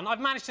Fist of Fun, I've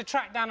managed to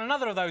track down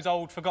another of those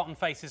old forgotten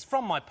faces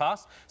from my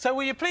past. So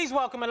will you please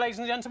welcome her, ladies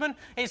and gentlemen?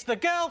 It's the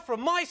girl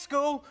from my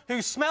school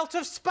who smelt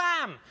of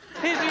spam.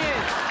 Here she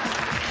is.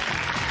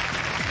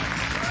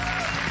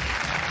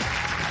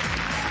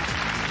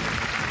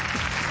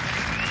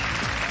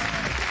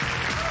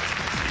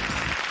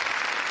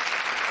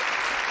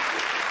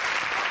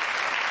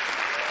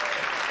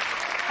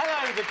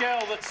 The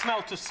girl that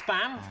smelt of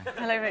spam.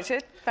 Hello,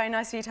 Richard. Very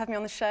nice of you to have me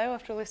on the show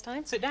after all this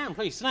time. Sit down,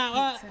 please.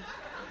 Now,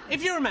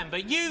 if you remember,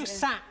 you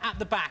sat at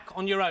the back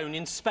on your own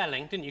in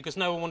spelling, didn't you? Because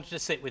no one wanted to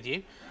sit with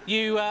you.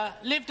 You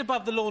lived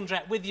above the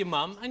laundrette with your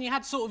mum, and you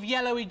had sort of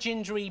yellowy,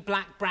 gingery,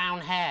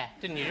 black-brown hair,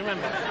 didn't you?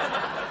 Remember?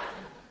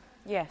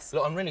 Yes.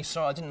 Look, I'm really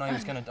sorry. I didn't know he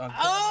was going to...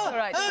 Oh,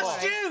 right,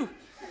 Stu!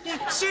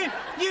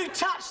 You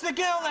touched the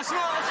girl that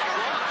smelled of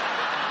spam!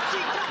 She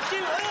touched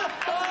you!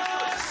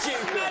 Stu!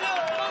 Smell it!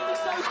 Don't be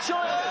so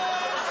child!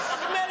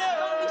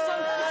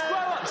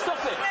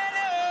 Stop it!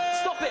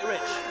 Stop it, Rich!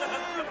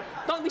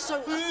 Don't be so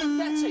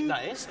pathetic,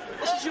 that is.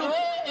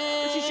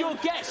 This is your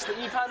guest that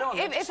you've had on.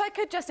 If I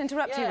could just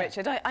interrupt you,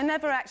 Richard, I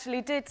never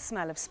actually did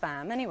smell of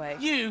spam, anyway.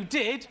 You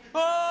did?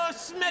 Oh,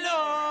 smell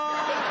of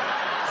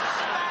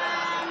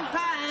spam!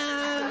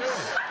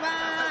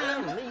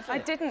 I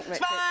didn't,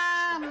 Richard.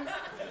 Spam!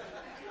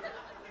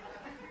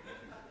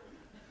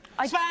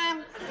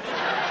 Spam!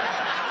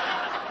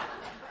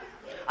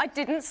 I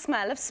didn't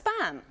smell of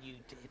spam. You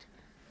did.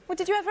 Well,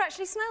 did you ever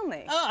actually smell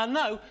me? Oh,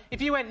 no.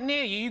 If you went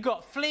near you, you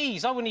got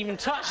fleas. I wouldn't even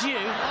touch you.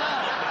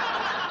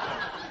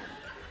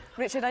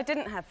 Richard, I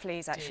didn't have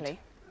fleas, actually.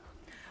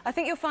 I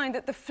think you'll find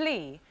that the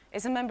flea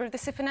is a member of the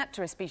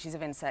Siphonaptera species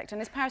of insect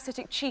and is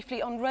parasitic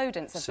chiefly on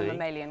rodents of the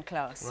mammalian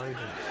class. Rodents.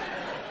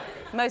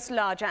 Most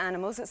larger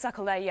animals that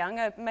suckle their young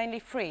are mainly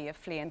free of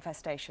flea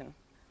infestation.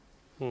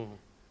 Well,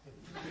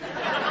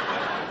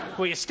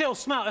 you still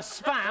smell of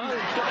spam.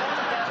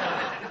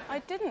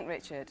 I didn't,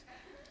 Richard.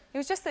 It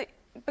was just that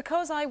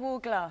because I wore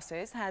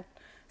glasses, had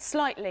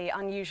slightly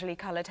unusually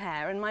coloured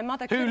hair, and my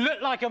mother... Who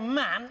looked like a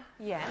man?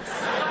 Yes.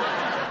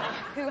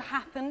 Who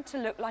happened to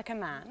look like a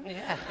man.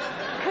 Yeah.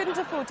 Couldn't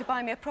afford to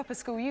buy me a proper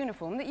school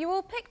uniform, that you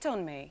all picked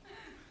on me.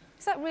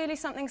 Is that really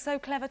something so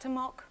clever to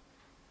mock?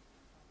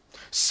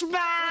 Spam!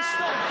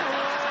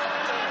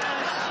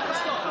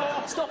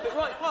 Stop it,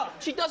 right. What?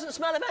 She doesn't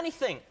smell of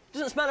anything.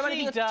 Doesn't smell of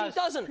anything. Does. She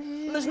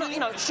doesn't. There's not, you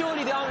know,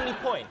 surely the only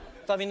point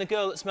of having the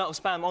girl that smelt of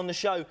spam on the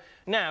show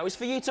now is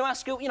for you to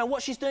ask her, you know,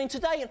 what she's doing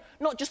today, and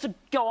not just to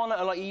go on at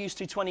her like you used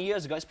to 20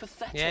 years ago. It's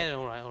pathetic. Yeah,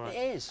 all right.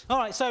 It is. All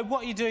right, so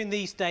what are you doing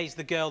these days,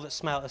 the girl that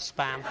smelt of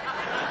spam?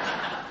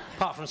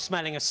 Apart from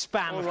smelling of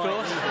spam, of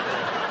course.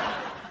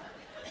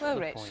 Well,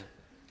 Rich,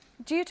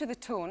 due to the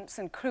taunts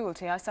and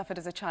cruelty I suffered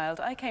as a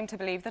child, I came to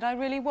believe that I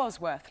really was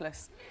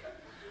worthless.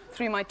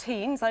 Through my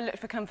teens, I looked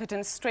for comfort in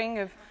a string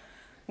of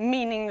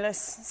meaningless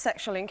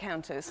sexual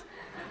encounters.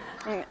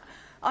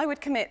 I would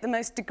commit the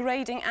most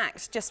degrading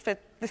acts just for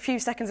the few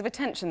seconds of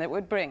attention that it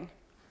would bring.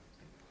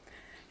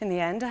 In the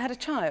end, I had a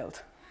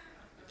child,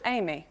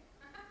 Amy,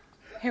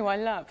 who I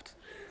loved.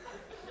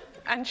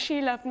 And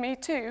she loved me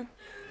too.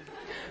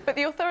 But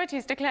the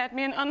authorities declared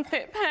me an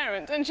unfit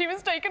parent, and she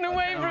was taken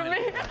away from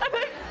me.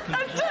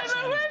 I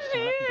don't know where she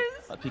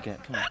is. Piquet,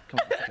 come on,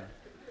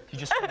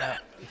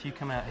 If you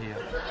come out here,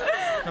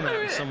 come out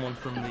with someone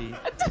from the...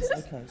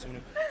 Okay,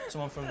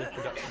 someone from the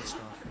production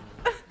staff.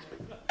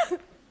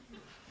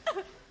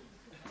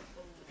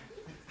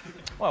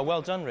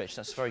 Well done, Rich.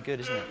 That's very good,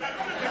 isn't it?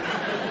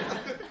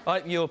 I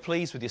hope you're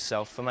pleased with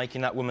yourself for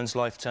making that woman's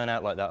life turn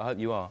out like that. I hope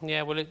you are.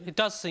 Yeah, well, it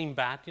does seem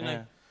bad, you know.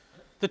 Yeah.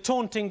 The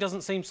taunting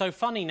doesn't seem so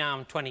funny now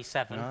I'm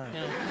 27. No.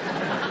 You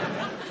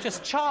know.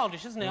 Just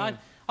childish, isn't it?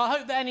 I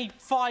hope that any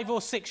 5- or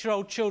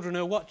 6-year-old children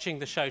who are watching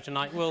the show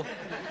tonight will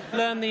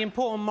learn the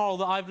important moral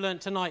that I've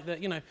learnt tonight,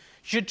 that, you know, you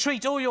should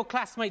treat all your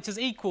classmates as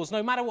equals,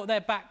 no matter what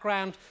their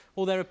background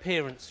or their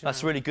appearance.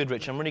 That's really good,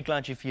 Rich. I'm really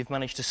glad you've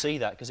managed to see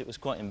that, because it was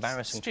quite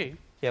embarrassing. Stu?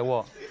 Yeah,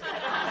 what?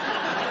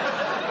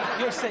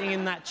 You're sitting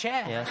in that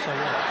chair. Yeah, so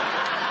what?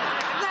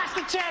 That's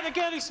the chair the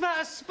girl who smelt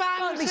of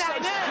spam was sat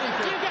in.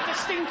 You get the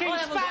stinking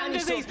spam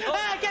disease.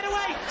 Get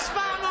away!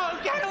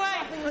 Spam! Get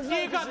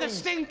away! You got the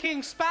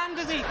stinking spam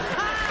disease.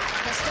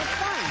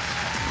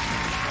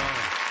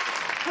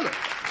 Hello.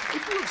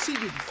 If you have seen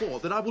me before,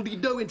 then I will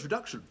need no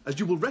introduction, as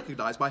you will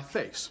recognise my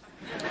face.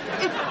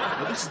 If,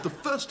 however, this is the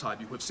first time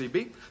you have seen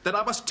me, then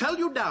I must tell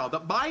you now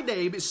that my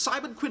name is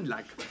Simon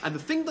Quinlank, and the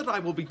thing that I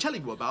will be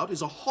telling you about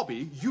is a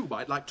hobby you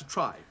might like to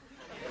try.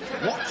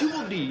 What you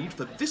will need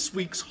for this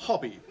week's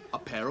hobby: a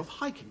pair of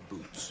hiking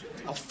boots,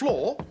 a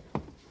floor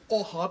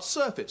or hard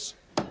surface,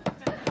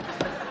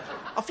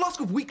 a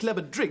flask of weak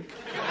lemon drink,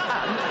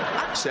 and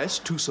access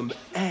to some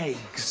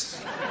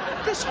eggs.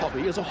 This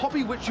hobby is a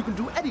hobby which you can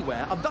do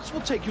anywhere, and thus will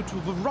take you to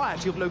a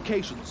variety of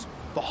locations.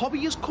 The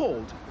hobby is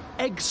called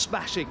egg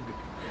smashing.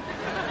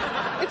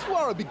 If you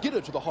are a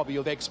beginner to the hobby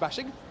of egg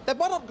smashing, then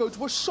why not go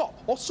to a shop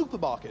or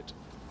supermarket?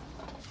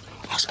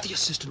 Ask the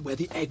assistant where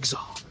the eggs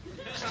are.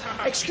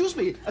 Excuse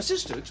me,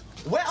 assistant,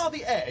 where are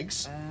the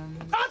eggs?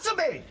 Answer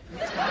me!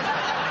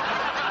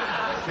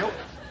 Nope.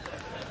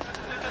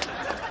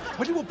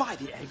 When you will buy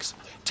the eggs,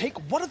 take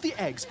one of the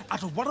eggs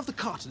out of one of the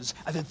cartons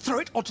and then throw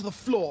it onto the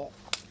floor.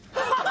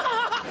 Now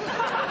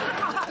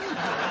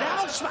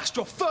smashed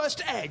your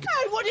first egg.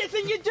 Hey, what do you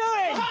think you're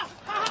doing?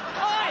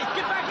 Hey,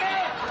 get back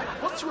here!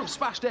 Once you have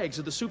smashed eggs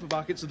in the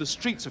supermarkets and the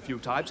streets a few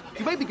times,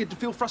 you may begin to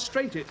feel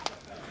frustrated.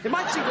 It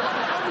might seem that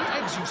after all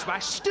the eggs you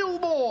smash, still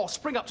more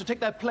spring up to take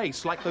their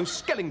place, like those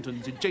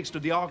skeletons in Jason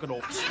and the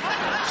Argonauts.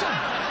 So,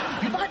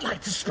 you might like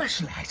to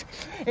specialise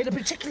in a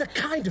particular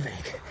kind of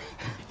egg.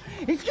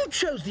 If you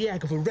chose the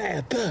egg of a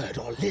rare bird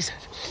or lizard,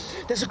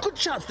 there's a good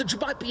chance that you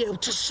might be able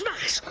to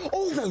smash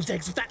all those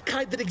eggs of that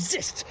kind that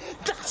exist,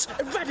 thus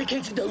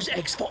eradicating those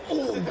eggs for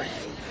always.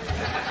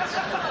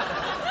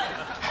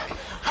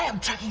 I am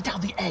tracking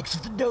down the eggs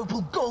of the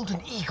noble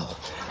golden eagle.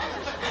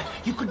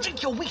 You can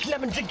drink your weak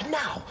lemon drink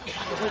now,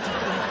 while waiting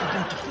for the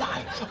bird to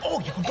fly,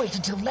 or you can wait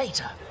until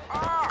later.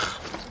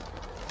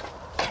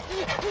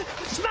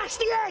 Smash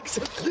the eggs!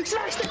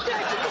 Smash the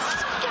dirty,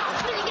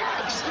 disgusting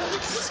eggs!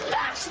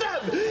 Smash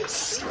them!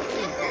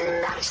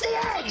 Smash the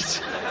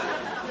eggs!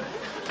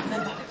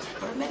 Remember,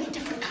 there are many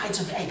different kinds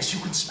of eggs you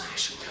can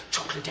smash.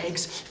 Chocolate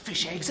eggs,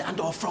 fish eggs,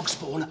 and/or frog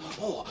spawn,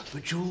 or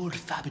bejeweled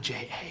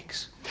Fabergé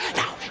eggs.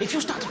 Now, if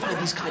you start to find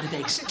these kind of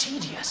eggs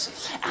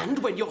tedious, and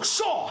when you're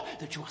sure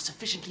that you are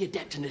sufficiently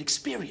adept and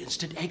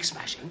experienced at egg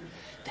smashing,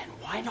 then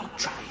why not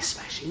try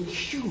smashing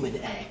human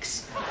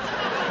eggs?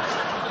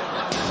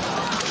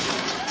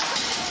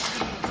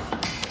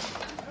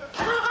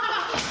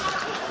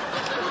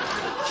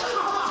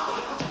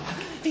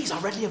 These are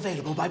readily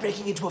available by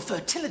breaking into a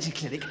fertility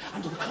clinic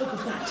under the cloak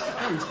of night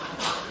and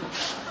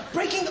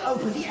breaking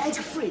open the egg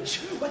fridge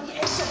where the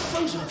eggs are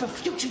frozen for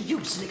future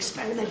use and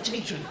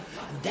experimentation.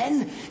 And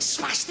then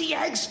smash the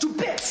eggs to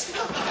bits.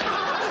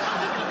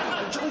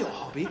 Enjoy your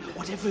hobby,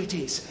 whatever it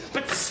is,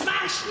 but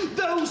smash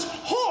those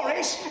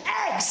whorish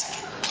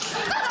eggs!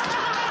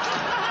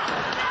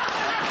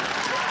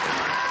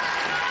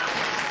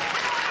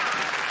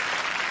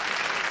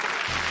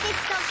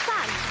 It's not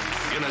fun.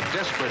 In a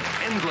desperate,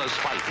 endless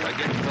fight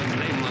against the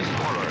nameless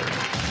horror.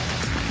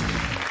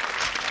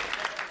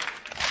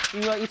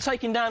 You're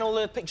taking down all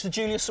the pictures of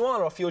Julia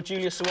Sawalha off your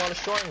Julia Sawalha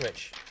shrine,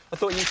 Rich. I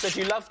thought you said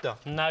you loved her.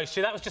 No,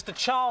 Stu, that was just a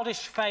childish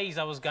phase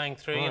I was going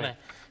through, you know.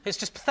 It's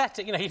just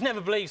pathetic, you know. You'd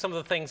never believe some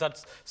of the things I'd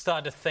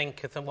started to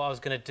think and what I was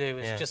going to do.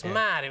 It was just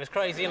mad. It was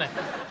crazy, you know.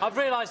 I've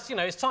realised, you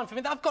know, it's time for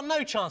me... I've got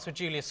no chance with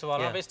Julia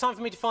Sawalha, but it's time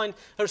for me to find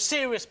a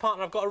serious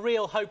partner. I've got a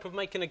real hope of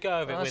making a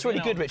go of it with. That's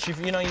really good, Rich. You've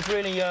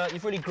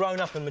really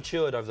grown up and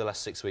matured over the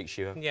last 6 weeks,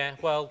 you have. Yeah,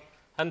 well,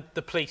 and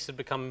the police have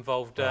become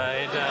involved. Got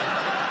a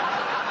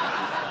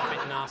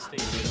bit nasty.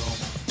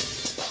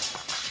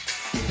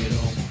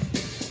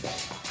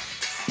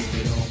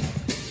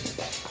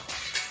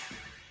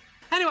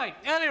 Anyway,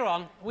 earlier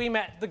on, we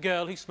met the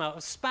girl who smelt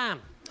of spam.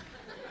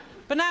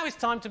 But now it's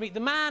time to meet the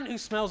man who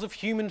smells of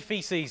human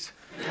faeces.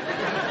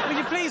 Will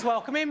you please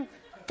welcome him,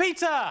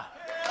 Peter?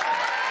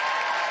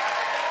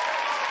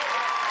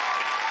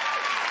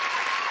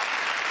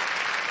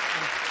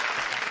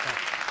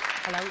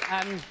 Hello,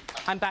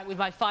 I'm back with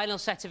my final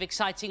set of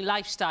exciting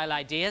lifestyle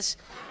ideas.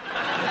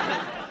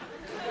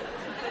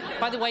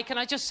 By the way, can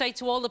I just say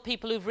to all the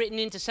people who've written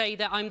in to say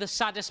that I'm the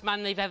saddest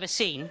man they've ever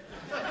seen,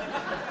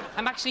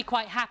 I'm actually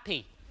quite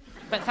happy,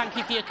 but thank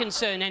you for your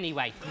concern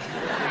anyway.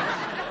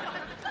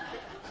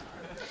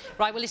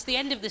 Right, well, it's the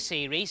end of the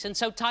series, and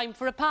so time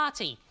for a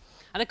party.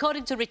 And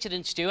according to Richard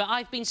and Stewart,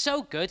 I've been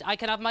so good I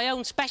can have my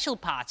own special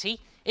party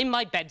in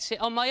my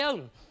bedsit on my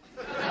own.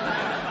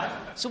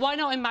 So why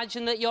not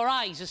imagine that your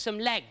eyes are some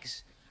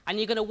legs, and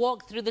you're going to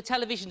walk through the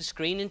television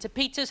screen into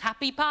Peter's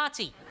happy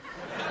party?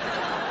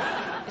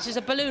 This is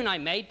a balloon I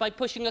made by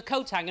pushing a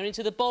coat hanger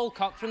into the ball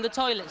cock from the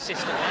toilet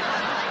system.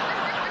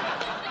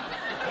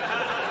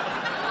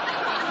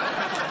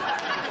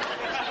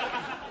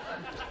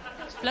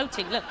 It's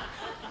floating, look.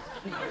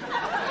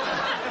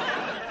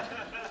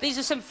 These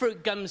are some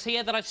fruit gums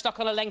here that I've stuck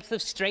on a length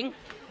of string.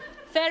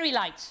 Fairy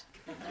lights.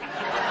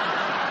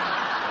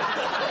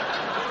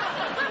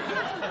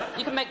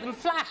 You can make them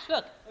flash,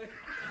 look.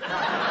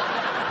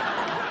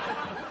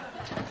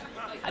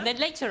 And then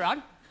later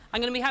on, I'm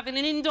going to be having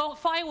an indoor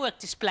firework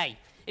display.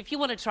 If you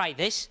want to try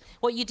this,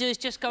 what you do is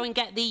just go and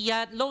get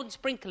the lawn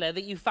sprinkler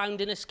that you found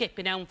in a skip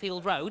in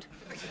Elmfield Road,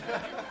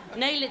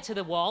 nail it to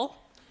the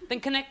wall, then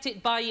connect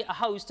it by a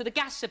hose to the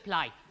gas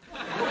supply.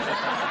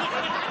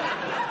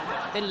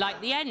 Then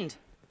light the end.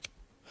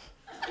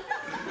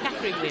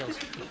 Catherine wheels.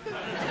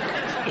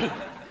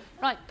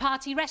 Right,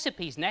 party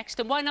recipes next,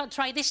 and why not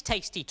try this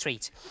tasty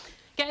treat?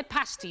 Get a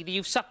pasty that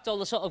you've sucked all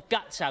the sort of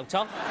guts out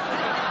of.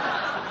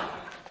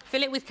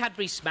 Fill it with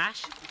Cadbury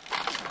Smash.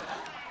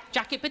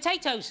 Jacket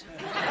potatoes.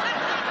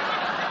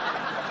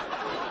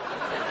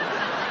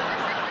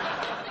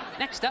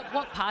 Next up,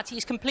 what party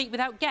is complete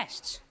without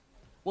guests?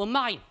 Well,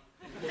 mine.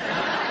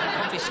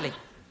 Obviously.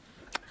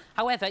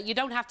 However, you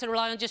don't have to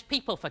rely on just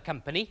people for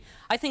company.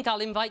 I think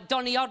I'll invite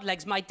Donny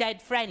Oddlegs, my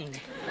dead friend.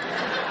 There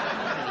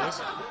he is.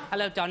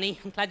 Hello, Donny.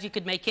 I'm glad you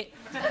could make it.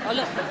 Oh,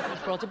 look, he's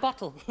brought a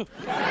bottle. There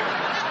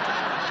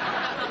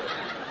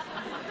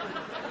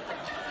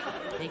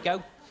you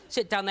go.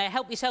 Sit down there,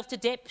 help yourself to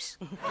dips.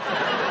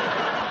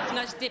 It's a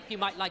nice dip you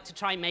might like to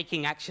try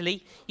making,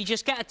 actually. You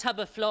just get a tub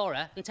of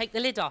Flora and take the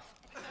lid off.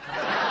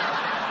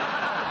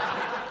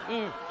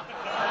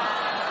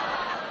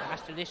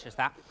 That's delicious,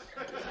 that.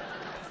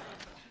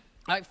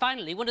 Right,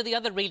 finally, one of the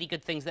other really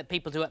good things that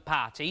people do at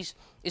parties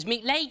is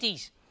meet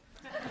ladies,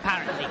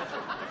 apparently.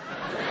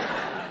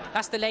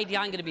 That's the lady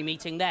I'm going to be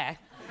meeting there.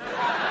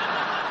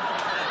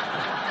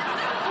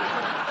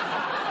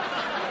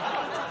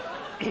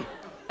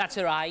 That's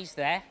her eyes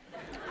there.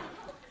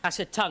 That's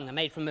her tongue, I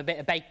made from a bit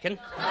of bacon.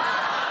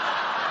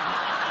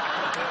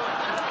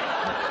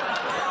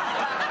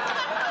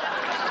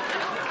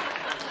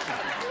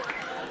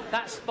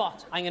 That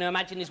spot, I'm going to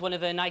imagine, is one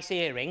of her nice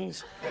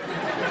earrings.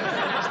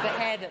 That's the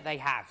hair that they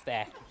have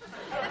there.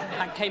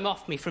 That came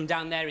off me from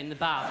down there in the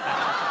bar.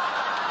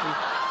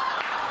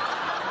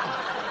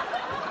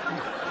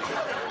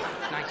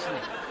 Nice, isn't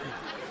it?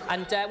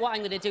 And what I'm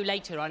going to do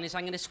later on is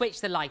I'm going to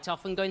switch the light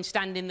off and go and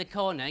stand in the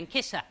corner and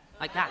kiss her,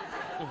 like that.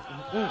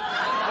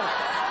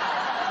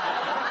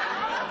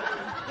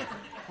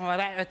 Oh,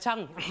 that's her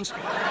tongue. I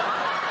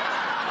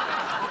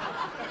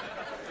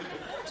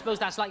suppose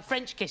that's like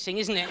French kissing,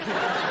 isn't it?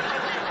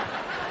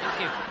 Thank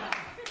you.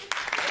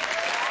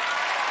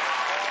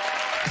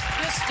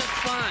 Mr.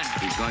 Fun.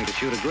 He's going to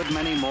shoot a good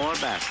many more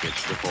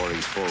baskets before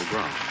he's full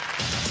grown.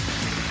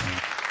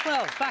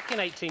 Well, back in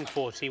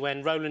 1840,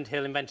 when Rowland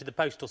Hill invented the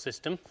postal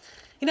system,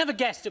 he never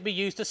guessed it'd be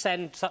used to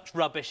send such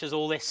rubbish as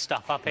all this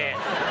stuff up here.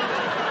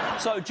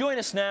 So join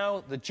us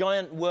now, the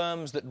giant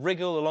worms that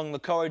wriggle along the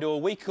corridor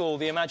we call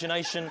the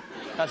imagination,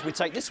 as we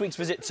take this week's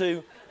visit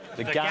to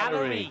the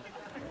gallery.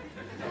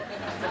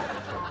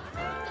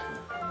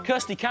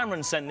 Kirsty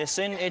Cameron sent this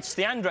in. It's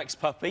the Andrex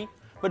puppy.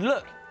 But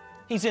look,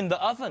 he's in the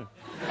oven.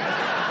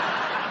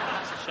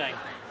 That's a shame.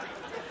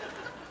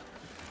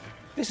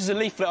 This is a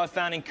leaflet I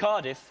found in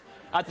Cardiff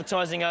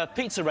advertising a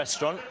pizza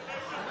restaurant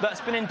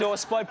that's been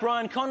endorsed by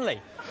Brian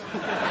Conley.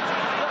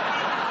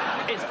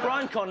 It's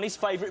Brian Conley's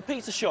favourite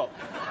pizza shop.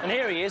 And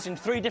here he is in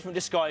 3 different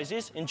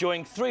disguises,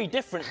 enjoying 3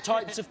 different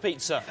types of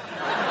pizza.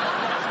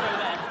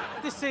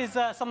 This is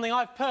something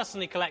I've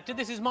personally collected.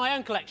 This is my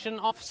own collection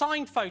of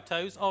signed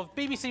photos of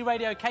BBC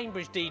Radio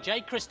Cambridge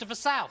DJ Christopher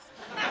South.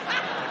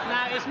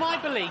 Now, it's my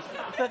belief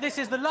that this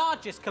is the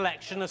largest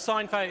collection of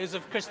signed photos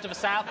of Christopher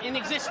South in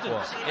existence.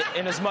 Well,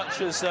 in as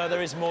much as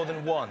there is more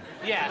than one.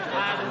 Yeah,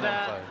 and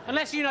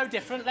unless you know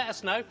different, let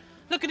us know.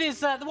 Look at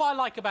his... what I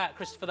like about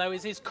Christopher, though,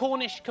 is his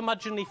Cornish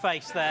curmudgeonly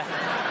face there.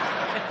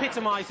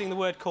 Epitomising the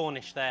word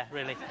Cornish there,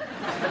 really.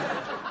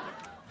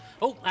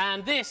 Oh,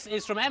 and this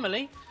is from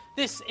Emily.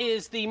 This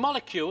is the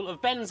molecule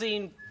of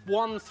benzene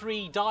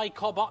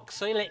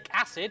 1,3-dicarboxylic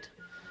acid.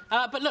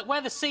 But look, where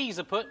the C's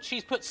are put,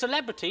 she's put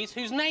celebrities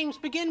whose names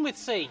begin with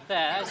C.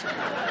 There, that's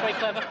very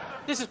clever.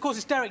 This, of course,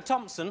 is Derek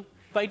Thompson,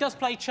 but he does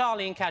play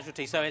Charlie in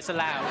Casualty, so it's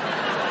allowed.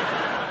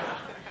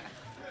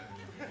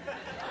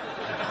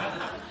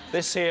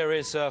 This here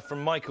is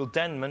from Michael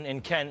Denman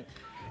in Kent.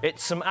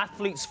 It's some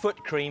athlete's foot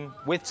cream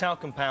with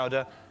talcum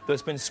powder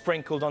that's been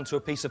sprinkled onto a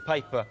piece of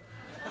paper.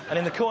 And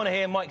in the corner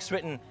here, Mike's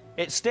written,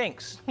 "It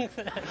stinks."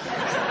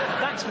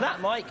 Thanks for that,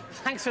 Mike.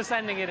 Thanks for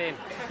sending it in.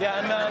 Yeah,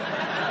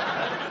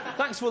 and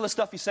thanks for all the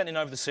stuff you sent in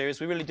over the series.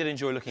 We really did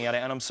enjoy looking at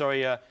it, and I'm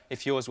sorry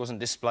if yours wasn't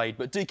displayed,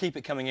 but do keep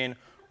it coming in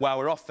while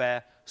we're off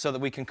air so that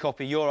we can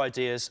copy your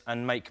ideas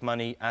and make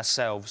money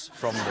ourselves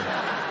from them.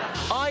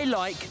 I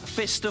like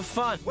Fist of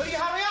Fun. Will you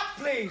hurry up,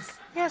 please?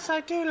 Yes,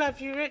 I do love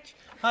you, Rich.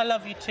 I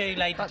love you too,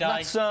 Lady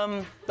Di.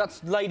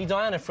 That's Lady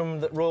Diana from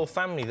the royal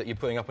family that you're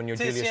putting up on your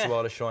Julia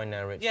Sawalha shrine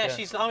now, Rich. Yeah,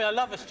 she's. I mean, I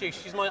love her, Stu.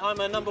 I'm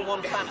her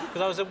 #1 fan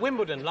because I was at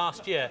Wimbledon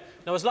last year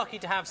and I was lucky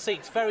to have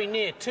seats very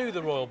near to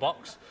the royal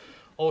box,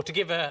 or to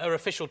give her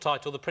official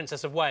title, the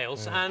Princess of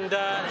Wales, and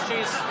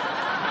she's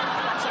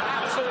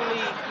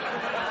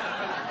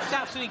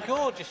absolutely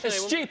gorgeous.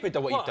 It's stupid,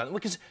 though, what you've done,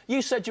 because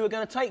you said you were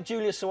going to take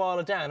Julia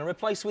Sawalha down and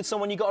replace her with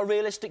someone you got a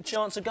realistic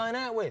chance of going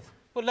out with.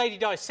 Well, Lady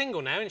Di's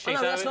single now, isn't she? I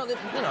know, that's not the...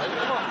 You know,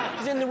 what?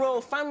 She's in the royal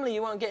family,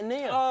 you won't get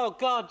near. Oh,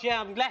 God,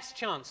 yeah, less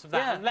chance of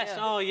that.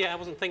 Oh, yeah, I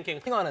wasn't thinking.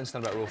 The thing I don't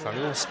understand about royal family,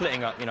 we're all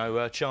splitting up, you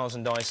know, Charles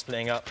and Di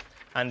splitting up,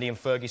 Andy and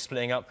Fergie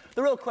splitting up.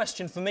 The real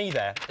question for me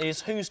there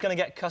is who's going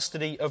to get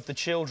custody of the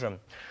children?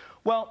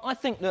 Well, I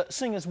think that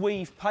seeing as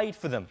we've paid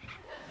for them,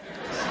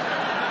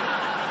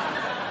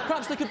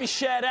 perhaps they could be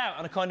shared out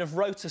on a kind of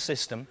rota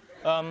system,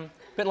 a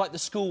bit like the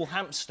school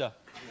hamster.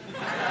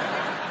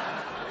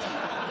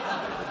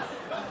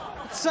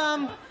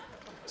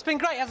 It's been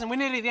great, hasn't it? We're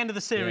nearly at the end of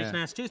the series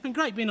now, Stu. It's been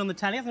great being on the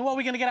telly, hasn't it? What are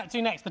we going to get up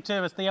to next, the two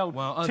of us, the old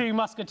two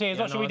musketeers?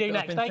 What shall we do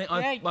next, eh?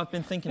 I've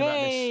been thinking about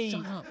this.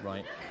 Shut up,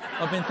 right?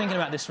 I've been thinking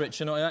about this, Rich,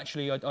 and I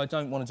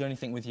don't want to do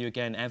anything with you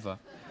again, ever.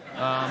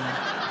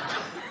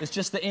 It's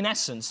just that, in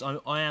essence,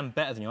 I am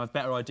better than you. I have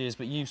better ideas,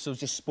 but you sort of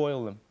just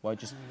spoil them by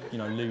just, you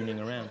know, looning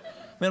around. I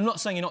mean, I'm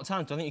not saying you're not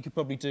talented. I think you could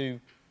probably do,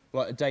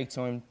 like, a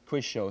daytime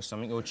quiz show or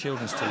something, or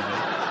children's TV.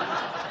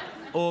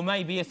 Or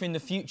maybe if in the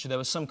future there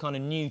was some kind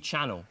of new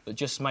channel that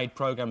just made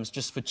programmes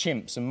just for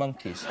chimps and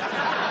monkeys.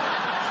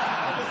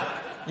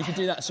 You could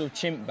do that sort of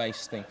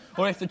chimp-based thing.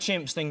 Or if the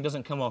chimps thing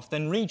doesn't come off,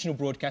 then regional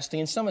broadcasting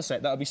in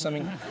Somerset, that would be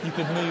something you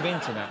could move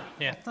into that.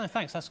 Yeah. No,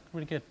 thanks, that's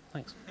really good.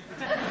 Thanks.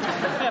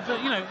 Yeah,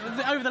 but, you know,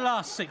 over the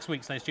last 6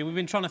 weeks, though, Stu, we've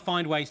been trying to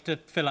find ways to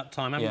fill up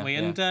time, haven't we?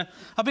 And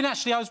I've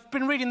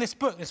been reading this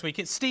book this week.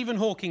 It's Stephen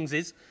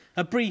Hawking's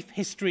A Brief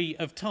History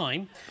of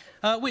Time,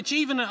 which,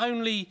 even at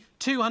only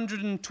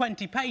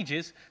 220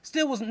 pages,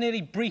 still wasn't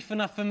nearly brief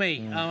enough for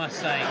me, I must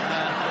say.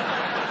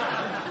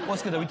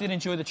 What's good, though, we did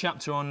enjoy the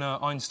chapter on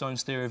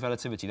Einstein's theory of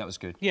relativity. That was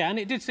good. Yeah, and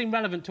it did seem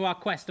relevant to our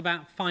quest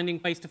about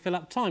finding ways to fill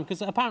up time,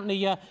 because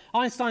apparently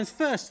Einstein's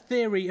first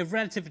theory of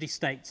relativity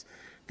states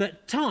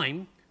that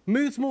time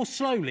moves more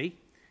slowly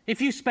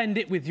if you spend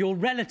it with your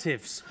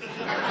relatives.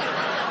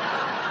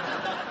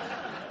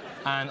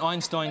 And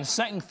Einstein's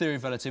second theory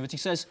of relativity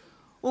says,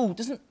 oh,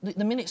 doesn't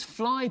the minutes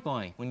fly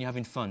by when you're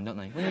having fun, don't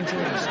they? When you enjoy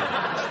yourself.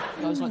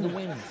 It goes like the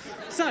wind.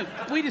 So,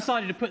 we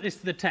decided to put this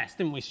to the test,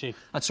 didn't we, Stu?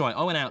 That's right.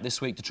 I went out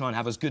this week to try and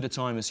have as good a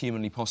time as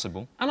humanly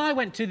possible. And I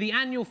went to the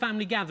annual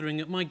family gathering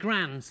at my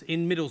gran's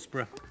in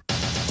Middlesbrough.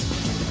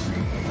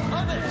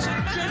 I'm at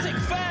Chiswick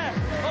Fair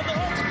on the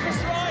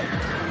octopus ride.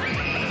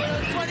 I've been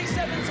on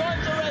 27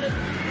 times already.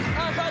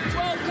 I've had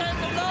 12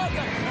 cans of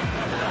lager.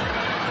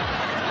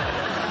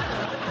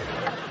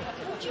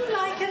 Would you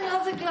like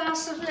another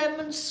glass of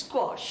lemon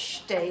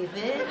squash,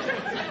 David?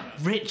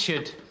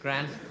 Richard,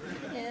 Gran.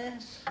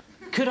 Yes.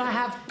 Could I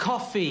have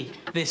coffee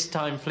this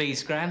time,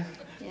 please, Gran?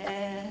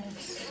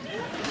 Yes.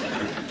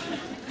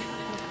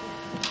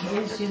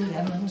 Here's your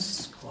lemon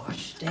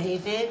squash,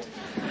 David.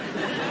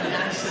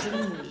 Nice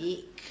and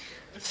weak.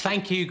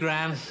 Thank you,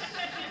 Gran.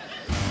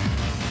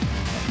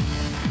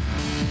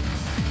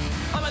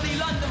 I'm at the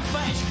London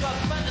Fetish Club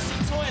Fantasy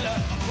Toilet,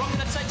 where I'm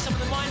going to take some of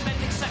the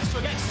mind-bending sex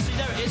drug ecstasy,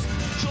 there it is,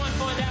 try and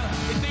find out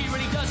if he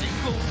really does it.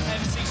 Cool,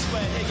 MC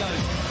squared, here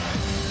goes.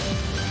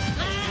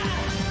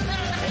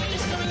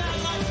 He's coming out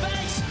of my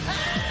face!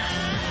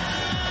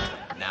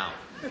 Now,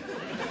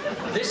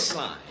 this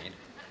slide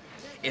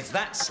is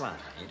that slide,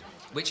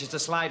 which is the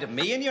slide of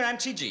me and your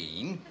Auntie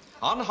Jean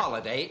on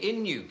holiday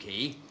in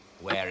Newquay,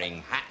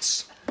 wearing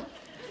hats.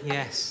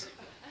 Yes.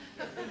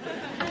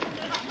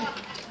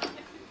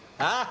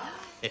 Ah!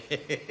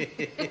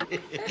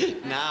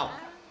 Now,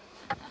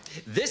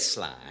 this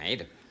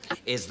slide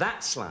is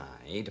that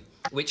slide,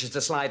 which is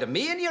the slide of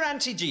me and your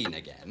Auntie Jean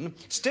again,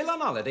 still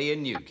on holiday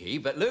in Newquay,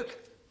 but look,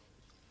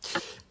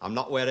 I'm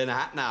not wearing a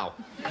hat now.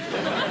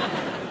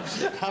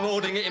 I'm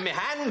holding it in my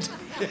hand.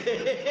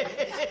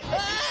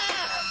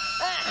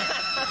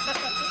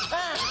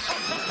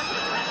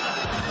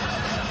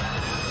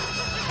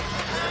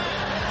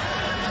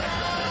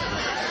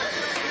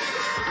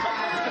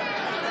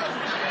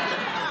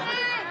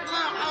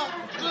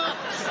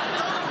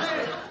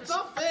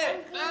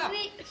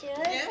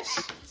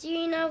 Richard? Do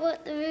you know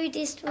what the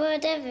rudest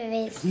word ever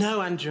is?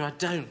 No, Andrew, I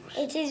don't.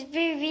 It is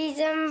boobies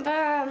and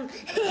bum.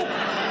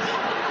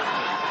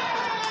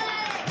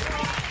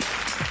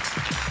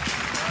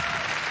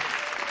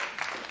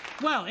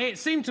 Well, it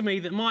seemed to me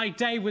that my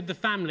day with the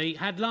family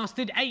had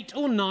lasted 8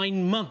 or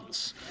 9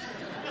 months.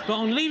 But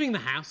on leaving the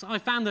house, I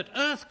found that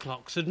Earth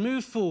clocks had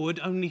moved forward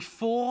only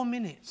 4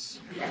 minutes.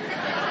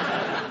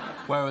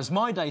 Whereas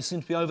my day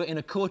seemed to be over in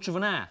a quarter of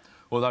an hour.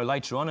 Although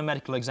later on, a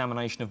medical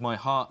examination of my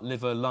heart,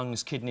 liver,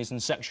 lungs, kidneys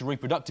and sexual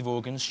reproductive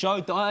organs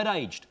showed that I had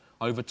aged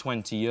over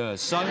 20 years.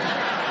 So,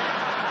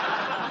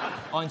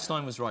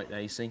 Einstein was right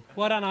there, you see.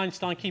 Well done,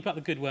 Einstein. Keep up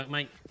the good work,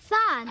 mate.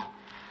 Fun.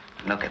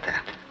 Look at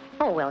that.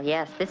 Oh, well,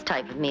 yes, this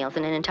type of meal's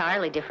in an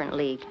entirely different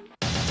league.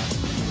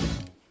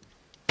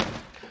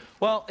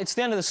 Well, it's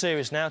the end of the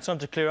series now. Time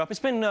to clear up.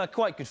 It's been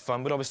quite good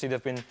fun, but obviously there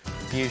have been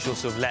the usual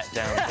sort of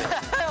letdown bits.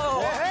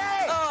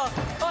 Hey!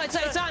 Oh, it's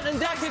Ant and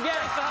Dec again.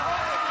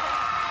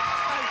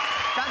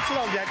 Thanks a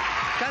lot, Dec.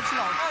 Thanks a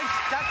lot.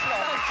 Thanks a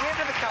lot.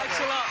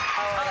 Thanks a lot.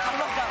 I'm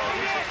not that one.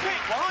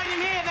 Quick, hide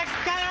in here. They're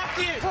going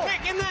after you.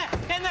 Quick, in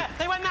there. In there.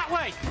 They went that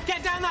way.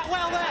 Get down that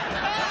well there.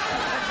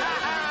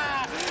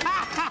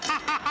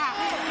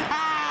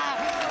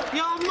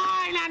 You're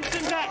mine, Ant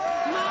and Dec.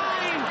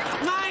 Mine.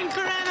 Mine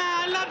forever.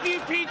 I love you,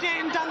 PJ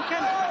and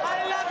Duncan.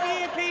 I love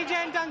you, PJ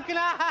and Duncan.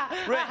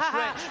 Rich.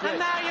 And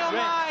now you're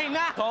mine.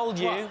 Told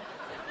you.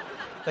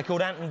 They're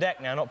called Ant and Dec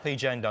now, not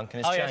PJ and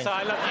Duncan. It's changed. Yes,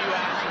 I love you,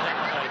 Ant and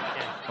Dec.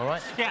 Yeah. All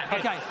right? Yeah.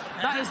 OK,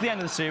 that is the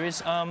end of the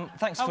series.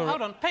 Thanks for...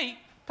 hold on. Pete,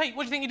 what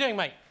do you think you're doing,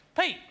 mate?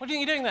 Pete, what do you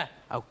think you're doing there?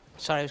 Oh,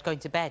 sorry, I was going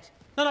to bed.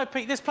 No,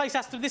 Pete, this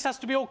has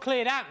to be all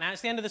cleared out now.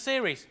 It's the end of the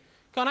series.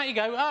 Go on, out you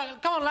go.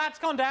 Come on, lads,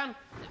 come on down.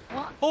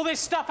 What? All this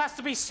stuff has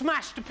to be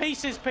smashed to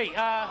pieces, Pete.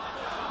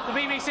 The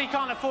BBC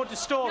can't afford to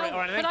store it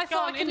or anything. But I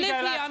thought I could live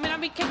here. Lads. I mean, I've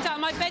been kicked out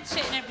of my bed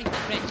sheet and everything,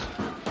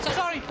 Rich.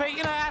 Sorry, Pete,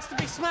 you know, it has to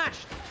be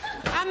smashed.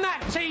 And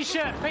that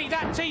T-shirt, Pete,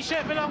 that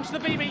T-shirt belongs to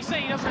the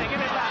BBC, doesn't it? Give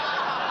it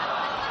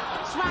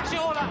back. Smash it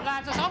all up,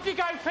 lads. Off you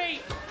go,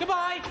 Pete.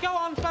 Goodbye. Go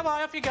on.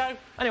 Bye-bye. Off you go.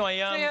 Anyway,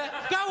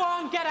 Go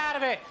on. Get out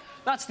of it.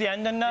 That's the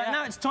end, and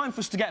now it's time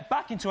for us to get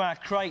back into our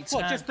crate.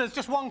 What, there's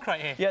just one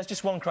crate here? Yeah, it's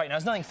just one crate now.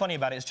 There's nothing funny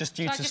about it. It's just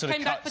due to sort of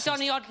came back for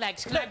Donny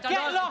Oddlegs. Get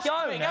lost. Go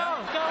on.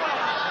 No,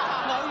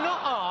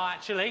 not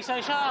actually,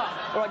 so shut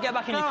up. All right, get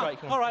back in your crate.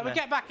 Come on. All right, we'll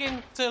get back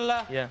in till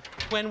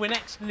when we're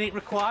next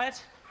required.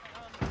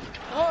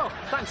 Oh,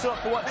 thanks a lot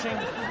for watching.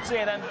 See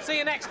you then. See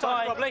you next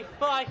time, probably.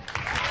 Bye.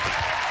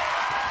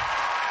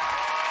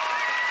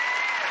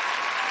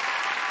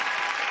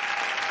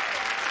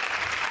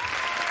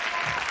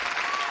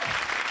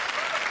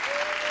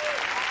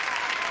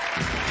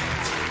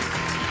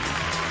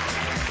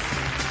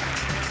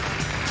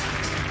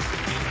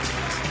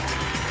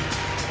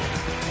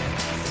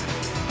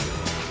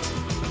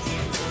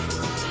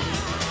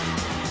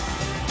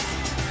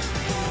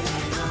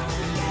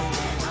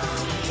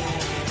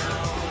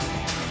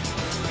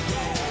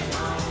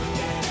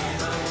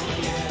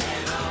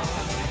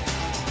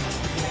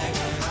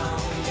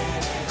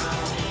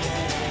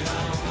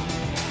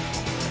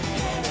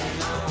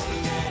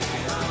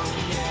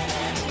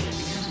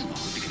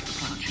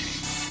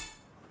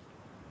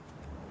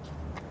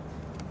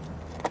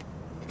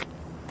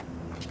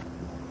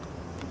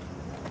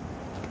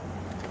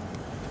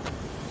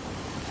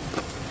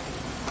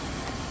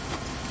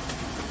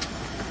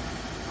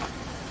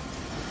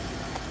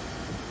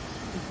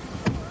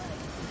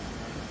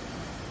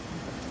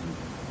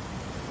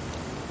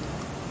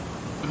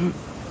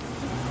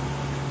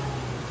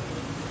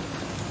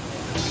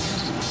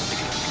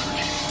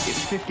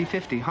 It's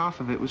 50-50.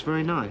 Half of it was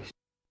very nice.